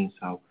campaigns.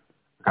 So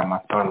I got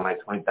my song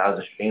like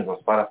 20,000 streams on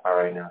Spotify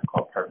right now. It's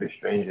called Perfect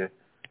Stranger.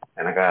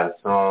 And I got a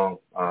song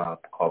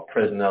called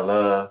Prisoner of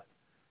Love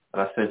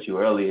that I sent you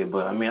earlier.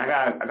 But I mean, I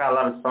got a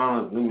lot of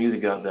songs, new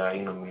music out there,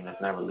 you know what I mean,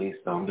 that's not released.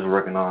 So I'm just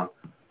working on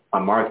my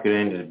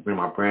marketing to bring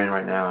my brand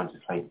right now and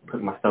just like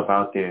put myself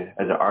out there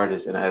as an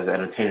artist and as an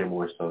entertainer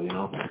more so, you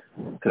know.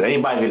 Because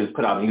anybody can just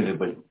put out music,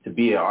 but to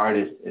be an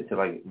artist and to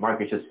like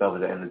market yourself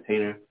as an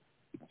entertainer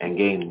and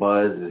gain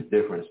buzz is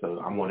different.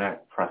 So I'm on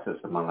that process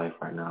of my life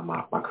right now,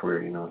 my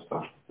career, you know.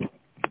 So.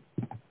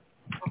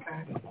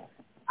 Okay.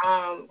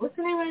 What's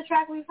the name of the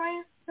track we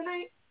playing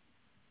tonight?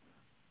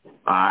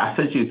 I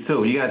sent you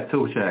two. You got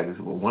two tracks.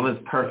 One is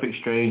Perfect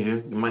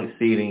Stranger. You might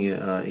see it in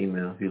your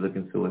email if you look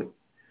into it.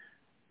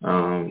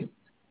 I'm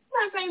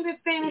not saying to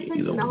paying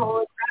attention to the whole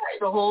track,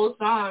 the whole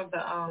song,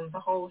 the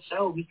whole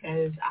show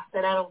because I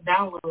said I don't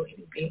download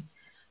anything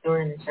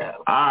during the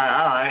show. All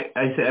right.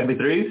 I said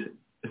MP3s.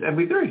 It's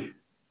MP3.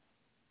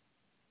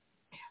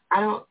 I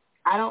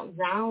don't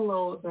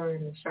download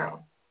during the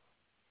show.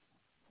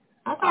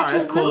 All right,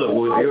 that's cool.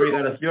 Well, you already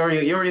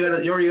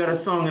got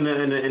a song in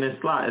the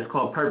slot. It's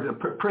called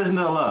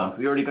Prisoner of Love.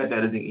 You already got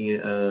that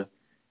in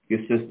your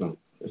system.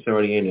 It's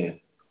already in there.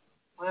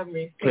 Let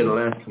me played the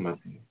last time I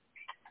think.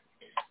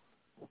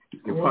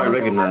 You probably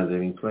recognize it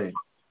when you play it.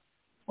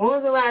 When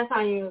was the last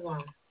time you was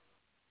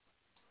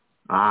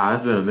on?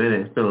 It's been a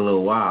minute. It's been a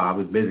little while. I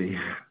was busy.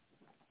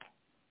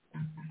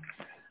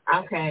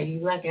 Okay, you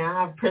lucky.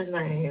 I have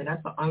Prisoner in here.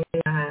 That's the only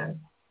thing I have.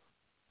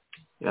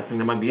 Yeah, I think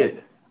that might be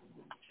it.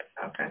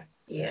 Okay.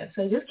 Yeah,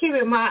 so just keep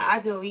in mind, I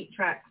delete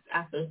tracks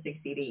after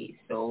 60 days.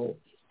 So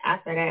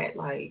after that,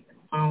 like,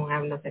 I don't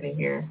have nothing in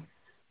here.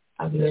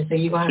 So you're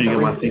going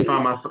to have to...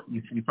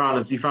 You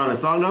found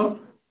the song, though?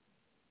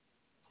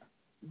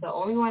 The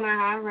only one I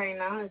have right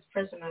now is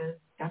Prisoner.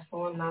 That's the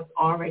one that's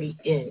already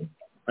in.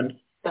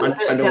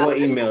 Under what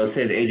email? It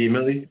says AJ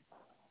Millie?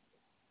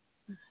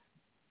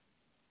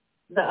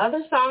 The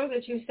other songs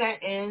that you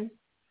sent in,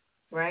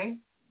 right?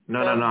 No,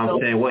 I'm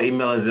saying what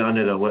email is it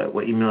under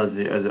what email is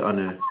it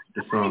under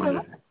the song?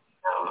 No,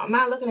 I'm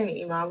not looking at the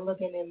email. I'm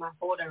looking in my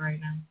folder right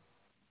now.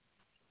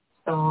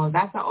 So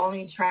that's the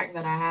only track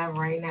that I have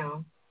right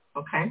now.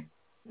 Okay?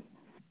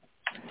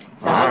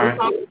 All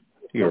right.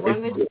 The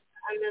one that you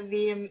under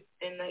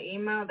in the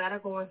email, that'll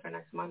go in for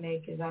next Monday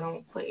because I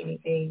don't put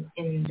anything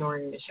in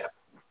during the show.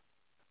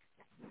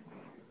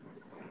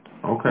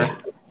 Okay.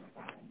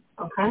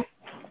 Okay?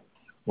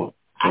 Well,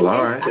 all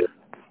right.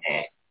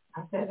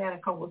 I said that a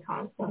couple of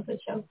times on the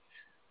show.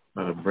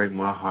 That'll break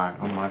my heart.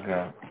 Oh, my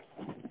God.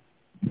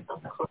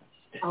 Of course.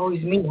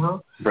 Always me, huh?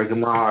 Breaking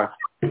my heart.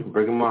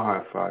 Breaking my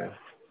heart, Fire.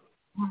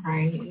 All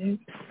right.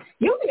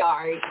 You'll be all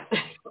right.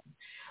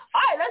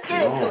 All right, let's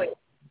get into it.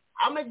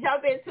 I'm going to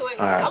jump into it.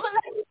 Right. I'm going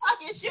to let you talk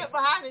your shit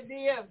behind the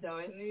DM, though.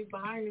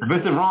 If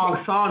it's the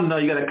wrong song, though,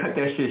 you got to cut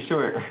that shit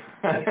short.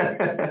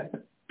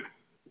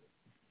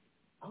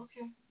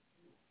 Okay.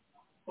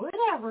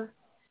 Whatever.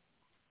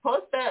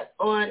 Post that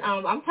on,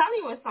 I'm telling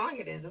you what song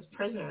it is. It's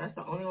Prisoner. That's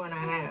the only one I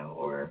have.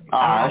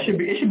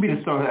 It should be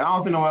the song. I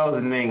don't think no one else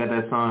in the name got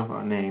that song for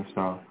a name,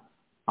 so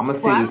I'm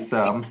going to see this.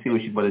 I'm going to see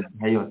what you better,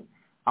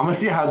 I'm going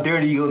to see how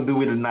dirty you're going to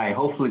do it tonight.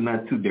 Hopefully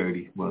not too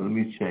dirty, but let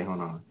me check.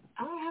 Hold on.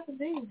 I don't have to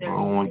be dirty. I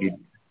don't want to get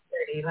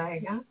dirty.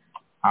 Like,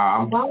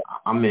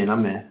 I'm in.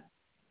 I'm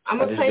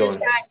going to play this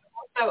track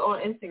on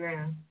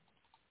Instagram.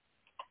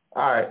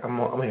 All right, I'm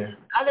here.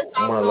 Other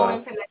songs going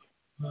live.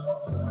 All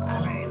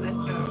right, let's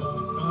go.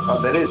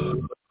 Oh, that is.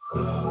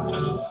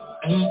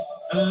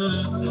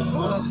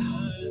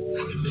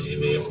 You made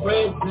me a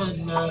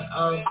prisoner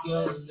of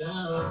your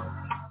love.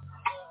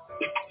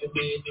 You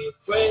made me a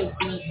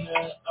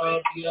prisoner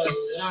of your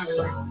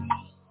love.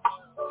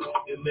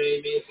 You made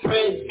me a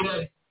prisoner.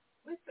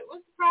 What's the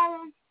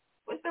problem?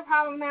 What's the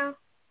problem now?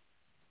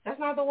 That's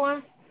not the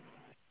one?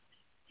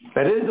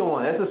 That is the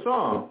one. That's the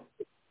song.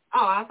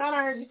 Oh, I thought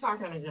I heard you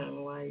talking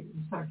again. Like,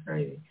 you talk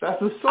crazy.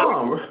 That's the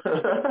song.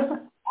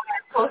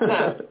 Post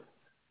that.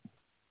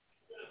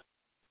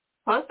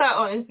 Post that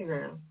on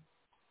Instagram.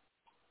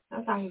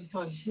 That's how he was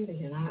talking shit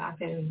again. I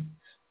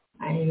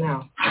ain't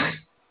know.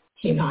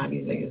 You know how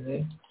these niggas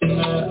is.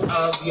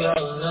 Of your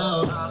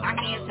love. I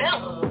can't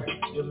tell.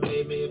 You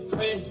made me a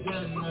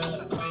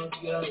prisoner of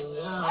your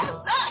love.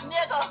 What's up,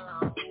 nigga?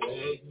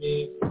 Let me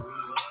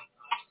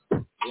free.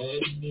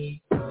 Let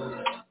me go.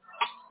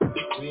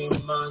 Free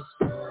my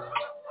soul.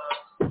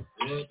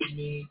 Let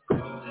me go.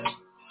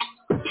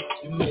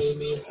 You made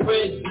me a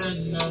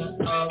prisoner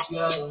of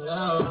your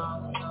love.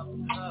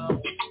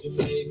 You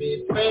made me a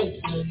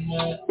prisoner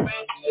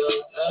of your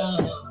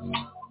love.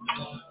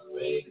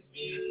 Break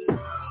me.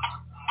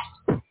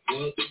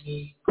 Let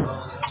me go.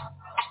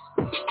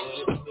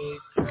 Let me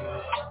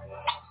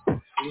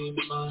free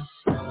my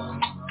soul.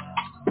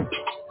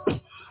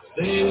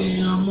 Baby,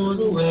 I'm on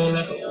the way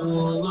like a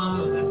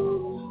woman.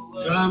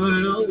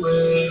 Driving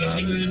away,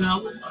 hanging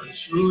out with my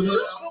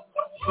shooter.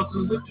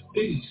 Fucking with the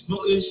beast,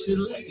 smoking shit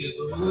like it's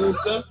a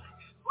hookah.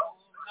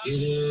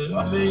 Yeah,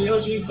 I'm in your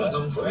Jeep like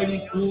I'm Freddy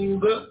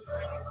Krueger.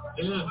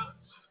 Yeah,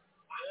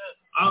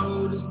 I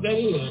hold this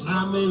day and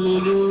I'm in the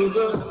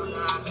Luger.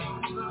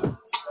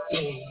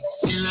 Hey,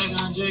 feel like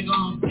I'm Jake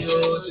on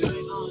field.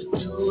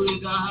 You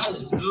got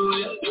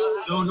hallelujah.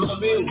 Don't know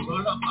me,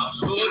 run up my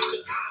shoulder.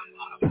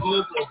 I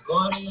go for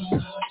gun.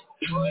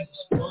 You make a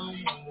spoil.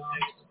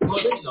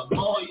 What is a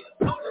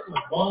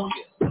more?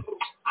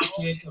 I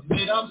can't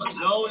commit, I'm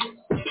alone.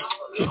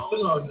 Keep a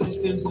long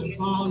distance and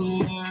phone.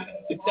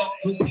 If that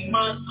pussy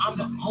mine, I'm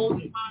the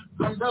owner.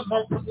 I'm the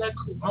best of like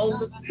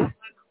Corona.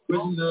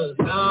 Prisoner of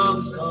love,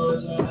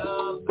 soldier.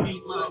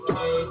 Keep my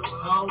case,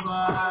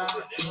 nobody.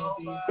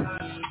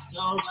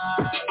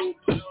 Nobody.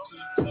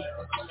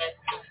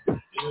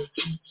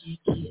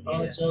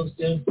 All jokes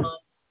and fun.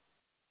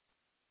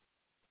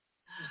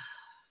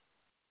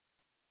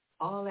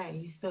 All that,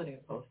 you still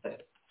didn't post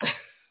that.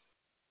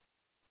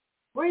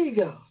 Where you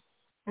go?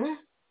 Huh?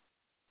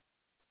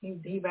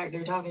 He back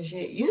there talking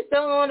shit. You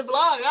still on the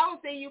blog. I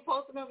don't see you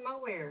posting up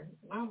nowhere.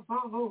 I'm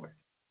over.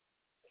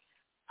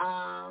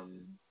 All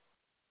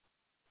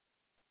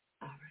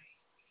right.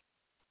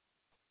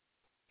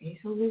 You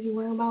so busy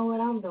worrying about what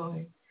I'm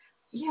doing.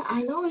 Yeah,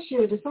 I know it's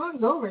you. The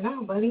song's over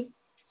now, buddy.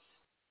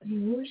 I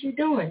mean, what was you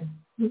doing?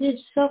 You did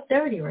yourself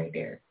dirty right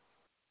there.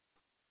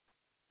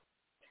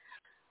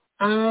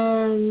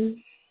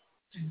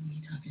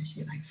 Me talking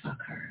shit like fuck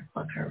her,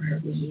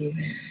 her weave,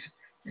 and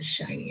her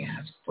shiny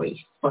ass face,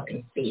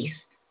 fucking face,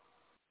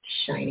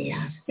 shiny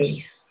ass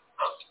face.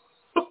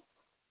 I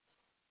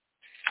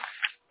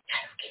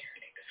don't care,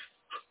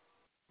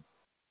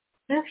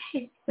 nigga.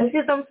 Okay, let's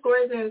get some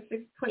scores in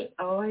 6.0.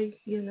 I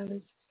see another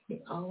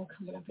 6.0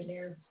 coming up in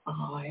there.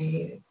 5.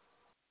 He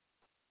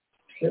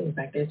was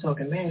back there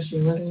talking mad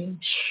shit, wasn't he?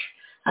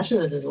 I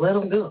should have just let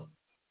him go.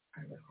 I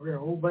heard a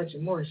whole bunch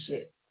of more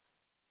shit.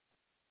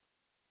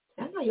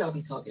 I know y'all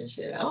be talking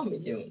shit. I don't be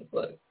doing the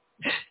fuck.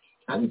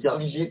 I be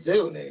talking shit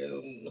too,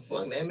 nigga. The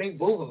fuck, that make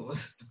both of us.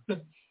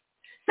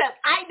 Except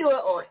I do it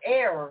on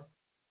air.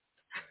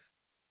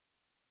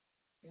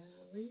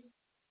 Golly.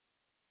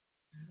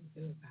 I'll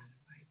do it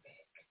right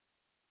back.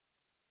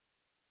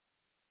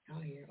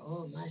 Y'all hear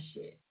all my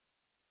shit.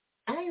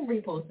 I ain't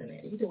reposting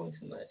that. You doing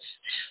too much.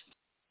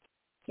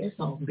 It's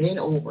all been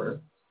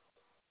over.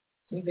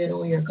 You've been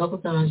on here a couple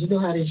times. You know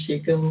how this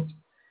shit goes.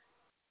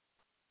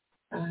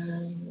 I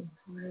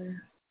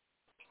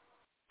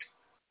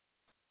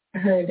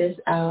heard this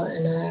out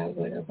and I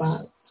went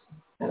about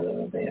a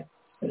little bit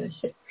for the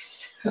shit.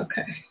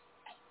 Okay.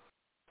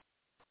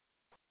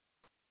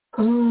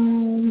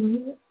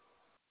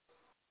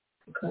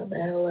 Cut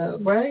that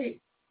up, right?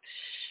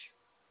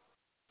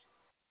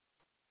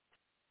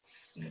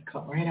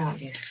 Cut right out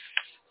here.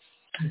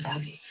 I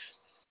love it.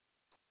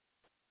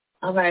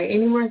 All right,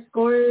 any more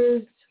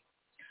scores?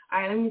 All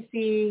right, let me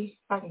see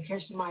if I can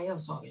catch somebody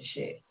else talking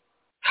shit.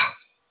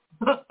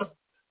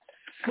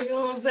 You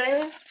know what I'm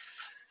saying?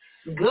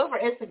 Good for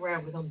Instagram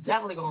because I'm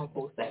definitely going to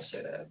post that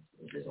shit up.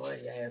 Just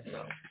let your ass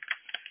know.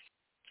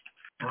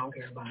 I don't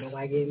care about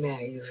nobody getting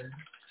mad either.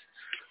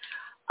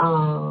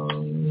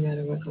 You got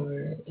to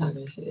record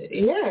talking shit.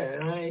 Yeah,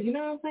 like, you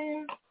know what I'm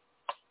saying?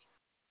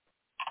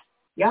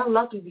 Y'all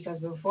lucky because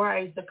before I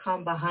used to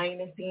come behind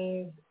the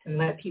scenes and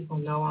let people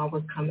know I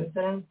was coming to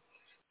them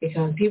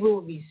because people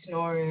would be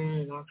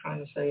snoring and all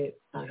kind of shit.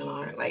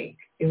 Like,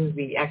 it would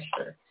be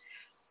extra.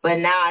 But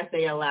now I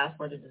say your last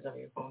word is on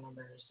your phone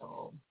number,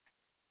 so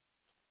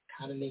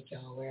kind of make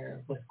y'all aware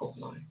of what's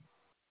going on.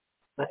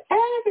 But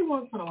every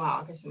once in a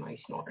while, I get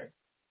somebody snoring.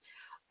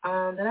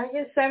 Did I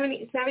get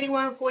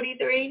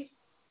 7143?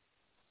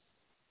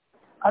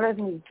 Oh, that's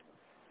me.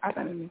 I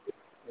thought it was me.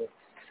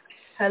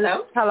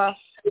 Hello? Hello.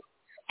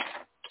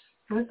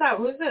 What's up?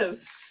 Who's this?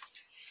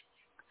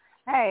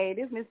 Hey,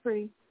 this Miss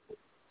Pretty.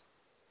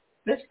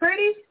 Miss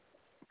Pretty?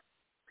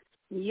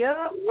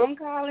 Yup, I'm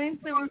calling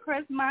to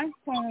request my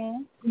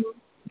song.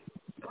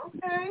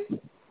 Okay.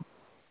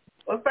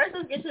 Well, first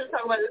let's get you to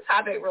talk about this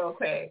topic real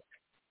quick.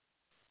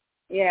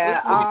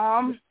 Yeah,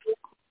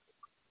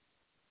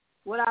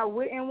 what I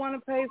wouldn't want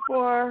to pay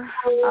for,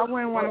 I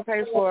wouldn't want to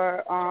pay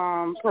for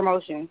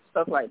promotion,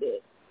 stuff like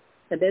that.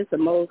 So that's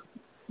what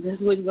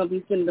you're going to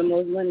be spending the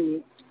most money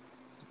with.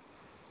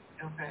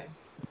 Okay.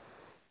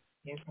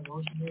 Yeah,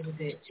 promotion is a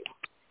bitch.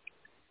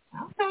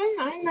 Okay,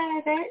 I ain't mad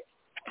at that.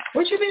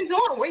 What you been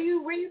doing? Where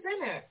you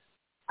been at?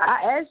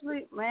 I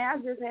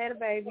just had a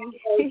baby.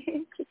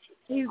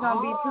 He's going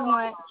to be 2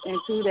 months and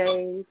 2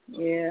 days.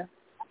 Yeah.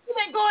 You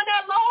been going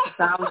that long?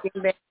 So I'm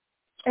getting back.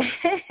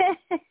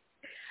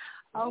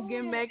 I'm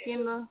getting back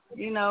in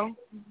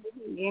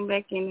getting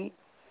back in it.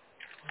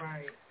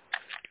 Right.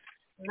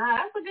 Nah,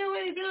 that's a good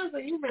way to do it. So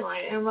you've been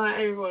like, am I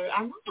everywhere?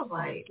 I'm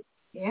like,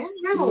 yeah,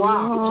 it's been a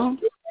while.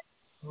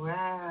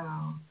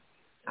 Wow.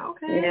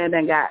 Okay. Yeah,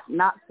 then got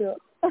knocked up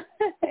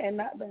and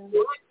knocked down.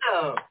 What's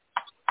up?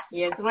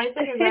 Yeah, somebody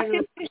said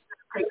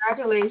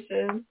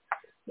congratulations.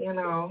 You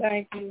know.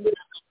 Thank you.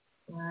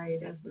 Right,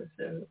 that's what's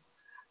up.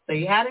 So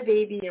you had a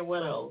baby, and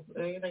what else?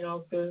 Anything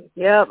else good?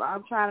 Yep,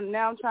 I'm trying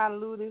to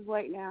lose this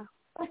weight now.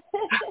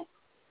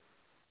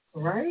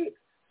 Right.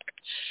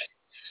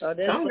 So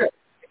that's what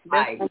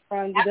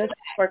I'm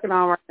working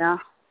on right now.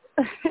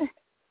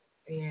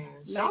 Yeah.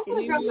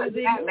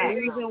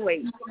 Losing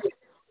weight.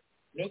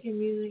 Making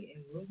music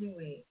and losing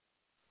weight.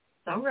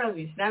 Some girls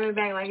be snapping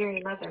back like it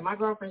ain't nothing. My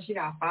girlfriend, she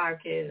got 5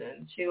 kids,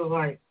 and she was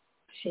like,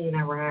 she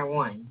never had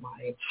one.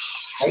 Like,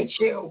 hate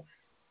you.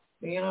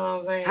 You know what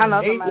I'm saying? I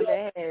know somebody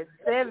that had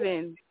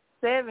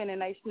 7,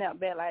 and they snapped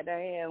back like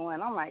they had one.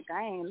 I'm like,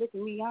 dang, look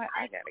at me.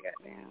 I got to go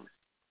down.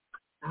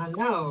 I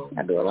know.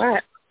 I do a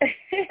lot.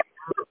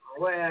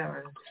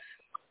 Whatever.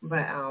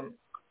 But,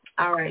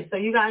 all right. So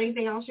you got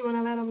anything else you want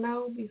to let them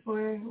know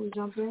before we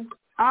jump in?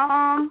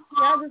 Yeah,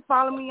 just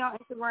follow me on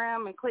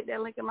Instagram and click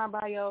that link in my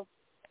bio.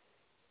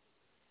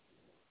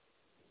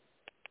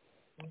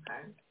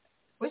 Okay.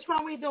 Which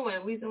one we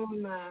doing? We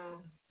doing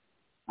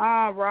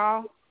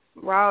Raw.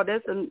 Raw,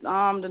 that's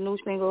the new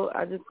single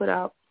I just put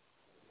out.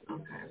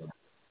 Okay.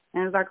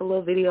 And it's like a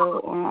little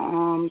video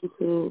on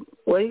YouTube.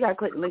 Well, you gotta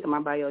click the link in my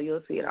bio,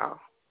 you'll see it all.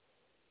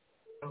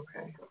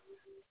 Okay.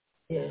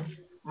 Yeah.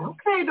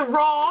 Okay, the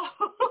Raw.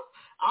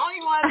 I don't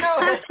even want to know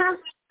it.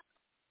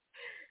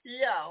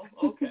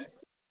 Yo, okay.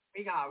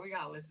 We gotta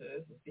listen to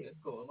this and see what's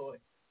going on.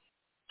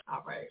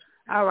 All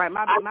right.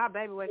 My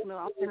baby waking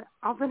up.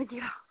 I'm finna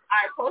get off. All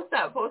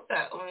right, post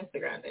that on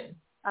Instagram then.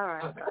 All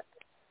right. Okay.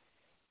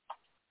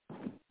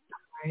 All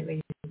right,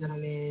 ladies and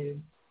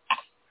gentlemen.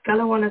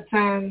 Scale of 1 to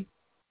 10.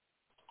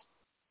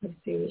 Let's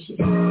see what she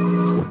got.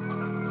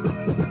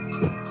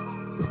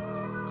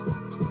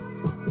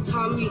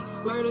 Tommy,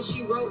 murder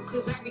she wrote,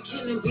 cause I be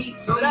killing beats.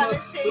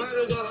 Murder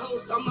the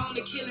host, I'm on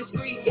the killing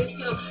spree.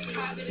 It's a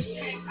private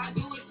attack, I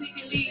do it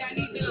secretly. I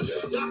need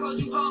to block all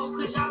you hoes,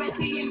 cause y'all ain't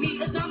seeing me.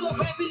 Cause I'm a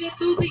rapping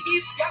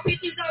enthusiast, y'all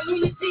bitches are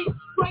lunatics.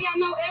 Boy, y'all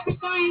know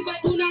everything, but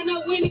do not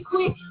know when to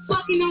quit.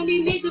 Fucking on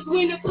these niggas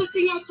when the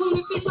pussy on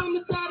tuna fish.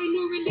 I'ma start a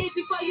new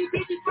religion for you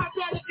bitches, top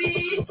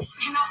television.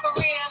 And I'm for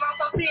real, I'm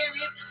so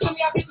serious. Some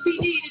y'all bitches be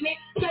needing it.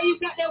 Say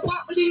you got that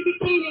walk, but you be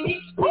cleaning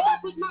it. If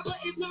I push my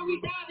buttons, no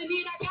redialing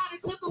it. I got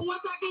it simple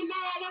once I get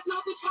mad, that's no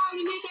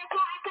controlling it. That's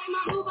why I say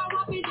my move, I'm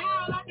up and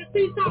down like a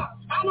seesaw.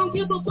 I don't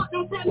give a fuck,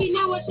 don't tell me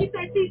now what she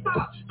say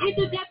seesaw.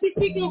 Bitches that be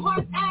speaking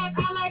horse ass,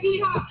 I like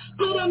hee-haw.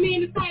 Put them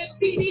in the same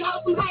CD,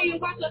 hold some hay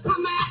and watch her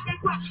come out.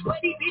 That's why what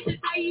these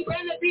bitches say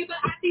irrelevant,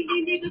 but I think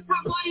these niggas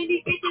talk more than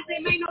these bitches. They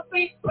make no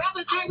sense.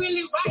 Rappers ain't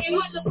really writing.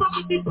 What the fuck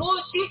is this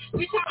bullshit?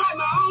 Bitch, I write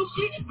my own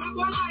shit. I'm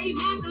born out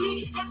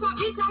immaculate. That's why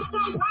bitch, I'm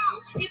so wrong.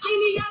 If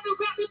any other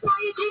rappers try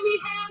to give me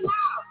hell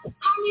now.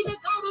 I need to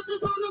go to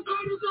cause I'm the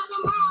greatest of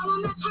them all.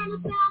 I'm not trying to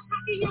sound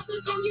cocky, I'm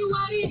just telling you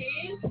what it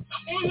is.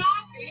 And how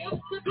I feel.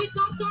 The bitch,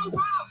 I'm so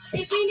wrong.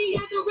 If any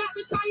other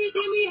rappers try to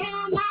give me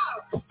hell now.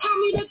 Tell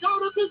me to go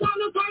to cause I'm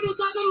the greatest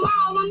of them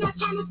all. I'm not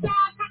trying to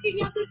sound cocky,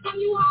 I'm just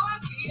telling you how I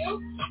feel.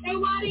 And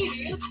what it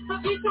is. The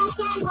bitch, I'm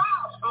so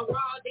wrong. I'm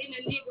raw than a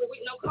nigga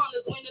with no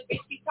corners. When the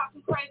bitch keep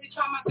talking crazy,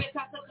 try my best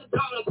not to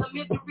condone her.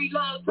 Commisery,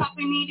 love,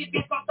 company, this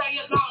bitch gon' stay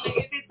alone.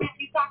 If this bitch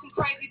keep talking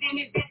crazy, then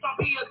this bitch gon'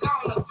 be a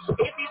goner.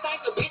 If you think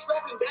a bitch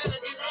rapping better,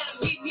 then let him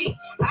meet me.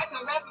 I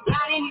can rap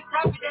about any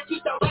topic that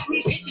you throw at me.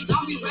 Bitches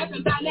don't be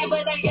rapping about that,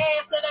 but they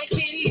ass to they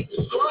titties.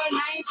 Or a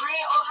name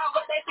brand, or how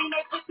what they think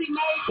they pussy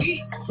may be.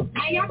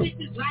 Man, y'all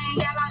bitches lame,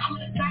 that I do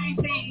the same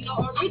thing.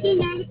 No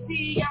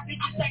originality, y'all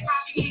bitches say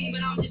copy me.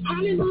 But I'm just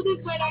trying to do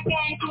this way I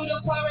came through the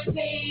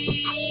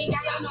quarantine.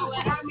 Y'all know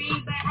what I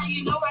mean, but how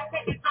you know I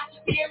take it such a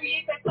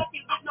serious. They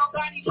fucking with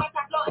nobody, once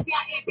I blow it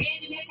down in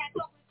bed and it can't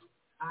talk.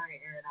 All right,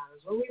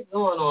 Airitoutradio, what we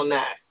doing on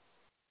that?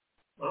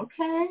 Okay.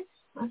 okay.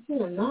 I see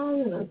a 9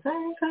 and a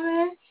 10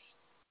 coming.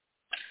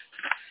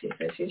 She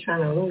said she's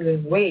trying to lose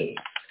his weight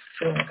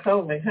during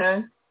COVID,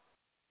 huh?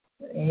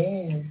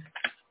 Yeah.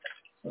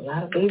 A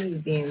lot of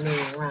babies being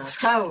made around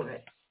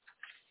COVID.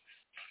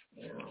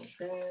 You know what I'm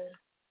saying?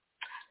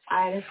 All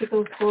right, let's get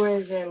those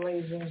scores in,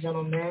 ladies and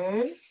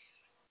gentlemen.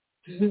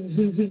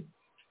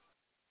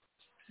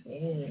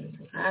 Yeah,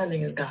 our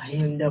niggas got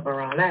hemmed up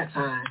around that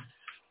time.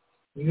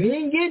 You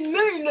ain't getting me,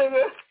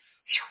 nigga.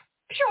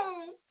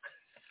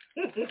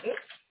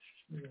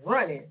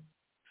 Running.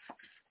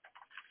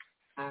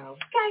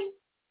 Okay.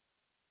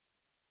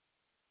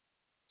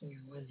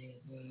 One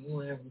nigga,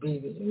 whatever,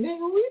 baby. Nigga,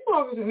 who you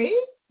talking to me?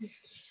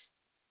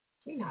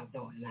 We're not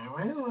doing that,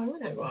 right? We're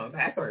not going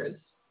backwards.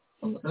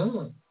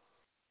 No,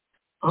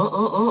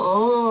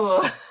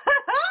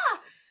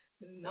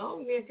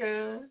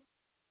 nigga.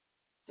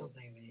 Don't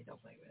play with it.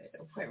 Don't play with it.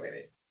 Don't play with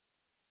it.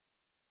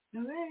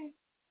 Okay.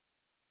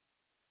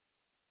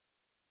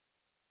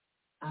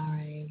 All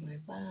right, my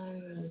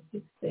 5,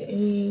 6 to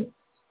 8.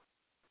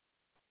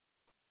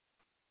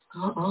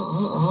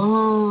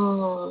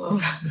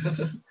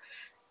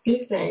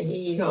 He said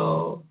he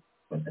go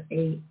with the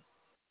 8.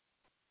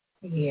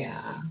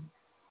 Yeah.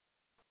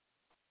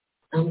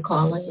 I'm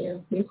calling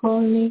you. You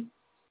calling me?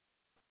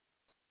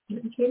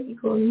 You can't be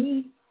calling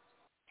me.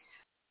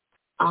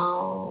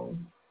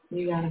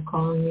 You gotta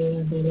call me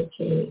and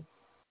dedicate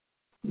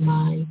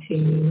mine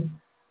to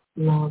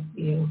love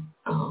you.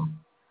 I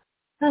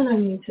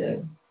love you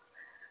too.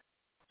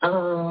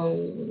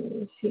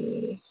 Let's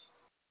see.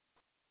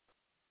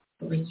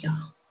 Rachel.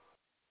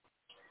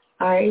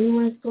 All right, any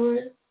more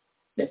scores?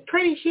 It's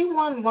pretty. She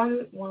won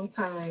one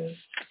time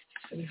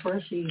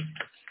before she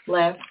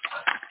left.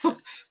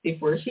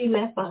 Before she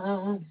left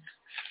us,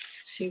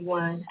 she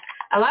won.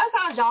 A lot of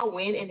times y'all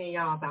win and then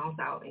y'all bounce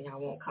out and y'all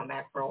won't come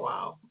back for a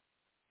while.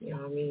 You know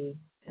what I mean?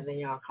 And then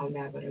y'all come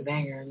back with a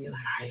banger and you're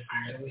like, all right,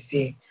 fine, let me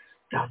see.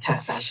 Y'all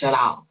test that shit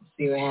out.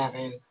 See what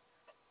happens.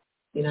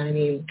 You know what I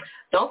mean?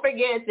 Don't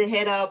forget to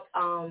hit up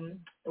the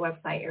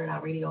website,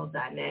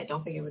 airitoutradio.net.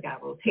 Don't forget we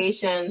got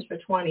rotations for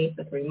 20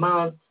 for 3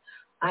 months.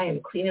 I am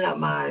cleaning up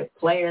my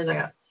players. I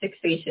got 6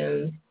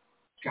 stations.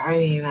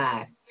 Driving me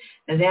mad.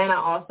 And then I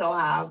also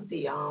have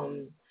the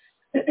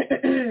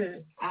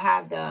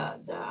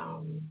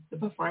the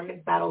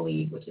Performance Battle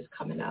League, which is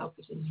coming up,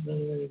 which is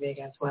really, really big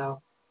as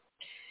well.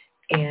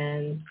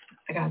 And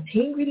I got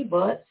Team Greedy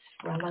Butts,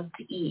 where I love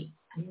to eat.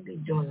 I'm going to be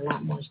doing a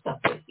lot more stuff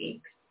this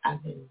week.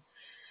 I've been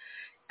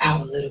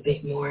out a little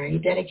bit more. You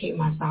dedicate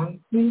my song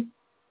to me?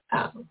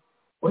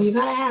 Well, you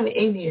got to have it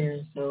in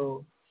here,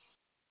 so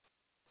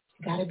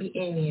you got to be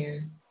in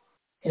here.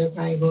 It'll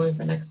probably go in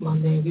for next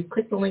Monday. If you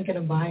click the link in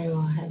the bio,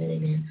 I'll have it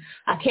in there.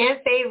 I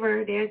can't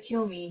favor. They'll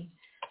kill me.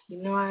 You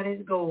know how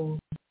this goes.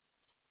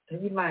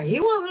 They'll be like, he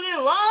wasn't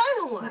in line.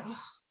 I'm like, oh.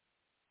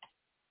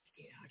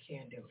 Yeah, I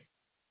can't do it.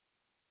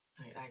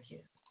 I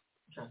can't.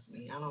 Trust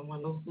me. I don't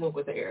want no smoke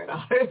with the air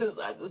out. I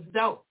just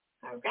don't.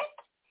 Okay?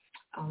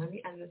 Let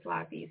me end this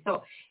live feed.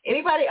 So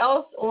anybody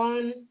else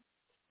on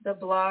the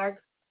blog,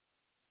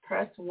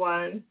 press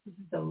 1. This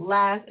is the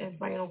last and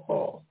final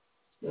call.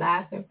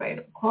 Last and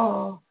final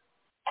call.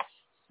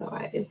 So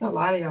it's a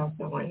lot of y'all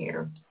still on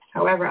here.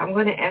 However, I'm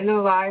going to end the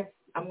live.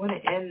 I'm going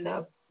to end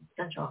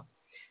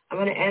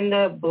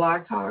the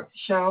Blog Talk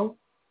show.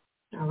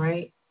 All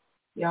right.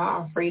 Y'all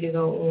are free to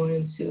go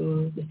on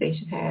to the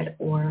station head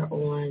or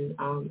on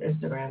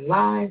Instagram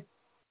Live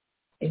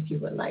if you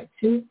would like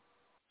to.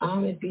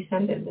 If you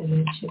send it, then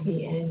it should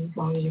be in as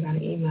long as you got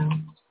an email.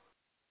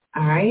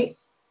 All right.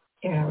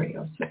 Yeah,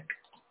 radio smack.